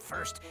butterfly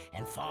first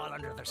and fall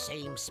under the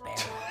same spell.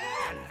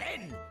 And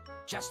then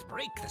just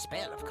break the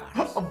spell, of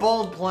course. A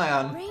bold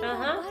plan.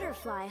 Rainbow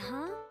butterfly,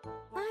 huh?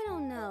 I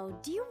don't know.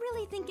 Do you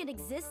really think it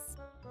exists?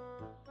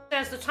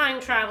 Says the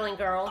time-traveling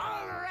girl.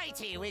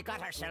 Alrighty, we got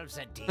ourselves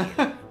a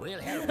deal. We'll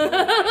help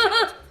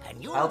you.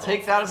 And you I'll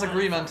take that as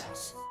agreement.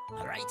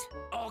 Alright,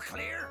 all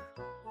clear?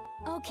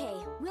 Okay,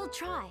 we'll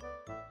try.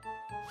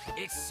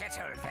 It's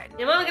settled then.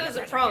 Your mom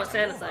doesn't promise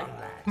anything.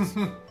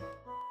 On,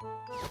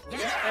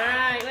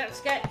 Alright,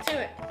 let's get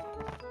to it.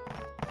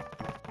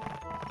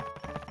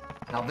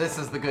 Now this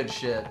is the good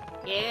shit.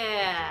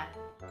 Yeah.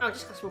 Oh,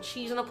 just got some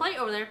cheese on a plate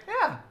over there.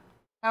 Yeah.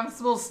 Having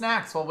some little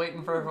snacks while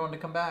waiting for everyone to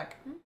come back.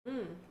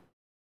 Mm.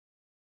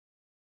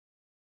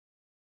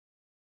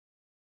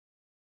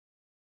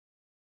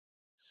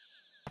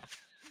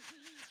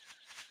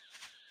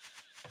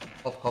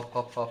 Hop, hop,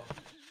 hop, hop.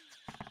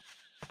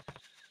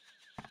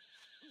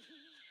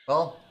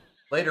 Well,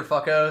 later,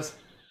 fuckos.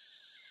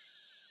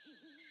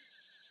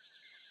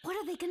 What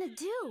are they gonna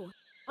do?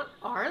 What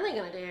are they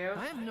gonna do?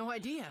 I have no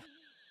idea.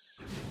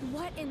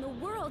 What in the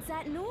world's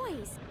that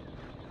noise?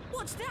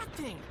 What's that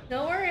thing?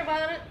 Don't worry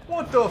about it.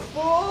 What the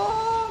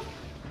fuck?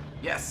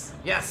 Yes,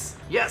 yes,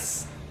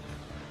 yes.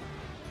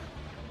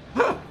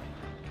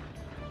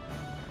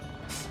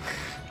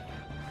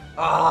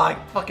 Ah, I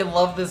fucking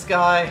love this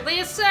guy. The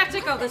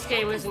aesthetic of this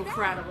game is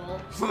incredible.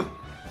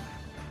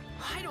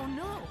 I don't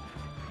know.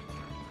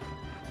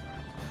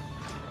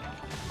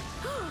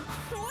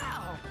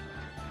 Wow!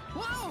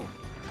 Whoa!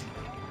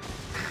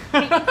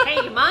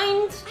 Hey, you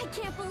mind? I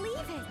can't believe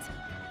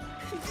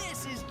it.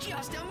 This is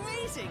just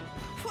amazing.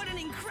 What an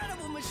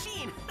incredible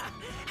machine.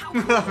 How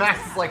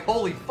Max is like,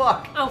 holy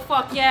fuck. Oh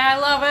fuck yeah, I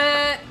love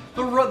it.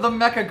 The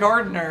mecha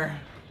gardener.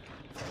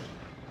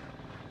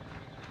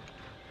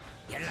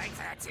 You like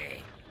that, eh?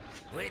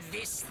 With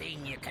this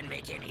thing, you can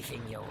make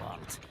anything you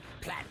want.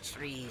 Plant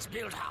trees,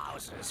 build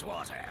houses,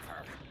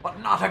 whatever. But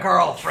not a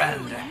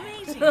girlfriend.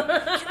 amazing. Can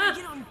I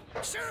get on?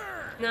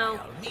 Sure! No.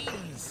 By all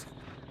means.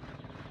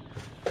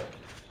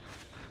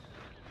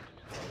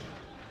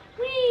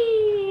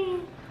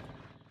 Whee!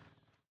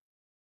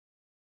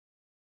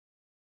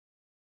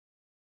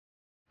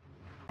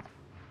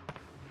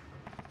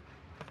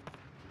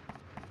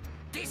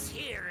 This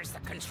here is the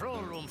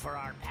control room for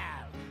our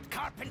pal,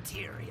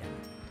 Carpenterian.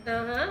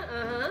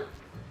 Uh-huh.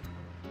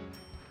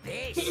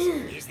 This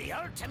is the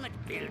ultimate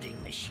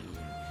building machine,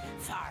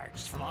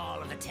 forged from all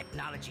of the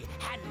technology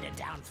handed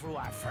down through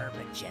our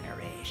fervent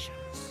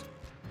generations.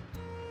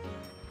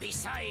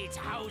 Besides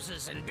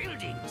houses and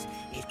buildings,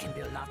 it can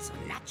build lots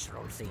of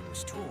natural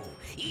things too,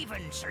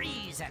 even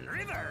trees and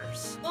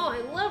rivers. Oh,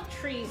 I love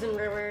trees and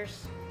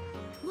rivers.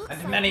 Looks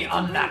And like many we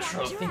can bring back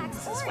unnatural Jurak's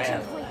things as origin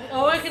well. point.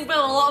 Oh, I can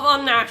build a lot of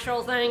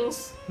unnatural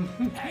things.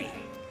 Hey,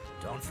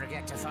 don't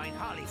forget to find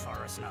Holly for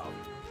us now.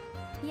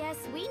 Yes,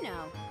 we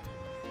know.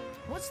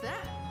 What's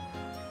that?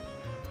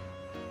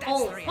 That's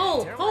Oh, the reactor oh,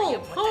 where oh, you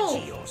put oh.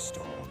 the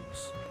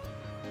geostones.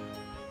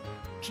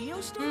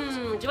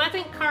 Geostones? Do I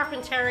think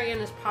Carpenterian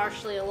is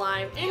partially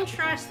alive?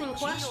 Interesting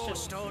question.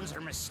 Geostones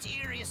are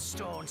mysterious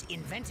stones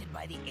invented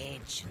by the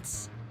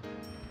ancients.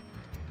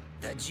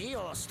 The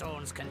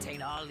geostones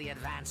contain all the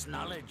advanced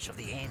knowledge of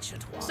the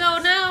ancient ones. So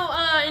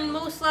now, in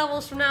most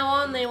levels from now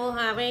on, they will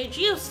have a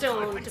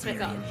geostone to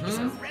pick up. Carpenterian is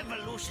a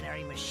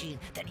revolutionary machine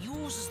that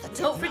uses the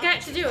Don't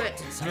forget to do it.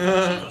 technology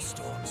inside the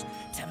geostones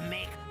to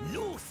make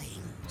new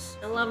things.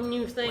 I love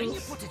new When you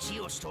things. put a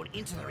geostone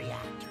into the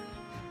reactor,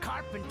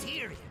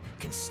 Carpenterian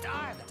can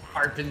start the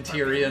time.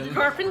 Carpenterian.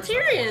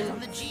 Carpenterian. From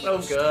the So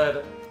geostone.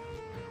 good.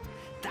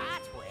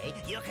 That way,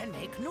 you can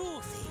make new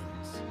things.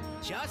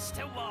 Just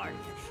to warn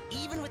you,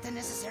 even with the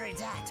necessary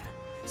data,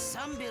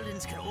 some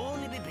buildings can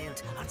only be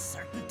built on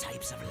certain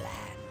types of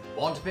land.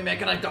 Won't be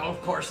making a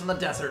golf course in the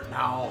desert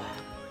now.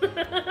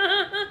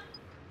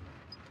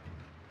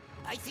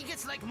 I think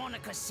it's like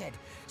Monica said,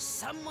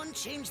 someone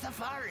changed the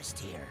forest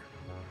here.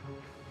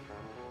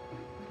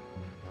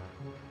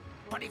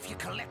 But if you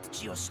collect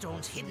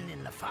geostones hidden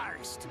in the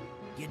forest,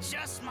 you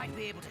just might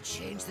be able to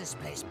change this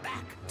place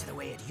back to the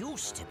way it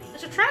used to be.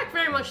 There's a track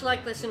very much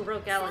like this in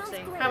Rogue Galaxy.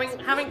 Sounds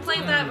great. Having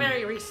played that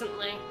very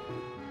recently.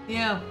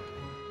 Yeah.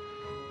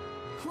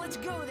 Let's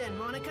go then,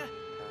 Monica.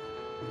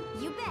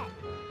 You bet.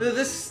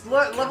 This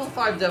level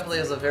 5 definitely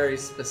has a very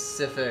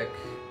specific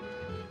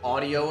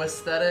audio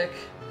aesthetic.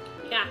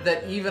 Yeah.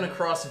 that even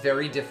across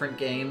very different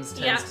games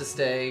tends to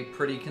stay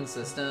pretty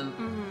consistent.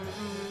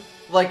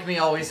 Like me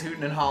always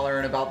hooting and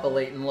hollering about the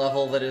Layton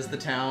level that is the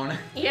town.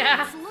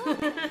 Yeah.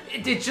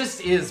 It just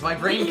is. My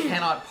brain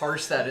cannot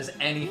parse that as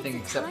anything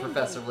except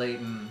Professor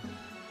Layton.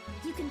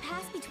 You can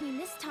pass between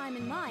this time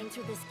and mine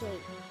through this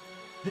gate.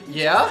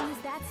 Yeah? Use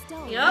that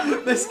stone.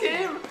 Yep. This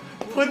game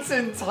puts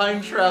in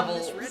time travel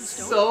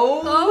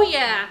so... Oh,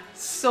 yeah.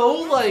 So,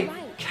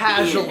 like,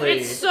 casually.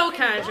 It's so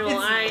casual.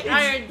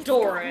 I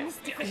adore it.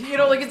 You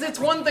know, like, it's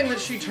one thing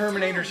that she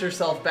Terminators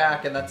herself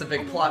back, and that's a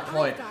big plot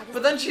point.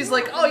 But then she's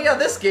like, oh yeah,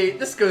 this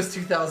goes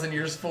 2,000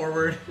 years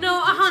forward. No,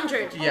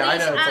 100. Yeah, I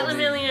know. At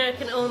Amelia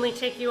can only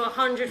take you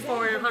 100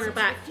 forward and 100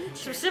 back.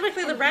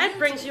 Specifically, the red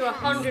brings you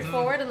 100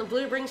 forward, and the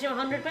blue brings you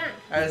 100 back.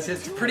 As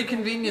it's pretty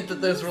convenient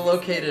that those were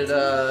located,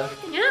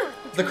 Yeah.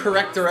 the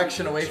correct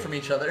direction away from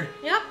each other.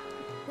 Yep.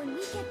 When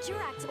we get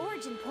Jurak's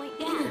origin point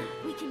back,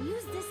 we can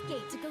use this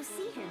gate to go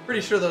see him.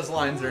 Pretty sure those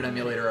lines are an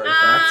emulator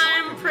artifact.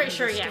 I'm pretty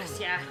sure, yes,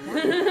 yeah.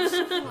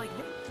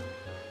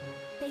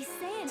 They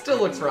say an Still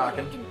looks emulator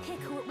rockin'. can pick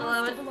who it I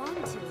love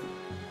wants to it. belong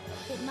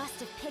to. It must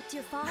have picked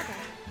your father.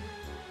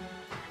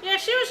 Yeah,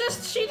 she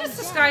just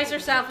disguised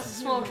herself as a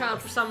small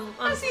child for some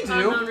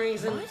unknown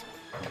reason.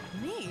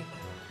 Me?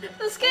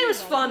 This game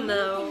is fun,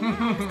 though. I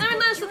mean,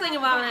 that's the thing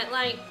about it,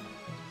 like...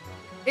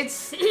 It's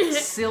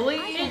silly,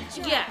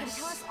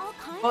 Yes.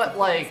 but,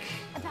 like,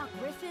 About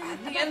Griffin,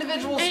 the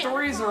individual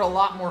stories are a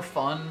lot more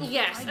fun.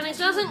 Yes, and it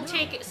doesn't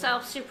take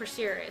itself super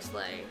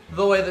seriously.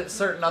 The way that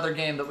certain other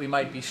game that we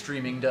might be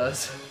streaming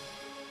does.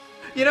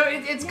 You know,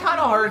 it's kind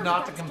of hard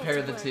not to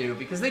compare the two,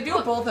 because they do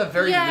both have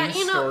very loose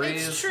you know,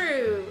 stories. it's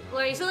true.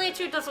 Like, Xillia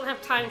 2 doesn't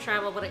have time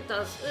travel, but it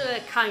does,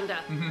 kinda.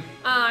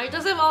 It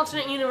does have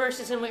alternate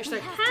universes in which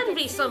there can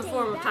be some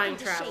form of time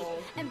travel.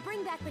 and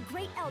bring back the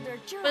great elder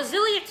Jurak. But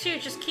Xillia 2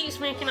 just keeps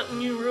making up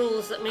new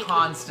rules that make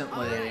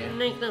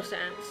make no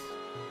sense.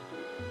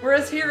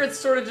 Whereas here it's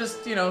sort of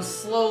just, you know,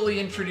 slowly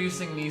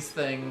introducing these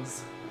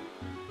things.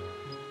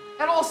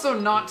 And also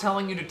not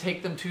telling you to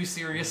take them too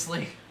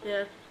seriously.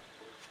 Yeah.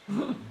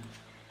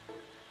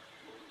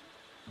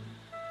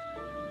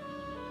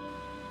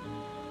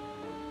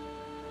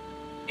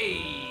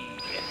 Hey.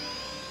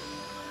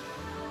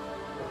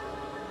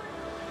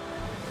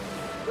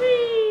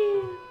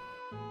 Whee!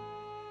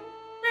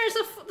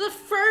 The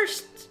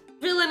first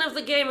villain of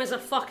the game is a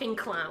fucking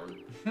clown.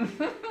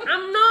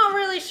 I'm not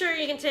really sure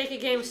you can take a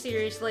game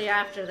seriously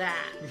after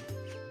that.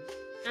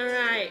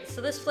 Alright,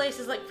 so this place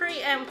is like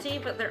pretty empty,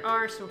 but there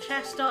are some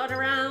chests dotted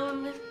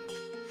around.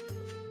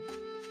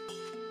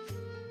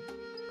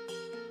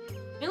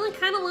 Feeling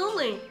kind of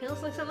lonely.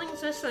 Feels like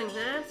something's missing.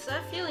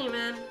 I feel you,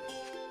 man.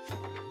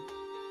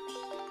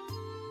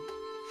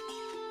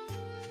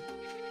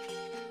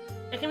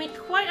 It can be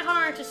quite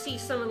hard to see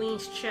some of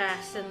these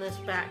chests in this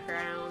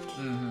background.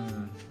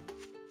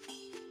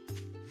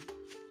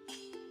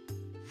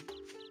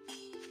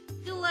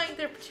 I feel like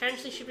there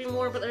potentially should be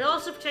more, but they're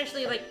also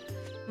potentially, like,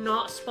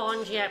 not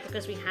spawned yet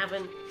because we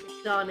haven't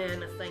done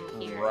anything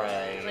here.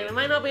 Right. Like, we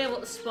might not be able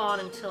to spawn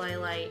until I,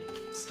 like...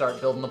 Start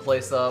building the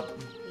place up.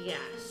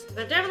 Yes.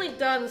 They've definitely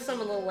done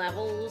some of the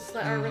levels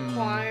that are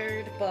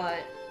required, but...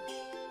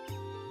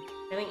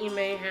 I think you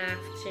may have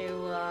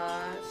to,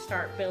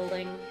 start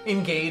building.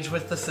 Engage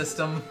with the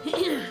system.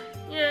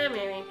 Yeah,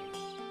 maybe.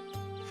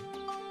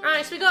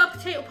 Alright, so we got a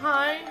potato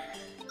pie.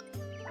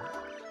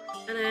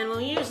 And then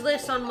we'll use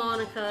this on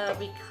Monica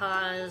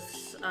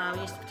because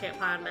we used the potato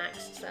pie on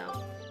Max,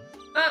 so.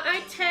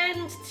 I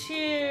tend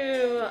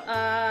to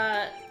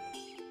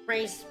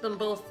raise them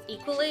both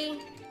equally.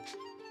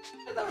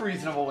 That's a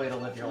reasonable way to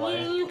live your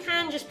life. You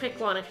can just pick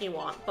one if you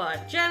want,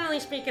 but generally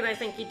speaking, I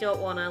think you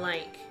don't want to,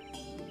 like...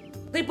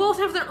 They both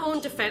have their own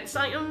defense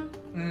item.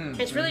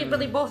 It's really, but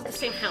they both have the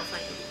same health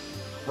item.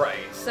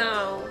 Right.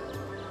 So...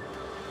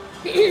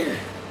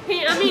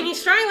 I mean,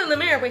 he's strangling the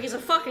mayor, but he's a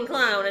fucking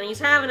clown, and he's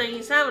having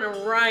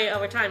a riot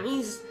over time.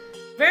 He's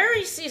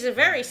a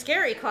very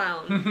scary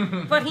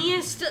clown, but he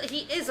is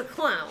a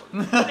clown.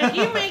 If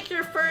you make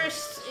your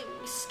first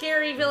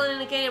scary villain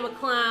in a game a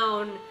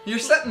clown, you're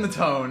setting the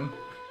tone.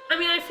 I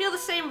mean, I feel the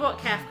same about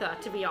Kefka,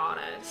 to be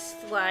honest.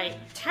 Like,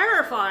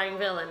 terrifying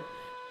villain,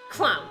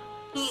 clown.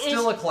 He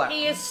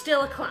is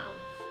still a clown.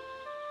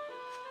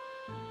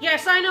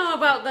 Yes, I know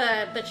about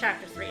the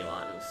Chapter 3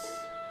 ones.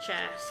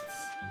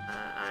 Chests.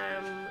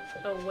 I'm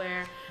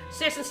aware.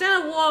 So yes,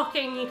 instead of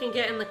walking, you can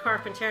get in the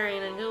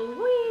Carpentarian and go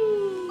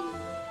whee!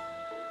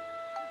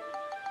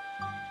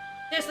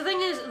 Yes, the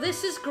thing is,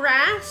 this is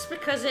grass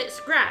because it's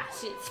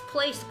grass. It's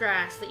placed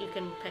grass that you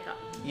can pick up.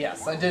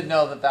 Yes, I did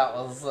know that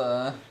was,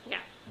 Yeah.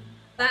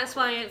 That's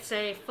why it's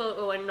a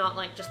photo and not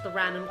like just the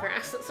random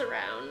grass that's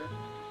around.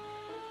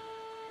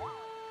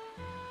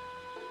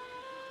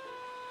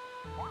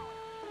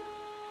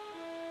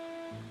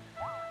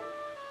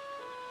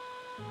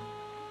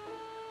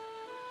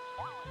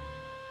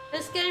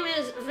 This game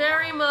is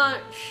very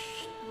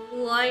much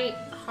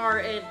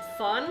light-hearted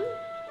fun,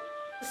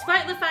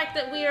 despite the fact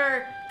that we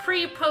are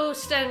pre,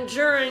 post, and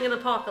during an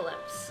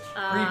apocalypse.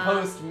 Pre,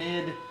 post,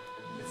 mid,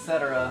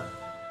 etc.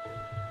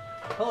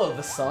 Hello,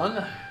 the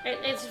sun.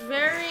 It's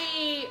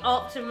very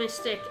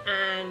optimistic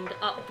and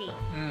upbeat.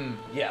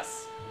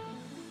 Yes.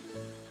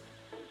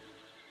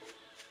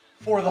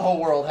 For the whole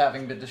world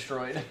having been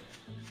destroyed.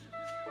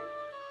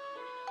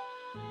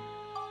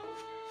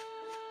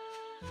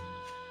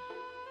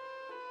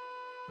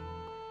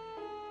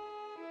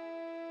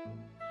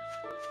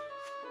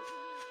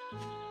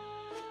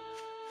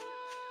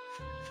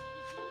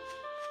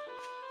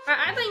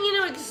 I think you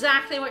know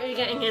exactly what you're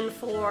getting in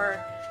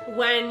for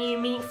when you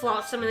meet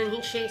Flotsam and then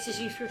he chases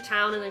you through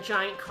town in a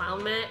giant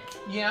clown mech.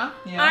 Yeah.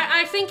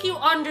 I think you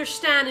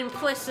understand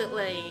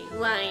implicitly,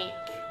 like...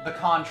 The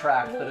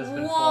contract that has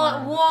been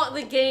formed. formed. What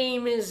the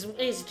game is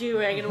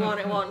doing and what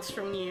it wants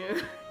from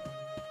you.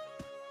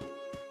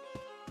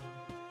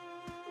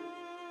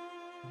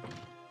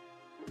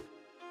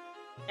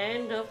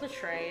 End of the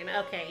train.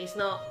 Okay, he's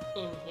not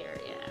in here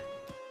yet.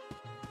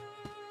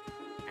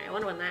 I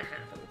wonder when that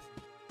happens.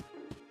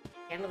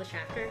 End of the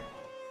chapter?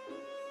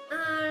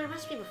 It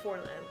must be before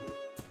then.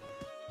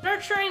 Our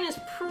train is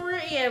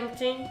pretty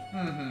empty.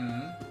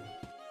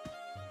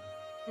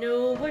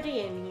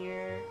 Nobody in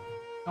here.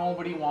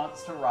 Nobody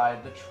wants to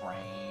ride the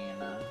train.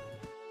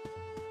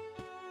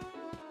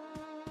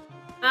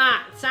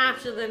 Ah, it's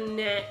after the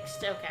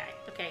next...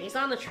 Okay, he's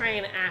on the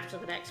train after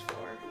the next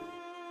floor.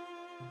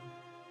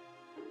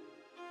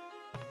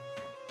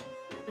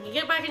 We can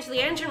get back into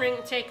the engine ring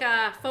and take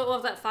a photo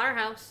of that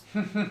firehouse.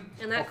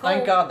 And that coal.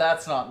 Thank God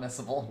that's not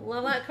missable.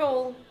 Love that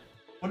coal.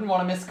 Wouldn't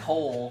want to miss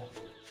coal.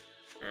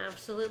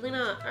 Absolutely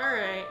not.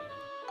 Alright.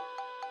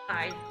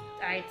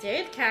 I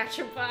did catch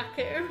a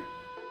Baku.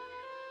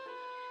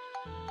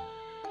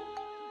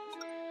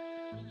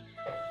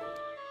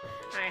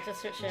 Alright, let's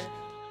switch it.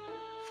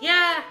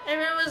 Yeah, if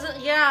it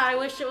was yeah, I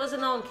wish it was a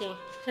Nonky.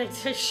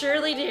 I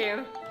surely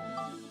do.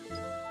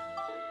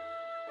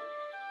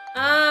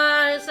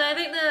 So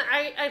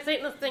I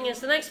think the thing is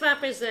the next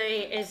map is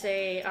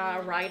a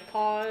ride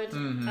pod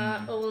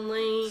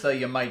only. So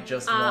you might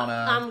just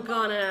wanna. I'm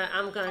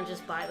gonna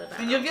just buy the.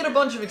 And you'll get a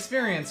bunch of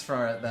experience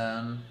from it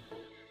then.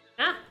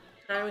 Yeah,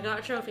 now we got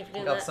a trophy for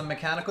doing Got that. some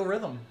mechanical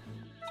rhythm.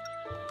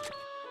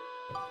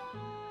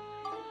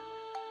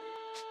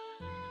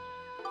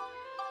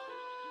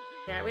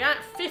 Yeah, we got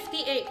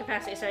 58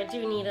 capacity, so I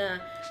do need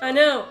a... I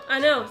know,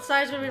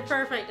 size would be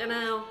perfect, I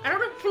know. I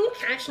don't know, can you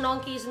catch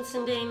Nonkies in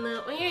Sindane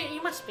though? Well,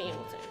 you must be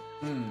able to.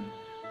 I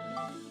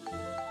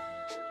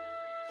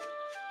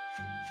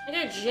think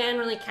I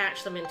generally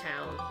catch them in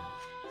town.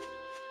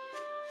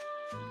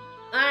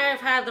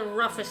 I've had the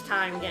roughest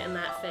time getting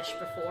that fish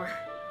before.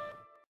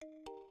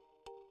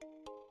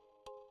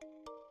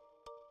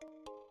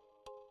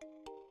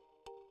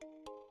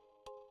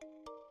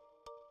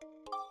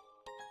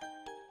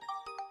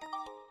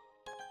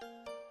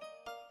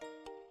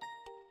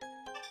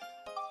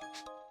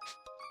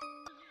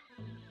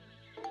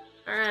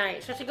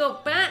 Alright, so to go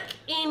back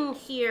in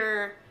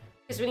here,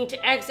 because we need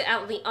to exit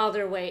out the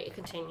other way to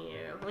continue.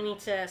 We need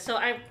to, so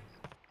I...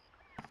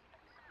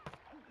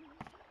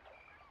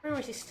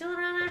 Is he still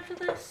around after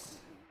this?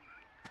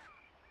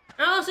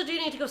 I also do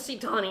need to go see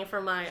Donnie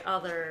for my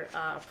other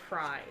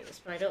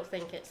prize, but I don't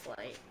think it's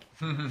like...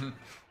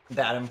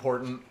 that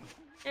important.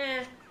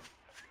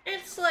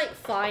 It's like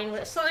fine,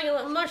 but it's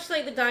something much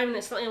like the diamond,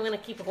 it's something I'm gonna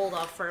keep a hold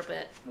of for a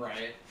bit.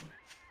 Right.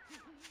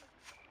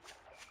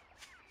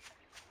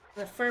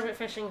 The Furbit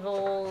fishing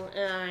hole.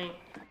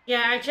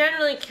 Yeah, I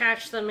generally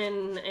catch them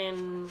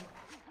in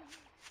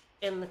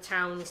the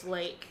town's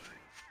lake.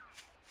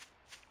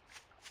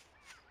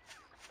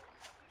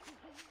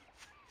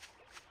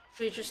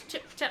 We just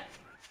tip.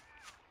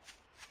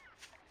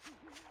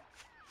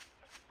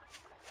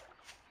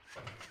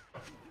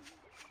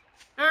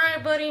 All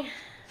right, buddy.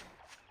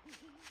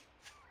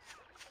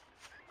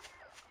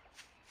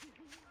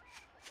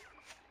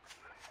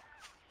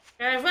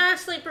 I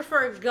vastly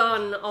prefer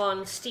Gun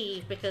on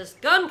Steve because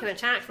Gun can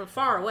attack from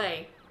far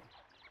away.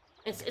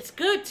 It's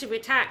good to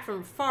attack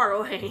from far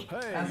away.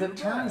 Hey, as it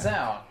turns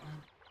out.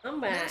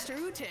 I'm back. Master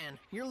Utan,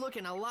 you're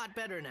looking a lot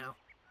better now.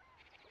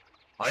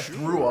 I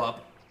threw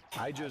up.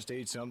 I just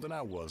ate something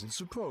I wasn't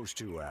supposed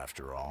to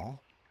after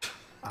all.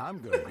 I'm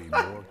gonna be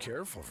more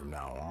careful from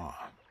now on.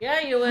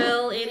 Yeah, you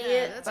will,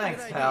 idiot. That's a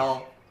Thanks, good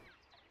pal.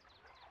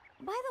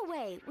 By the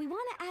way, we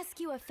want to ask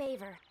you a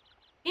favor.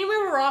 Can you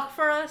move a rock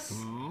for us?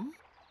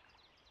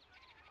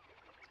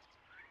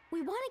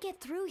 We want to get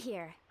through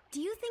here.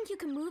 Do you think you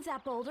can move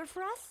that boulder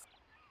for us?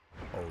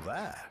 Oh,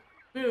 that.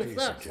 Move Piece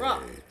the of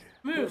rock. cake.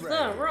 Move the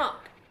Hooray.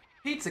 rock.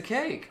 Pizza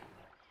cake.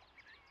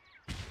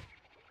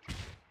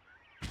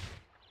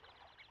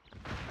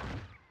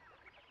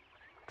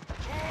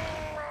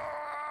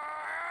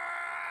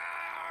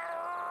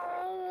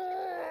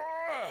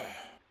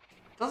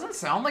 Doesn't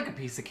sound like a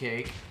piece of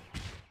cake.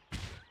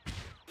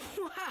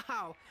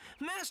 Wow!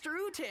 Master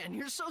Utan,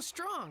 you're so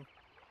strong.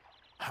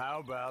 How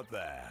about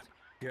that?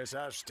 Guess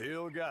I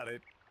still got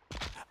it.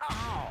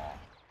 Ow!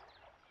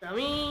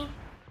 Dummy.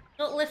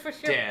 Don't lift for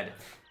sure. Dead.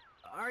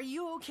 Are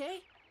you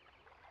okay?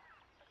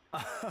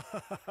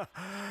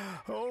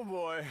 Oh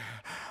boy,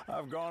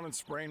 I've gone and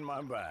sprained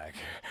my back.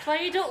 That's why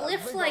you don't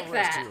lift like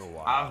that.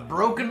 I've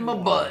broken my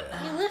butt.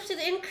 You lifted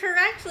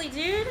incorrectly,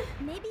 dude.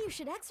 Maybe you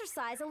should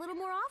exercise a little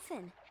more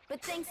often.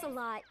 But thanks a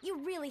lot. You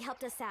really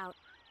helped us out.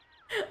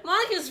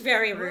 Monica's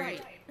very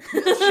rude. She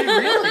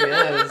really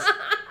is.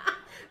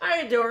 I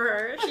adore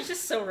her. She's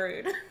just so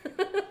rude.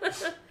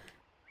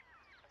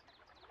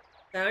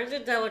 Now I need to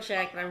double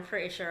check, but I'm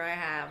pretty sure I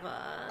have,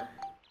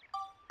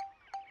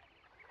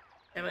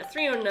 I'm at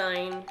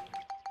 309.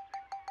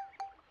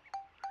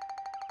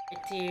 I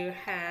do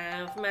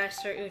have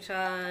Master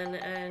Utan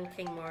and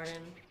King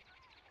Morden.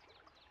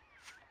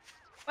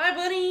 Bye,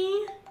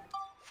 buddy!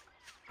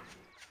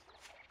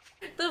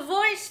 The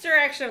voice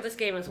direction of this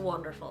game is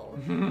wonderful.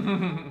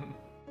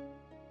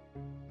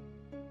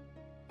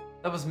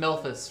 That was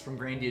Melphis from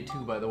Grandia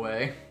 2, by the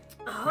way.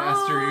 Oh,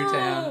 Master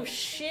Utan. Oh,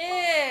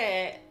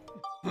 shit!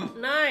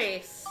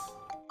 Nice.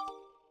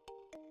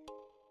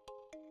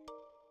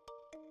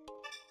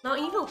 Not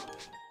evil.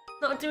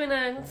 Not doing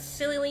a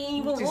sillily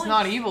evil voice. He's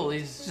not evil,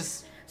 he's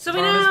just so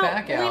throwing his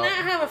back out. We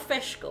now have a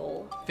fish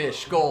goal.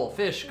 Fish goal,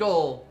 fish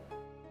goal.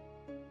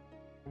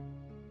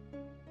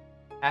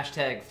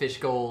 Hashtag fish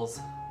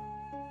goals.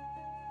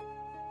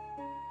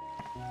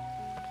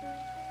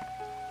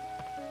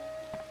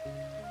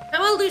 I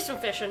will do some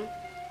fishing.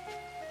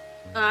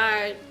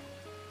 I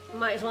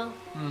might as well.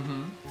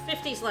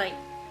 50's like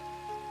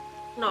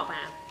not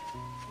bad.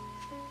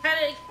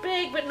 Kinda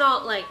big, but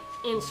not like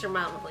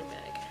insurmountably big.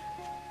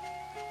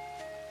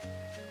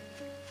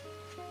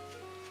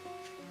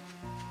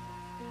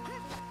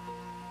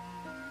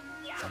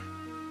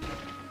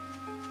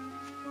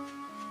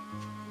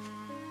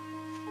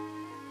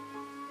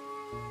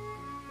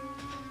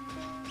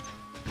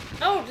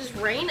 Oh, does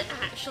rain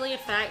actually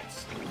affect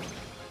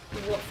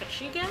what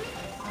fish you get?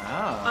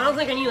 Oh. I don't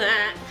think I knew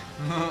that.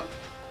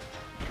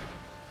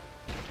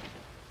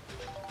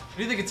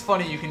 Do you think it's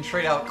funny you can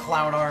trade out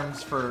clown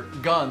arms for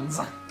guns?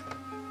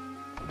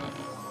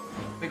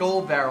 Big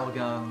old barrel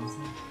guns.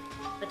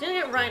 I didn't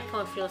get right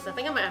pod fuel, so I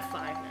think I'm at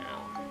 5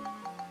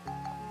 now.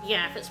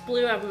 Yeah, if it's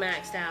blue, I've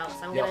maxed out,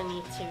 so I'm gonna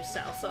need to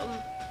sell some.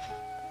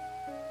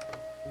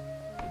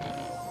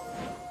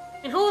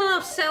 And holding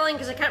off selling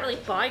because I can't really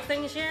buy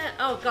things yet.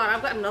 Oh god,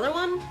 I've got another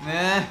one?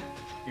 Eh,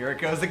 here it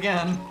goes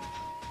again.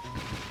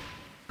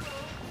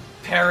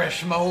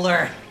 Perish,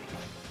 molar!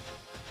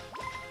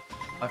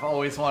 I've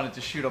always wanted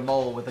to shoot a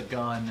mole with a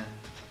gun.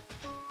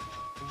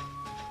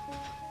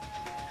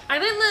 I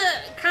think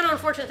the kind of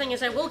unfortunate thing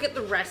is I will get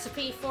the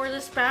recipe for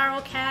this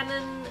barrel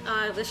cannon,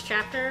 this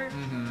chapter,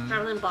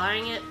 rather than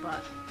buying it,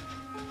 but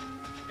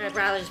I'd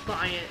rather just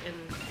buy it and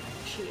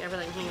shoot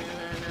everything here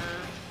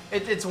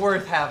than, It's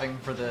worth having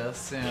for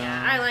this, you know.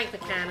 Yeah, I like the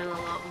cannon a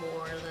lot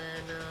more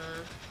than,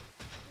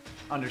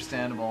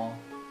 Understandable.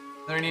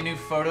 Are there any new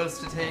photos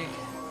to take?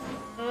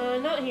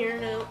 Not here,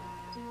 no.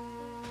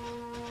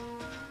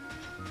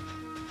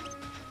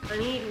 I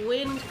need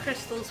wind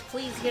crystals,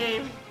 please,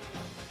 game.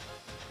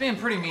 Being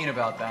pretty mean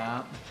about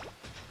that.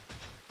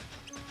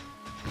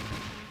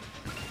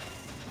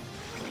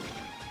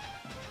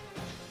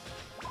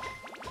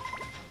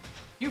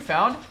 You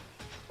found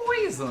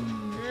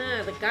poison.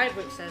 Yeah, the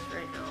guidebook says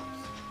right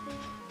helps.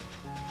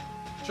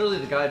 Surely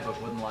the guidebook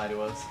wouldn't lie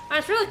to us.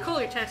 It's really cool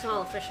you're testing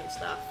all the fish and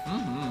stuff.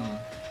 Mm-hmm.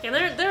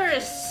 Yeah, there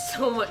is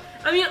so much.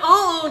 I mean,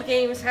 all old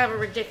games have a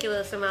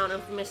ridiculous amount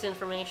of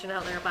misinformation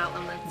out there about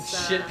them.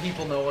 That's, shit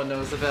people no one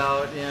knows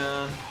about,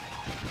 yeah.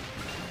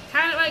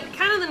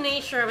 Kind of the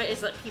nature of it is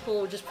that people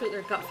will just put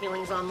their gut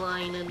feelings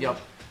online and,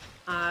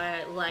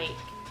 like,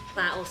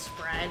 that will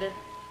spread.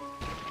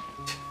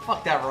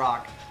 Fuck that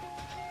rock.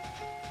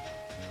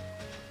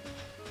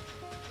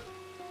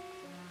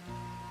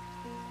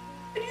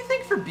 Do you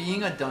think for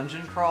being a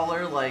dungeon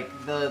crawler, like,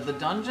 the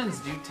dungeons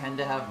do tend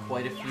to have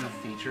quite a few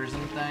features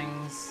and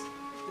things?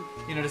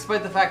 You know,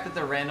 despite the fact that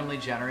they're randomly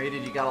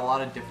generated, you got a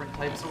lot of different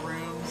types of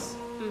rooms.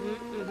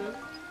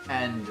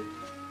 And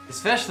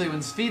especially when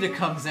Spheda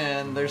comes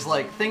in, there's,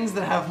 like, things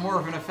that have more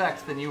of an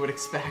effect than you would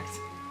expect.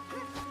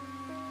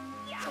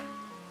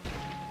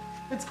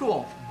 It's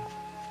cool.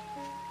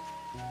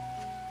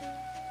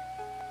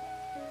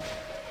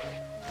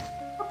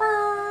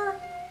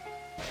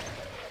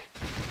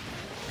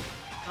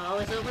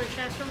 Always open a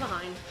chest from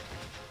behind.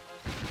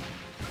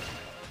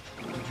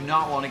 You do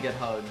not want to get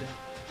hugged.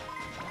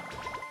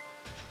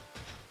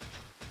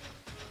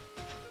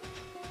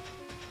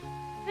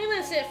 I think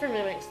that's it for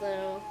mimics,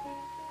 though.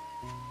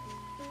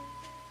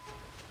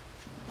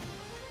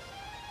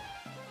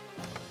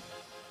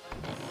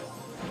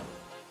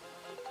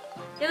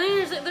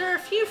 Yeah, there are a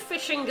few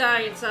fishing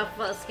guides up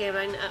this game.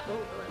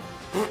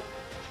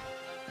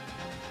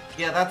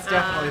 Yeah, that's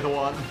definitely the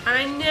one.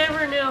 I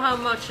never know how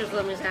much of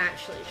them is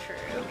actually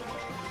true.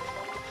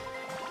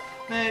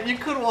 Man, you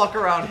could walk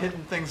around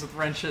hitting things with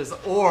wrenches,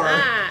 or...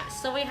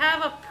 So we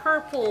have a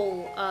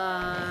purple,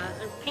 a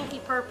pinky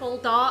purple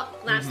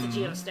dot. That's the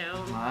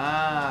geostone.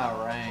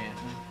 Right.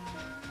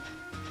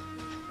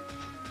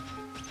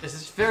 This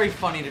is very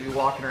funny to be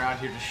walking around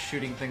here just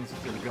shooting things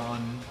with your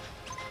gun.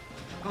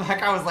 That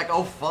guy was like,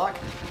 oh fuck.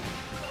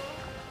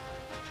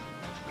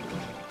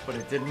 but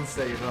it didn't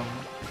save him.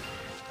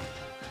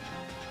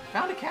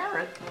 Found a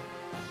carrot.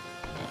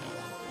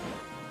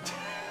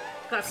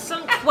 Got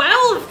some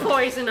 12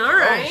 poison,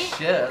 alright. Oh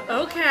shit.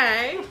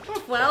 Okay,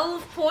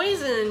 12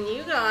 poison,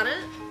 you got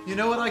it. You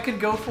know what I could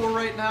go for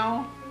right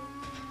now?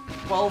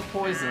 12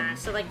 poison.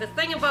 So like the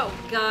thing about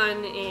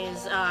gun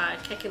is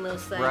kicking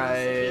those things. Right.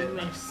 If you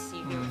miss,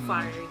 you can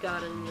fire your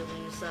gun and you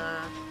lose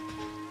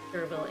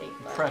durability.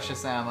 But,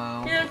 Precious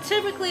ammo. you know,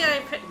 typically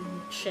I pick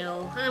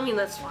chill. I mean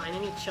that's fine. I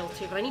need chill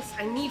too, but I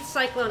need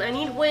cyclone. I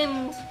need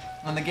wind.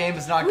 When the game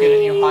is not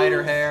giving you hide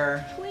or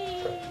hair.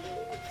 Please.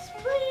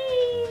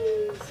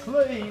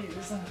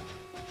 Please.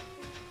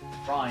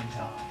 Grind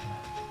time.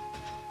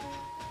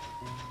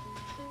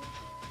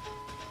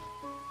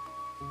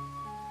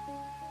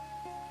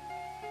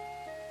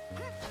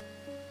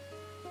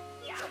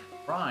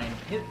 Ryan,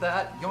 hit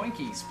that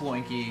yoinky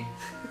sploinky.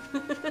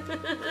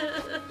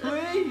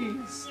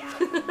 Please.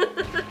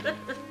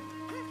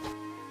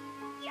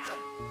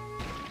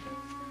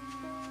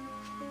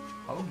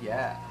 Oh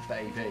yeah,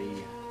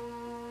 baby.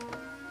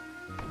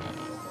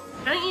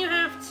 I think you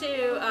have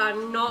to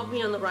not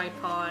be on the right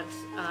pod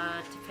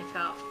to pick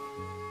up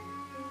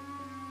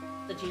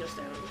the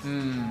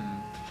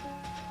geostones.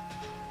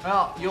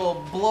 Well,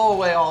 you'll blow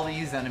away all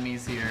these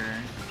enemies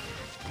here.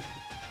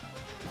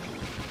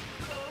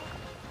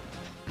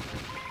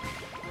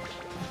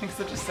 Makes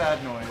such a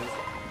sad noise.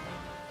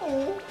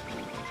 Oh.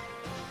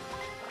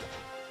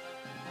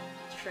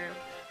 It's true.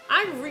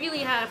 I really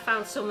have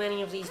found so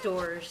many of these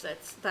doors.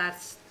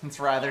 That's. It's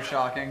rather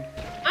shocking.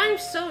 I'm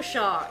so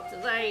shocked.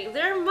 Like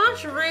they're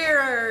much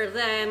rarer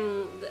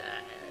than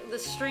the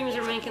streams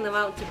are making them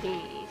out to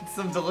be. It's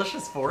some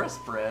delicious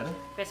forest bread.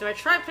 Okay, so I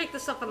try to pick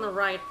this up on the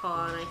right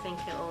paw, and I think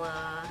it'll.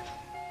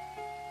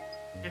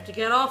 You have to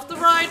get off the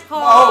right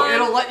paw. Oh,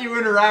 it'll let you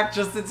interact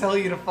just to tell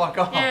you to fuck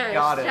off. Yeah,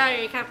 Got it. Yeah,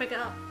 you can't pick it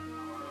up.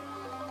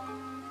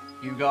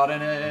 You got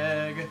an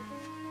egg.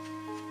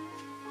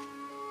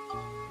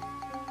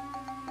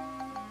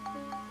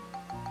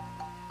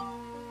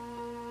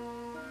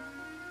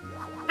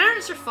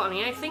 Parrots are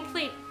funny. I think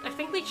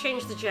they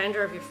changed the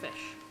gender of your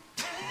fish.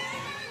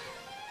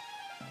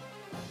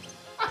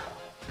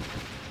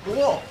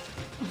 Cool.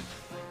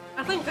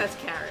 I think that's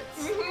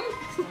carrots.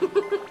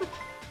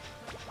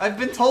 I've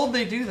been told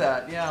they do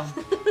that, yeah.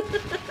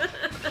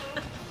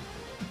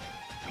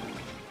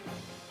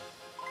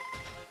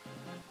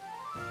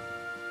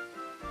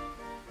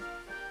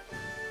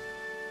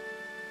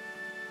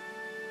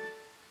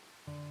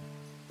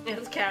 Yeah,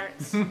 it's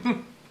carrots.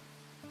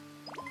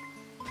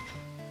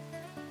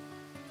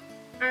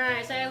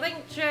 Alright, so I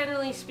think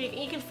generally speaking,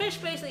 you can fish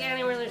basically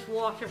anywhere there's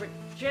water, but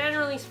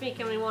generally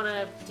speaking we want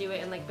to do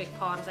it in like big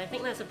ponds. I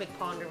think that's a big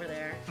pond over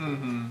there.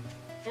 Mm-hmm.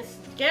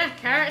 Yeah,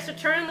 carrots are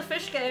turning the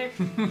fish gator.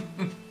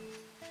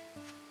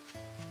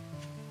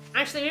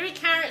 Actually, maybe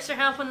carrots are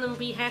helping them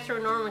be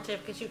heteronormative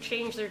because you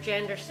change their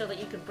gender so that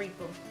you can breed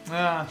them.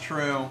 Ah,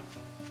 true.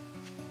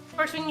 Of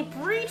course, when you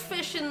breed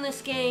fish in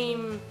this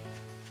game,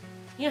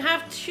 you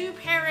have two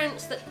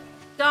parents that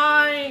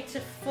die to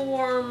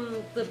form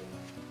the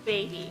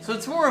baby. So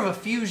it's more of a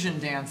fusion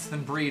dance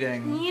than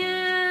breeding.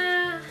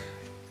 Yeah.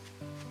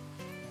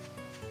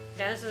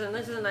 Yeah, this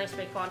is a nice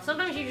big pond.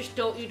 Sometimes you just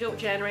don't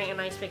generate a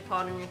nice big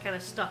pond and you're kind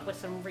of stuck with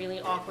some really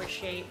awkward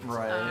shaped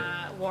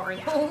watering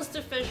holes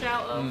to fish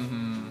out of.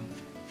 Mm-hmm.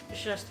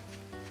 It's just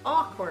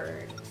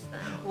awkward.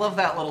 Love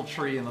that little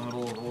tree in the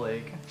middle of the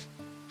lake.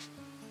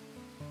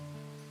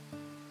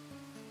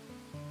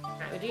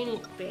 Alright, we do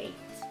need bait.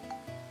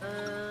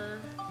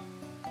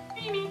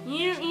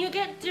 You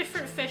get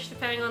different fish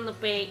depending on the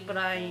bait, but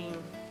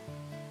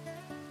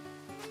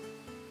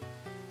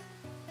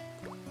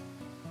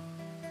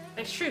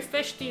it's true,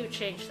 fish do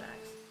change sex.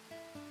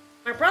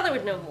 My brother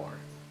would know more.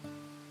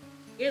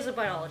 He is a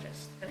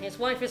biologist, and his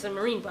wife is a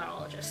marine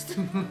biologist.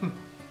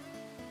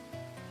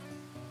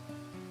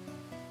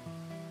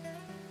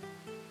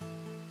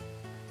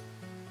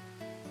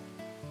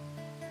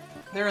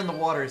 They're in the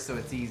water, so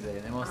it's easy.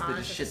 They mostly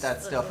just shit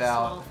that stuff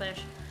small out.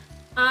 Fish.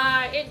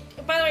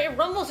 By the way, it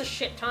rumbles a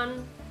shit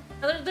ton.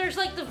 There's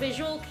like the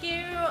visual cue,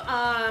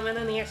 and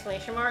then the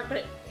exclamation mark,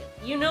 but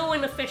you know when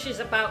the fish is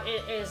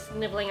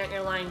nibbling at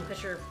your line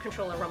because your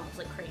controller rumbles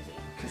like crazy.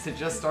 Because it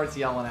just starts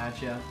yelling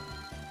at you.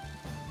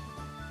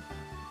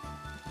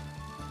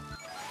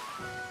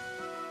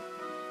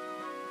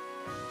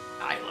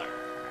 Tyler.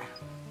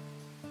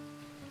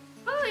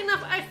 Funnily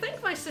enough, I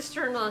think my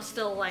sister-in-law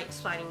still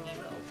likes Finding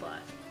Nemo,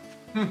 but...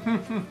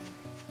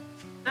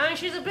 I mean,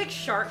 she's a big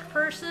shark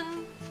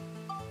person.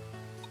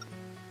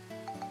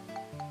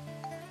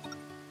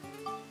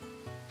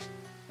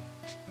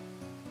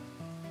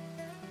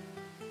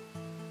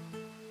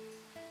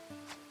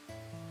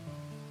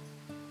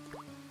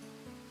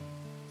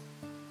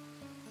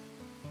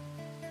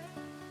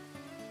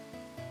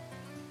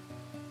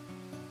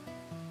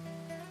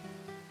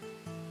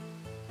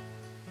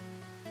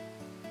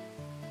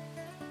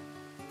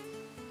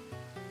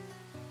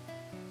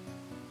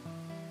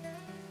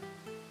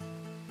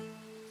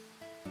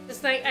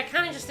 It's like, I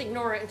kind of just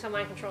ignore it until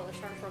my controller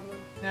starts rumbling.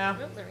 Yeah.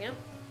 Oh, there we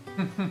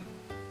go.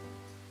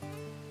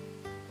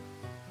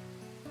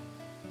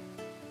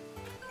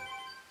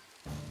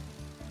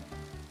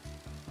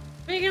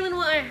 Bigger than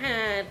what I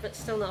had, but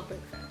still not big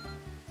fish.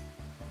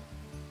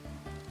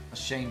 A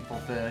shameful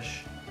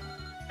fish.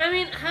 I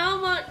mean, how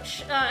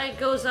much it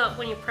goes up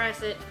when you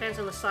press it depends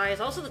on the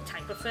size, also the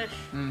type of fish.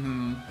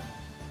 Mm-hmm.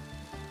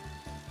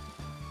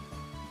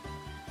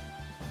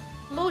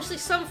 Mostly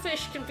some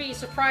fish can be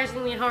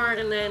surprisingly hard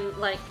and then,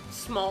 like,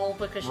 small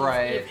because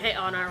you've hit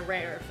on a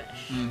rare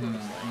fish. Mm-hmm.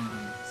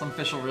 Some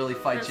fish will really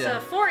fight you.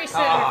 That's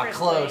 47 Ah, first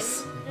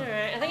close.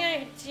 Alright, I think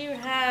I do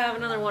have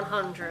another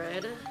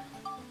 100.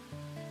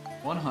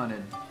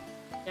 100.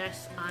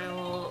 Yes, I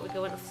will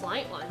go into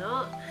flight, why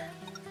not?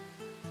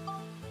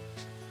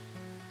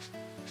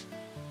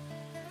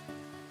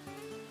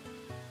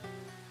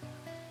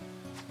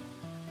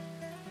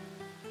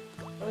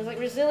 It was like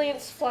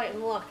resilience, flight,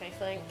 and luck, I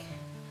think.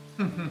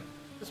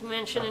 Just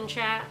mention in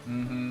chat.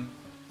 Mm-hmm.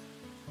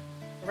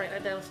 Write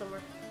that down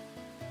somewhere.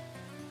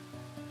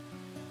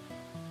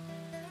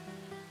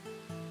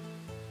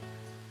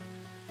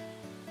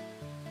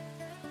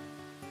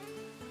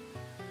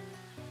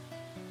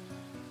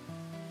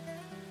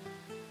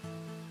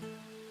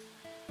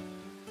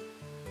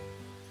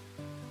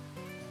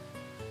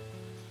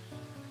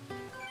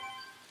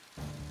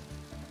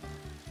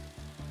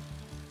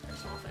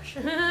 Small fish.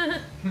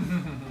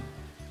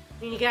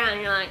 When you got it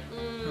and you're like,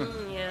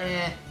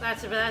 yeah,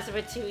 that's a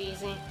bit too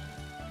easy.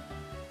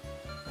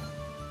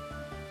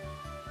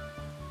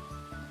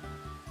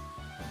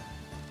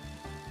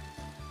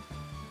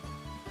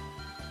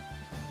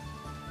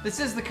 This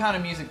is the kind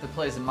of music that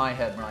plays in my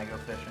head when I go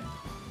fishing.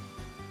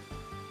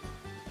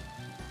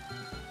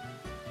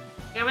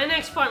 Yeah, my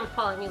next part will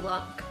probably be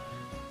luck.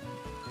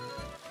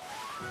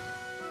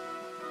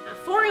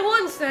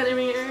 41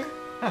 centimeter.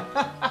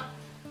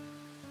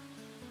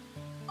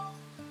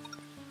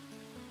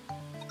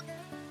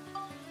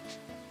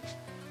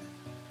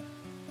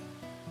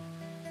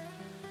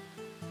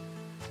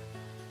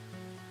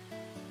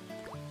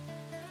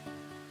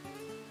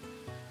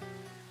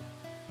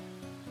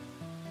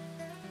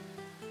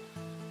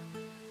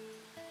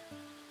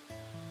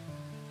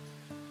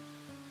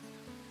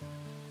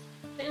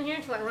 Sitting here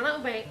until I run out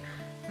of bait.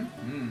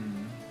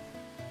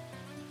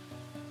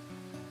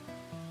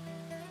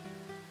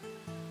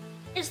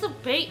 Is the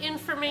bait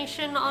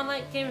information on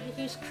that game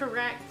use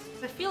correct?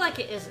 'Cause I feel like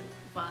it isn't,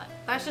 but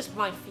that's just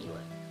my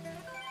feeling.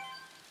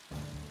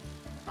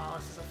 Oh,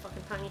 this is a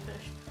fucking tiny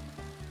fish.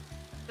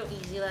 How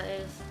easy that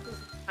is. This is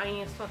the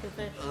tiniest fucking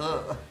fish.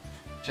 Ugh.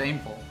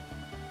 Shameful.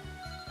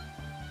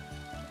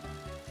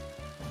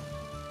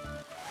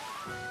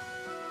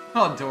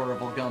 Oh,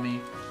 adorable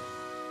Gummy.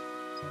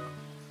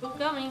 Oh,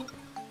 Gummy.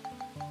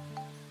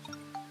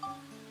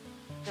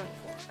 Gummy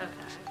 4, okay.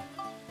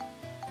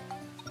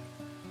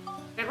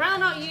 I'd rather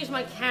not use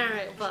my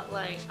carrot, but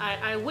like,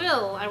 I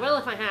will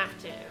if I have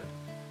to.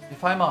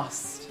 If I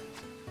must.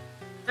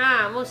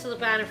 Ah, most of the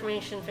bad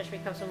information fish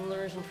becomes from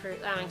lures and fruit,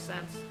 that makes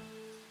sense.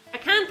 I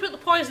can put the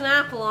poison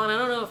apple on, I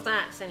don't know if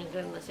that's any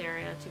good in this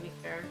area, to be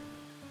fair.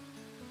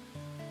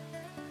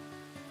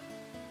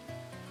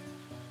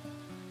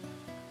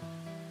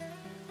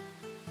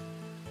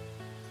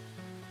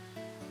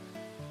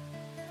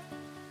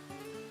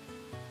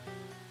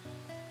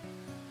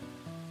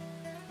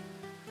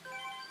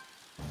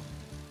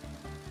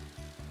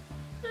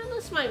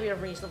 This might be a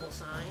reasonable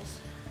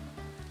size.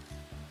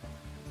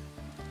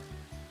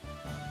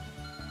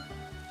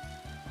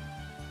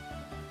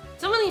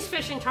 Some of these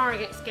fishing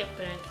targets get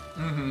big.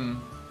 Mm-hmm.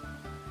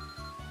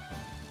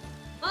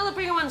 Well, the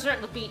bigger ones are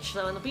at the beach,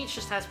 though, and the beach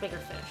just has bigger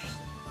fish.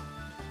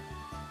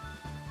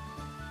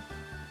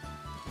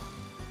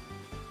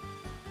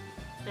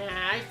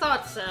 Yeah, I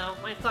thought so.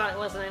 I thought it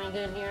wasn't any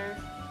good here.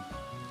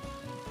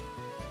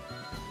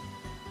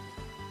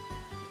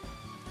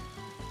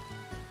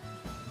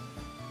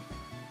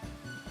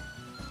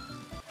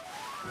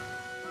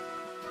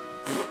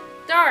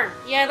 Darn!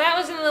 Yeah, that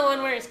was another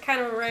one where it's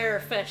kind of a rarer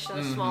fish than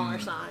a smaller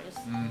size.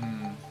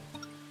 Mm-hmm.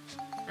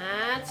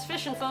 That's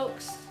fishing,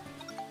 folks.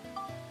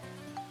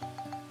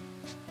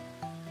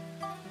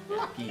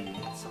 Lucky.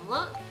 Some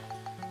luck.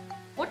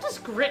 What does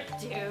grip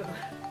do?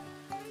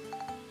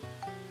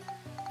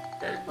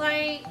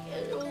 Like,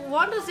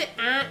 what does it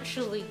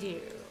actually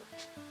do?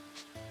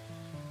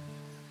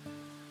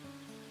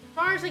 As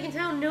far as I can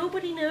tell,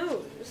 nobody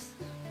knows.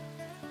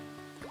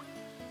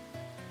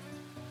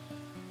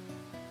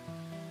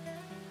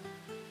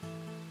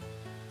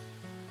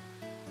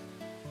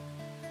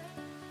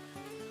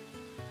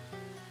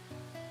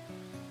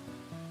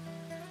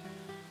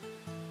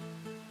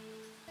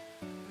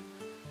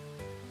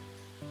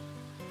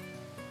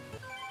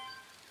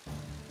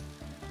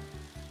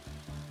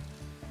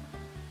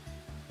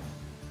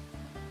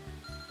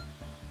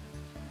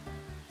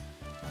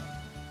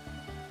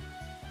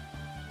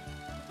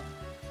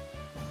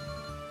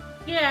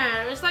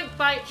 Yeah, it's like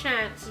bite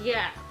chance,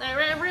 yeah.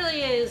 It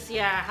really is,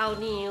 yeah, how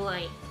do you,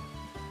 like,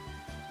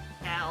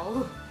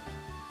 tell?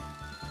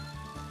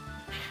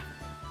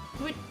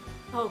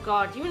 Oh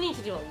god, you would need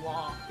to do a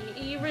lot.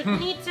 You would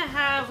need to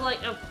have,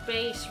 like, a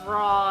base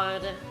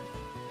rod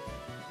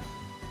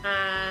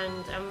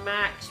and a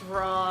max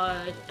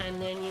rod, and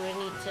then you would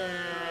need to...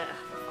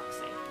 for fuck's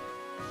sake.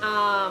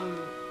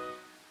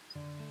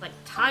 like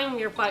time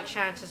your bite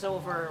chances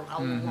over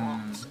a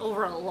lot.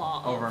 Over a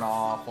lot. Over an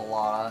awful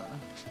lot.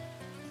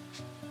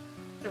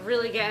 To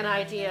really get an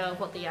idea of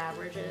what the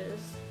average is.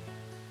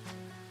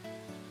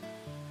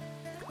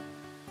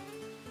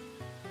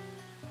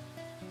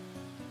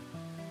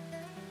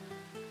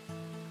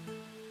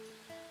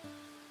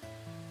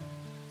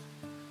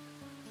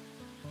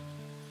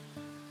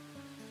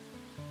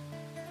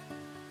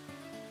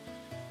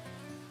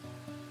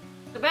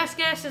 The best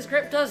guess is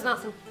grip does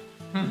nothing.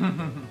 I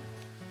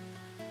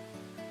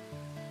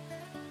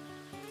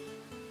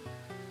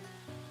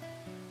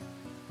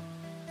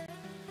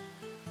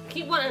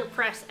keep wanting to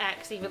press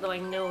X even though I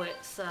know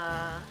it's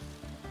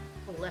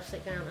left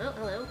stick down. Oh,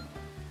 hello.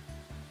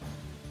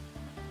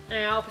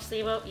 And I'll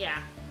placebo,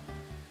 yeah.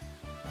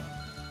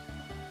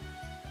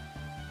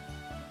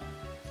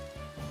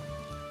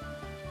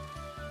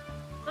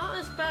 Not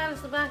as bad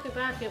as the Baku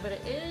Baku, but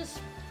it is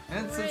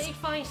pretty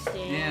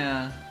feisty.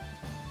 Yeah.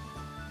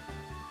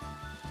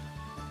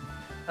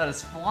 That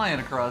is flying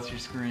across your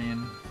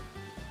screen.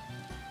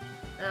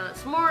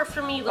 It's more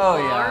for me the bar.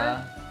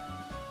 Yeah.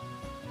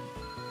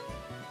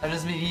 I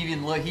just mean he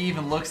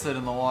even looks it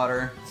in the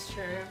water. It's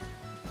true.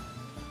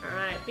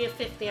 Alright, be a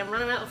 50. I'm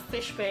running out of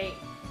fish bait.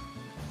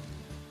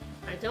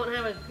 I don't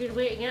have a good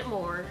way to get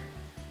more.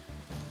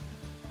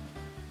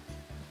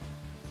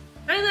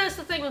 I think that's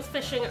the thing with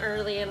fishing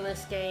early in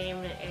this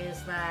game,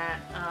 is that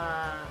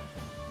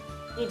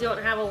you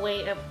don't have a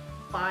way to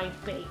buy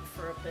bait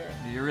for a bit.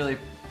 You're really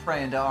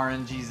praying to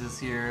RNGesus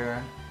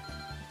here.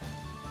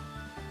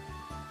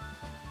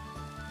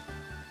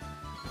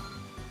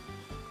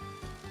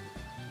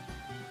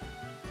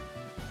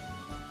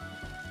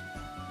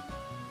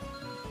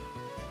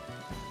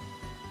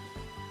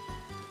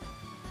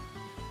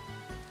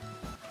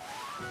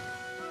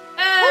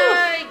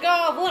 Hey,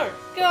 Gobbler!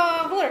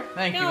 Gobbler!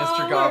 Thank you,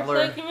 Mr.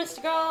 Gobbler. Thank you,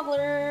 Mr.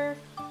 Gobbler.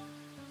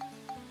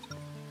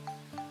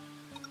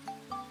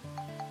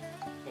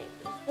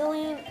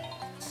 Billion.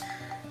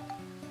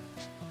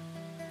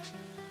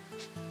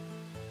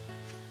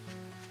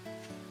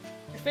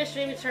 Your fish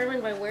may be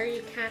determined by where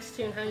you cast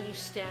to and how you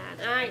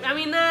stand. I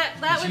mean that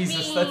would be.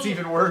 Jesus, that's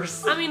even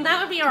worse. I mean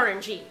that would be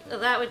RNG.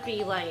 That would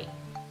be like,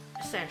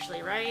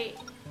 essentially, right?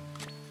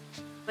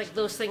 Like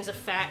those things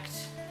affect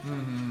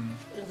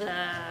the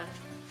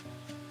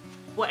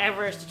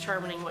whatever is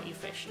determining what you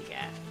fish you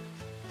get.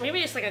 Maybe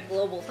it's like a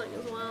global thing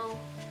as well.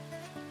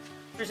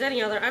 If there's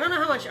any other, I don't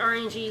know how much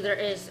RNG there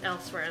is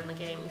elsewhere in the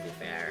game, to be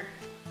fair.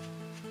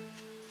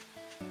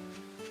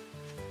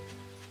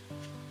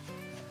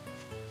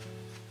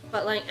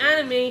 But like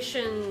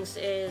animations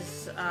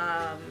is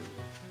a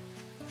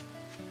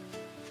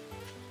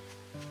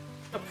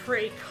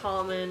pretty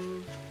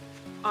common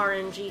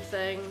RNG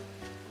thing.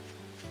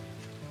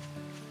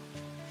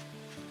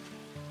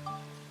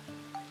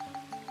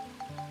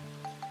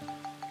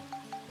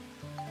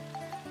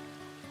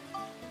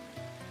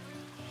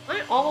 Am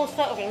I almost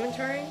out of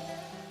inventory?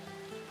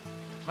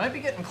 Might be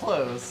getting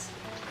close.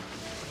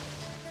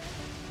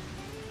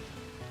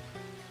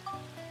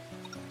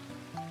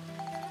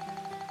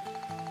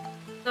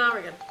 No,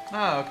 we're good.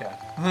 Oh, okay.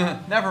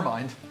 Never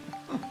mind.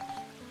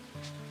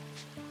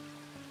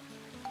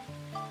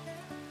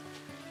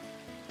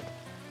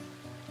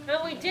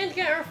 Well, we did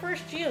get our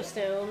first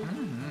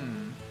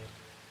geostone.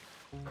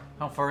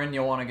 How far in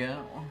you want to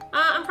go?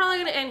 I'm probably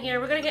gonna end here.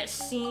 We're gonna get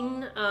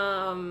seen,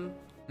 and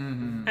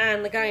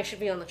the guy should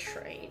be on the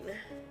train.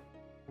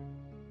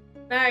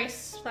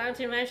 Nice. 5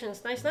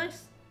 dimensions. Nice,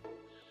 nice.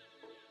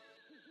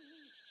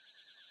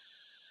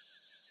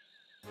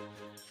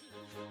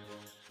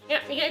 Yeah,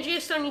 you get a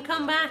geostone, you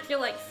come back, you're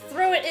like,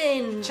 throw it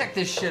in! Check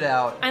this shit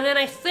out. And then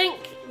I think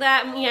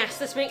that, yes,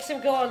 this makes him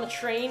go on the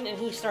train and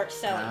he starts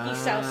selling. He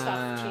sells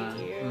stuff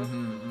to you.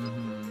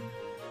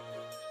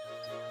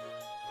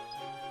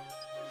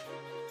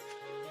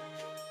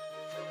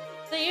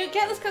 So you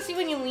get this cutscene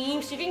when you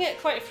leave, so you can get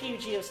quite a few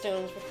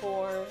geostones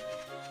before.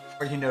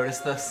 Or you notice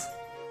this?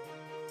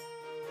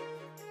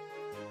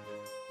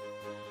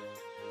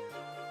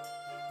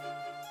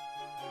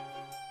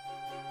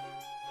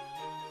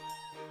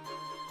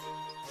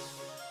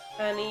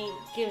 And he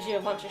gives you a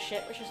bunch of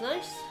shit, which is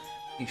nice.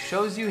 He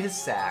shows you his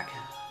sack.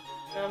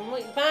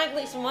 Bag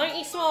looks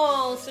mighty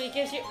small, so he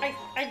gives you...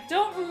 I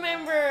don't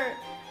remember...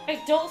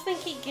 I don't think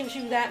he gives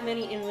you that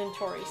many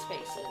inventory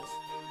spaces.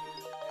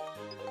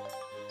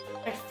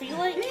 I feel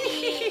like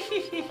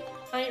he...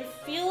 I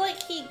feel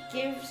like he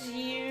gives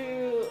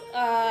you,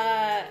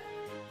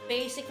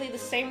 basically the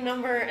same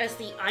number as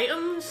the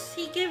items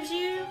he gives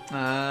you.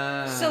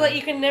 So that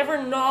you can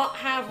never not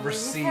have room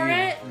for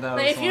it.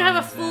 Like, if you have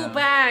a full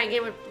bag,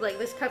 it would, like,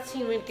 this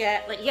cutscene would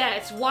get, like, yeah,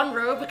 it's one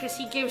row because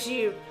he gives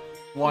you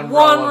one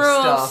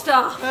row of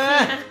stuff.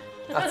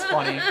 That's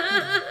funny.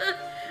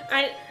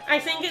 I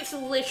think it's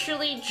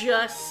literally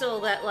just so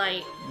that,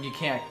 like... You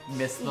can't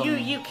miss them.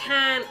 You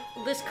can't...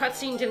 This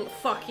cutscene didn't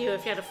fuck you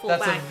if you had a full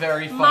bag. That's a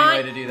very funny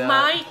way to do that.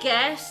 My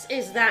guess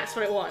is that's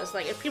what it was.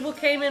 Like, if people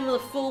came in with a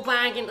full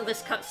bag into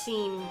this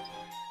cutscene,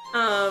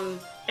 and,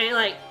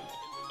 like,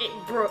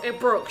 it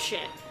broke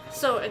shit.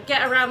 So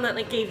get around that,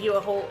 they gave you a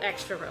whole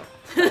extra row.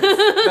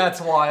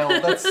 That's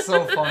wild. That's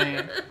so funny.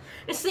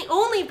 It's the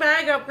only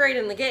bag upgrade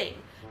in the game,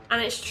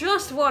 and it's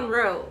just 1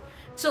 row.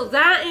 So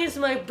that is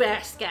my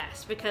best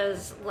guess,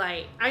 because,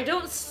 like, I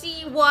don't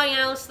see why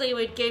else they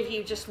would give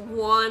you just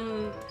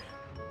one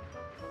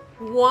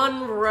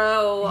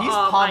row. He's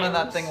of palming items.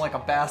 that thing like a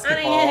And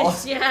basketball. he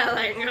is, yeah,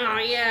 like, oh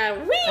yeah,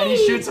 whee! And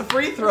he shoots a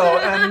free throw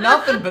and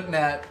nothing but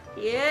net.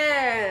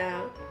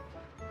 Yeah.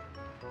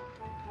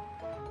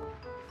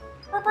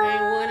 A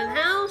wooden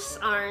house,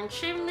 iron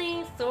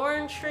chimney,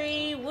 thorn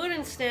tree,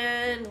 wooden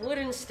stand,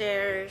 wooden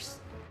stairs,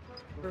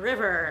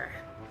 river.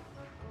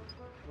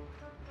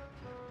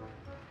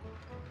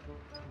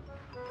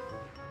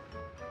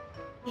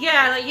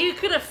 Yeah, like you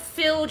could have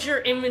filled your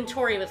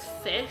inventory with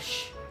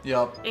fish.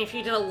 Yep. If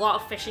you did a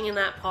lot of fishing in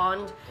that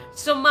pond.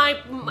 So my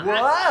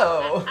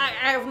Whoa! I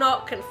have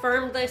not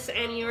confirmed this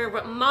anywhere,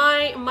 but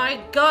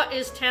my gut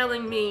is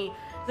telling me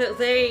that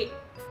they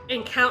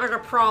encountered a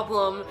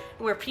problem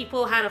where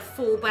people had a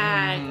full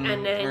bag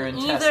and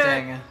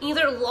then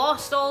either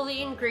lost all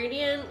the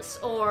ingredients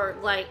or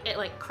like it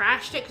like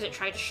crashed it because it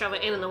tried to shove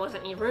it in and there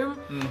wasn't any room.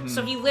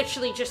 So he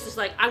literally just is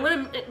like,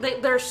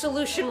 their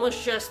solution was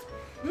just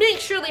make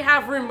sure they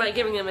have room by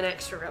giving them an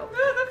extra row.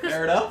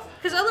 Fair enough.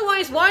 Because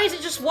otherwise, why is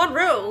it just 1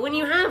 row when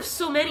you have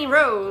so many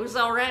rows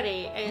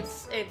already?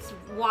 It's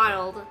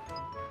wild.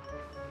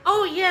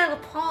 Oh yeah, the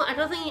pond. I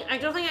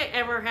don't think I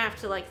ever have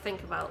to like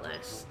think about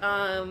this.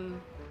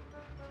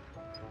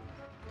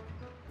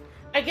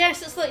 I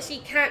guess it's like so you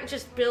can't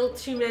just build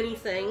too many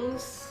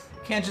things.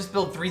 Can't just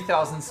build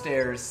 3,000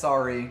 stairs.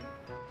 Sorry.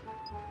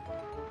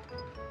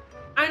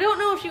 I don't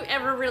know if you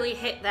ever really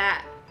hit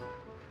that.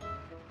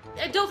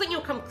 I don't think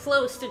you'll come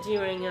close to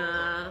doing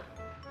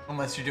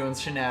Unless you're doing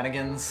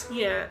shenanigans.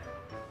 Yeah.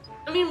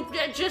 I mean,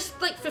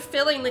 just like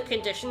fulfilling the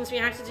conditions we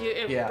have to do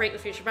to break the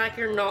future back,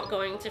 you're not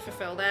going to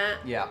fulfill that.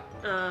 Yeah.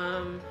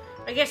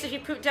 I guess if you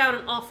put down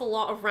an awful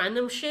lot of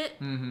random shit.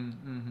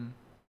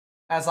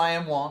 As I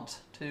am wont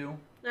to.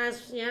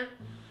 Yeah.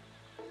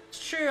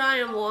 It's true, I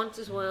am wont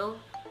as well.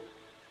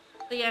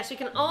 But yes, you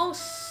can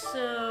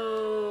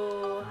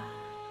also...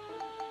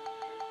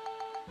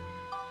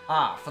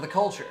 For the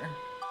culture.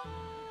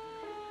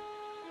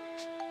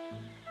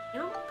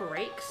 You don't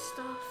break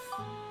stuff.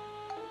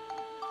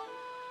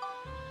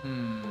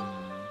 You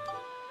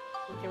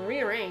can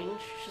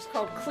rearrange. It's just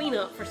called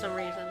cleanup for some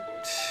reason.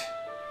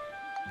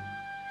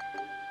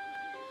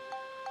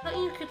 I thought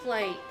you could,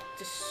 like,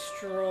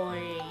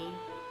 destroy...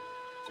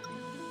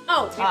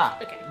 Oh,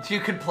 okay.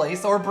 You could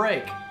place or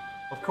break.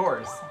 Of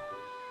course.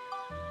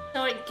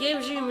 So it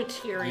gives you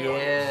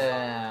materials.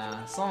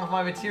 Yeah. Some of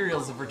my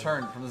materials have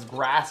returned from this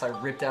grass I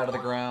ripped out of the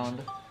ground.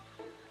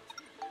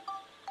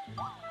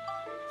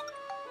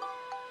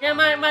 Yeah,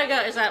 my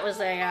gut is that was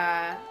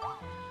a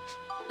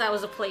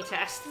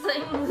playtest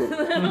thing.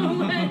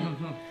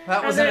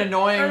 That was an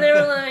annoying and they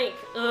were like,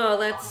 oh,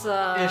 let's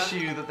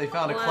issue that they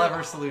found a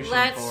clever solution for.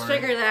 Let's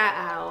figure that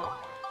out.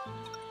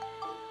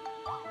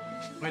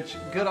 Which,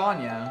 good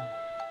on ya.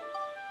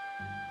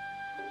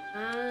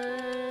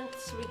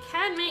 So we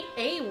can make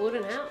a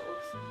wooden house.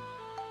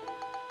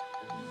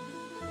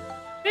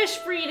 Fish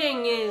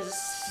breeding is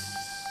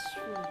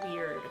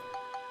weird.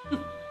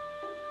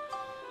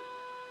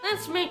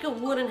 Let's make a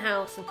wooden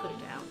house and put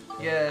it down.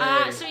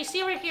 Yay. So you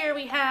see over here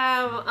we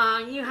have,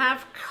 you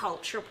have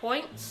culture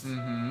points.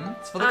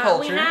 It's for the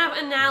culture. We have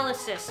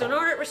analysis. So in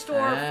order to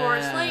restore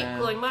forest lake,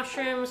 glowing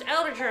mushrooms,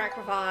 elder drac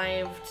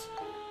revived,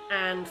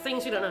 and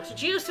things we don't know. So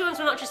geostones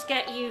will not just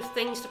get you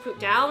things to put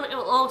down, it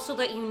will also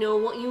let you know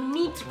what you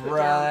need to put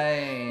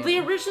down. The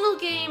original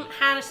game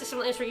had a system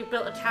like this where you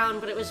built a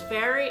town, but it was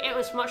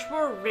much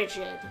more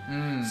rigid.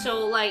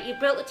 So like, you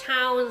built the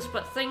towns,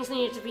 but things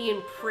needed to be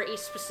in pretty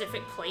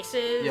specific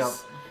places. Yep.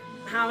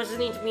 Houses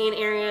need to be in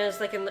areas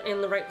like in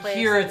the right place.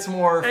 Here it's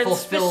more and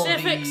fulfill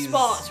specific these.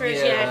 spots. Whereas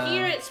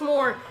here it's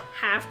more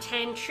have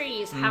 10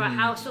 trees, have a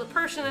house with a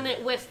person in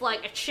it with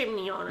like a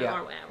chimney on it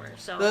or whatever.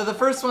 So the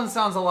first one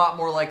sounds a lot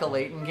more like a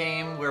Layton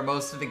game where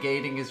most of the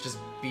gating is just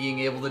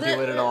being able to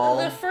do it at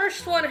all. The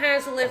first one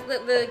has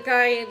the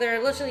guy. There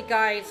are literally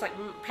guides like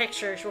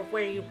pictures of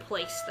where you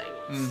place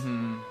things.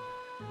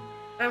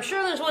 I'm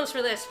sure there's ones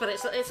for this, but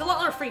it's a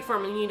lot more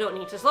freeform and you don't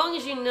need to. As long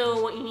as you know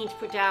what you need to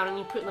put down and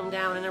you put them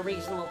down in a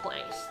reasonable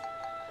place.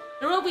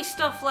 There will be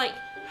stuff like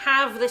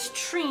have this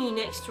tree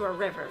next to a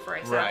river, for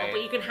example,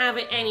 but you can have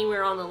it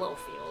anywhere on the low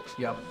field.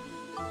 Yep.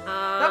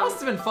 That must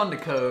have been fun to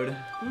code.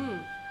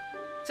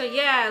 So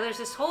yeah, there's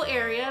this whole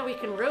area. We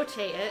can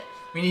rotate it.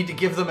 We need to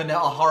give them a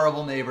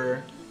horrible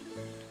neighbor.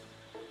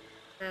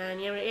 And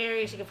you have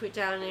areas you can put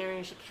down and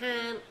areas you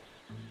can't.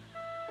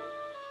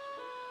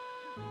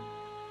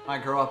 When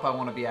I grow up, I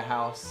want to be a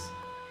house.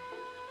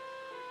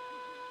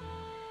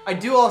 I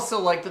do also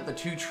like that the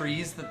 2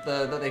 trees that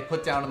they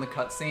put down in the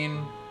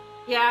cutscene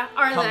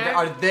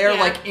are there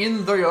like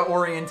in the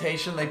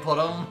orientation they put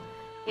them.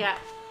 Yeah.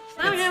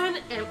 So now we have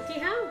an empty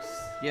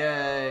house.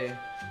 Yay.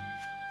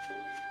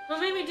 Well,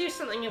 maybe do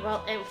something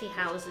about empty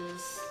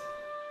houses.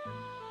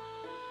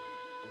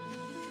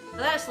 So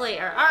that's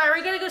later. Alright,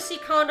 we're gonna go see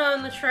Kondo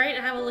on the train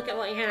and have a look at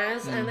what he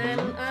has, and then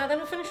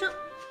we'll finish up.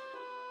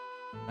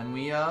 And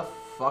we,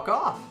 fuck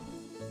off.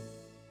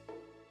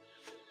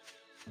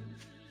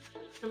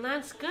 And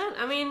that's good.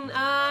 I mean,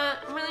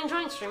 I'm really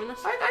enjoying streaming this.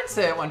 I'd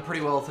say it went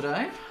pretty well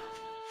today.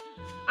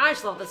 I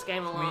just love this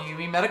game a lot.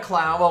 We met a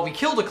clown. Well, we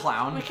killed a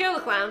clown. We killed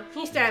a clown.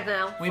 He's dead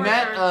now. We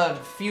met a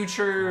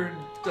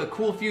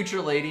cool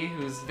future lady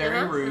who's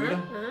very rude.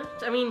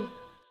 I mean,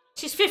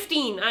 she's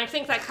 15. I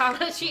think that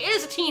Konda, she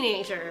is a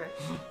teenager.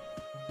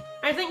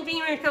 I think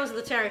Beamer comes to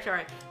the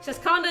territory. Says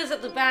Konda is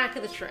at the back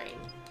of the train.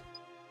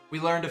 We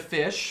learned to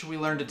fish. We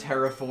learned to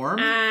terraform.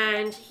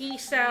 And he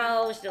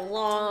sells the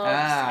logs,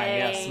 hay,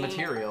 yes,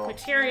 materials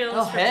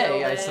for hay,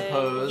 building. I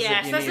suppose.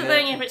 Yes, that's the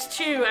thing. If it's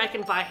 2, I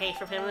can buy hay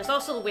from him. There's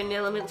also the wind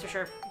elements, which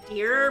are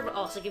dear, but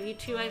also give you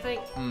 2, I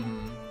think.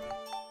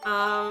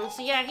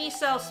 So yeah, he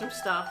sells some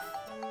stuff.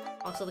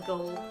 Also the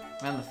gold.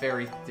 And the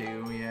fairy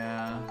do,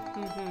 yeah.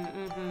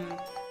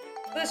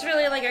 That's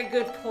really like a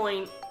good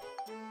point.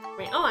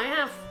 Wait, oh, I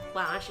have.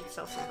 Wow, I should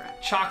sell some bread.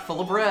 Chock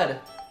full of bread.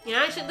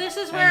 Yeah, this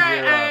is where I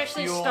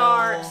actually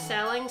start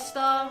selling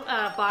stuff,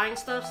 buying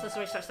stuff, so that's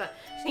where I start selling.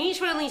 So each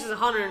one of these is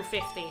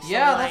 150. So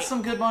yeah, that's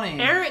some good money.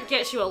 Eric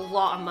gets you a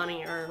lot of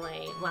money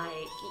early. Like,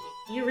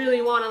 you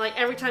really want to, like,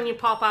 every time you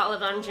pop out of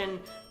the dungeon,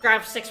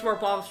 grab 6 more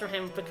bombs from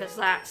him, because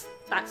that's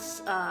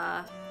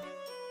my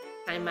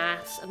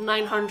maths,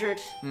 900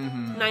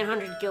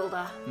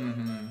 gilda.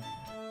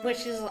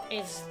 Which is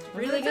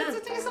really good. It's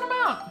a decent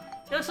amount.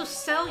 You can also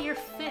sell your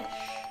fish.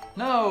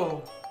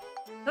 No.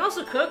 You can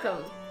also cook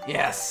them.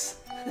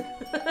 Yes. I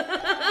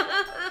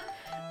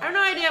have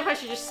no idea if I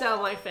should just sell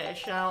my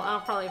fish.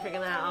 I'll probably figure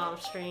that out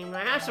off stream.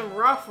 I have some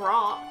rough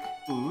rock.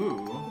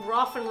 Ooh.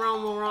 Rough and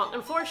rumble rock.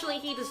 Unfortunately,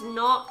 he does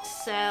not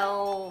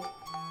sell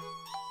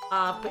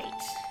bait.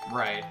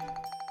 Right.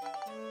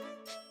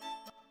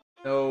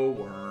 No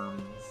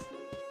worms.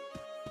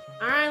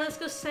 Alright, let's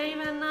go save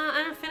and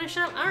finish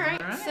up. Alright,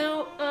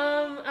 so,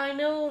 I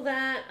know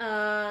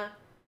that,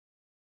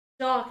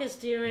 Doc is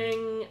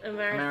doing a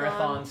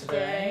marathon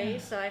today,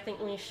 so I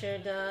think we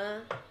should,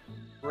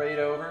 raid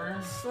over.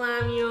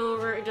 Slam you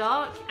over,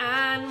 Doc,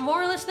 and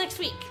more or less next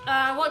week.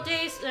 What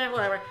days?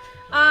 Whatever.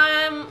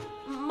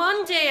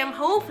 Monday, I'm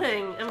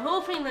hoping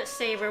that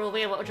Saber will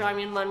be able to join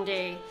me on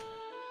Monday.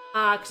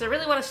 Because I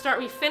really want to start.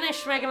 We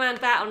finished Mega Man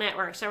Battle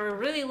Network, so I would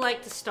really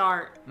like to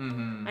start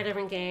a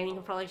different game. You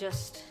can probably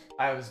just...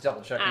 I was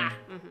double checking.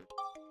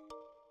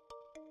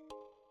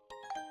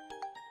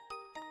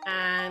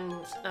 And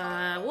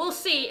we'll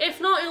see. If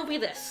not, it'll be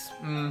this.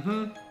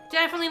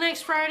 Definitely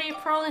next Friday,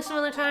 probably some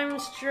other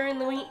times during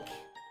the week.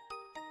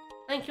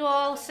 Thank you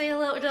all. Say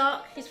hello to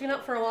Doc. He's been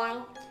up for a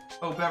while.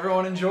 Hope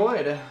everyone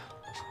enjoyed.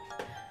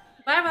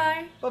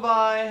 Bye-bye.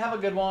 Bye-bye. Have a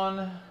good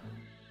one.